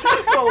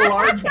 It's a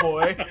large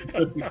boy.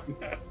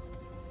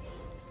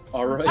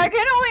 Alright. I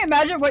can only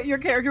imagine what your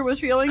character was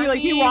feeling. I Like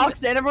he mean,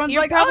 walks in, everyone's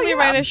You're like, probably oh,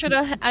 right.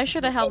 yeah. I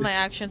should have held my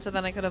action so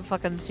then I could have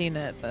fucking seen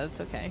it, but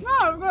it's okay.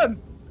 Oh, good.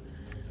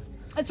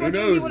 That's Who what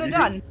knows? you would have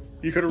done.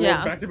 You could have Yeah.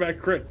 rolled back-to-back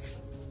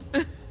crits.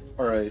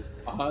 Alright.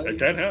 It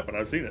can happen.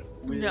 I've seen it.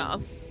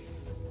 No.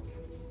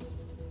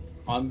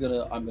 I'm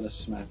gonna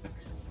smack.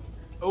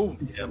 Oh,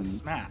 he's gonna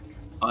smack.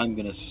 I'm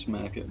gonna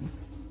smack him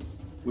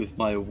with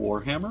my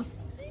warhammer.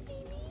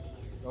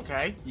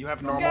 Okay, you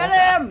have normal Get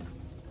attack. him!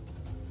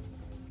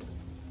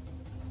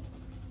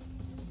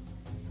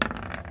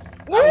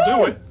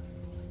 That'll do it.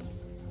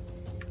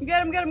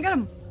 Get him, get him, get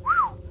him.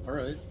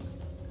 Alright.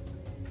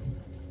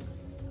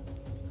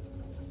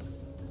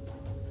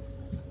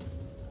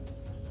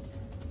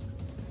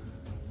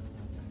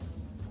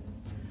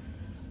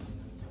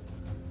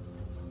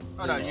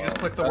 Oh no, you just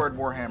click the word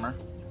Warhammer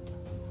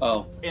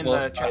Oh. in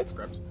well, the chat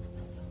script.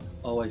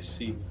 Oh, I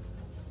see.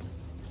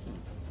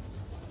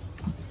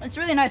 It's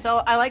really nice.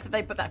 I like that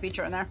they put that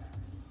feature in there.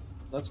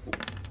 That's cool.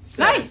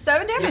 Nice,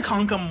 7 You damage.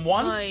 conk him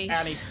once, Nice.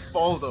 and he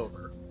falls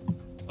over.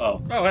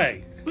 Oh, Oh,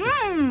 hey.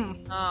 Mmm.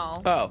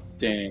 Oh. Oh,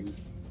 dang.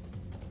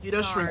 He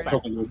does shrink Darn. back.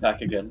 Hoping to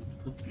attack again.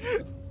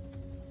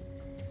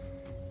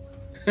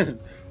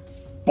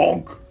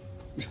 Bonk.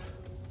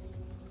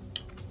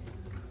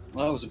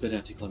 Well, that was a bit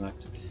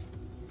anticlimactic.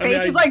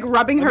 Faith is like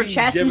rubbing her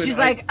chest, and given she's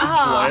I like,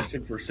 ah.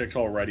 blasted for 6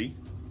 already.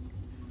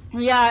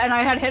 Yeah, and I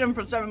had hit him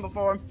for 7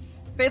 before.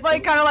 Faith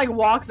like kind of like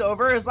walks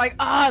over, is like,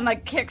 ah, and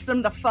like kicks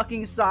him the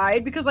fucking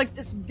side because like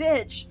this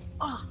bitch.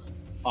 Ugh.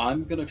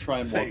 I'm gonna try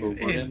and walk Faith,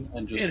 over him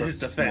and just in start his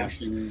defense,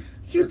 smashing.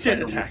 You or trying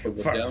did to attack rip him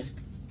the whip down. first.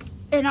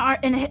 In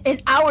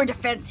our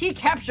defense, he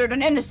captured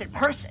an innocent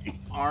person.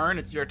 Arn,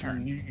 it's your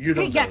turn. You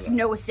don't He know gets that.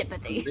 no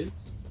sympathy.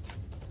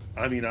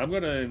 I mean, I'm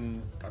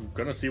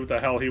gonna see what the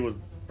hell he was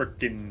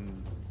freaking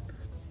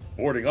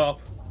boarding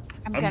up.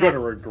 I'm gonna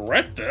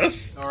regret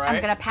this. All I'm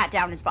right. gonna pat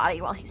down his body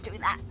while he's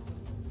doing that.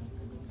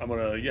 I'm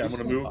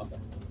gonna move.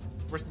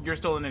 You're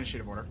still in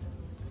initiative order.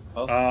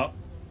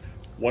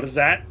 What is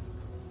that?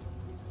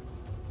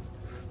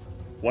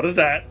 What is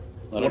that?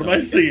 I don't What am know. I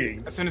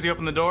seeing? As soon as you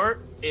open the door,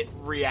 it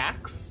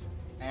reacts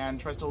and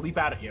tries to leap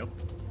out at you.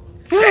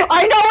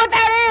 I know what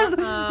that is!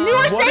 You were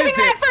What saving is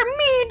that it? for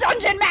me,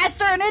 Dungeon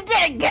Master, and it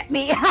didn't get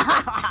me!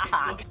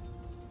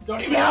 Don't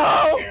even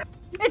No! care.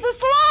 It's a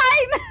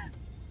slime!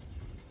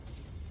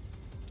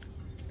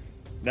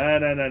 No.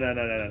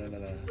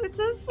 It's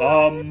a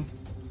slime.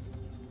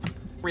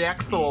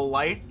 Reacts to a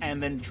light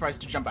and then tries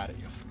to jump out at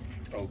you.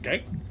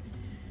 Okay.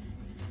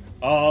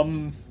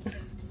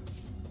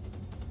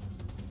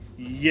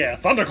 Yeah,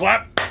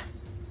 thunderclap.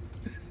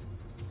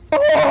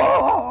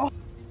 Oh!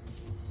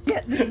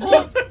 Get this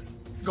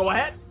Go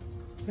ahead.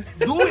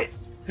 Do it.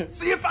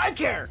 See if I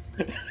care.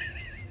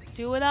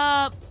 Do it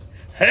up.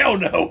 Hell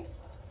no.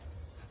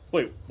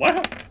 Wait,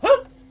 what?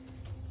 Huh?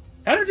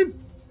 How did you?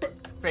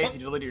 Faith, you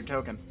deleted your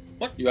token.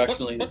 What? You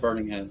accidentally What? hit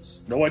Burning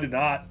Hands. No, I did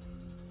not.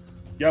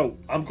 Yo,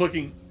 I'm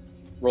clicking.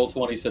 Roll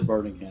 20 said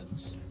Burning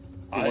Hands.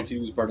 He I- wants to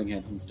use Burning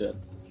Hands instead.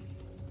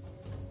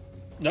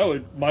 No,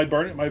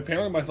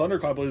 apparently my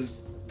thunderclap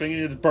was thinking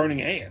it's burning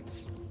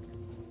hands.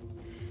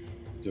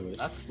 Do it.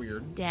 That's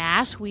weird.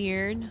 That's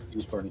weird.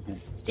 Use Burning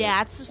Hands instead.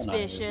 That's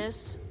Annihilate.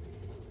 suspicious.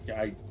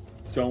 Yeah, I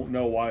don't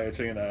know why it's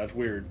saying that. That's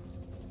weird.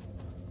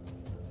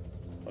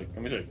 Like,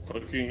 let me see.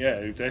 Clicking, yeah,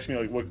 it's asking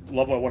me like what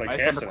level I want to Ice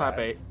cast it Thunderclap at.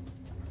 8.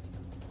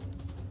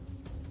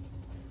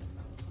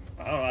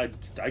 I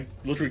don't know. I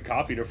literally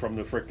copied it from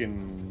the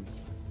freaking.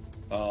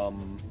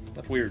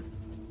 That's weird.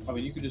 I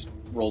mean, you could just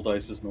roll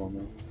dice as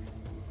normal.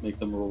 Make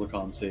them roll the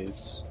con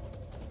saves.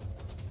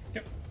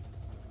 Yep.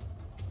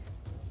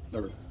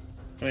 There we go.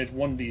 I mean, it's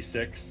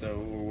 1d6, so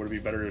would it be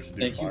better just to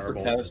do Thank you for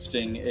fireball?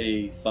 casting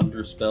a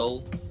thunder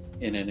spell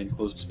in an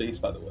enclosed space,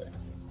 by the way.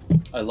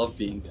 I love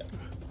being deaf.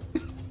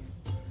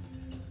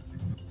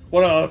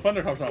 Well, no,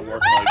 thunderclap's not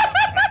working like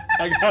that.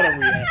 I gotta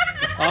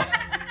react.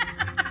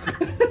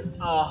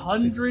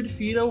 100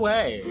 feet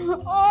away.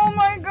 Oh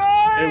my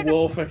god! It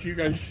will affect you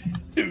guys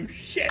too.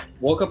 Shit.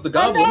 Woke up the And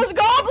goblin. those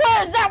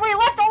goblins that we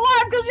left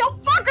alive because you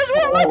fuckers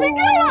won't let me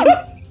kill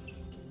them!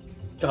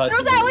 God,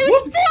 There's at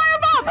least 4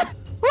 of them!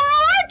 We're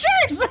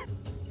archers!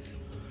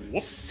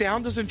 Whoops.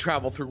 sound doesn't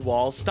travel through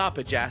walls. Stop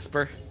it,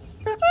 Jasper.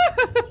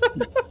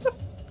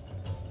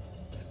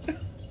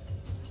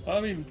 I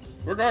mean,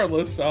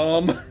 regardless, I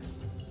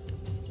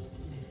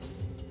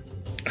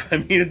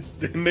mean,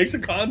 it makes a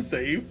con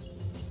save.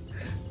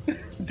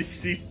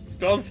 DC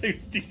spell save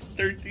is DC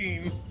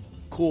 13.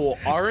 Cool.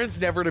 Arin's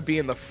never to be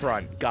in the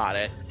front. Got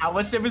it. How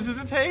much damage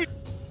does it take?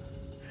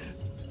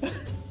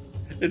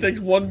 It takes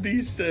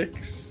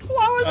 1d6.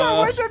 Why was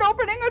our wizard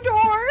opening a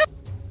door?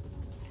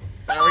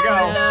 There we go.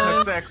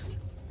 Yes. Took 6.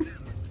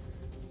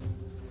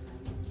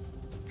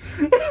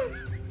 Arwen,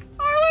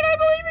 I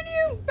believe in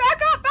you!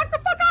 Back up! Back the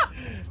fuck up!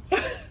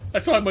 I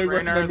saw my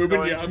rest of Rainer my is movement.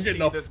 going Yeah, to I'm see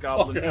getting up. this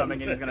goblin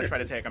coming and he's going to try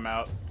to take him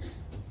out.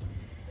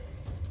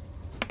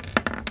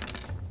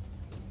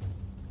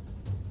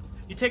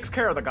 He takes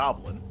care of the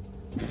goblin.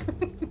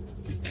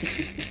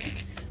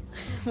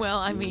 Well,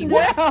 I mean, Wow.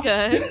 that's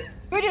good.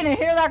 We didn't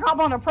hear that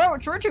goblin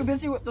approach. We're too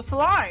busy with the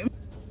slime.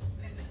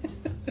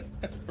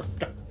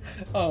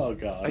 Oh I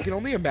god. can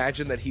only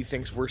imagine that he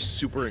thinks we're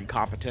super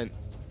incompetent,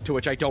 to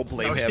which I don't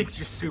blame No, he him. thinks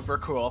you're super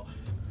cool.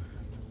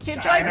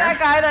 It's Shiner. like that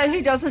guy that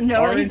he doesn't know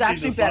that Orange he's is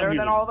actually a song better than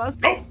music. all of us.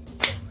 Nope.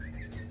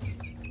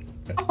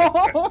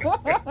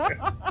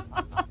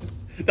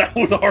 That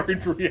was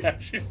orange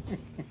reaction.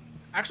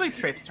 Actually, it's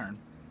Faith's turn.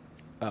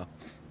 Oh.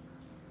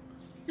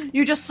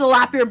 You just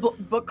slap your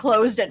book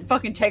closed and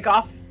fucking take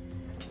off.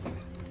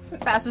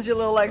 Fast as your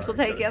little legs will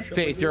take you.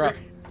 Faith, you're up.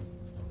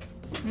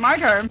 My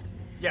turn.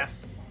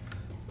 Yes.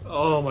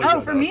 Oh my god.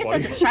 Oh, for me it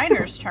says it's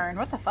Shiner's turn.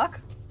 What the fuck?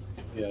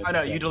 Yeah, I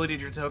know, you deleted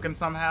your token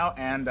somehow,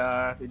 and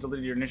you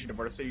deleted your initiative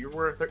order, so you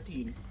were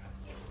 13.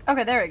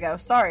 Okay, there we go.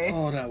 Sorry.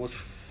 Oh, that was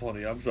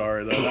funny. I'm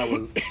sorry. That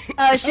was.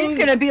 She's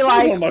gonna be that was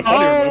like, one of my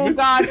funnier oh moments."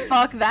 god,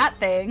 fuck that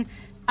thing.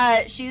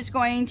 She's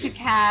going to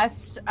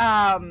cast,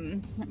 let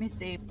me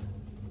see.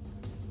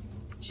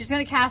 She's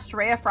gonna cast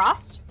Ray of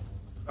Frost.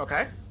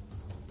 Okay.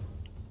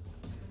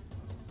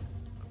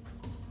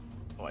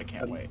 Oh, I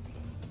can't wait.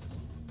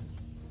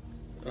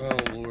 Oh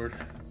lord.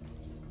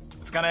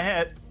 It's gonna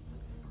hit.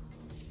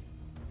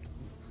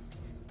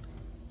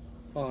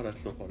 Oh,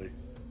 that's so funny.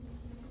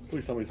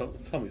 Please tell me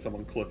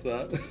someone clipped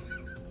that.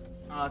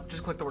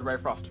 Just click the word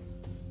Bifrost.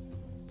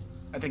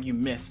 I think you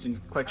missed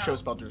and click show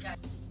spell juice.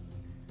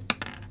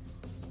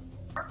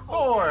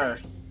 4.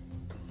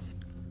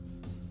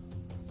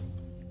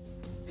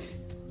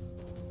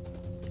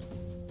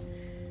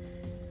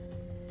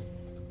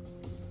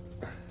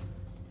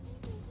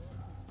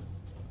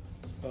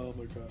 Oh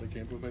my god, I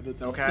can't believe I did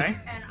that. Okay.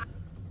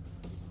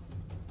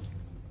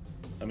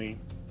 I mean,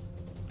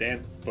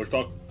 Dan, push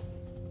talk.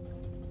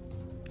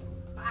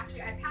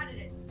 Actually, I patted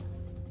it.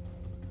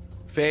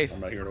 Faith, I'm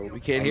not hearing we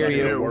can't hear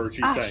you. a word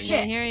she's Oh, saying. shit.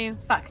 Can't hear you.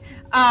 Fuck.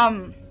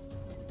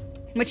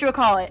 What you would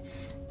call it?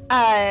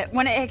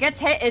 When it gets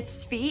hit,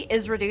 its feet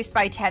is reduced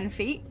by 10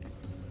 feet.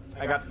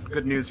 I got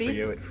good news for Speed?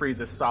 you. It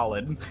freezes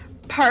solid.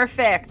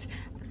 Perfect.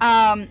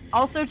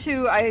 Also,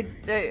 too, I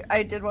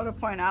did want to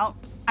point out,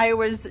 I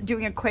was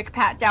doing a quick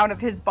pat down of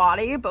his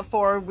body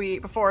before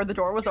the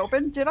door was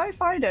open. Did I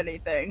find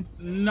anything?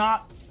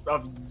 Not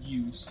of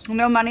use.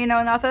 No money,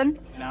 no nothing.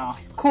 No.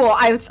 Cool.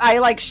 I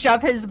like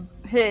shove his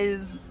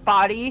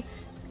body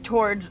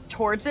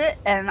towards it,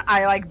 and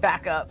I like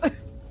back up.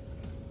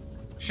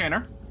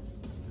 Shanner?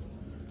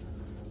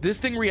 This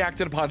thing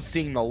reacted upon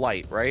seeing the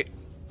light, right?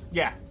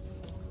 Yeah.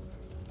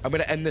 I'm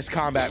gonna end this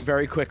combat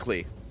very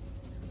quickly.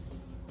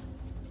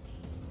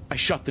 I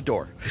shut the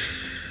door.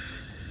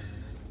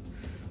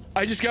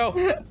 I just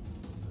go.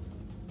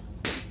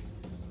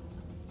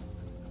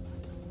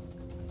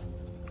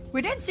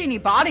 We didn't see any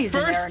bodies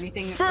in there or First,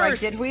 anything, right,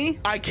 did we?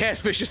 I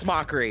cast Vicious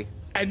Mockery,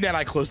 and then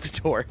I close the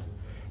door.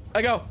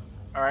 I go,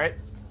 All right.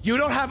 you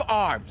don't have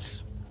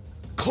arms.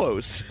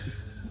 Close.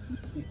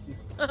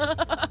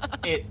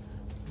 It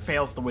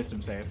fails the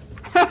wisdom save.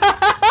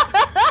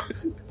 I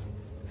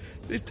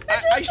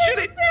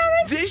shouldn't.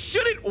 This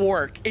shouldn't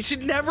work. It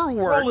should never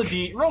work. Roll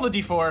a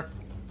d4.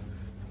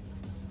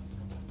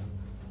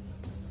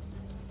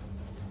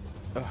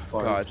 Oh,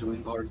 Bard's God.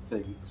 doing hard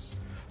things.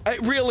 I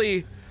feel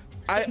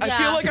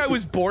Yeah. like I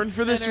was born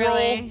for this role,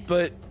 Literally.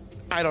 but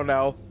I don't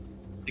know.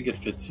 I think it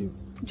fits you.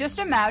 Just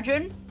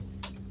imagine,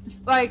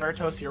 like,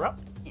 Veritos, you're up.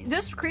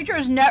 this creature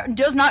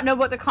does not know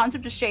what the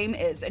concept of shame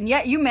is, and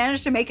yet you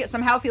managed to make it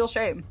somehow feel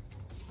shame.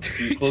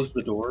 You close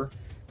the door,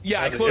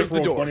 Yeah, I The closed the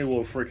April door. 20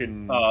 will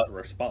freaking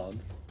respond.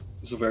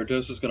 so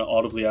Veritos is going to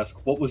audibly ask,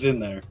 "What was in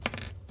there?"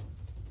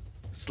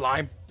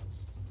 Slime.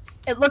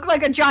 It looked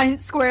like a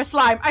giant square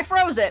slime. I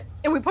froze it,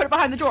 and we put it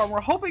behind the door, and we're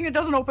hoping it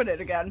doesn't open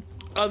it again.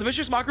 The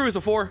Vicious Mockery was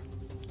a 4.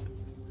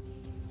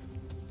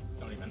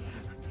 Don't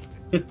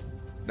even.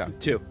 No,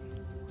 2.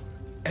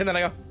 And then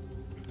I go,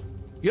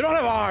 you don't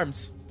have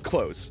arms.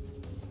 Close.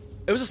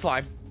 It was a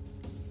slime.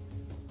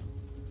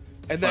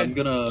 And then I'm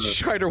gonna-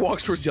 Strider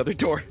walks towards the other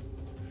door.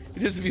 He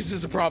doesn't view this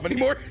as a problem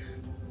anymore.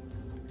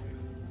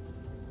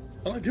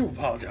 Well, I do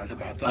apologize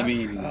about that. I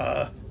mean-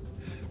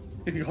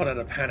 you can call that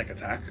a panic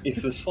attack.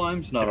 If the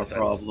slime's not In a a sense.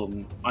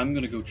 problem, I'm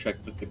going to go check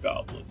with the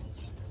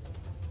goblins.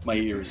 My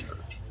ears hurt.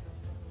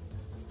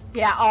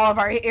 Yeah, all of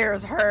our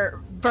ears hurt.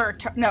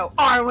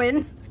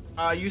 Arwen.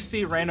 You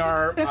see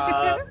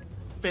Raynar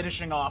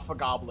finishing off a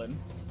goblin.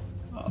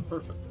 Ah,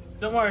 perfect.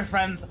 Don't worry,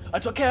 friends. I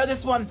took care of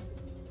this one.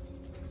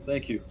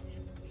 Thank you.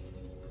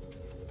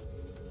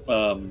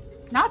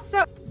 Not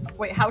so.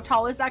 Wait, how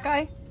tall is that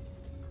guy?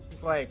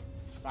 He's like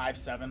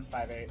 5'7",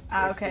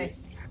 5'8". Okay.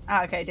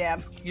 Okay,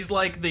 damn. He's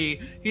like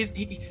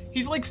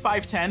he's like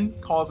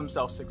 5'10", calls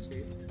himself 6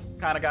 feet,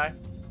 kind of guy.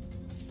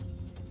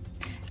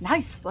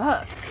 Nice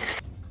book.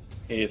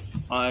 If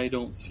I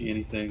don't see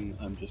anything,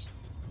 I'm just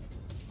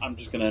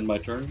gonna end my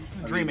turn.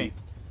 I Dreamy. mean,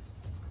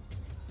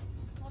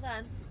 Hold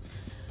on.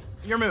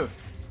 Your move.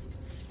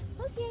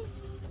 Okay.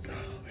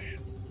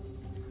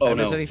 oh Did I no!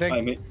 miss anything?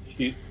 I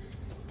mean,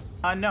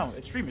 No,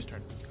 it's Dreamy's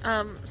turn.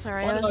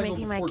 Sorry, Why I did was I go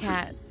making my before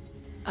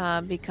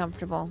cat be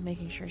comfortable,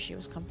 making sure she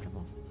was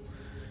comfortable.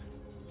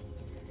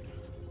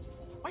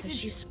 Why 'Cause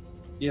did you? she's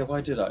yeah.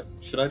 Why did I?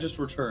 Should I just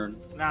return?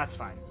 Nah, it's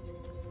fine.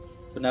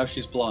 But now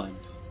she's blind.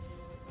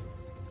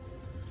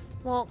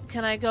 well.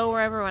 Can I go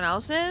where everyone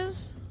else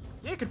is?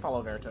 Yeah, you can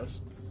follow Veritos.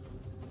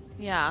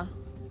 Yeah.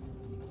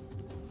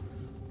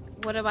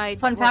 What am I?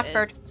 Fun what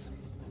fact, is-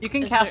 You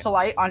can Is cast there- a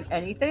light on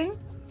anything.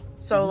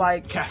 So,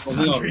 like, Cast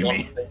Only on on one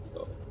Dreamy. thing,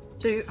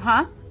 though.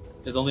 huh?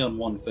 It's only on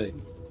one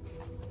thing.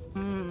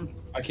 Mm.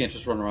 I can't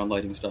just run around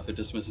lighting stuff. It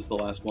just misses the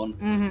last one.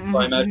 Mm-hmm, So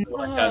I imagine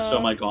when I cast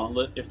on my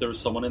gauntlet, if there was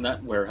someone in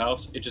that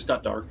warehouse, it just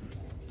got dark.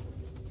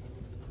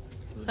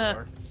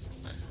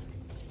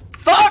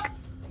 Fuck!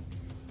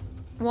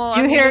 Well,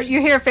 You I mean,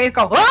 hear Faith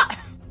go, ah!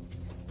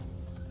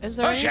 Is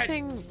there Oh, shit.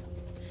 anything?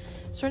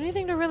 Is there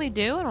anything to really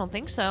do? I don't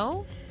think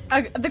so.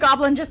 The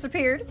goblin just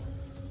appeared.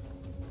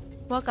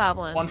 What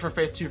goblin? 1 for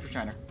Faith, 2 for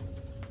Shiner.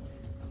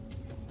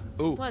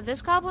 Ooh, What?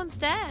 This goblin's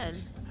dead.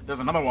 There's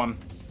another one.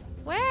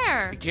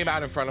 Where? it came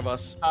out in front of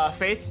us.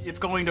 Faith, it's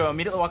going to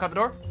immediately walk out the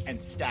door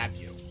and stab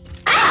you.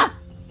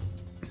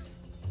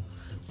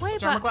 Wait,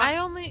 What's your armor but class? I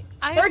only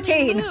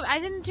 13. moved. I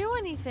didn't do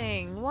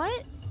anything.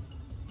 What?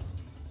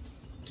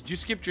 you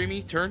skip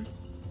Dreamy turn?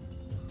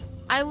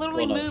 I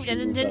literally Well, no, moved she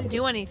and it moved didn't out.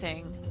 do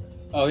anything.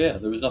 Oh yeah,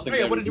 there was nothing. Oh,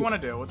 yeah, there what to did you do.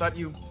 want to do? I thought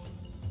you...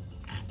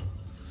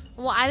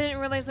 Well, I didn't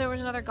realize there was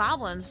another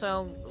goblin,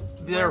 so...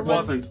 There where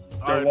was- wasn't.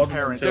 There wasn't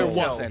Parent until- There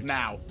wasn't.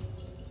 Now.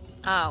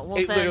 Oh, well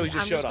It then literally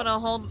just I'm showed just up. gonna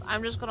hold.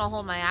 I'm just gonna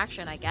hold my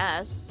action, I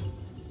guess.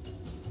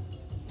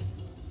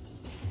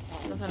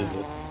 Let's see.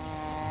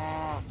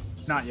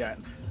 Not yet.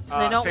 'Cause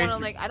I don't Faith,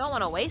 want to I don't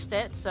want to waste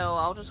it, so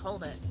I'll just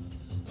hold it.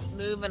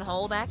 Move and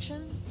hold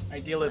action.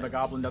 Ideally, the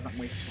goblin doesn't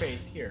waste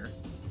Faith here.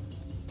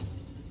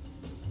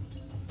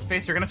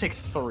 Faith, you're gonna take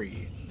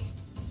 3.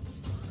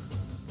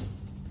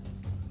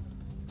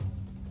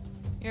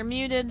 You're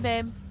muted,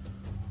 babe.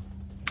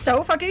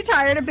 So fucking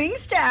tired of being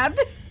stabbed.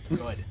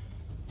 Good.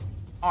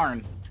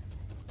 Arn.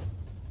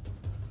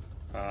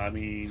 I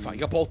mean,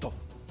 Firebolt.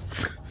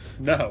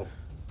 no.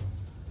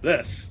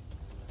 This.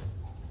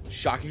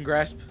 Shocking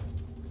grasp.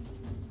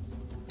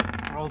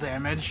 Roll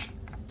damage.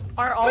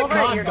 Are all Oh of my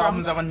our god, eardrums?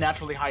 goblins have a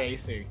naturally high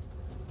AC.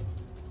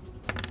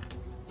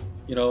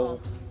 You know,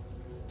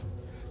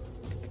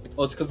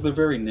 well, it's because they're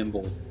very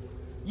nimble.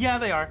 Yeah,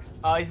 they are.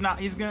 He's not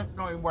going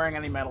to be wearing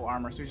any metal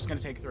armor, so he's just gonna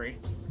take 3.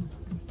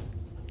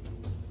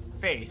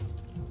 Faith.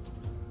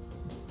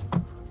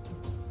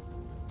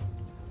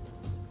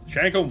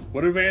 Shank 'em.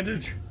 What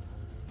advantage?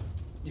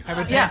 You have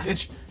Yeah.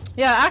 advantage.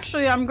 Yeah,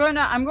 actually, I'm going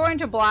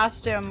to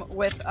blast him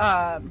with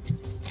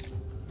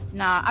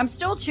Nah, I'm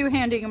still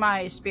two-handing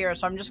my spear,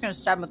 so I'm just gonna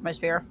stab him with my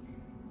spear.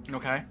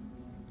 Okay.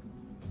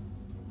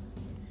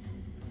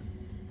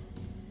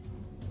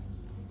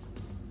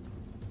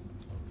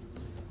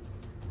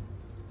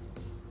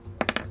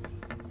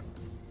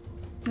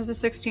 There's a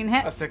 16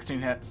 hit. A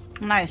 16 hits.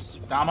 Nice.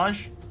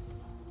 Damage.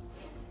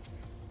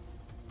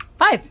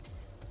 5.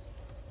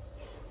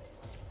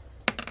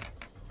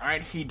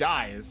 Alright, he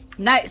dies.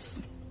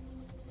 Nice.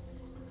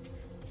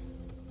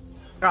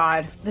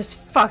 God, this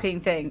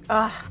fucking thing.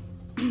 Ugh.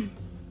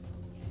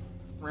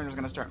 Rainer's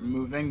gonna start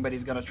moving, but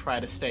he's gonna try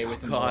to stay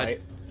within the God.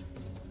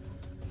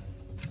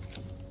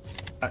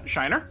 light.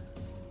 Shiner?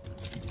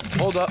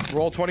 Hold up.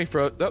 Roll 20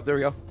 for. Oh, there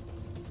we go.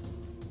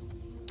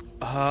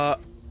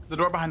 The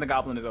door behind the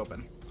goblin is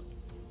open.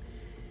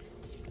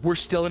 We're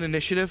still in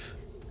initiative.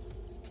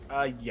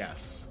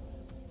 Yes.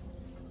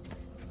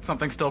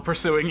 Something's still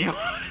pursuing you.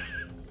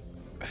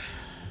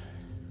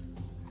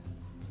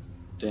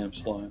 Damn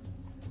slime.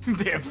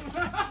 Damn.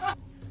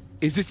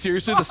 Is it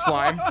seriously the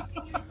slime?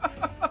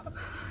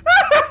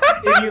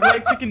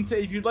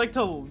 If you'd like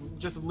to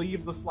just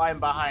leave the slime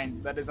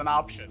behind, that is an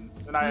option.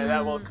 And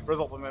that will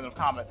result in the end of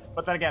combat.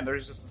 But then again,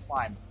 there's just a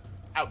slime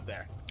out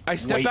there. I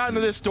step Wait. out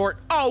into this door.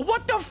 Oh,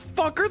 what the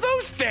fuck are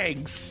those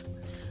things?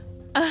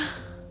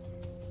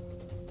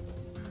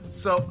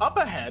 So up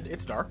ahead,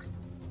 it's dark.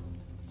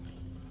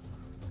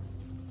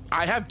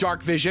 I have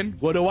dark vision.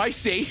 What do I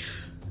see?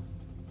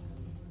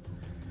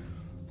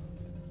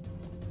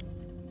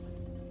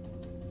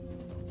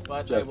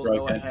 But Jeff, I will right,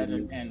 go ahead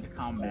continue. and end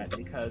combat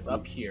because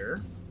up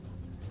here.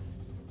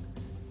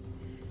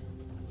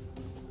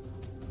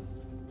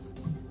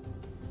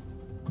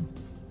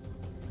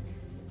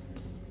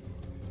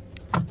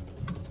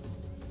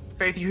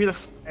 Faith, you hear the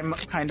slime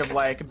kind of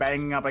like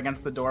banging up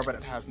against the door, but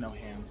it has no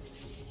hands.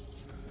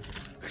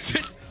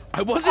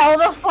 I wasn't. All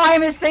the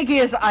slime is thinking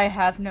is, I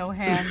have no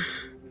hands.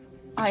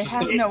 I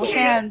have no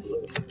hands.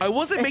 I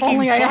wasn't If making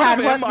only I fun had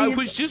of him. what I these-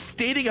 was just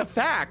stating a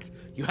fact.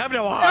 You have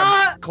no arms.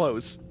 Ah!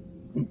 Close.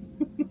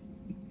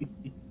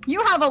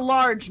 You have a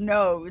large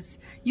nose.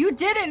 You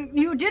didn't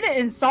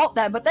insult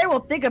them, but they will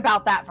think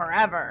about that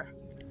forever.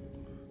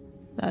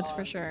 That's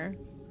for sure.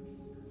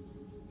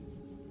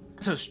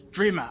 So,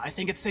 Dreama, I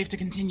think it's safe to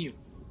continue.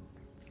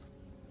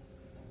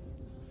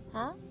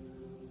 Huh?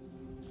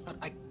 But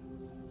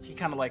he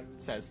kind of like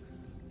says,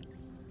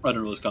 I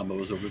didn't realize combo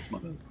was over. It's my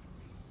bad.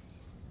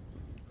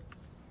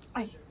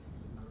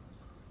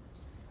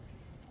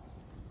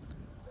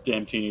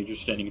 Damn teenagers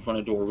standing in front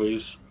of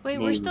doorways. Wait,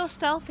 we're Move. still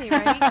stealthy,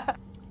 right?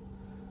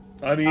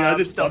 I mean, I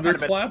did still kind of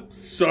thunderclap,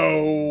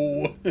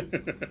 so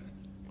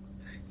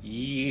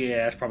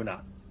yeah, it's probably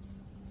not.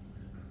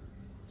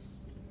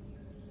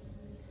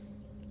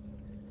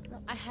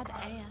 Well, I had to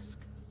ask.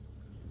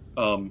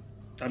 I mean,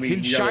 Can you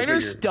gotta Shiner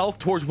figure- stealth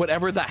towards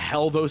whatever the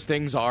hell those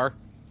things are?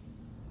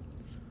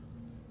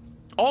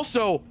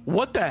 Also,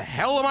 what the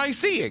hell am I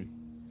seeing?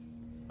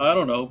 I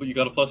don't know, but you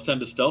got a +10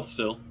 to stealth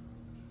still.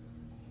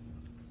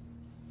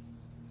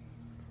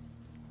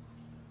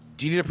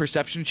 Do you need a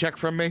perception check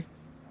from me?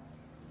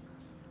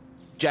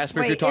 Jasper,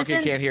 if Wait, you're talking, I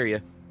isn't- can't hear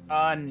you.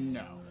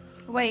 no.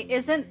 Wait,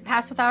 isn't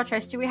Pass Without a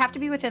Trace? Do we have to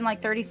be within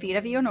like 30 feet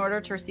of you in order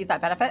to receive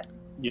that benefit?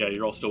 Yeah,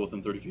 you're all still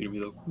within 30 feet of me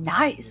though.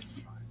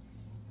 Nice.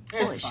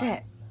 It's Holy fine.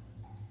 shit.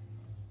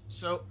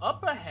 So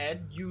up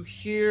ahead, you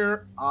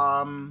hear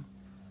the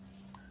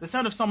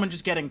sound of someone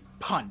just getting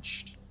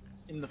punched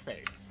in the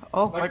face,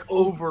 Oh, like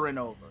over and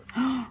over.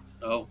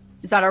 Oh,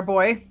 is that our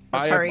boy?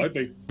 Let's I- hurry. Might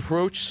be.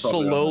 Approach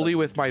Probably not. slowly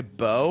with my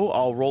bow.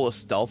 I'll roll a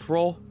stealth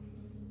roll.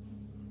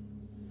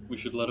 we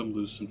should let him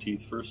lose some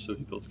teeth first so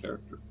he builds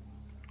character.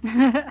 He's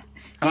a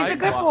I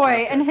good lost boy,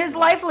 it. and his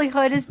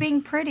livelihood is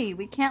being pretty.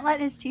 We can't let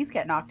his teeth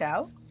get knocked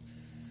out.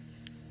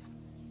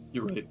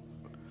 You're right.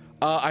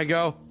 I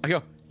go.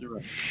 You're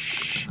right.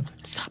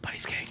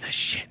 Somebody's getting the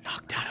shit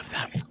knocked out of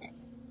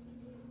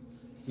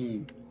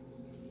them.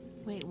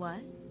 Wait, what?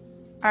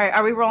 All right,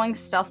 are we rolling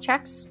stealth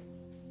checks?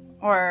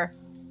 Or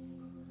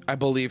I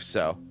believe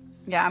so.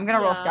 yeah, I'm gonna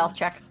roll Yeah. stealth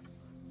check.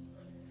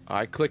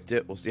 I clicked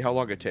it. We'll see how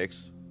long it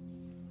takes.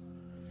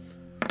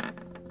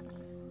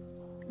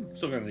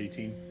 Still got an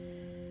 18.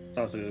 It's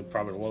honestly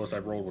probably the lowest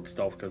I've rolled with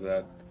stealth because of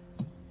that.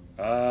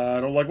 I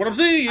don't like what I'm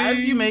seeing.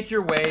 As you make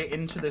your way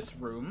into this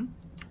room,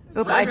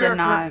 Oop, I did red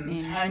not curtains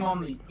mean- hang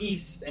on the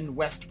east and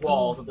west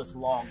walls of this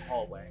long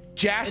hallway. In the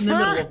Jasper?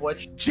 middle of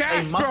which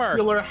Jasper! a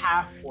muscular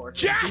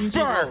half-orc. in dingy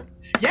Jasper! robe.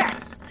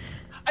 Yes!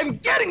 I'm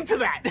getting to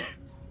that!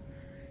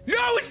 No,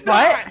 it's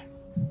What?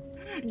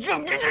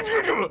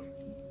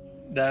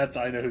 not!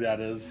 I know who that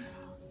is.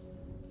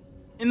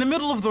 In the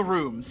middle of the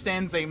room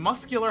stands a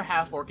muscular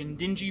half-orc in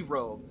dingy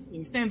robes.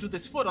 He stands with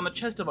his foot on the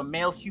chest of a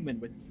male human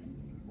with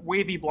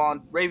wavy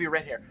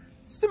red hair,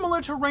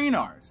 similar to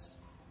Raynar's.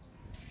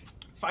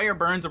 Fire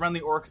burns around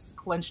the orc's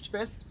clenched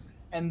fist,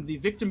 and the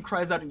victim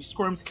cries out and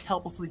squirms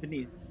helplessly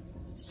beneath.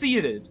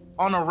 Seated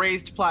on a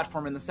raised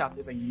platform in the south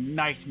is a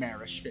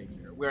nightmarish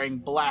figure wearing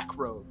black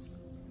robes.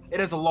 It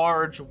has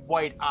large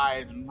white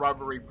eyes and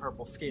rubbery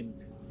purple skin,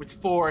 with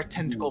 4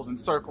 tentacles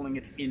encircling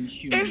its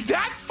inhuman. Is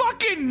that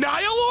fucking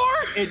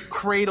Nihilor? It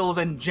cradles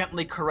and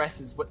gently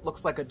caresses what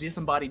looks like a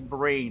disembodied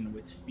brain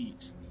with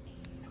feet.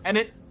 And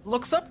it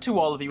looks up to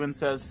all of you and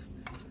says,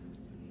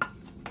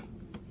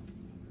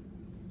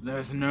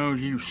 "There's no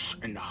use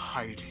in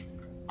hiding.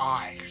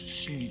 I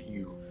see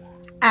you."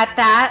 At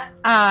that,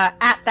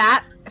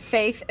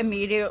 Faith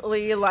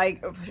immediately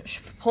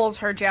pulls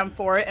her gem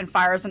for it and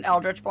fires an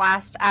Eldritch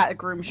Blast at Whoa,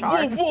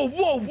 Groomshard. whoa,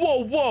 whoa,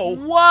 whoa, whoa!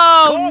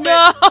 Whoa, it.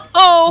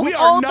 no! We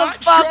are Hold not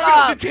the fuck strong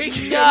enough up. to take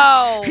him.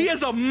 No. He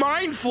is a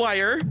mind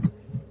flyer.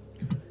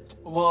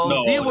 We'll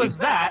No, deal with he's-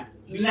 that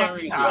he's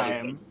next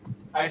firing time,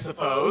 I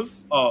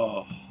suppose.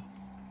 Oh.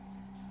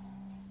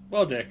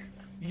 Well, Dick.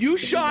 You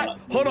shot. not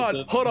Hold move on,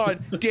 it? hold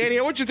on, Danny.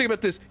 I want you to think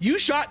about this. You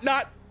shot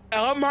not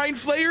a mind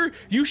flayer.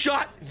 You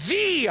shot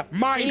the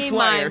mind The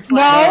flyer. mind No,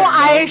 flayer.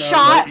 I no,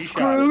 shot he shot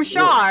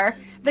Groomshar,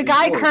 the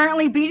guy Whoa.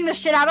 currently beating the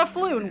shit out of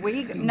Floon.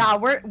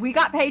 We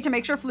got paid to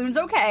make sure Floon's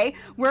okay.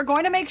 We're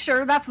going to make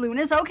sure that Floon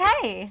is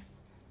okay.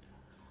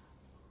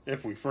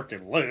 If we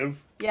frickin'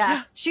 live.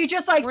 Yeah, she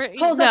just We're,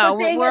 pulls no, up a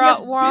thing we're and all,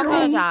 just we're all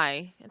gonna boom.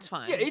 die. It's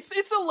fine. Yeah, it's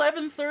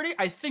 11:30.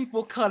 I think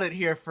we'll cut it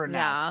here for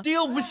now. Yeah.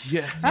 Deal with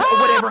Yeah.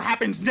 whatever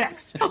happens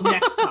next time.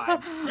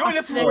 Join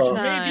us for Next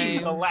maybe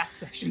time. the last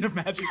session of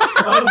Magic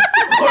Lord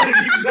of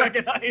Deep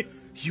Dragon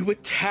Ice. You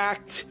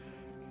attacked.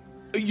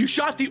 You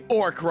shot the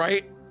orc,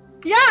 right?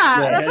 Yeah,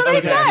 that's it's what I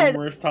okay said.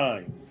 Numerous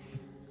times.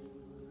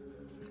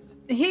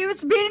 He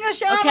was beating the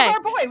shit out Okay, of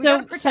our boy. We so-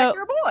 gotta protect so-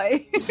 our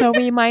boy. So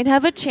we might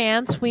have a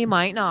chance, we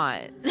might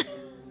not.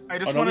 I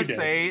just Oh, no, want we to did.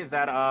 say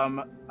that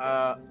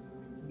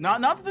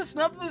not that this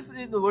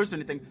alerts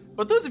anything,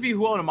 but those of you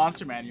who own a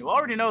monster manual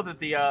already know that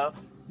the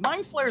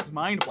Mind Flayer's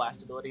Mind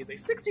Blast ability is a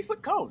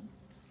 60-foot cone,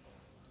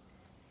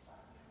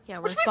 Yeah,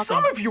 we're which means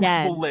some fucking of you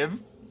dead. will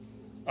live.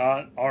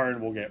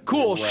 Arn will get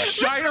Cool. wrecked.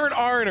 Shiner and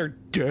Arn are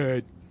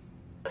dead.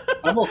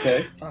 I'm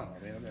okay. Oh,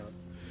 man.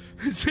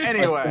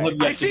 Anyway, have I yet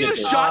to see get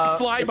the there. shot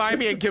fly by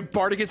me and give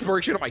bardic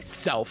inspiration to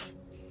myself.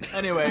 we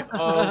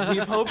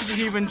hope that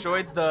you've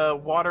enjoyed the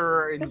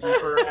Water and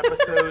Deeper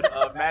episode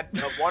of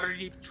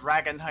Waterdeep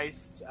Dragon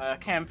Heist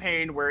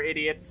campaign where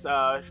idiots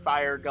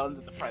fire guns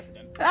at the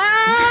president.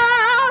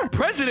 Ah!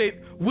 President,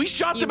 we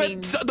shot You them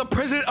mean- at the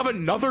president of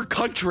another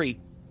country.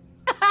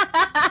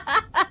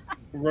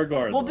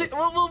 Regardless.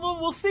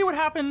 We'll see what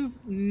happens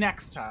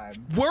next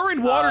time. We're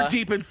in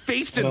Waterdeep and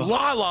Fate's in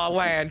La La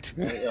Land.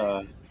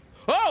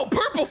 Oh,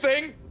 purple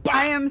thing.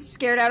 I am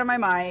scared out of my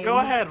mind. Go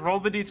ahead, roll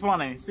the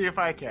d20, see if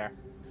I care.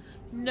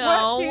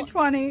 No. What?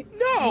 D20.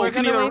 No. We're you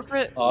can gonna either- wait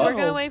for we're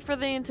gonna wait for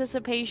the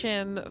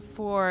anticipation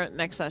for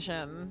next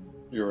session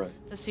You're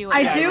right. to see what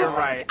I Yeah, do. you're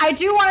right. I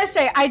do want to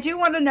say. I do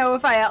want to know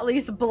if I at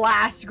least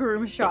blast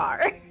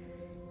Groomshar.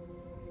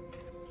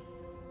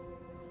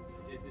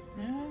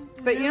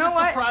 But you It's know a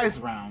what? Surprise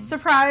round.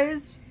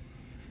 Surprise.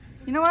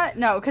 You know what?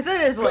 No, because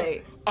it is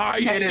late. I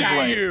It is see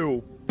late.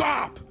 you,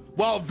 Bop.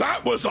 Well,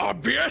 that was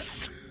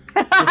obvious.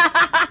 All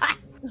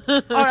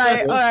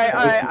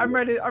right. I'm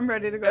ready to go.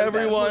 to bed.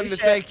 Everyone, Holy shit.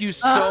 thank you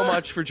so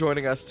much for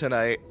joining us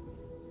tonight.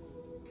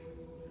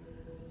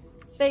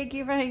 Thank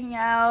you for hanging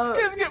out.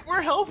 You guys get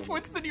more health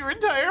points than your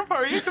entire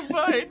party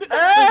combined.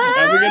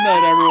 Have a good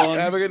night, everyone.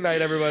 Have a good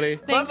night, everybody.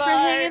 Thanks for Bye-bye.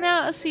 hanging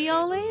out. See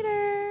y'all later.